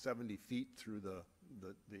 70 feet through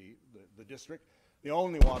the district. The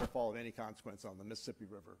only waterfall of any consequence on the Mississippi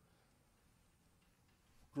River.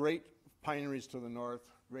 Great pineries to the north,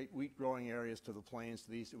 great wheat growing areas to the plains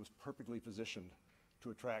to the east. It was perfectly positioned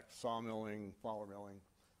to attract sawmilling, flour milling,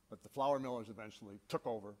 but the flour millers eventually took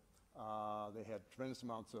over. They had tremendous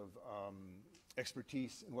amounts of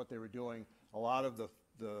expertise in what they were doing. A lot of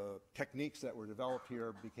the techniques that were developed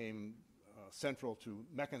here became central to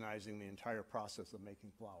mechanizing the entire process of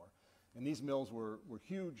making flour. And these mills were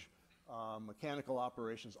huge mechanical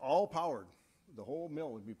operations, all powered. The whole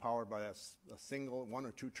mill would be powered by a single 1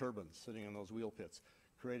 or 2 turbines sitting in those wheel pits,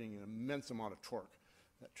 creating an immense amount of torque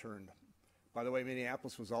that turned. By the way,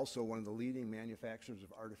 Minneapolis was also one of the leading manufacturers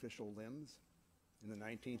of artificial limbs in the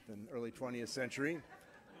 19th and early 20th century.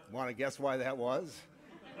 Want to guess why that was?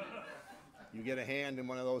 You get a hand in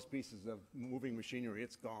one of those pieces of moving machinery,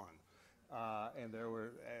 it's gone. And there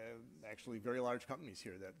were actually very large companies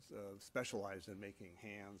here that specialized in making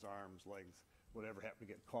hands, arms, legs, whatever happened to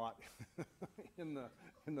get caught in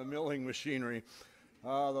the milling machinery.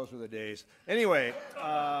 Those were the days. Anyway,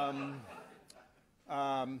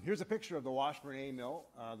 here's a picture of the Washburn A mill,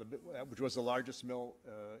 which was the largest mill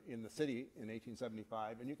in the city in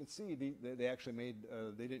 1875. And you can see they actually made,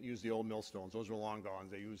 they didn't use the old millstones. Those were long gone.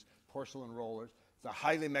 They used porcelain rollers. It's a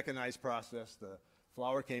highly mechanized process. The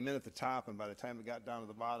flour came in at the top, and by the time it got down to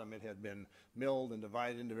the bottom, it had been milled and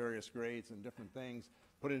divided into various grades and different things,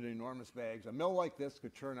 put into enormous bags. A mill like this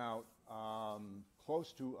could turn out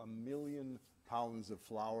close to 1 million pounds of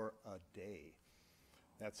flour a day.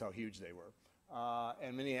 That's how huge they were.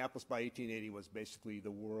 And Minneapolis by 1880 was basically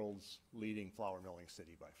the world's leading flour milling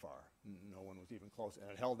city by far. No one was even close, and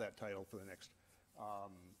it held that title for the next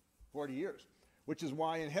 40 years, which is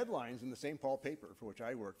why in headlines in the St. Paul paper, for which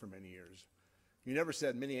I worked for many years, You never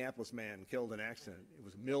said Minneapolis man killed in accident. It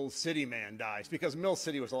was Mill City man dies, because Mill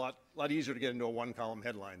City was a lot easier to get into a one-column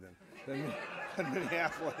headline than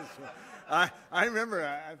Minneapolis. I remember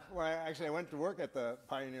I went to work at the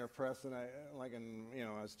Pioneer Press, and I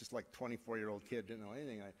was just like 24-year-old kid, didn't know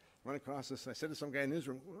anything. I run across this, and I said to some guy in the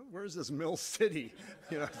newsroom, "Where's this Mill City?"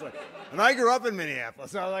 It's like, and I grew up in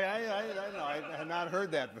Minneapolis. So I was like, I know, I had not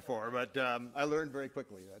heard that before, but I learned very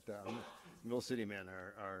quickly that Mill City men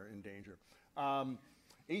are in danger.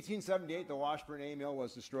 1878, the Washburn A mill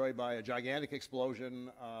was destroyed by a gigantic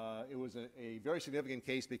explosion. It was a very significant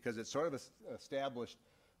case because it sort of established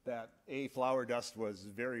that A, flour dust was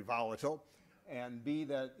very volatile, and B,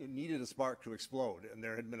 that it needed a spark to explode. And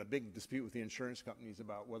there had been a big dispute with the insurance companies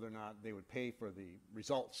about whether or not they would pay for the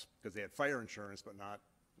results, because they had fire insurance but not,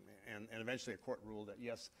 and eventually a court ruled that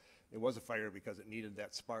yes, it was a fire because it needed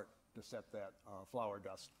that spark to set that flour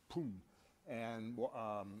dust, boom. And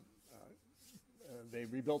they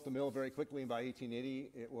rebuilt the mill very quickly, and by 1880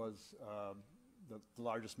 it was the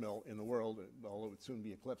largest mill in the world, although it would soon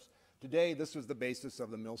be eclipsed. Today, this was the basis of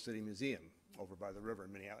the Mill City Museum over by the river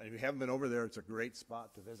in Minneapolis. If you haven't been over there, it's a great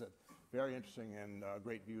spot to visit. Very interesting, and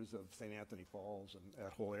great views of St. Anthony Falls and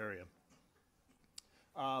that whole area.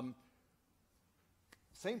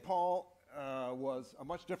 St. Paul was a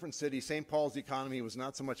much different city. St. Paul's economy was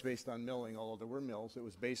not so much based on milling, although there were mills. It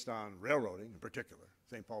was based on railroading in particular.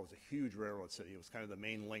 St. Paul was a huge railroad city. It was kind of the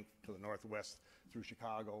main link to the northwest through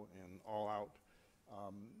Chicago and all out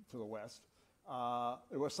to the west.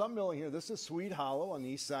 There was some milling here. This is Swede Hollow on the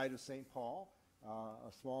east side of St. Paul,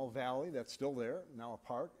 a small valley that's still there, now a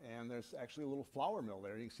park, and there's actually a little flour mill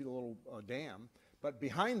there. You can see the little dam. But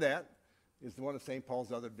behind that is one of St.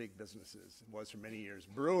 Paul's other big businesses. It was for many years,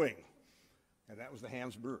 brewing. And that was the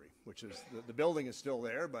Hams Brewery, which is, the building is still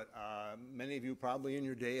there, but many of you probably in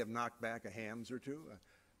your day have knocked back a Hams or two,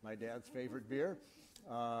 my dad's favorite beer,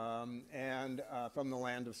 and from the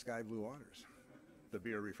land of sky blue waters, the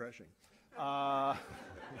beer refreshing.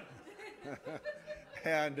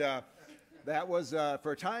 And that was,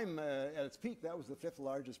 for a time, at its peak, that was the 5th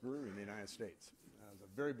largest brewery in the United States. It was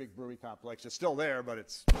a very big brewery complex. It's still there, but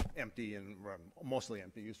it's empty and mostly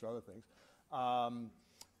empty, used for other things.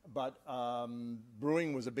 But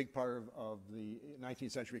brewing was a big part of the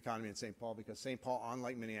 19th century economy in St. Paul, because St. Paul,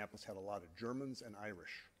 unlike Minneapolis, had a lot of Germans and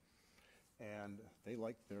Irish. And they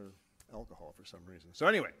liked their alcohol for some reason. So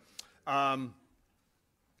anyway,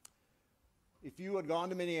 if you had gone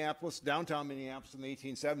to Minneapolis, downtown Minneapolis in the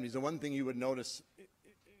 1870s, the one thing you would notice,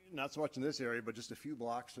 not so much in this area, but just a few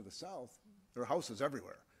blocks to the south, there are houses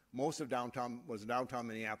everywhere. Most of downtown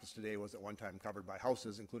Minneapolis today was at one time covered by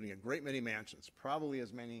houses, including a great many mansions, probably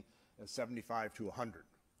as many as 75 to 100,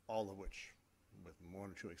 all of which, with one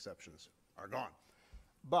or two exceptions, are gone.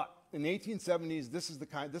 But in the 1870s, this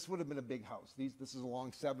would have been a big house. This is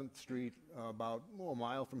along 7th Street, about a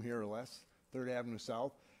mile from here or less, 3rd Avenue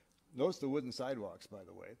South. Notice the wooden sidewalks, by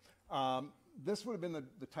the way. This would have been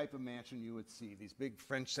the type of mansion you would see, these big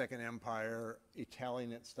French Second Empire,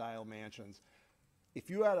 Italianate-style mansions. If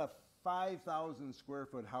you had a 5,000 square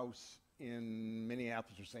foot house in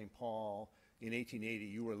Minneapolis or St. Paul in 1880,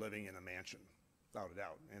 you were living in a mansion, without a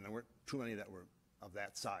doubt. And there weren't too many that were of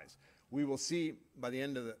that size. We will see by the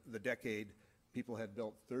end of the decade, people had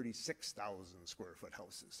built 36,000 square foot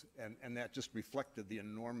houses. And that just reflected the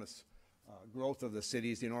enormous growth of the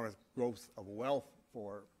cities, the enormous growth of wealth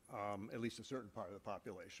for at least a certain part of the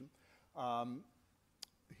population.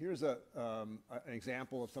 Here's an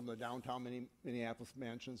example of some of the downtown Minneapolis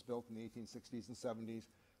mansions built in the 1860s and 70s.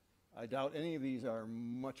 I doubt any of these are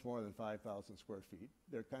much more than 5,000 square feet.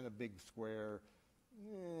 They're kind of big, square,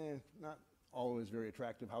 not always very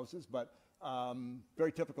attractive houses, but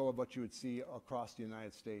very typical of what you would see across the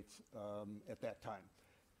United States at that time.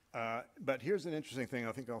 But here's an interesting thing.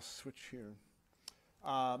 I think I'll switch here.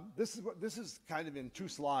 This is kind of in 2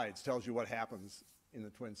 slides, tells you what happens in the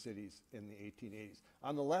Twin Cities in the 1880s.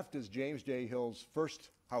 On the left is James J. Hill's first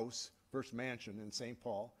house, first mansion in St.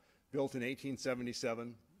 Paul, built in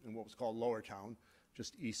 1877 in what was called Lower Town,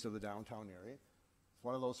 just east of the downtown area. It's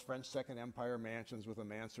one of those French Second Empire mansions with a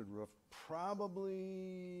mansard roof,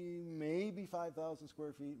 probably maybe 5,000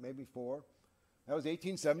 square feet, maybe 4. That was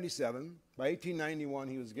 1877. By 1891,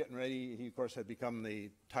 he was getting ready. He, of course, had become the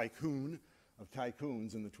tycoon of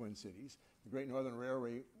tycoons in the Twin Cities. The Great Northern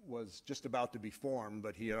Railway was just about to be formed,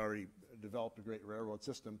 but he had already developed a great railroad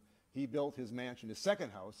system. He built his mansion, his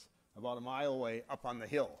second house, about a mile away up on the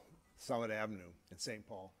hill, Summit Avenue in St.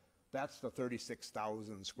 Paul. That's the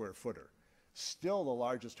 36,000 square footer. Still the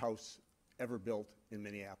largest house ever built in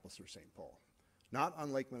Minneapolis or St. Paul. Not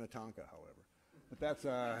on Lake Minnetonka, however. But that's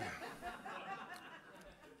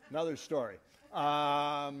another story.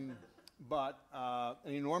 But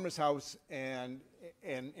an enormous house and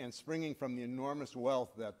springing from the enormous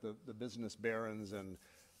wealth that the business barons and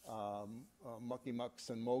mucky mucks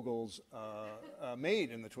and moguls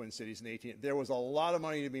made in the Twin Cities in the 18. There was a lot of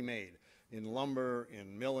money to be made in lumber,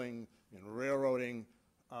 in milling, in railroading.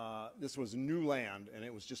 This was new land, and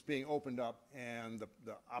it was just being opened up, and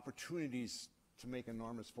the opportunities to make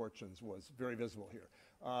enormous fortunes was very visible here.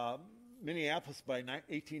 Minneapolis by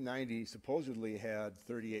 1890 supposedly had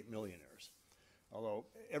 38 millionaires, although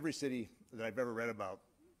every city that I've ever read about,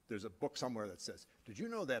 there's a book somewhere that says, did you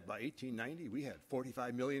know that by 1890 we had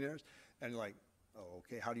 45 millionaires? And like, oh,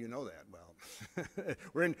 okay, how do you know that? Well,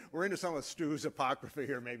 we're into some of Stu's apocrypha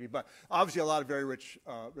here maybe, but obviously a lot of very rich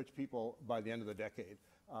people by the end of the decade.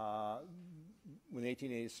 When the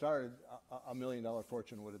 1880s started, $1 million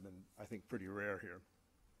fortune would have been, I think, pretty rare here.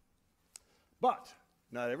 But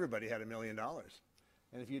not everybody had $1 million.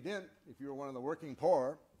 And if you didn't, if you were one of the working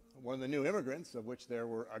poor, one of the new immigrants, of which there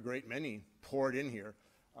were a great many poured in here,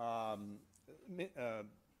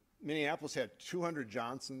 Minneapolis had 200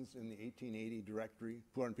 Johnsons in the 1880 directory,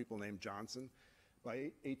 200 people named Johnson.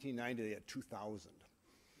 By 1890, they had 2,000.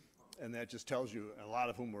 And that just tells you, a lot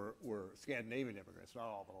of whom were Scandinavian immigrants, not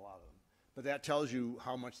all, but a lot of them. But that tells you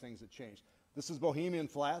how much things had changed. This is Bohemian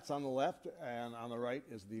Flats on the left, and on the right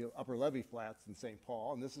is the Upper Levee Flats in St.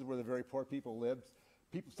 Paul, and this is where the very poor people lived.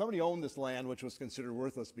 Somebody owned this land, which was considered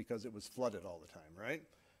worthless because it was flooded all the time, right?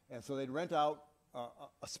 And so they'd rent out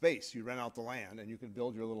a space. You rent out the land, and you can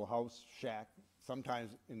build your little house, shack.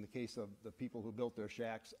 Sometimes, in the case of the people who built their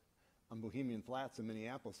shacks on Bohemian Flats in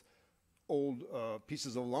Minneapolis, old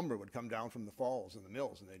pieces of lumber would come down from the falls and the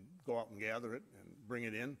mills, and they'd go out and gather it and bring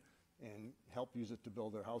it in and help use it to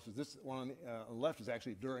build their houses. This one on the left is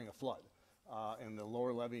actually during a flood, and the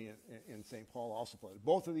lower levee in St. Paul also flooded.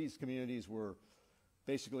 Both of these communities were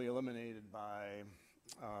basically eliminated by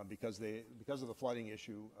because of the flooding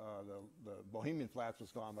issue. The Bohemian Flats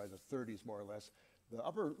was gone by the 30s, more or less. The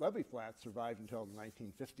Upper Levee Flats survived until the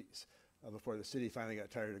 1950s, before the city finally got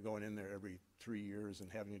tired of going in there every 3 years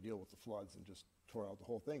and having to deal with the floods and just tore out the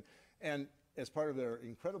whole thing. And as part of their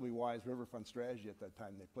incredibly wise riverfront strategy at that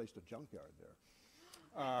time, they placed a junkyard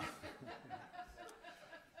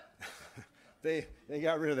there. They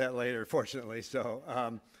got rid of that later, fortunately.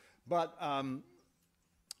 So,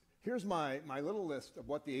 here's my little list of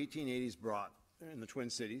what the 1880s brought in the Twin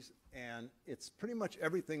Cities, and it's pretty much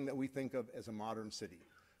everything that we think of as a modern city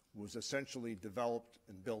was essentially developed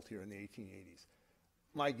and built here in the 1880s.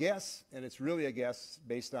 My guess, and it's really a guess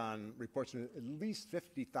based on reports, at least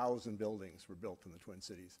 50,000 buildings were built in the Twin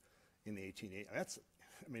Cities in the 1880s. That's,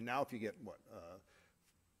 I mean, now if you get,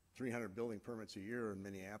 300 building permits a year in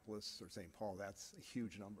Minneapolis or St. Paul, that's a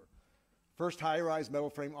huge number. First high-rise metal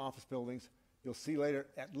frame office buildings, you'll see later,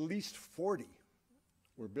 at least 40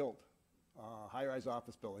 were built, high-rise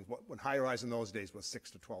office buildings, when high-rise in those days was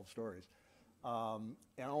 6 to 12 stories. And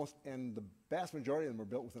the vast majority of them were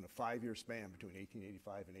built within a 5-year span between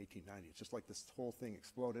 1885 and 1890. It's just like this whole thing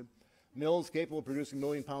exploded. Mills capable of producing 1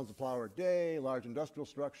 million pounds of flour a day, large industrial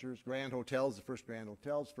structures, grand hotels, the first grand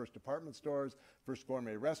hotels, first department stores, first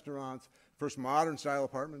gourmet restaurants, first modern style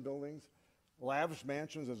apartment buildings, lavish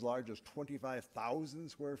mansions as large as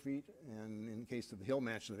 25,000 square feet, and in the case of the Hill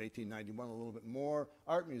Mansion of 1891, a little bit more,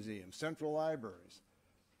 art museums, central libraries,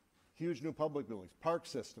 huge new public buildings, park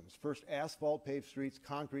systems, first asphalt paved streets,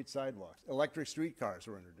 concrete sidewalks, electric streetcars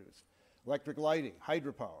were introduced, electric lighting,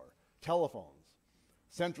 hydropower, telephones,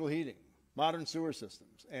 central heating, modern sewer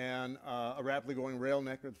systems, and a rapidly growing rail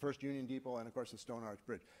network, the first Union Depot, and of course the Stone Arch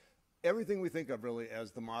Bridge. Everything we think of really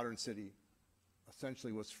as the modern city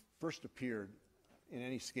essentially was first appeared in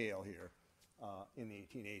any scale here in the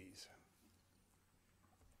 1880s.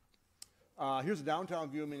 Here's a downtown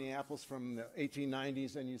view of Minneapolis from the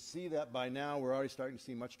 1890s, and you see that by now we're already starting to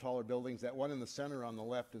see much taller buildings. That one in the center on the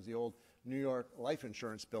left is the old New York Life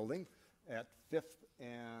Insurance Building at 5th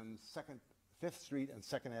Street and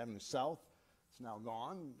 2nd Avenue South. It's now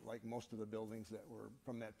gone, like most of the buildings that were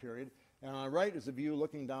from that period. And on the right is a view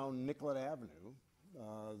looking down Nicollet Avenue,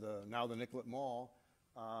 now the Nicollet Mall,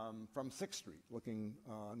 from 6th Street, looking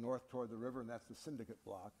north toward the river, and that's the Syndicate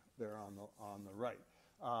block there on the right.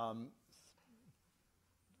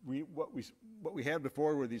 What we had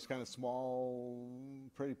before were these kind of small,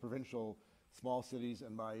 pretty provincial, small cities,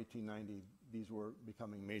 and by 1890, these were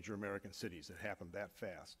becoming major American cities. It happened that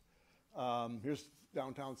fast. Here's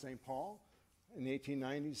downtown St. Paul. In the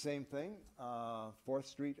 1890s, same thing, 4th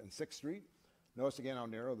Street and 6th Street. Notice again how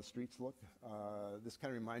narrow the streets look. This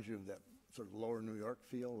kind of reminds you of that sort of lower New York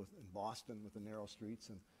feel in Boston with the narrow streets,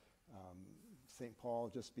 and St. Paul,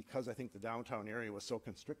 just because I think the downtown area was so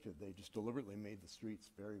constricted. They just deliberately made the streets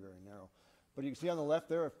very, very narrow. But you can see on the left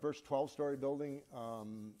there, a first 12-story building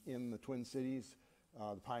in the Twin Cities,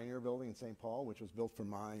 the Pioneer Building in St. Paul, which was built for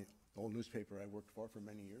my old newspaper I worked for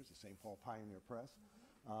many years, the St. Paul Pioneer Press.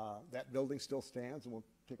 That building still stands, and we'll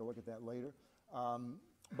take a look at that later.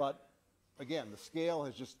 But again, the scale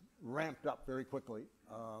has just ramped up very quickly.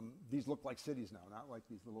 These look like cities now, not like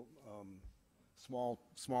these little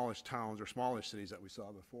smallish towns or smallish cities that we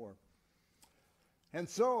saw before. And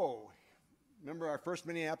so, remember our first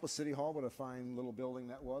Minneapolis City Hall, what a fine little building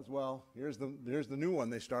that was? Well, here's the new one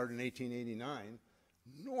they started in 1889.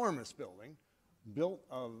 Enormous building, built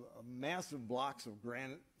of massive blocks of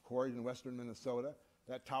granite quarried in western Minnesota.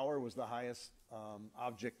 That tower was the highest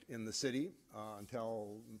object in the city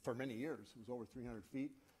until, for many years, it was over 300 feet.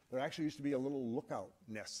 There actually used to be a little lookout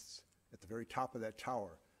nests at the very top of that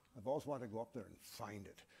tower. I've always wanted to go up there and find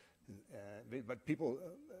it. But people,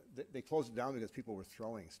 they closed it down because people were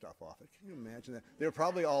throwing stuff off it. Can you imagine that? They were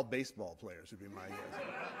probably all baseball players, would be my guess.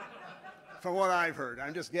 From what I've heard.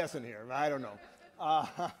 I'm just guessing here. I don't know.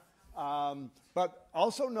 But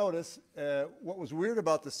also notice what was weird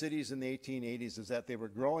about the cities in the 1880s is that they were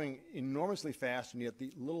growing enormously fast, and yet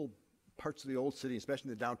the little parts of the old city, especially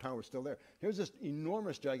the downtown, were still there. Here's this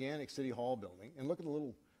enormous, gigantic city hall building, and look at the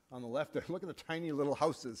little, on the left there, look at the tiny little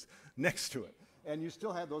houses next to it. And you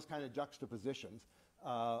still have those kind of juxtapositions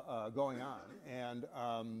going on, and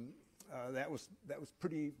that was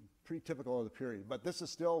pretty typical of the period. But this is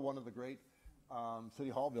still one of the great City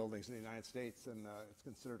Hall buildings in the United States, and it's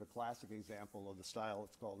considered a classic example of the style.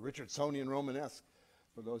 It's called Richardsonian Romanesque,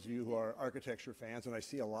 for those of you who are architecture fans, and I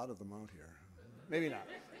see a lot of them out here. Maybe not.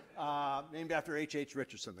 Named after H.H.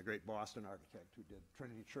 Richardson, the great Boston architect who did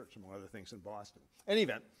Trinity Church, among other things, in Boston. In any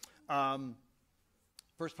event,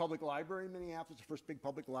 first public library in Minneapolis, the first big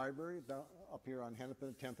public library up here on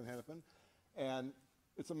Hennepin, 10th and Hennepin. And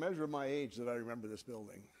it's a measure of my age that I remember this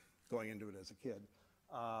building, going into it as a kid.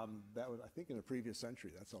 That was, I think, in the previous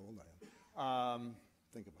century. That's how old I am.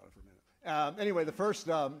 Think about it for a minute. Anyway, the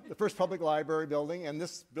first public library building, and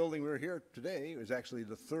this building we're here today is actually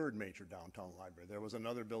the third major downtown library. There was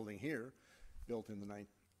another building here, built in the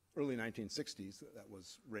early 1960s, that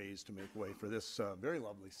was raised to make way for this very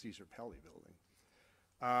lovely Caesar Pelly building.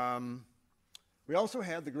 We also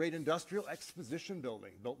had the great Industrial Exposition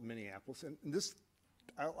Building built in Minneapolis, and this,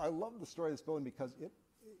 I love the story of this building because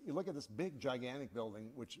you look at this big, gigantic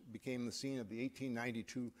building, which became the scene of the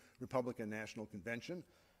 1892 Republican National Convention,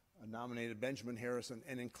 nominated Benjamin Harrison,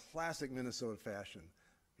 and in classic Minnesota fashion,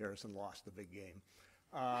 Harrison lost the big game.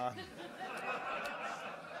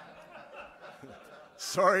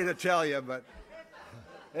 Sorry to tell you, but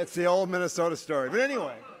it's the old Minnesota story. But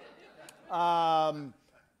anyway,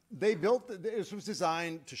 they built, this was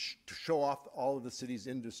designed to show off all of the city's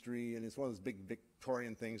industry, and it's one of those big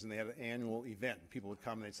Victorian things, and they had an annual event. People would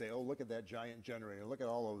come and they'd say, oh, look at that giant generator, look at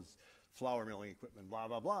all those flour milling equipment, blah,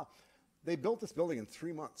 blah, blah. They built this building in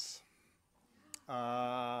 3 months.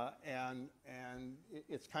 And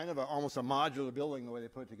it's kind of almost a modular building the way they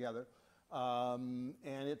put it together. And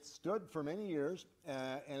it stood for many years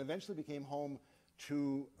and eventually became home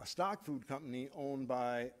to a stock food company owned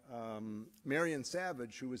by Marion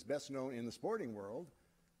Savage, who was best known in the sporting world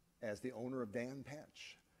as the owner of Dan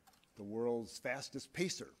Patch, the world's fastest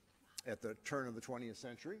pacer at the turn of the 20th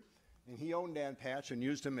century. And he owned Dan Patch and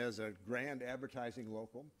used him as a grand advertising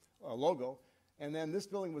logo. And then this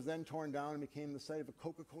building was then torn down and became the site of a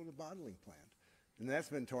Coca-Cola bottling plant. And that's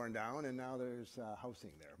been torn down, and now there's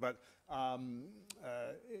housing there. But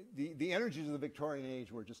the energies of the Victorian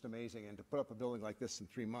age were just amazing, and to put up a building like this in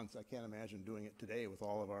 3 months, I can't imagine doing it today with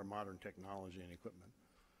all of our modern technology and equipment.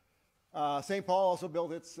 St. Paul also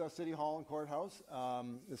built its city hall and courthouse.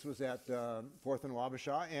 This was at 4th and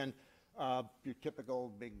Wabasha, and your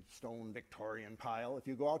typical big stone Victorian pile. If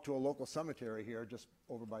you go out to a local cemetery here, just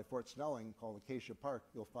over by Fort Snelling, called Acacia Park,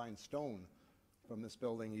 you'll find stone from this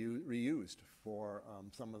building reused for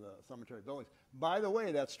some of the cemetery buildings. By the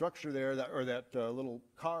way, that structure there, that little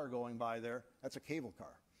car going by there, that's a cable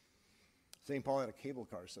car. St. Paul had a cable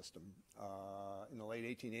car system in the late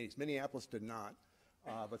 1880s. Minneapolis did not,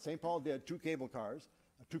 but St. Paul did 2 cable cars,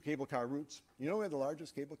 2 cable car routes. You know we had the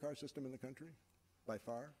largest cable car system in the country, by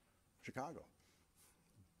far? Chicago,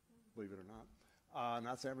 believe it or not,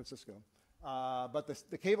 not San Francisco. But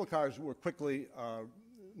the cable cars were quickly,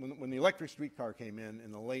 when the electric streetcar came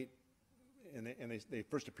in the late, and they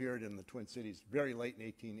first appeared in the Twin Cities very late in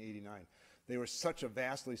 1889, they were such a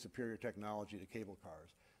vastly superior technology to cable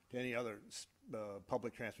cars, to any other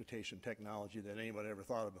public transportation technology that anybody ever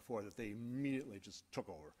thought of before, that they immediately just took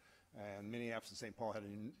over. And Minneapolis and St. Paul had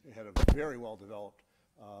a very well-developed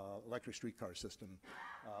electric streetcar system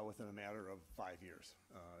within a matter of 5 years.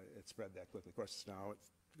 It spread that quickly. Of course, now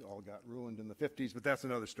it's all got ruined in the 50s, but that's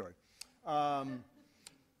another story.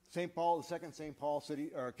 St. Paul, the second St. Paul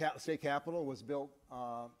state capitol was built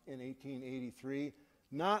in 1883.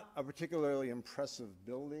 Not a particularly impressive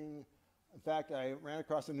building. In fact, I ran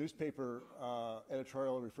across a newspaper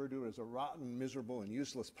editorial referred to it as a rotten, miserable, and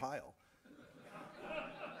useless pile.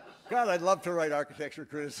 God, I'd love to write architecture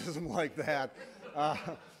criticism like that.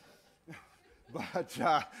 But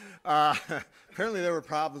apparently there were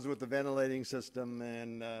problems with the ventilating system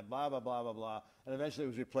and blah, blah, blah, blah, blah. And eventually it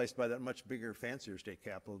was replaced by that much bigger, fancier state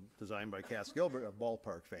capitol designed by Cass Gilbert of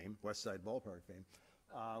ballpark fame, West Side ballpark fame,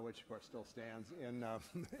 which of course still stands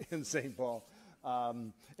in St. Paul.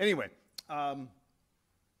 Anyway,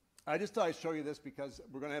 I just thought I'd show you this because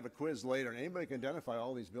we're going to have a quiz later, and anybody can identify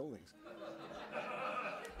all these buildings.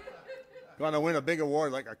 Going to win a big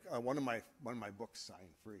award like one of my books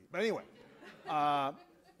signed free. But anyway,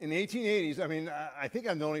 in the 1880s, I mean, I think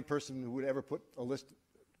I'm the only person who would ever put a list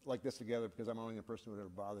like this together because I'm only the person who would ever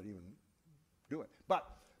bother to even do it. But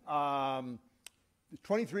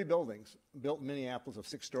 23 buildings built in Minneapolis of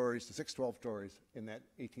 6 stories to 612 stories in that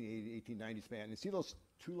 1880 1890 span. You see those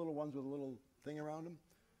 2 little ones with a little thing around them?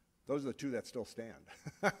 Those are the 2 that still stand.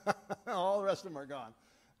 All the rest of them are gone,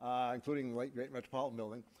 including the late great Metropolitan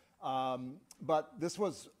Building. But this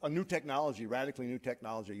was a new technology, radically new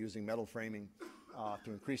technology, using metal framing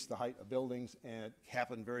to increase the height of buildings, and it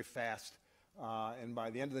happened very fast. And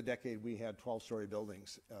by the end of the decade, we had 12-story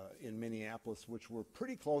buildings in Minneapolis, which were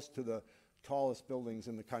pretty close to the tallest buildings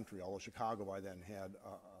in the country, although Chicago by then had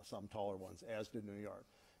some taller ones, as did New York.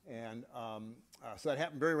 And so that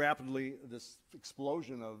happened very rapidly, this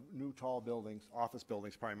explosion of new tall buildings, office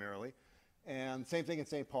buildings primarily. And same thing in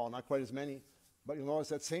St. Paul, not quite as many. But you'll notice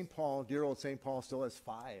that St. Paul, dear old St. Paul, still has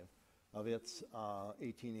 5 of its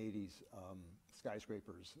 1880s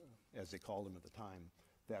skyscrapers, as they called them at the time,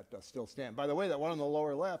 that still stand. By the way, that one on the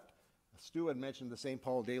lower left, Stu had mentioned the St.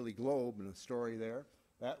 Paul Daily Globe and a story there.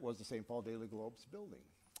 That was the St. Paul Daily Globe's building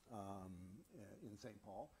in St.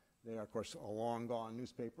 Paul. They are, of course, a long-gone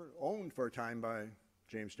newspaper, owned for a time by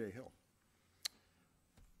James J. Hill.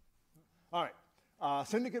 All right,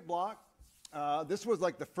 Syndicate Block. This was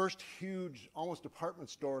like the first huge, almost department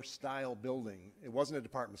store style building. It wasn't a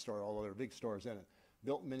department store, although there were big stores in it.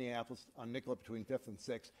 Built in Minneapolis on Nicollet between 5th and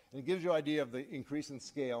 6th. And it gives you an idea of the increase in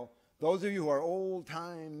scale. Those of you who are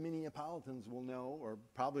old-time Minneapolitans will know, or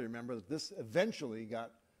probably remember, that this eventually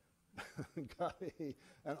got,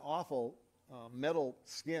 an awful metal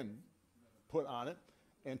skin put on it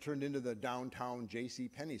and turned into the downtown J.C.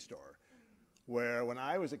 Penney store, where when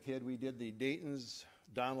I was a kid, we did the Dayton's,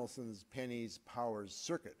 Donaldson's, Penny's, Powers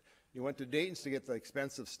circuit. You went to Dayton's to get the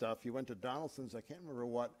expensive stuff. You went to Donaldson's, I can't remember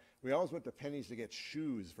what. We always went to Penny's to get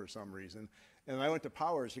shoes for some reason. And I went to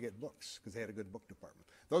Powers to get books because they had a good book department.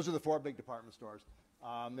 Those are the 4 big department stores.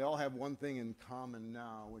 They all have one thing in common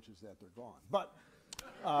now, which is that they're gone. But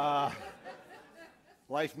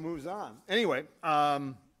life moves on. Anyway,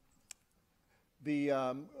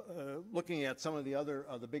 looking at some of the other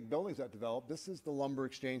the big buildings that developed, this is the Lumber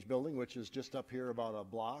Exchange building, which is just up here about a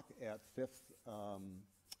block at 5th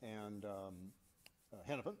and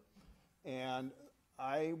Hennepin. And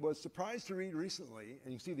I was surprised to read recently,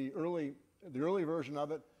 and you see the early version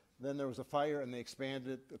of it. Then there was a fire, and they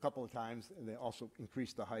expanded it a couple of times, and they also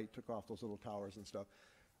increased the height, took off those little towers and stuff.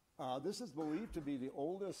 This is believed to be the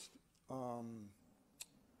oldest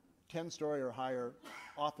 10-story or higher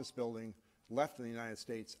office building left in the United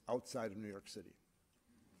States outside of New York City.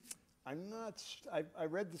 I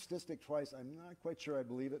read the statistic twice. I'm not quite sure I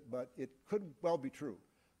believe it, but it could well be true.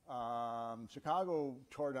 Chicago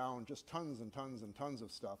tore down just tons and tons and tons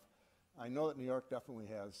of stuff. I know that New York definitely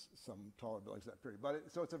has some taller buildings that period.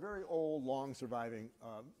 So it's a very old, long surviving,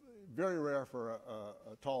 very rare for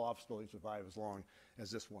a tall office building to survive as long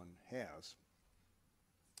as this one has.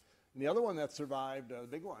 And the other one that survived, the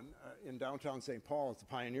big one, in downtown St. Paul is the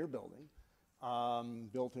Pioneer Building,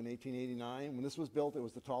 built in 1889. When this was built, it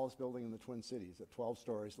was the tallest building in the Twin Cities at 12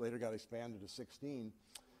 stories. Later got expanded to 16.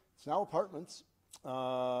 It's now apartments,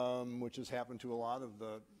 which has happened to a lot of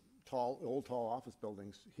the old tall office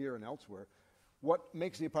buildings here and elsewhere. What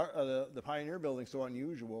makes the Pioneer Building so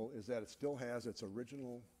unusual is that it still has its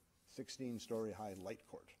original 16-story high light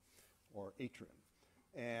court, or atrium.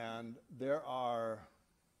 And there are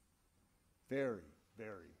very,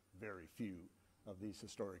 very, very few of these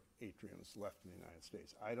historic atriums left in the United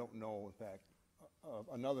States. I don't know, in fact, of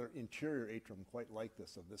another interior atrium quite like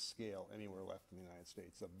this, of this scale, anywhere left in the United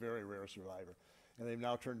States. A very rare survivor. And they've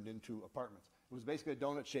now turned it into apartments. It was basically a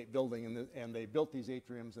donut-shaped building, and they built these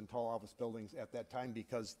atriums and tall office buildings at that time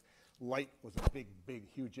because light was a big,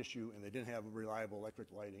 huge issue, and they didn't have reliable electric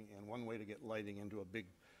lighting. And one way to get lighting into a big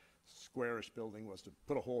squarish building was to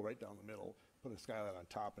put a hole right down the middle, put a skylight on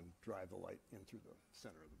top, and drive the light in through the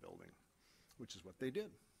center of the building, which is what they did.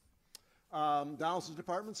 Donaldson's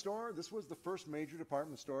department store. This was the first major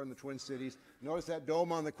department store in the Twin Cities. Notice that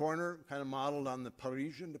dome on the corner, kind of modeled on the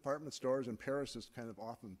Parisian department stores, and Paris is kind of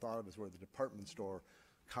often thought of as where the department store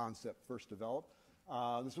concept first developed.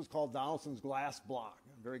 This was called Donaldson's Glass Block,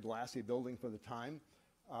 a very glassy building for the time.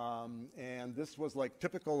 And this was like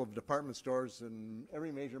typical of department stores in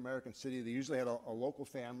every major American city. They usually had a local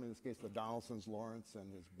family, in this case the Donaldsons, Lawrence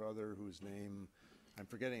and his brother, whose name I'm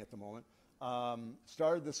forgetting at the moment,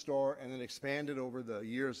 started the store and then expanded over the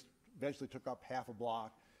years, eventually took up half a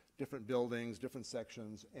block, different buildings, different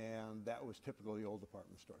sections, and that was typical of the old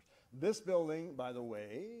department stores. This building, by the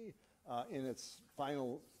way, in its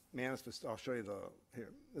final manifest, I'll show you here.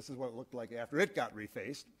 This is what it looked like after it got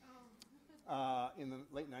refaced in the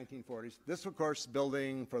late 1940s. This, of course,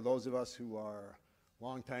 building, for those of us who are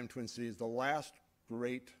longtime Twin Cities, the last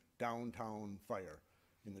great downtown fire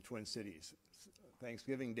in the Twin Cities.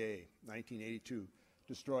 Thanksgiving Day, 1982,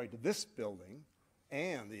 destroyed this building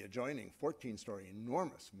and the adjoining 14-story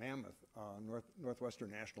enormous mammoth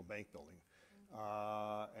Northwestern National Bank building.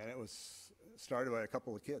 And it was started by a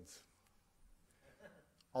couple of kids,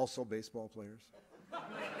 also baseball players.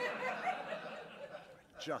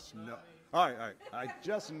 Just know. All right. I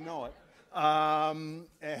just know it.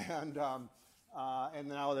 And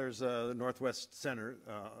now there's the Northwest Center,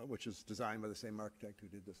 which is designed by the same architect who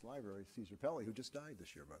did this library, Caesar Pelli, who just died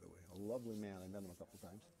this year, by the way. A lovely man. I met him a couple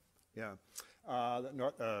times. Yeah.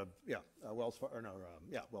 Wells Fargo.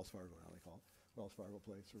 Wells Fargo. Now they call it Wells Fargo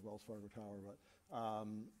Place or Wells Fargo Tower. But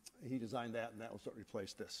he designed that, and that was what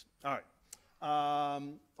replaced this. All right.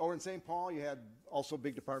 Over in St. Paul, you had also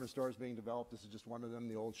big department stores being developed. This is just one of them,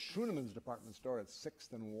 the old Schooneman's department store at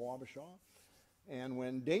 6th and Wabasha. And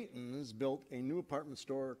when Dayton's built a new apartment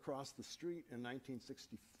store across the street in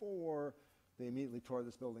 1964, they immediately tore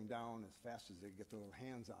this building down as fast as they could get their little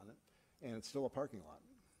hands on it, and it's still a parking lot.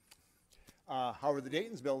 However, the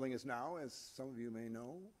Dayton's building is now, as some of you may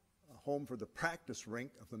know, a home for the practice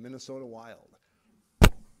rink of the Minnesota Wild.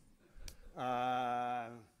 Not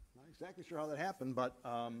exactly sure how that happened, but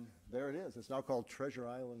there it is. It's now called Treasure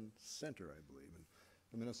Island Center, I believe, and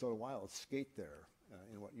the Minnesota Wild skate there.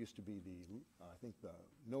 In what used to be I think the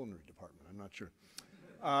millinery department, I'm not sure.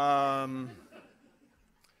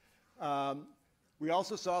 We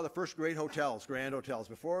also saw the first great hotels, grand hotels.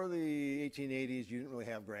 Before the 1880s, you didn't really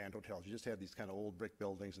have grand hotels. You just had these kind of old brick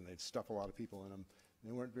buildings, and they'd stuff a lot of people in them.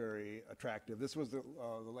 They weren't very attractive. This was the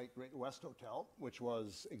late Great West Hotel, which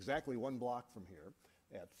was exactly 1 block from here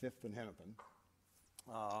at 5th and Hennepin.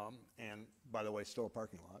 And, by the way, still a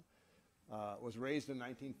parking lot. Was raised in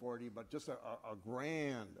 1940, but just a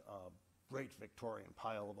grand, great Victorian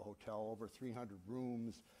pile of a hotel, over 300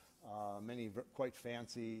 rooms, many quite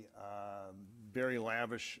fancy, very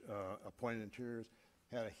lavish appointed interiors.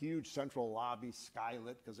 Had a huge central lobby,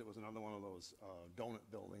 skylit, because it was another one of those donut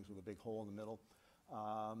buildings with a big hole in the middle.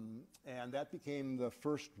 And that became the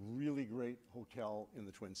first really great hotel in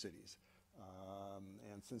the Twin Cities.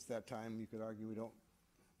 And since that time, you could argue we don't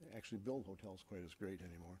actually build hotels quite as great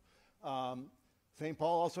anymore. St.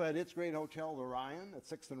 Paul also had its great hotel, the Ryan, at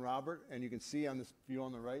 6th and Robert, and you can see on this view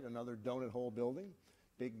on the right another donut hole building,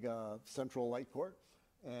 big central light court.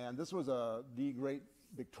 And this was the great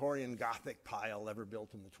Victorian Gothic pile ever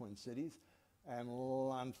built in the Twin Cities. And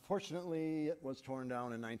unfortunately, it was torn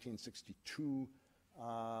down in 1962.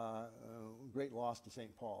 Great loss to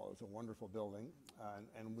St. Paul. It's a wonderful building,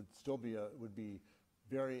 and would still be would be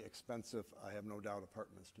very expensive, I have no doubt,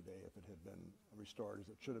 apartments today if it had been restored as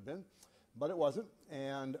it should have been, but it wasn't.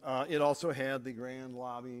 And it also had the grand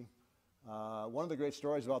lobby. One of the great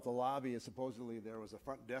stories about the lobby is supposedly there was a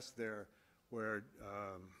front desk there where,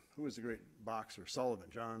 who was the great boxer? Sullivan,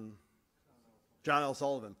 John L.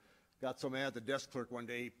 Sullivan, got so mad at the desk clerk one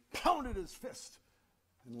day, he pounded his fist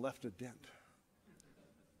and left a dent.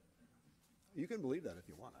 You can believe that if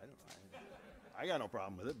you want. I don't know. I got no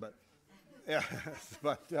problem with it, but yeah.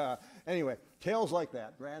 But anyway, tales like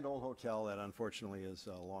that. Grand old hotel that unfortunately is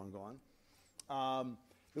long gone.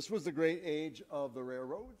 This was the great age of the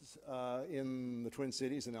railroads in the Twin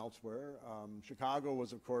Cities and elsewhere. Chicago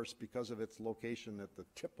was, of course, because of its location at the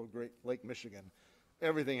tip of Great Lake Michigan,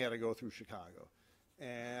 everything had to go through Chicago.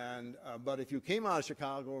 And but if you came out of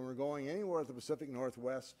Chicago and were going anywhere at the Pacific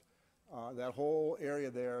Northwest, that whole area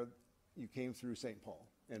there, you came through St. Paul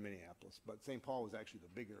and Minneapolis. But St. Paul was actually the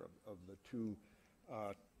bigger of the two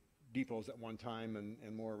depots at one time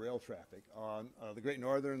and more rail traffic. The Great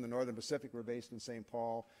Northern, the Northern Pacific were based in St.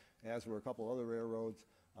 Paul, as were a couple other railroads.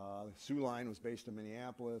 The Sioux Line was based in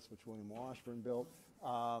Minneapolis, which William Washburn built.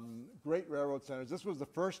 Great railroad centers. This was the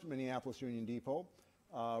first Minneapolis Union Depot,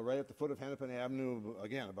 right at the foot of Hennepin Avenue,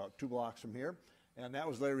 again, about 2 blocks from here. And that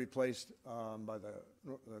was later replaced by the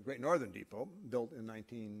Great Northern Depot, built in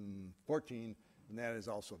 1914, and that has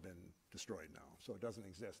also been destroyed now, so it doesn't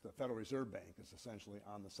exist. The Federal Reserve Bank is essentially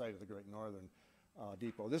on the site of the Great Northern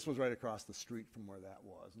Depot. This was right across the street from where that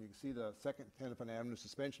was. And you can see the second Hennepin Avenue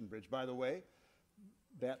suspension bridge. By the way,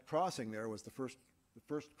 that crossing there was the first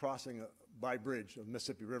crossing by bridge of the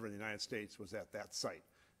Mississippi River in the United States was at that site.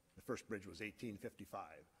 The first bridge was 1855.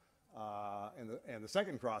 And the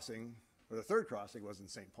second crossing, or the third crossing, was in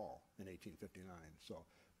St. Paul in 1859. So,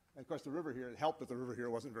 and of course, the river here, it helped that the river here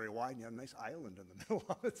wasn't very wide, and you had a nice island in the middle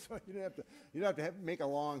of it, so you didn't have to make a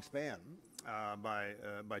long span by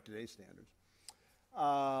today's standards.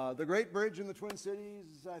 The Great Bridge in the Twin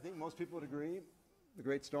Cities, I think most people would agree, the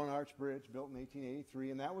Great Stone Arch Bridge, built in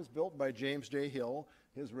 1883, and that was built by James J. Hill,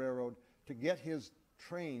 his railroad, to get his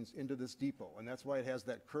trains into this depot, and that's why it has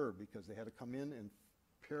that curve, because they had to come in and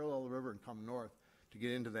parallel the river and come north to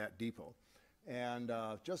get into that depot. And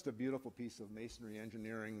just a beautiful piece of masonry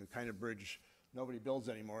engineering, the kind of bridge nobody builds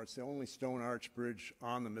anymore. It's the only stone arch bridge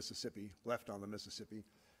on the Mississippi, left on the Mississippi,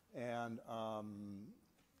 and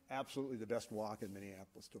absolutely the best walk in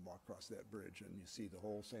Minneapolis to walk across that bridge, and you see the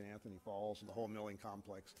whole St. Anthony Falls and the whole milling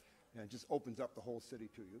complex, and it just opens up the whole city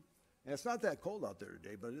to you. And it's not that cold out there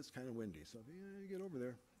today, but it's kind of windy, so if you get over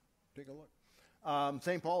there, take a look.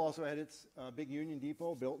 St. Paul also had its big Union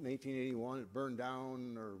Depot, built in 1881. It burned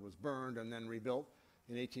down, or was burned and then rebuilt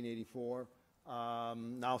in 1884.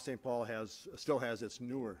 Now St. Paul still has its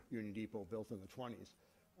newer Union Depot, built in the 20s.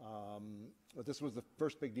 But this was the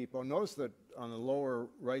first big depot. Notice that on the lower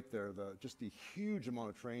right there, just the huge amount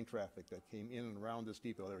of train traffic that came in and around this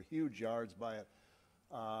depot. There were huge yards by it.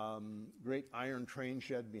 Great iron train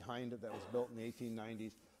shed behind it that was built in the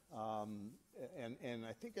 1890s. And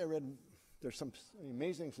I think I read there's some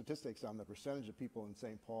amazing statistics on the percentage of people in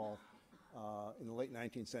St. Paul in the late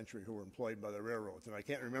 19th century who were employed by the railroads. And I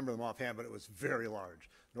can't remember them offhand, but it was very large.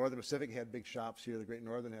 Northern Pacific had big shops here. The Great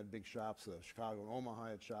Northern had big shops. Chicago and Omaha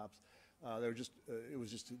had shops. It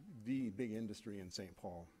was just the big industry in St.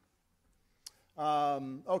 Paul.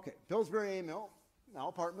 Okay, Pillsbury A Mill, now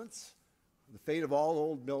apartments. The fate of all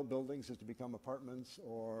old mill buildings is to become apartments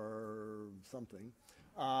or something.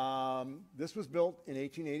 This was built in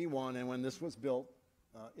 1881, and when this was built,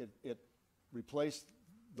 it replaced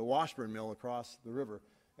the Washburn Mill across the river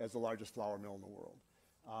as the largest flour mill in the world.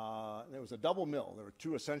 And it was a double mill. There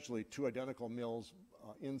were essentially two identical mills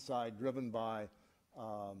inside, driven by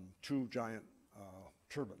 2 giant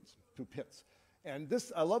turbines, 2 pits. And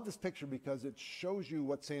I love this picture because it shows you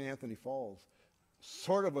what St. Anthony Falls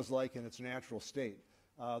sort of was like in its natural state.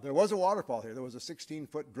 There was a waterfall here. There was a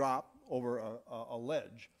 16-foot drop over a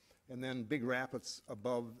ledge, and then big rapids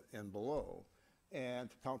above and below, and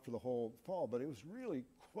to count for the whole fall. But it was really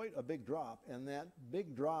quite a big drop, and that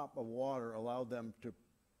big drop of water allowed them to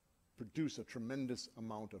produce a tremendous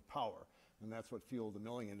amount of power, and that's what fueled the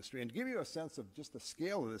milling industry. And to give you a sense of just the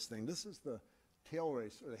scale of this thing, this is the tail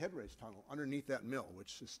race, or the head race tunnel underneath that mill,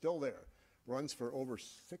 which is still there. Runs for over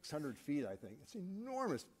 600 feet, I think. It's an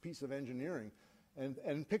enormous piece of engineering.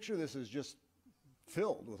 And picture this as just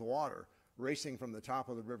filled with water, racing from the top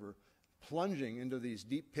of the river, plunging into these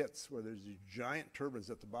deep pits where there's these giant turbines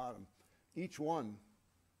at the bottom, each one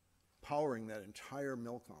powering that entire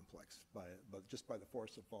mill complex just by the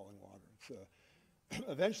force of falling water. So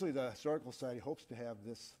eventually the Historical Society hopes to have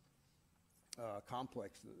this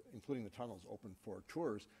complex, including the tunnels, open for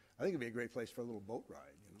tours. I think it'd be a great place for a little boat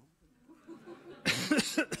ride, you know.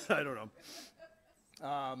 I don't know.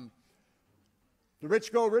 The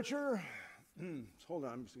rich go richer. Hold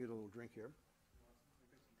on, I'm just going to get a little drink here.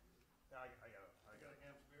 I got a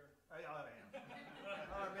ham spear. I'll have a ham.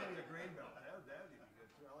 Maybe the grain belt. That would be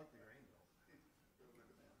good too. I like the grain belt.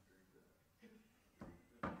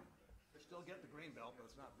 They still get the grain belt, but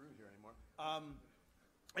it's not brewed here anymore.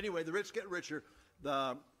 Anyway, the rich get richer.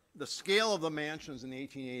 The scale of the mansions in the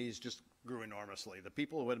 1880s just grew enormously. The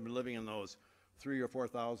people who had been living in those 3,000 or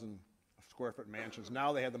 4,000 square foot mansions,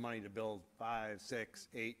 now they had the money to build 5, 6,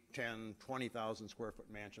 8, 10, 20,000 square foot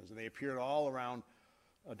mansions. And they appeared all around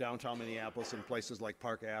downtown Minneapolis in places like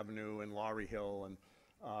Park Avenue and Lowry Hill and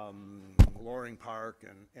Loring Park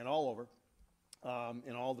and all over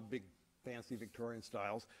in all the big fancy Victorian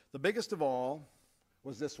styles. The biggest of all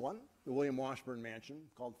was this one, the William Washburn Mansion,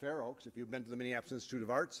 called Fair Oaks. If you've been to the Minneapolis Institute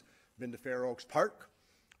of Arts, been to Fair Oaks Park,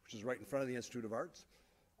 which is right in front of the Institute of Arts.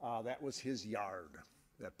 That was his yard.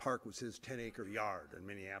 That park was his 10-acre yard in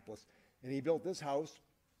Minneapolis. And he built this house,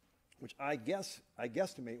 which I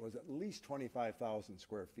guesstimate was at least 25,000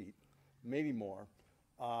 square feet, maybe more.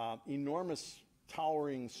 Enormous,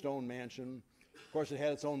 towering stone mansion. Of course, it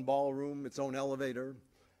had its own ballroom, its own elevator,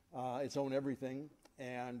 its own everything.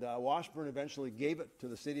 And Washburn eventually gave it to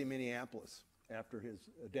the city of Minneapolis after his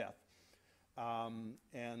death,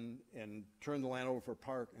 and turned the land over for a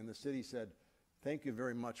park. And the city said, "Thank you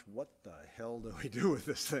very much. What the hell do we do with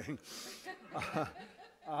this thing?"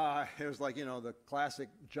 It was like, you know, the classic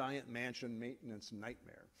giant mansion maintenance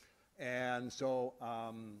nightmare. And so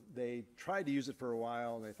they tried to use it for a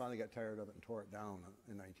while, and they finally got tired of it and tore it down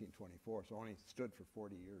in 1924. So it only stood for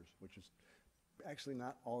 40 years, which is actually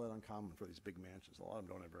not all that uncommon for these big mansions. A lot of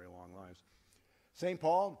them don't have very long lives. St.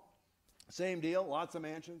 Paul, same deal, lots of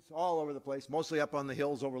mansions all over the place, mostly up on the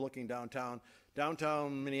hills overlooking downtown.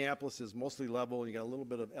 Downtown Minneapolis is mostly level. You got a little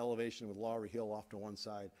bit of elevation with Lowry Hill off to one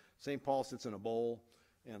side. St. Paul sits in a bowl,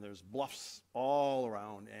 and there's bluffs all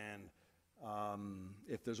around. And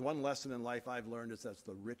if there's one lesson in life I've learned, is that's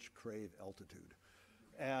the rich crave altitude.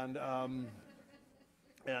 And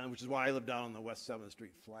which is why I live down in the West 7th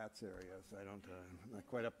Street Flats area. So I don't, I'm not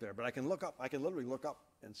quite up there. But I can look up, I can literally look up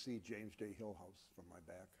and see James J. Hill House from my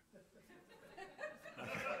back.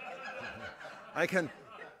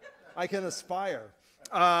 I can aspire.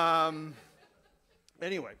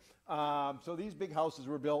 Anyway, so these big houses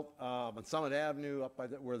were built on Summit Avenue, up by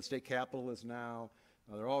where the state capitol is now.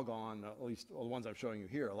 They're all gone, at least the ones I'm showing you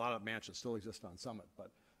here. A lot of mansions still exist on Summit,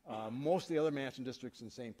 but most of the other mansion districts in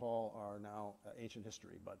St. Paul are now ancient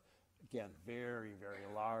history. But again, very, very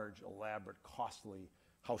large, elaborate, costly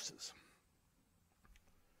houses.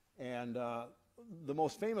 And the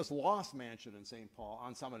most famous lost mansion in St. Paul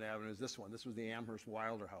on Summit Avenue is this one. This was the Amherst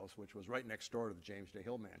Wilder House, which was right next door to the James J.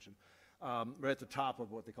 Hill Mansion, right at the top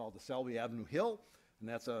of what they call the Selby Avenue Hill, and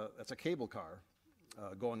that's a cable car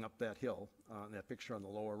going up that hill. That picture on the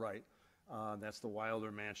lower right, that's the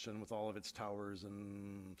Wilder Mansion with all of its towers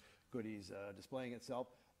and goodies displaying itself.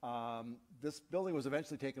 This building was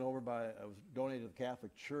eventually taken over by, was donated to the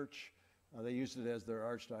Catholic Church. They used it as their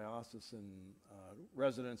archdiocesan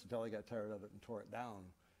residence until they got tired of it and tore it down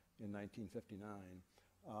in 1959.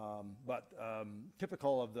 But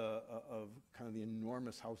typical of kind of the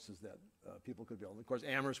enormous houses that people could build. Of course,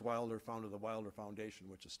 Amherst Wilder founded the Wilder Foundation,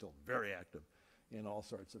 which is still very active in all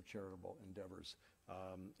sorts of charitable endeavors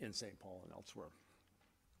in St. Paul and elsewhere.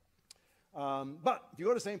 But if you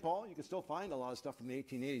go to St. Paul, you can still find a lot of stuff from the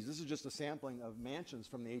 1880s. This is just a sampling of mansions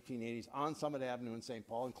from the 1880s on Summit Avenue in St.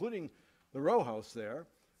 Paul, including the row house there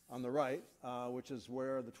on the right, which is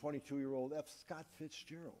where the 22-year-old F. Scott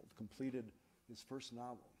Fitzgerald completed his first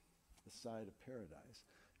novel, The Side of Paradise.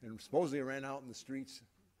 And supposedly it ran out in the streets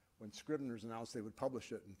when Scribners announced they would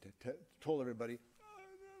publish it and told everybody, I've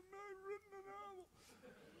written a novel.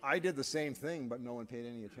 I did the same thing, but no one paid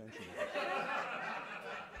any attention.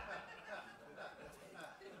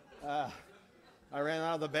 I ran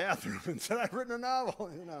out of the bathroom and said, I've written a novel.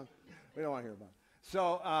 You know, we don't want to hear about it.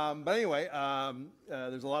 So, but anyway,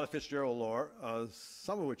 there's a lot of Fitzgerald lore,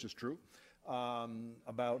 some of which is true,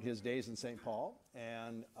 about his days in St. Paul.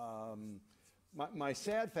 And my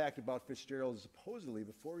sad fact about Fitzgerald is supposedly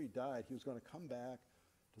before he died, he was going to come back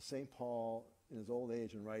to St. Paul in his old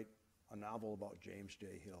age and write a novel about James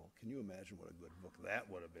J. Hill. Can you imagine what a good book that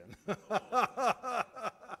would have been?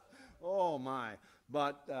 Oh my.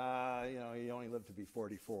 But, you know, he only lived to be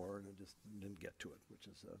 44 and it just didn't get to it, which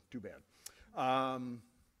is too bad.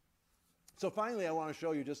 So finally, I want to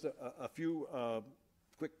show you just a few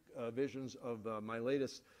quick visions of my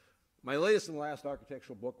latest and last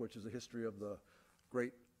architectural book, which is a history of the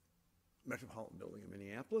great Metropolitan Building in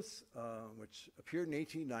Minneapolis, which appeared in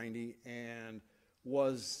 1890 and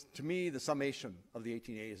was, to me, the summation of the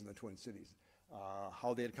 1880s in the Twin Cities.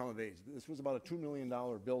 How they had come of age. This was about a $2 million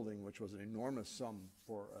building, which was an enormous sum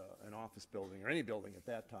for an office building or any building at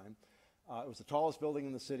that time. It was the tallest building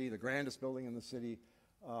in the city, the grandest building in the city.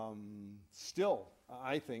 Still,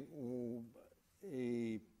 I think,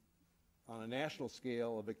 on a national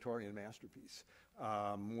scale, a Victorian masterpiece.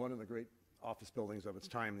 One of the great office buildings of its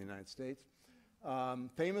time in the United States.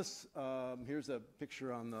 Famous, here's a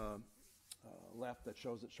picture on the left that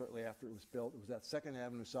shows it shortly after it was built. It was at 2nd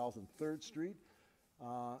Avenue South and 3rd Street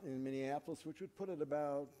in Minneapolis, which would put it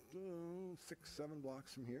about 6-7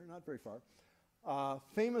 blocks from here, not very far.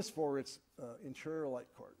 Famous for its interior light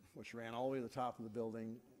court, which ran all the way to the top of the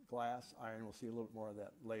building, glass, iron. We'll see a little bit more of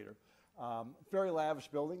that later. Very lavish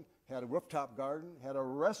building, had a rooftop garden, had a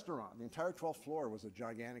restaurant. The entire 12th floor was a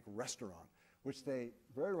gigantic restaurant, which they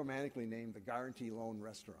very romantically named the Guarantee Loan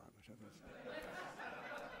Restaurant, which I thought was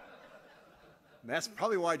That's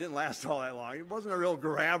probably why it didn't last all that long. It wasn't a real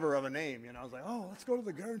grabber of a name, you know. I was like, oh, let's go to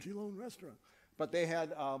the Guarantee Loan restaurant. But they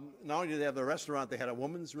had, not only did they have the restaurant, they had a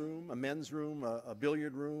women's room, a men's room, a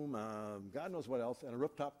billiard room, God knows what else, and a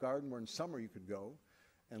rooftop garden where in summer you could go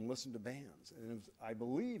and listen to bands. And it was, I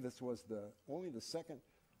believe this was only the second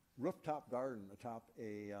rooftop garden atop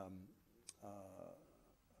a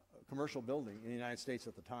commercial building in the United States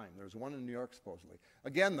at the time. There was one in New York, supposedly.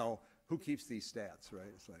 Again, though, who keeps these stats, right?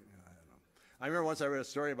 It's like, I don't know. I remember once I read a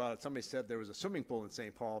story about it. Somebody said there was a swimming pool in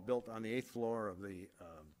St. Paul built on the 8th floor of the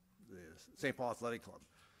St. Paul Athletic Club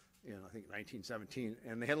in, I think, 1917.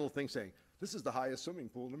 And they had a little thing saying, this is the highest swimming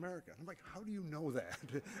pool in America. I'm like, how do you know that?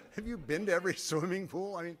 Have you been to every swimming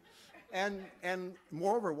pool? I mean, and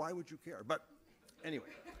moreover, why would you care? But anyway.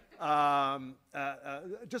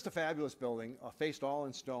 Just a fabulous building, faced all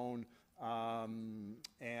in stone,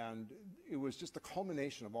 and it was just the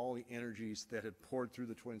culmination of all the energies that had poured through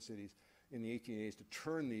the Twin Cities in the 1880s to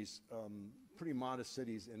turn these pretty modest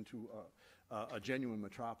cities into a genuine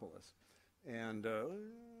metropolis. And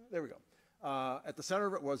there we go. At the center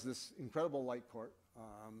of it was this incredible light court,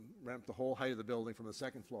 ran up the whole height of the building from the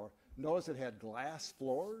second floor. Notice it had glass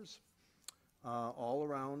floors. All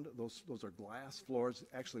around, those are glass floors,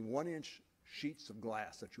 actually 1-inch sheets of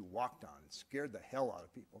glass that you walked on. It scared the hell out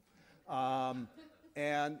of people.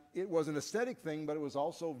 And it was an aesthetic thing, but it was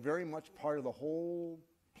also very much part of the whole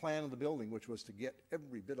plan of the building, which was to get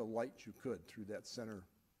every bit of light you could through that center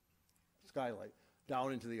skylight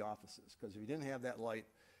down into the offices. Because if you didn't have that light,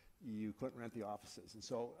 you couldn't rent the offices. And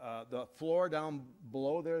so the floor down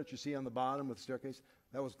below there that you see on the bottom with the staircase,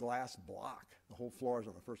 that was glass block. The whole floors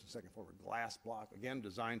on the first and second floor were glass block, again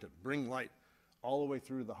designed to bring light all the way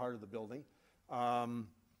through the heart of the building.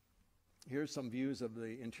 Here's some views of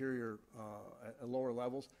the interior at lower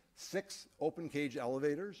levels. 6 open cage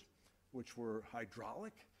elevators, which were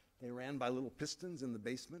hydraulic. They ran by little pistons in the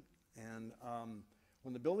basement. And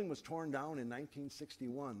when the building was torn down in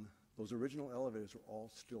 1961, those original elevators were all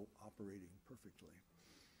still operating perfectly.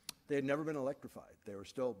 They had never been electrified. They were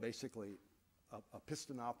still basically a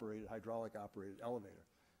piston-operated, hydraulic-operated elevator.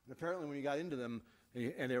 And apparently when you got into them, and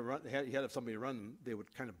you had to have somebody run them, they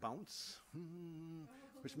would kind of bounce,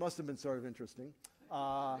 which must have been sort of interesting.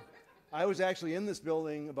 I was actually in this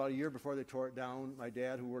building about a year before they tore it down. My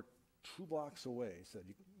dad, who worked 2 blocks away, said,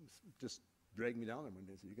 you just dragged me down there one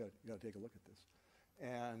day and said, you got to take a look at this.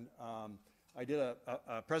 And I did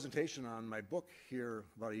a presentation on my book here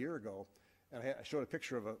about a year ago, and I showed a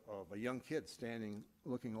picture of a young kid standing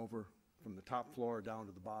looking over from the top floor down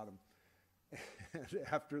to the bottom. And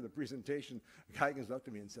after the presentation, a guy comes up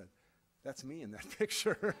to me and said, that's me in that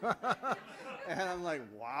picture. And I'm like,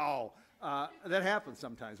 wow. That happens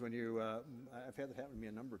sometimes when you, I've had that happen to me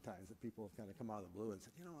a number of times, that people have kind of come out of the blue and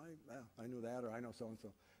said, you know, I knew that, or I know so-and-so.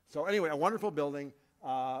 So anyway, a wonderful building.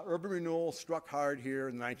 Urban renewal struck hard here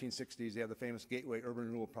in the 1960s. They had the famous Gateway Urban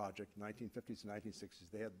Renewal Project in the 1950s and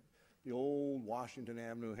 1960s. They had the old Washington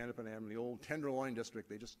Avenue, Hennepin Avenue, the old Tenderloin District.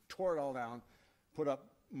 They just tore it all down, put up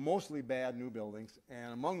mostly bad new buildings,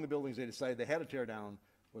 and among the buildings they decided they had to tear down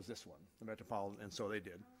was this one, the Metropolitan, and so they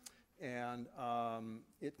did. And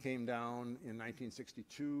it came down in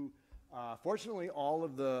 1962. Fortunately, all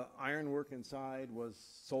of the ironwork inside was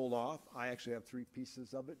sold off. I actually have 3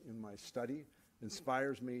 pieces of it in my study.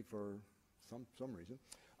 Inspires me for some reason.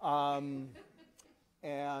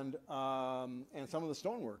 And some of the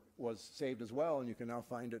stonework was saved as well, and you can now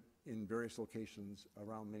find it in various locations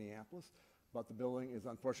around Minneapolis. But the building is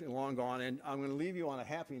unfortunately long gone, and I'm going to leave you on a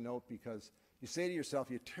happy note, because you say to yourself,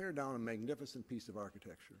 you tear down a magnificent piece of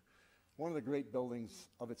architecture, one of the great buildings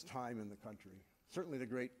of its time in the country, certainly the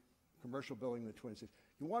great commercial building in the Twin Cities.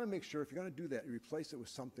 You want to make sure, if you're going to do that, you replace it with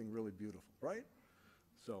something really beautiful, right?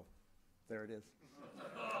 So there it is.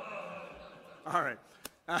 All right.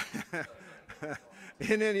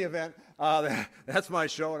 In any event, that's my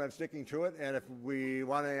show, and I'm sticking to it. And if we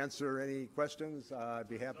want to answer any questions, I'd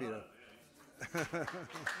be happy to.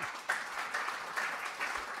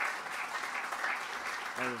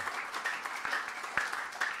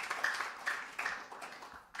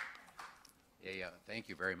 Yeah, thank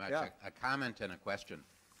you very much. Yeah. A comment and a question.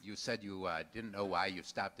 You said you didn't know why you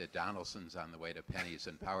stopped at Donaldson's on the way to Pennies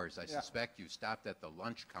and Powers. I suspect you stopped at the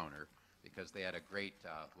lunch counter because they had a great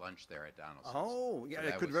lunch there at Donaldson's. Oh, yeah, So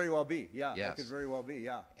it could very well be. Yeah, yes. that could very well be,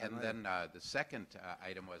 yeah. And then the second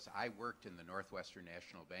item was, I worked in the Northwestern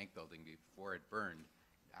National Bank building before it burned.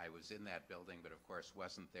 I was in that building, but of course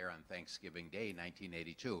wasn't there on Thanksgiving Day,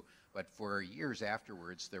 1982. But for years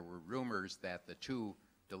afterwards, there were rumors that the 2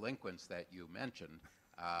 delinquents that you mentioned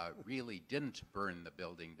really didn't burn the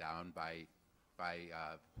building down by by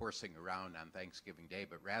horsing around on Thanksgiving Day,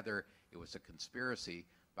 but rather it was a conspiracy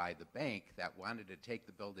by the bank that wanted to take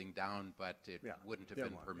the building down, but it wouldn't have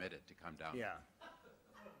been permitted to come down. Yeah.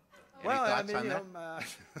 Any Well, I thoughts mean, on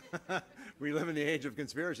that? we live in the age of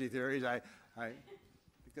conspiracy theories. I think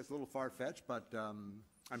that's a little far-fetched, but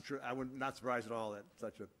I'm sure I would not surprised at all that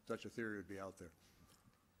such a theory would be out there.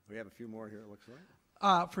 We have a few more here, it looks like.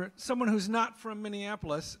 For someone who's not from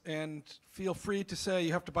Minneapolis, and feel free to say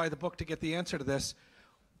you have to buy the book to get the answer to this,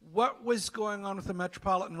 what was going on with the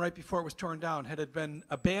Metropolitan right before it was torn down? Had it been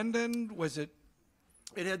abandoned? Was it?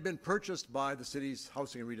 It had been purchased by the city's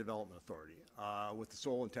Housing and Redevelopment Authority with the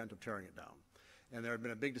sole intent of tearing it down. And there had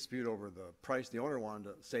been a big dispute over the price. The owner wanted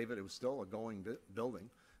to save it. It was still a going building,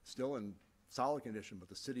 still in solid condition, but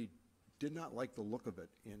the city did not like the look of it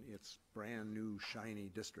in its brand new shiny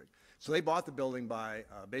district. So they bought the building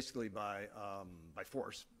basically by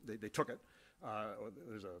force. They took it.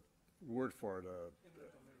 There's a word for it.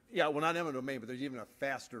 Yeah, well, not eminent domain, but there's even a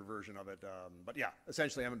faster version of it. But yeah,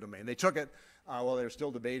 essentially eminent domain. They took it while they were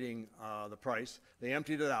still debating the price. They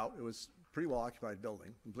emptied it out. It was a pretty well occupied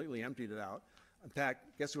building, completely emptied it out. In fact,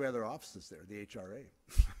 guess who had their offices there? The HRA.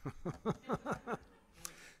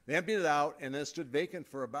 They emptied it out, and then it stood vacant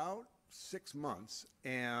for about 6 months,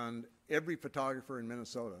 and every photographer in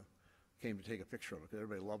Minnesota came to take a picture of it because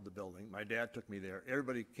everybody loved the building. My dad took me there.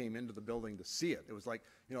 Everybody came into the building to see it. It was like,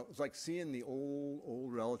 you know, it was like seeing the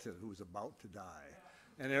old relative who was about to die.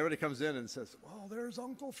 And everybody comes in and says, "Oh, there's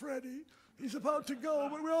Uncle Freddie. He's about to go,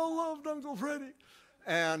 but we all loved Uncle Freddie."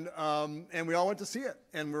 And we all went to see it,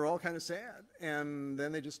 and we were all kind of sad. And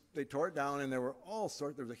then they tore it down, and there were all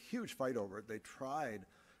sorts. There was a huge fight over it. They tried.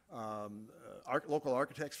 Local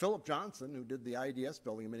architects, Philip Johnson, who did the IDS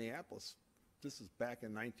building in Minneapolis, this is back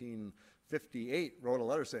in 1958, wrote a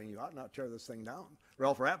letter saying you ought not tear this thing down.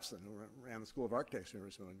 Ralph Rapson, who ran the School of Architecture,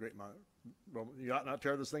 you ought not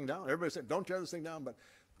tear this thing down. Everybody said, don't tear this thing down, but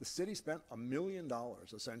the city spent $1 million,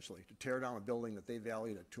 essentially, to tear down a building that they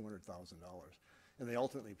valued at $200,000. And they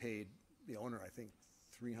ultimately paid the owner, I think,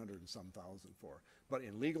 $300 and some thousand for. But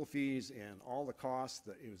in legal fees and all the costs,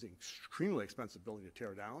 it was an extremely expensive building to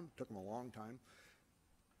tear down. It took them a long time.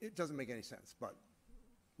 It doesn't make any sense, but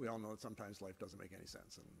we all know that sometimes life doesn't make any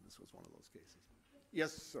sense, and this was one of those cases.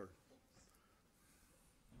 Yes, sir.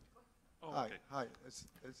 Oh, Hi, okay. hi.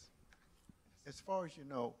 As far as you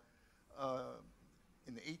know,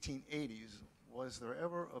 in the 1880s, was there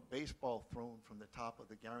ever a baseball thrown from the top of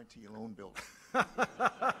the guarantee loan building?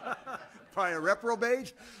 Probably a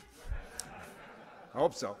reprobate? I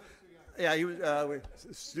hope so. Yeah, he was,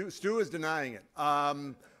 Stu is denying it.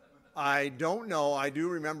 I don't know. I do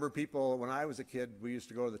remember people, when I was a kid, we used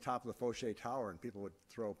to go to the top of the Fauché Tower and people would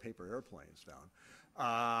throw paper airplanes down.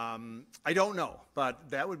 I don't know, but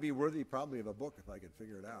that would be worthy probably of a book if I could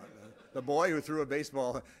figure it out. The boy who threw a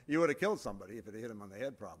baseball, you would have killed somebody if it hit him on the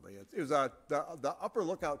head probably. It was the upper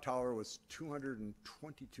lookout tower was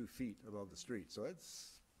 222 feet above the street, so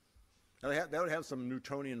that would have some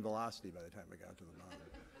Newtonian velocity by the time we got to the mountain.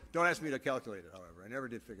 Don't ask me to calculate it, however. I never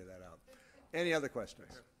did figure that out. Any other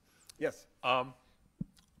questions? Yes.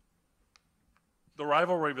 The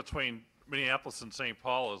rivalry between Minneapolis and St.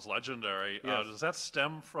 Paul is legendary. Yes. Does that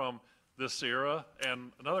stem from this era?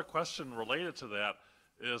 And another question related to that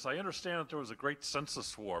is, I understand that there was a great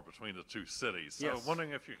census war between the two cities. So Yes. I'm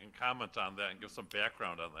wondering if you can comment on that and give some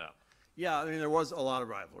background on that. Yeah, I mean, there was a lot of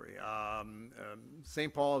rivalry.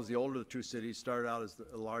 St. Paul is the older of the two cities, started out as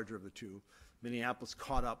the larger of the two. Minneapolis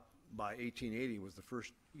caught up by 1880, was the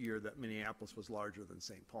first year that Minneapolis was larger than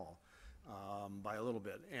St. Paul by a little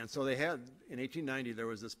bit. And so they had, in 1890, there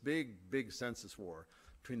was this big census war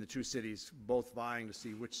between the two cities, both vying to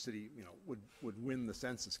see which city, would win the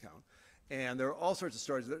census count. And there are all sorts of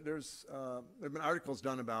stories. There have been articles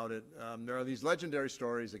done about it. There are these legendary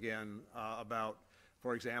stories, again, about,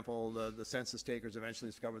 for example, the census takers eventually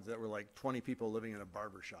discovered that there were like 20 people living in a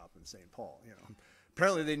barber shop in St. Paul,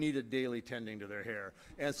 Apparently they needed daily tending to their hair.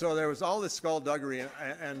 And so there was all this skullduggery.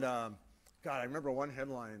 And God, I remember one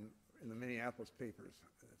headline in the Minneapolis papers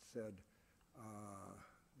that said,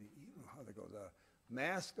 how that goes,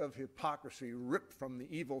 mask of hypocrisy ripped from the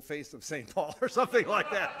evil face of St. Paul, or something like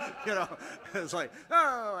that. It's like,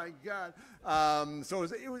 oh my God. So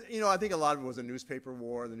it was, I think a lot of it was a newspaper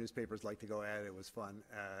war. The newspapers liked to go at it. It was fun.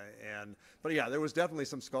 But yeah, there was definitely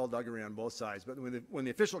some skullduggery on both sides. But when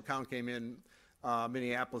the official count came in,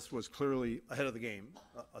 Minneapolis was clearly ahead of the game,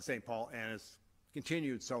 St. Paul, and it's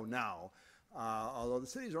continued so now. Although the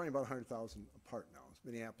cities are only about 100,000 apart now.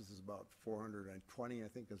 Minneapolis is about 420, I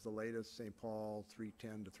think, is the latest. St. Paul,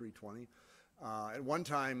 310 to 320. At one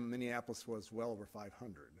time, Minneapolis was well over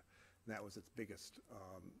 500. And that was its biggest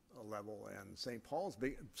level. And St. Paul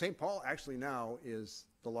actually now is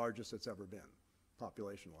the largest it's ever been,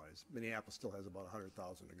 population-wise. Minneapolis still has about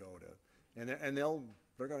 100,000 to go to, and they're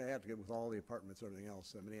going to have to get with all the apartments and everything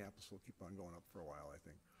else. Minneapolis will keep on going up for a while, I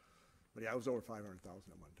think. But yeah, it was over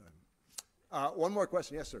 500,000 at one time. One more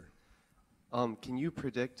question, yes, sir. Can you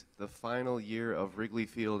predict the final year of Wrigley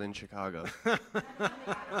Field in Chicago?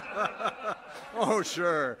 Oh,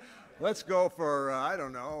 sure. Let's go for, I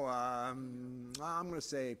don't know, I'm going to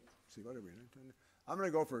say, see, what are we, I'm going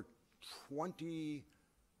to go for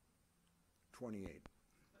 2028.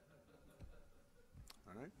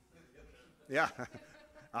 All right? Yeah.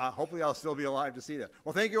 Hopefully I'll still be alive to see that.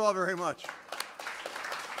 Well, thank you all very much.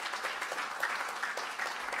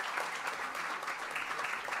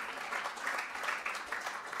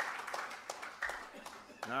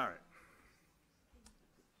 All right.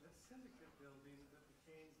 That syndicate building that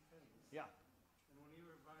became Penny's. Yeah. And when you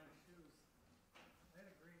were buying shoes, I had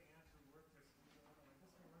a great aunt who worked there. I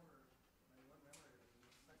just remember, my one memory of it, the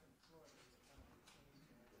second floor, there was a kind of a change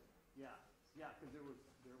area. Yeah, yeah, because there was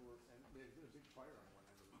a big fire on one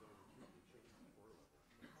end of the building too. They changed the floor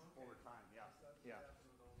over time. Yeah, yeah.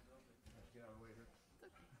 Let's get out of the way here.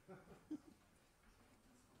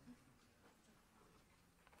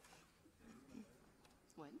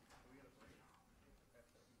 When?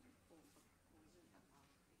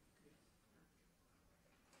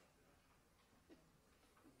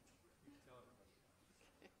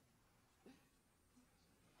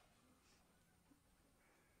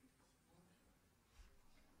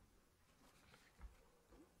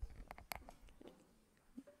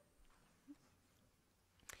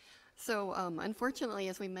 So unfortunately,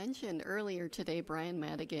 as we mentioned earlier today, Brian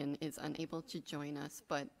Madigan is unable to join us,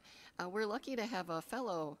 but we're lucky to have a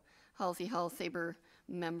fellow Halsey Hall SABR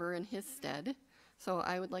member in his stead. So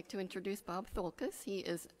I would like to introduce Bob Tholkes. He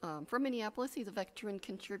is from Minneapolis. He's a veteran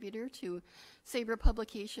contributor to SABR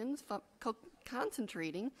publications,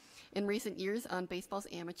 concentrating in recent years on baseball's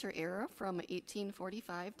amateur era from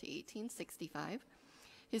 1845 to 1865.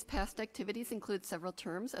 His past activities include several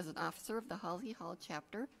terms as an officer of the Halsey Hall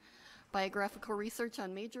chapter, biographical research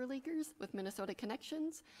on major leaguers with Minnesota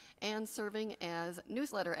connections, and serving as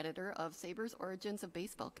newsletter editor of SABR's Origins of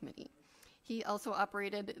Baseball Committee. He also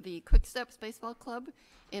operated the Quick Steps Baseball Club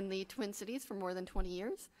in the Twin Cities for more than 20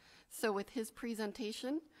 years. So with his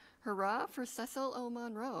presentation, hurrah for Cecil O.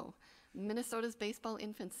 Monroe, Minnesota's baseball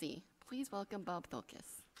infancy. Please welcome Bob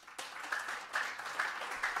Tholkes.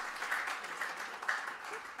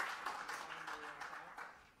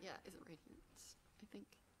 Yeah, is it right here? I think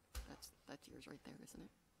that's yours right there, isn't it?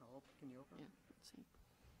 Oh, can you open it? Yeah, let's see.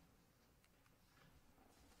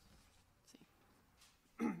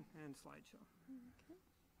 And slideshow. Okay.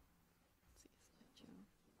 Let's see, slideshow.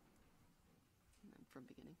 And then from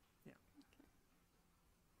beginning. Yeah. Okay.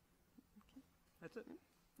 Okay. That's it.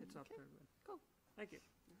 Yeah. It's up Okay. there. Cool. Thank you.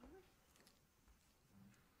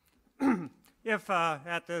 If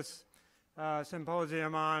at this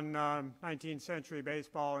symposium on 19th century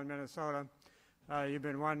baseball in Minnesota, you've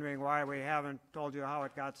been wondering why we haven't told you how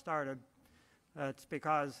it got started, it's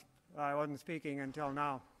because I wasn't speaking until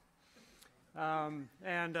now.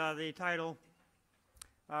 The title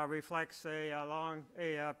reflects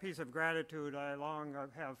a piece of gratitude I long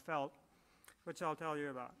have felt, which I'll tell you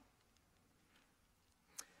about.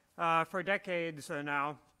 For decades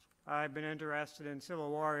now, I've been interested in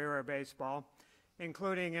Civil War era baseball,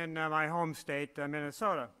 including in my home state,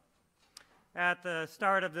 Minnesota. At the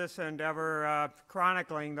start of this endeavor,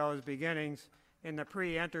 chronicling those beginnings in the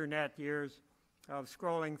pre-internet years of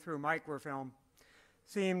scrolling through microfilm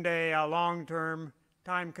seemed a long-term,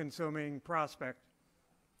 time-consuming prospect.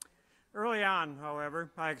 Early on,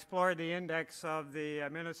 however, I explored the index of the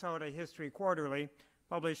Minnesota History Quarterly,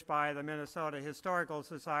 published by the Minnesota Historical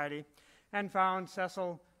Society, and found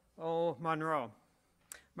Cecil O. Monroe.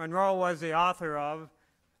 Monroe was the author of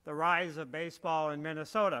The Rise of Baseball in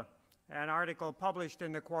Minnesota, an article published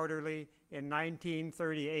in the Quarterly in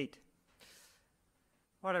 1938.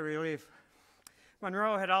 What a relief.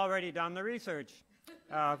 Monroe had already done the research,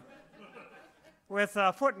 with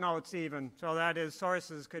footnotes even, so that his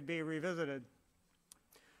sources could be revisited.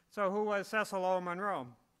 So who was Cecil O. Monroe?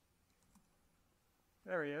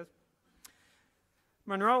 There he is.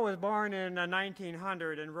 Monroe was born in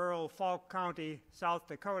 1900 in rural Falk County, South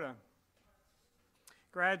Dakota.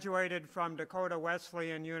 Graduated from Dakota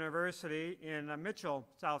Wesleyan University in Mitchell,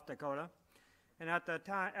 South Dakota, and at the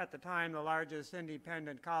time the largest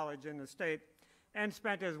independent college in the state, and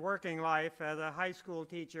spent his working life as a high school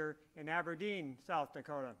teacher in Aberdeen, South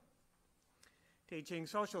Dakota, teaching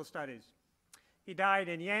social studies. He died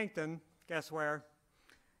in Yankton, guess where,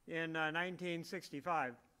 in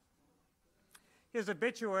 1965. His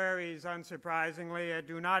obituaries, unsurprisingly,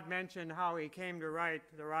 do not mention how he came to write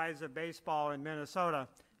The Rise of Baseball in Minnesota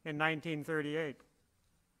in 1938.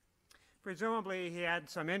 Presumably, he had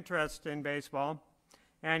some interest in baseball,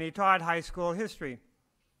 and he taught high school history.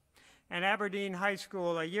 An Aberdeen High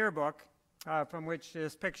School yearbook, from which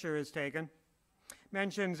this picture is taken,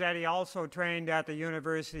 mentions that he also trained at the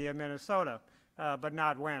University of Minnesota, but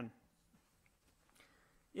not when.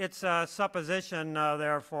 It's a supposition,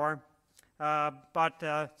 therefore,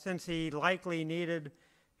 but since he likely needed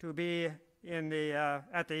to be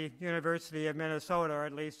at the University of Minnesota, or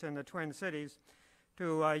at least in the Twin Cities,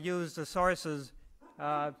 to use the sources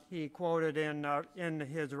he quoted in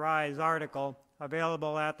his Rise article,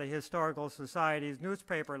 available at the Historical Society's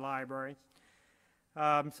newspaper library.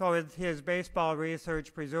 So his baseball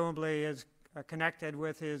research presumably is connected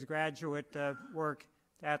with his graduate work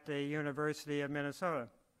at the University of Minnesota.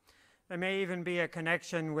 There may even be a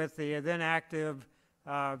connection with the then active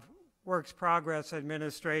Works Progress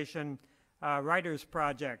Administration Writers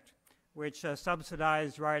Project, which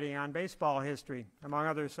subsidized writing on baseball history, among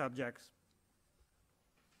other subjects.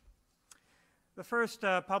 The first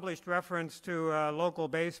published reference to local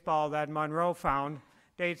baseball that Monroe found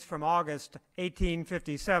dates from August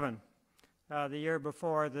 1857, the year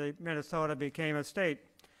before Minnesota became a state,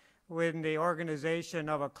 when the organization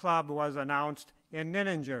of a club was announced in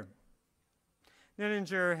Nininger.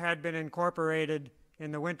 Nininger had been incorporated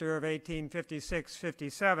in the winter of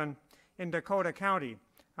 1856-57 in Dakota County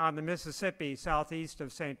on the Mississippi southeast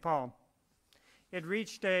of St. Paul. It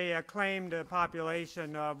reached a claimed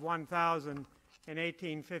population of 1,000 in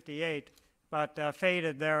 1858, but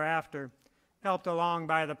faded thereafter, helped along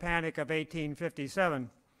by the Panic of 1857,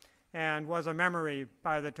 and was a memory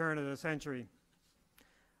by the turn of the century.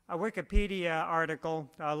 A Wikipedia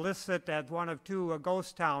article lists it as one of 2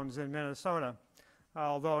 ghost towns in Minnesota,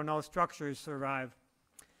 although no structures survive.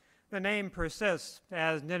 The name persists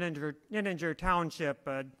as Nininger Township,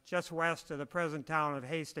 just west of the present town of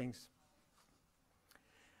Hastings.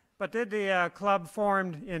 But did the club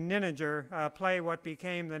formed in Nininger play what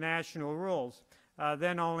became the national rules,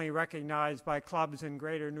 then only recognized by clubs in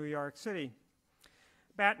greater New York City?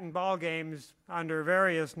 Bat and ball games under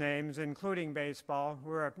various names, including baseball,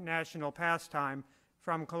 were a national pastime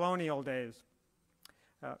from colonial days.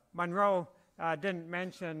 Monroe didn't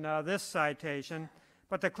mention this citation,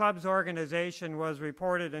 but the club's organization was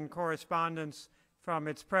reported in correspondence from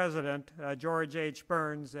its president, George H.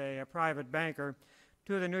 Burns, a private banker,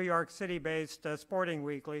 to the New York City-based sporting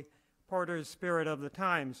weekly, Porter's Spirit of the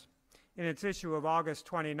Times, in its issue of August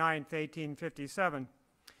 29, 1857,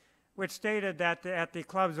 which stated that at the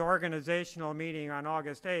club's organizational meeting on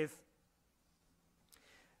August 8th,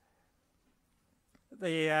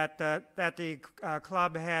 that the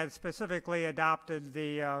club had specifically adopted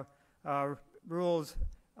the rules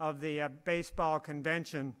of the baseball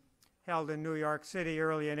convention held in New York City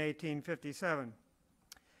early in 1857.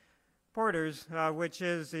 Porter's, which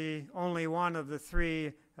is the only one of the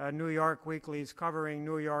 3 New York weeklies covering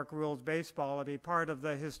New York rules baseball to be part of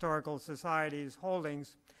the Historical Society's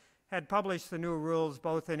holdings, had published the new rules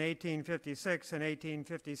both in 1856 and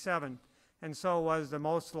 1857, and so was the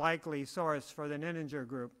most likely source for the Nininger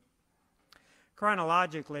group.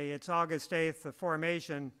 Chronologically, it's August 8th, the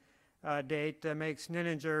formation date, makes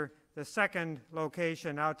Nininger the 2nd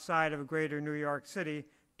location outside of greater New York City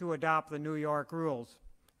to adopt the New York rules,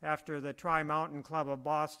 after the Tri-Mountain Club of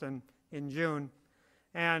Boston in June,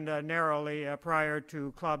 and narrowly prior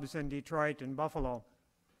to clubs in Detroit and Buffalo.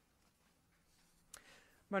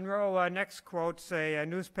 Monroe next quotes a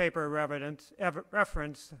newspaper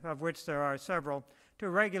reference, of which there are several, to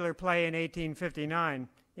regular play in 1859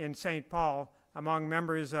 in St. Paul among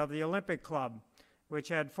members of the Olympic Club, which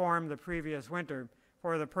had formed the previous winter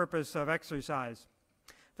for the purpose of exercise.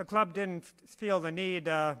 The club didn't feel the need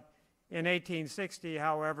in 1860,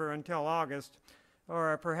 however, until August,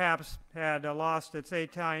 or perhaps had lost its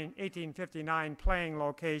 1859 playing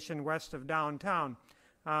location west of downtown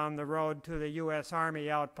on the road to the U.S. Army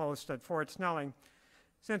outpost at Fort Snelling,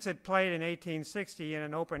 since it played in 1860 in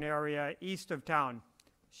an open area east of town,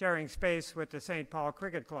 sharing space with the St. Paul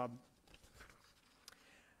Cricket Club.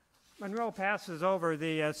 Monroe passes over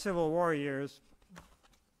the Civil War years,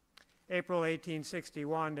 April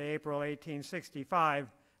 1861 to April 1865,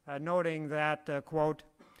 noting that, quote,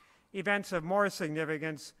 events of more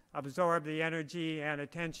significance absorb the energy and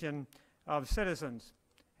attention of citizens,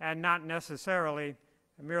 and not necessarily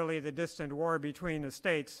merely the distant war between the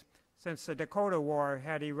states, since the Dakota War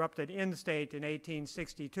had erupted in-state in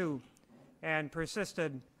 1862 and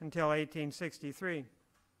persisted until 1863.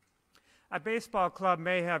 A baseball club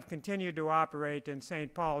may have continued to operate in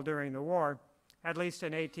St. Paul during the war, at least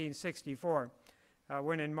in 1864,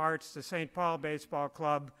 when in March the St. Paul Baseball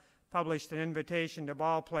Club published an invitation to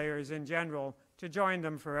ball players in general to join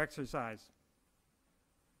them for exercise.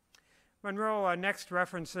 Monroe next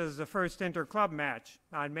references the first inter-club match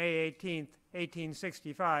on May 18,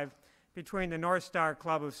 1865, between the North Star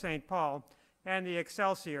Club of St. Paul and the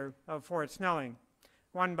Excelsior of Fort Snelling,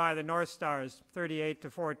 won by the North Stars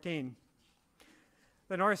 38-14.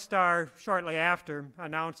 The North Star, shortly after,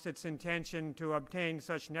 announced its intention to obtain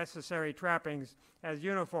such necessary trappings as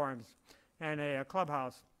uniforms and a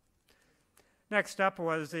clubhouse. Next up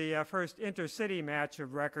was the first intercity match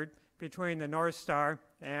of record between the North Star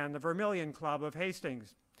and the Vermilion Club of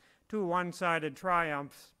Hastings, two one-sided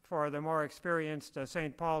triumphs for the more experienced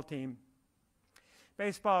St. Paul team.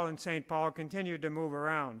 Baseball in St. Paul continued to move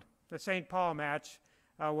around. The St. Paul match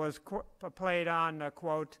was played on,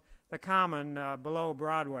 quote, the Common below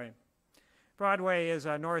Broadway. Broadway is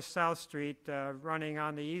a north-south street running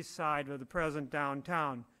on the east side of the present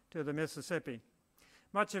downtown to the Mississippi.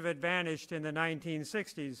 Much of it vanished in the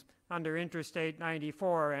 1960s under Interstate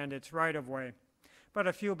 94 and its right-of-way, but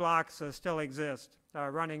a few blocks still exist,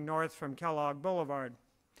 running north from Kellogg Boulevard.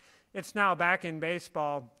 It's now back in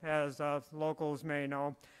baseball, as locals may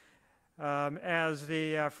know, as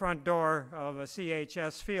the front door of a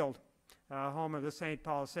CHS Field, home of the St.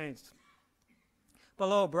 Paul Saints.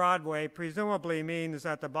 Below Broadway presumably means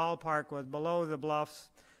that the ballpark was below the bluffs,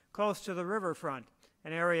 close to the riverfront,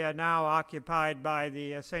 an area now occupied by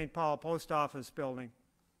the St. Paul Post Office building.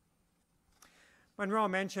 Monroe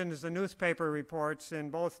mentions the newspaper reports in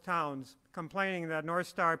both towns complaining that North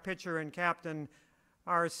Star pitcher and captain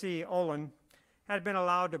R.C. Olin had been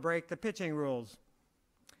allowed to break the pitching rules.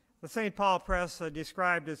 The St. Paul Press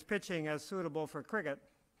described his pitching as suitable for cricket.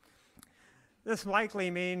 This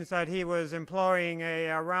likely means that he was employing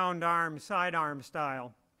a round arm, sidearm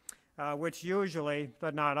style, which usually,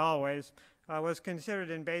 but not always, was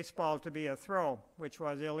considered in baseball to be a throw, which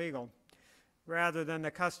was illegal, rather than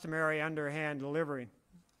the customary underhand delivery.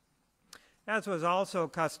 As was also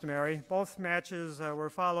customary, both matches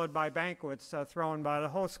were followed by banquets thrown by the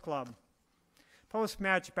host club.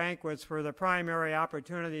 Post-match banquets were the primary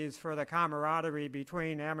opportunities for the camaraderie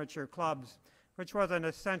between amateur clubs, which was an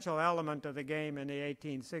essential element of the game in the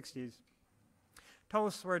 1860s.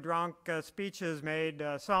 Toasts were drunk, speeches made,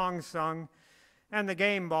 songs sung, and the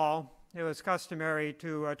game ball, it was customary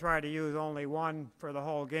to try to use only one for the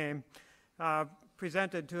whole game,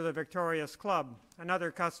 presented to the victorious club,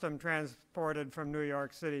 another custom transported from New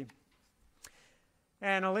York City.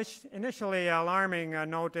 An initially alarming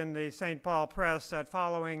note in the St. Paul Press that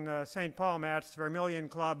following the St. Paul match, the Vermilion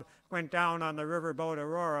Club went down on the riverboat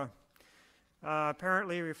Aurora,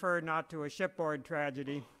 apparently referred not to a shipboard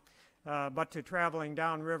tragedy, but to traveling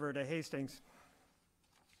downriver to Hastings.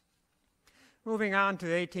 Moving on to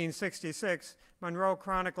 1866, Monroe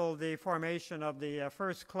chronicled the formation of the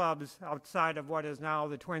first clubs outside of what is now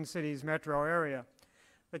the Twin Cities metro area,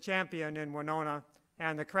 the Champion in Winona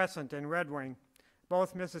and the Crescent in Red Wing,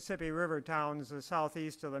 both Mississippi River towns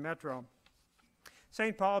southeast of the metro.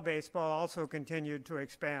 St. Paul baseball also continued to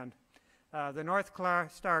expand. The North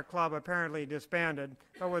Star Club apparently disbanded,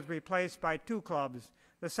 but was replaced by two clubs,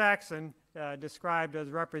 the Saxon, described as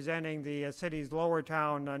representing the city's lower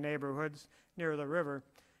town neighborhoods near the river,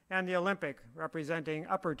 and the Olympic, representing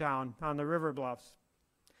upper town on the river bluffs.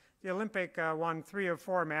 The Olympic won 3 of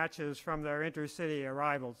 4 matches from their intercity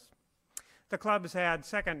arrivals. The clubs had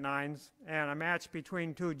second nines, and a match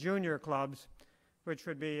between 2 junior clubs, which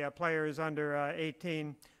would be players under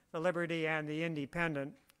 18, the Liberty and the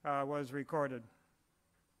Independent, was recorded.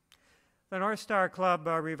 The North Star Club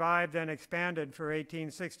revived and expanded for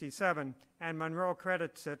 1867, and Monroe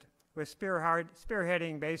credits it with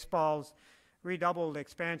spearheading baseball's redoubled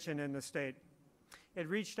expansion in the state. It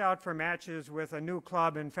reached out for matches with a new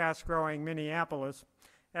club in fast-growing Minneapolis,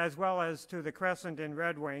 as well as to the Crescent in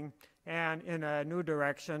Red Wing, and in a new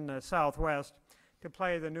direction, the southwest, to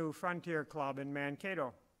play the new Frontier Club in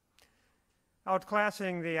Mankato.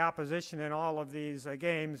 Outclassing the opposition in all of these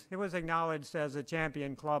games, it was acknowledged as the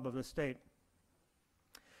champion club of the state.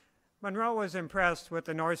 Monroe was impressed with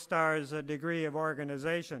the North Star's degree of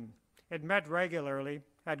organization. It met regularly,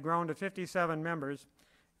 had grown to 57 members,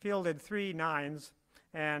 fielded 3 nines,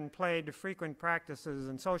 and played frequent practices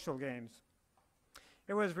and social games.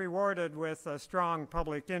 It was rewarded with a strong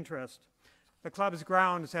public interest. The club's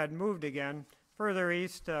grounds had moved again, further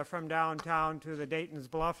east from downtown to the Dayton's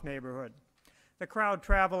Bluff neighborhood. The crowd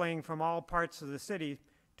traveling from all parts of the city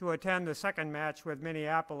to attend the second match with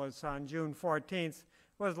Minneapolis on June 14th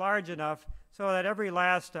was large enough so that every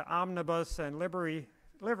last omnibus and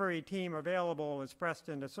livery team available was pressed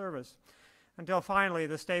into service, until finally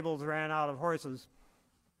the stables ran out of horses.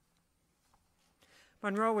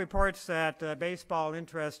 Monroe reports that baseball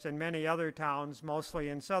interest in many other towns, mostly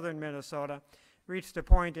in southern Minnesota, reached a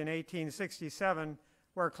point in 1867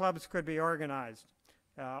 where clubs could be organized.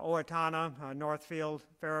 Owatonna, Northfield,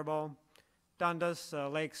 Faribault, Dundas,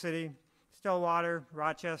 Lake City, Stillwater,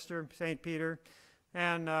 Rochester, St. Peter,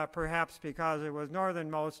 and perhaps because it was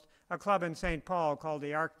northernmost, a club in St. Paul called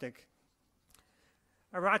the Arctic.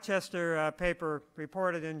 A Rochester paper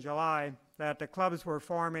reported in July that the clubs were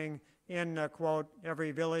forming in, quote,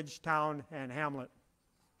 every village, town, and hamlet.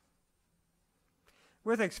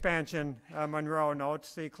 With expansion, Monroe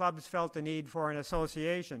notes, the clubs felt the need for an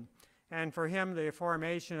association, and for him the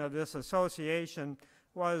formation of this association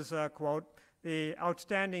was, quote, the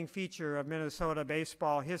outstanding feature of Minnesota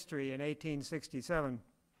baseball history in 1867.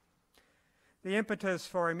 The impetus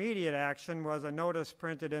for immediate action was a notice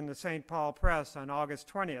printed in the St. Paul Press on August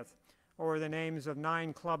 20th over the names of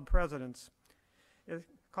 9 club presidents,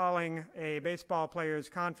 calling a baseball players'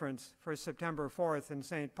 conference for September 4th in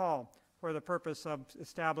St. Paul for the purpose of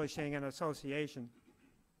establishing an association.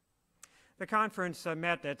 The conference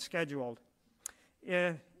met as scheduled.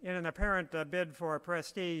 In an apparent bid for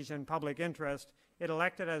prestige and public interest, it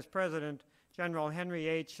elected as president General Henry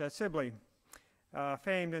H. Sibley,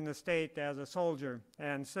 famed in the state as a soldier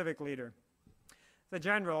and civic leader. The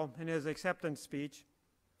general, in his acceptance speech,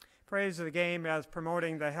 praised the game as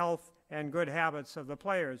promoting the health and good habits of the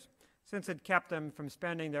players, since it kept them from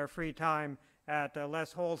spending their free time at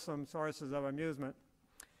less wholesome sources of amusement,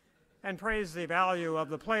 and praised the value of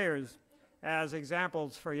the players as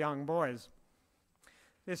examples for young boys.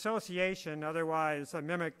 The association otherwise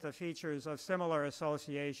mimicked the features of similar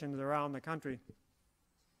associations around the country.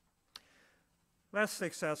 Less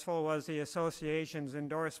successful was the association's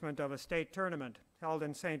endorsement of a state tournament held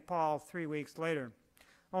in St. Paul 3 weeks later.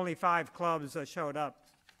 Only 5 clubs showed up.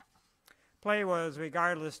 Play was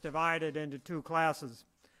regardless divided into 2 classes.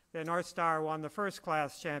 The North Star won the first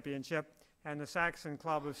class championship, and the Saxon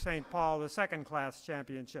Club of St. Paul the second class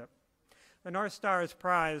championship. The North Star's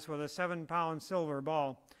prize was a 7-pound silver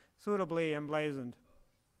ball, suitably emblazoned.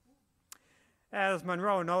 As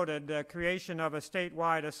Monroe noted, the creation of a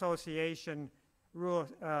statewide association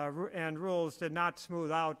and rules did not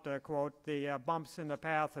smooth out, quote, the bumps in the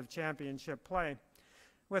path of championship play.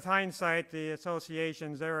 With hindsight, the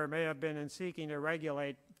association's error may have been in seeking to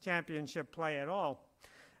regulate championship play at all,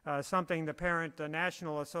 something the parent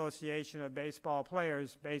National Association of Baseball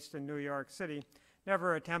Players, based in New York City,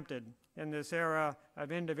 never attempted in this era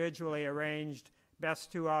of individually arranged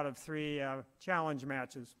best 2 out of 3 challenge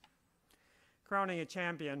matches. Crowning a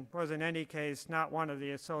champion was in any case not one of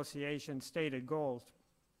the association's stated goals.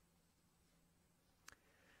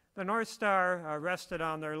 The North Star rested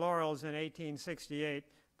on their laurels in 1868,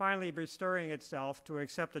 finally bestirring itself to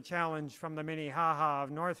accept a challenge from the Minnehaha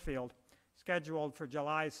of Northfield, scheduled for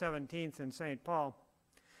July 17th in St. Paul.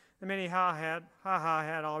 The Minnehaha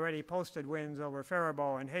had already posted wins over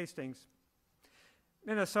Faribault and Hastings.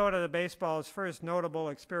 Minnesota, the baseball's first notable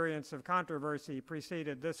experience of controversy,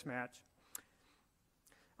 preceded this match.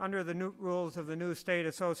 Under the new rules of the new state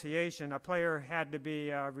association, a player had to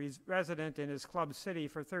be resident in his club city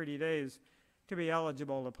for 30 days to be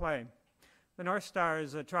eligible to play. The North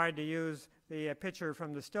Stars tried to use the pitcher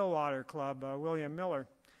from the Stillwater Club, William Miller,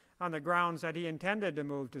 on the grounds that he intended to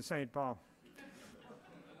move to St. Paul,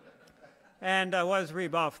 and was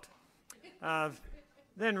rebuffed.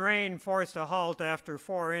 Then rain forced a halt after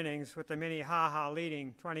 4 innings, with the Minnehaha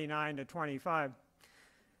leading 29-25.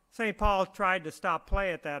 St. Paul tried to stop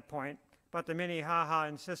play at that point, but the Minnehaha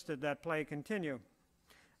insisted that play continue.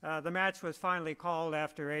 The match was finally called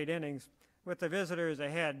after 8 innings, with the visitors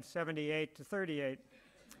ahead 78-38.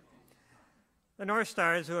 The North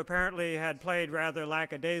Stars, who apparently had played rather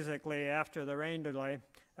lackadaisically after the rain delay,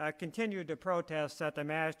 continued to protest that the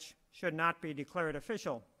match should not be declared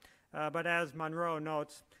official. But as Monroe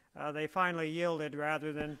notes, they finally yielded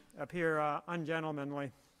rather than appear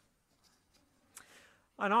ungentlemanly.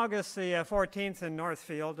 On August the 14th in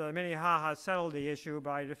Northfield, Minnehaha settled the issue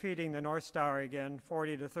by defeating the North Star again,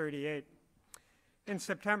 40-38. In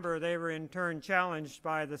September, they were in turn challenged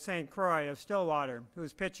by the St. Croix of Stillwater,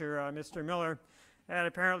 whose pitcher, Mr. Miller, had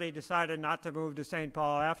apparently decided not to move to St.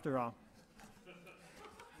 Paul after all.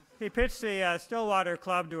 He pitched the Stillwater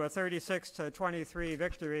Club to a 36-23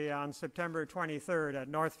 victory on September 23rd at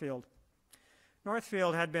Northfield.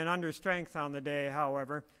 Northfield had been under strength on the day,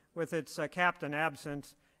 however, with its captain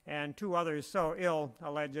absent and 2 others so ill,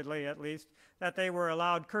 allegedly at least, that they were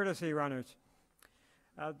allowed courtesy runners.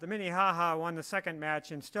 The Minnehaha won the second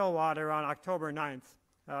match in Stillwater on October 9th.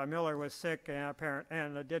 Miller was sick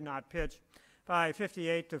and did not pitch by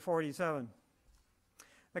 58-47.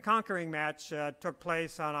 The conquering match took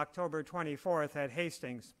place on October 24th at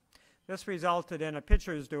Hastings. This resulted in a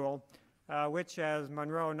pitcher's duel, which, as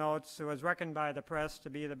Monroe notes, was reckoned by the press to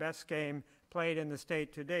be the best game played in the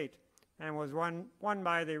state to date, and was won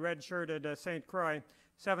by the red-shirted St. Croix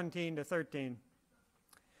 17-13.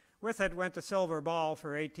 With it went the silver ball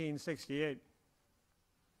for 1868.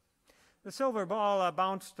 The silver ball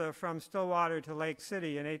bounced from Stillwater to Lake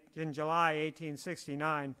City in July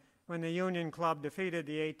 1869, when the Union Club defeated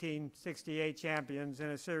the 1868 champions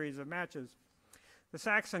in a series of matches. The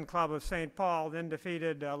Saxon Club of St. Paul then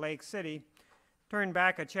defeated Lake City, turned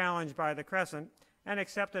back a challenge by the Crescent, and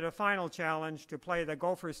accepted a final challenge to play the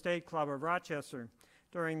Gopher State Club of Rochester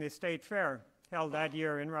during the State Fair held that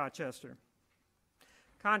year in Rochester.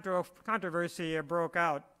 Controversy broke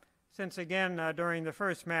out, since again during the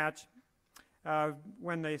first match,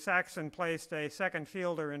 when the Saxon placed a second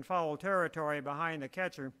fielder in foul territory behind the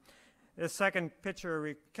catcher, the second catcher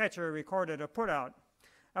recorded a putout.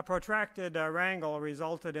 A protracted wrangle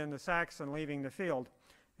resulted in the Saxon leaving the field,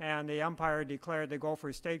 and the umpire declared the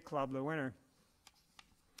Gopher State Club the winner.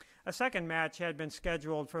 A second match had been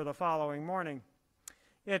scheduled for the following morning.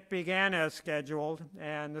 It began as scheduled,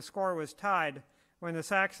 and the score was tied when the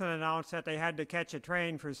Saxon announced that they had to catch a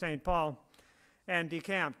train for St. Paul and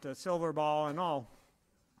decamped, a silver ball and all.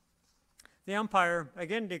 The umpire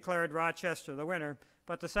again declared Rochester the winner,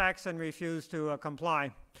 but the Saxon refused to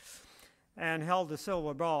comply and held the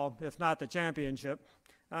silver ball, if not the championship,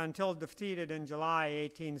 until defeated in July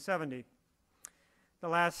 1870, the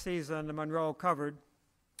last season Monroe covered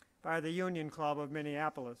by the Union Club of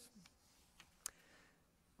Minneapolis.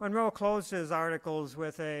 Monroe closed his articles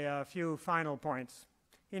with a few final points.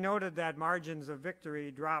 He noted that margins of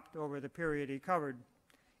victory dropped over the period he covered,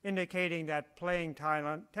 indicating that playing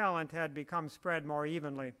talent had become spread more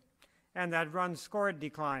evenly, and that runs scored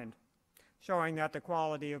declined, showing that the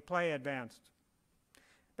quality of play advanced.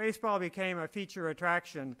 Baseball became a feature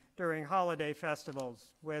attraction during holiday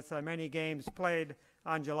festivals, with many games played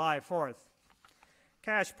on July 4th.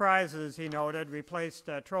 Cash prizes, he noted, replaced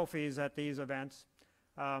trophies at these events,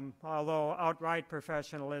 although outright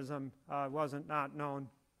professionalism wasn't not known.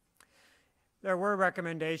 There were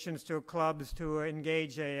recommendations to clubs to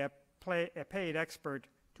engage a paid expert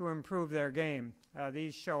to improve their game.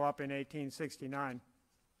 These show up in 1869.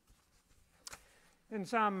 In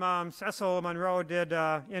sum, Cecil Monroe did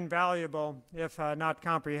invaluable, if not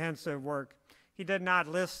comprehensive, work. He did not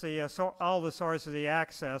list all the sources he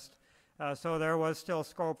accessed, so there was still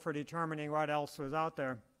scope for determining what else was out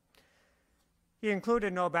there. He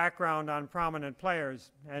included no background on prominent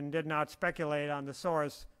players and did not speculate on the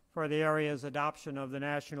source for the area's adoption of the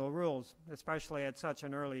national rules, especially at such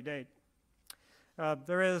an early date.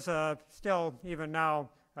 There is still, even now,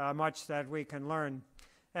 much that we can learn.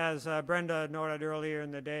 As Brenda noted earlier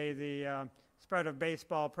in the day, the Spread of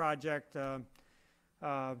Baseball Project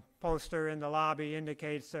poster in the lobby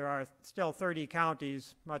indicates there are still 30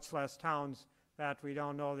 counties, much less towns, that we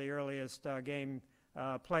don't know the earliest game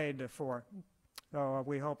played for. So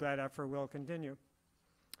we hope that effort will continue.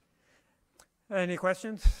 Any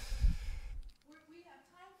questions?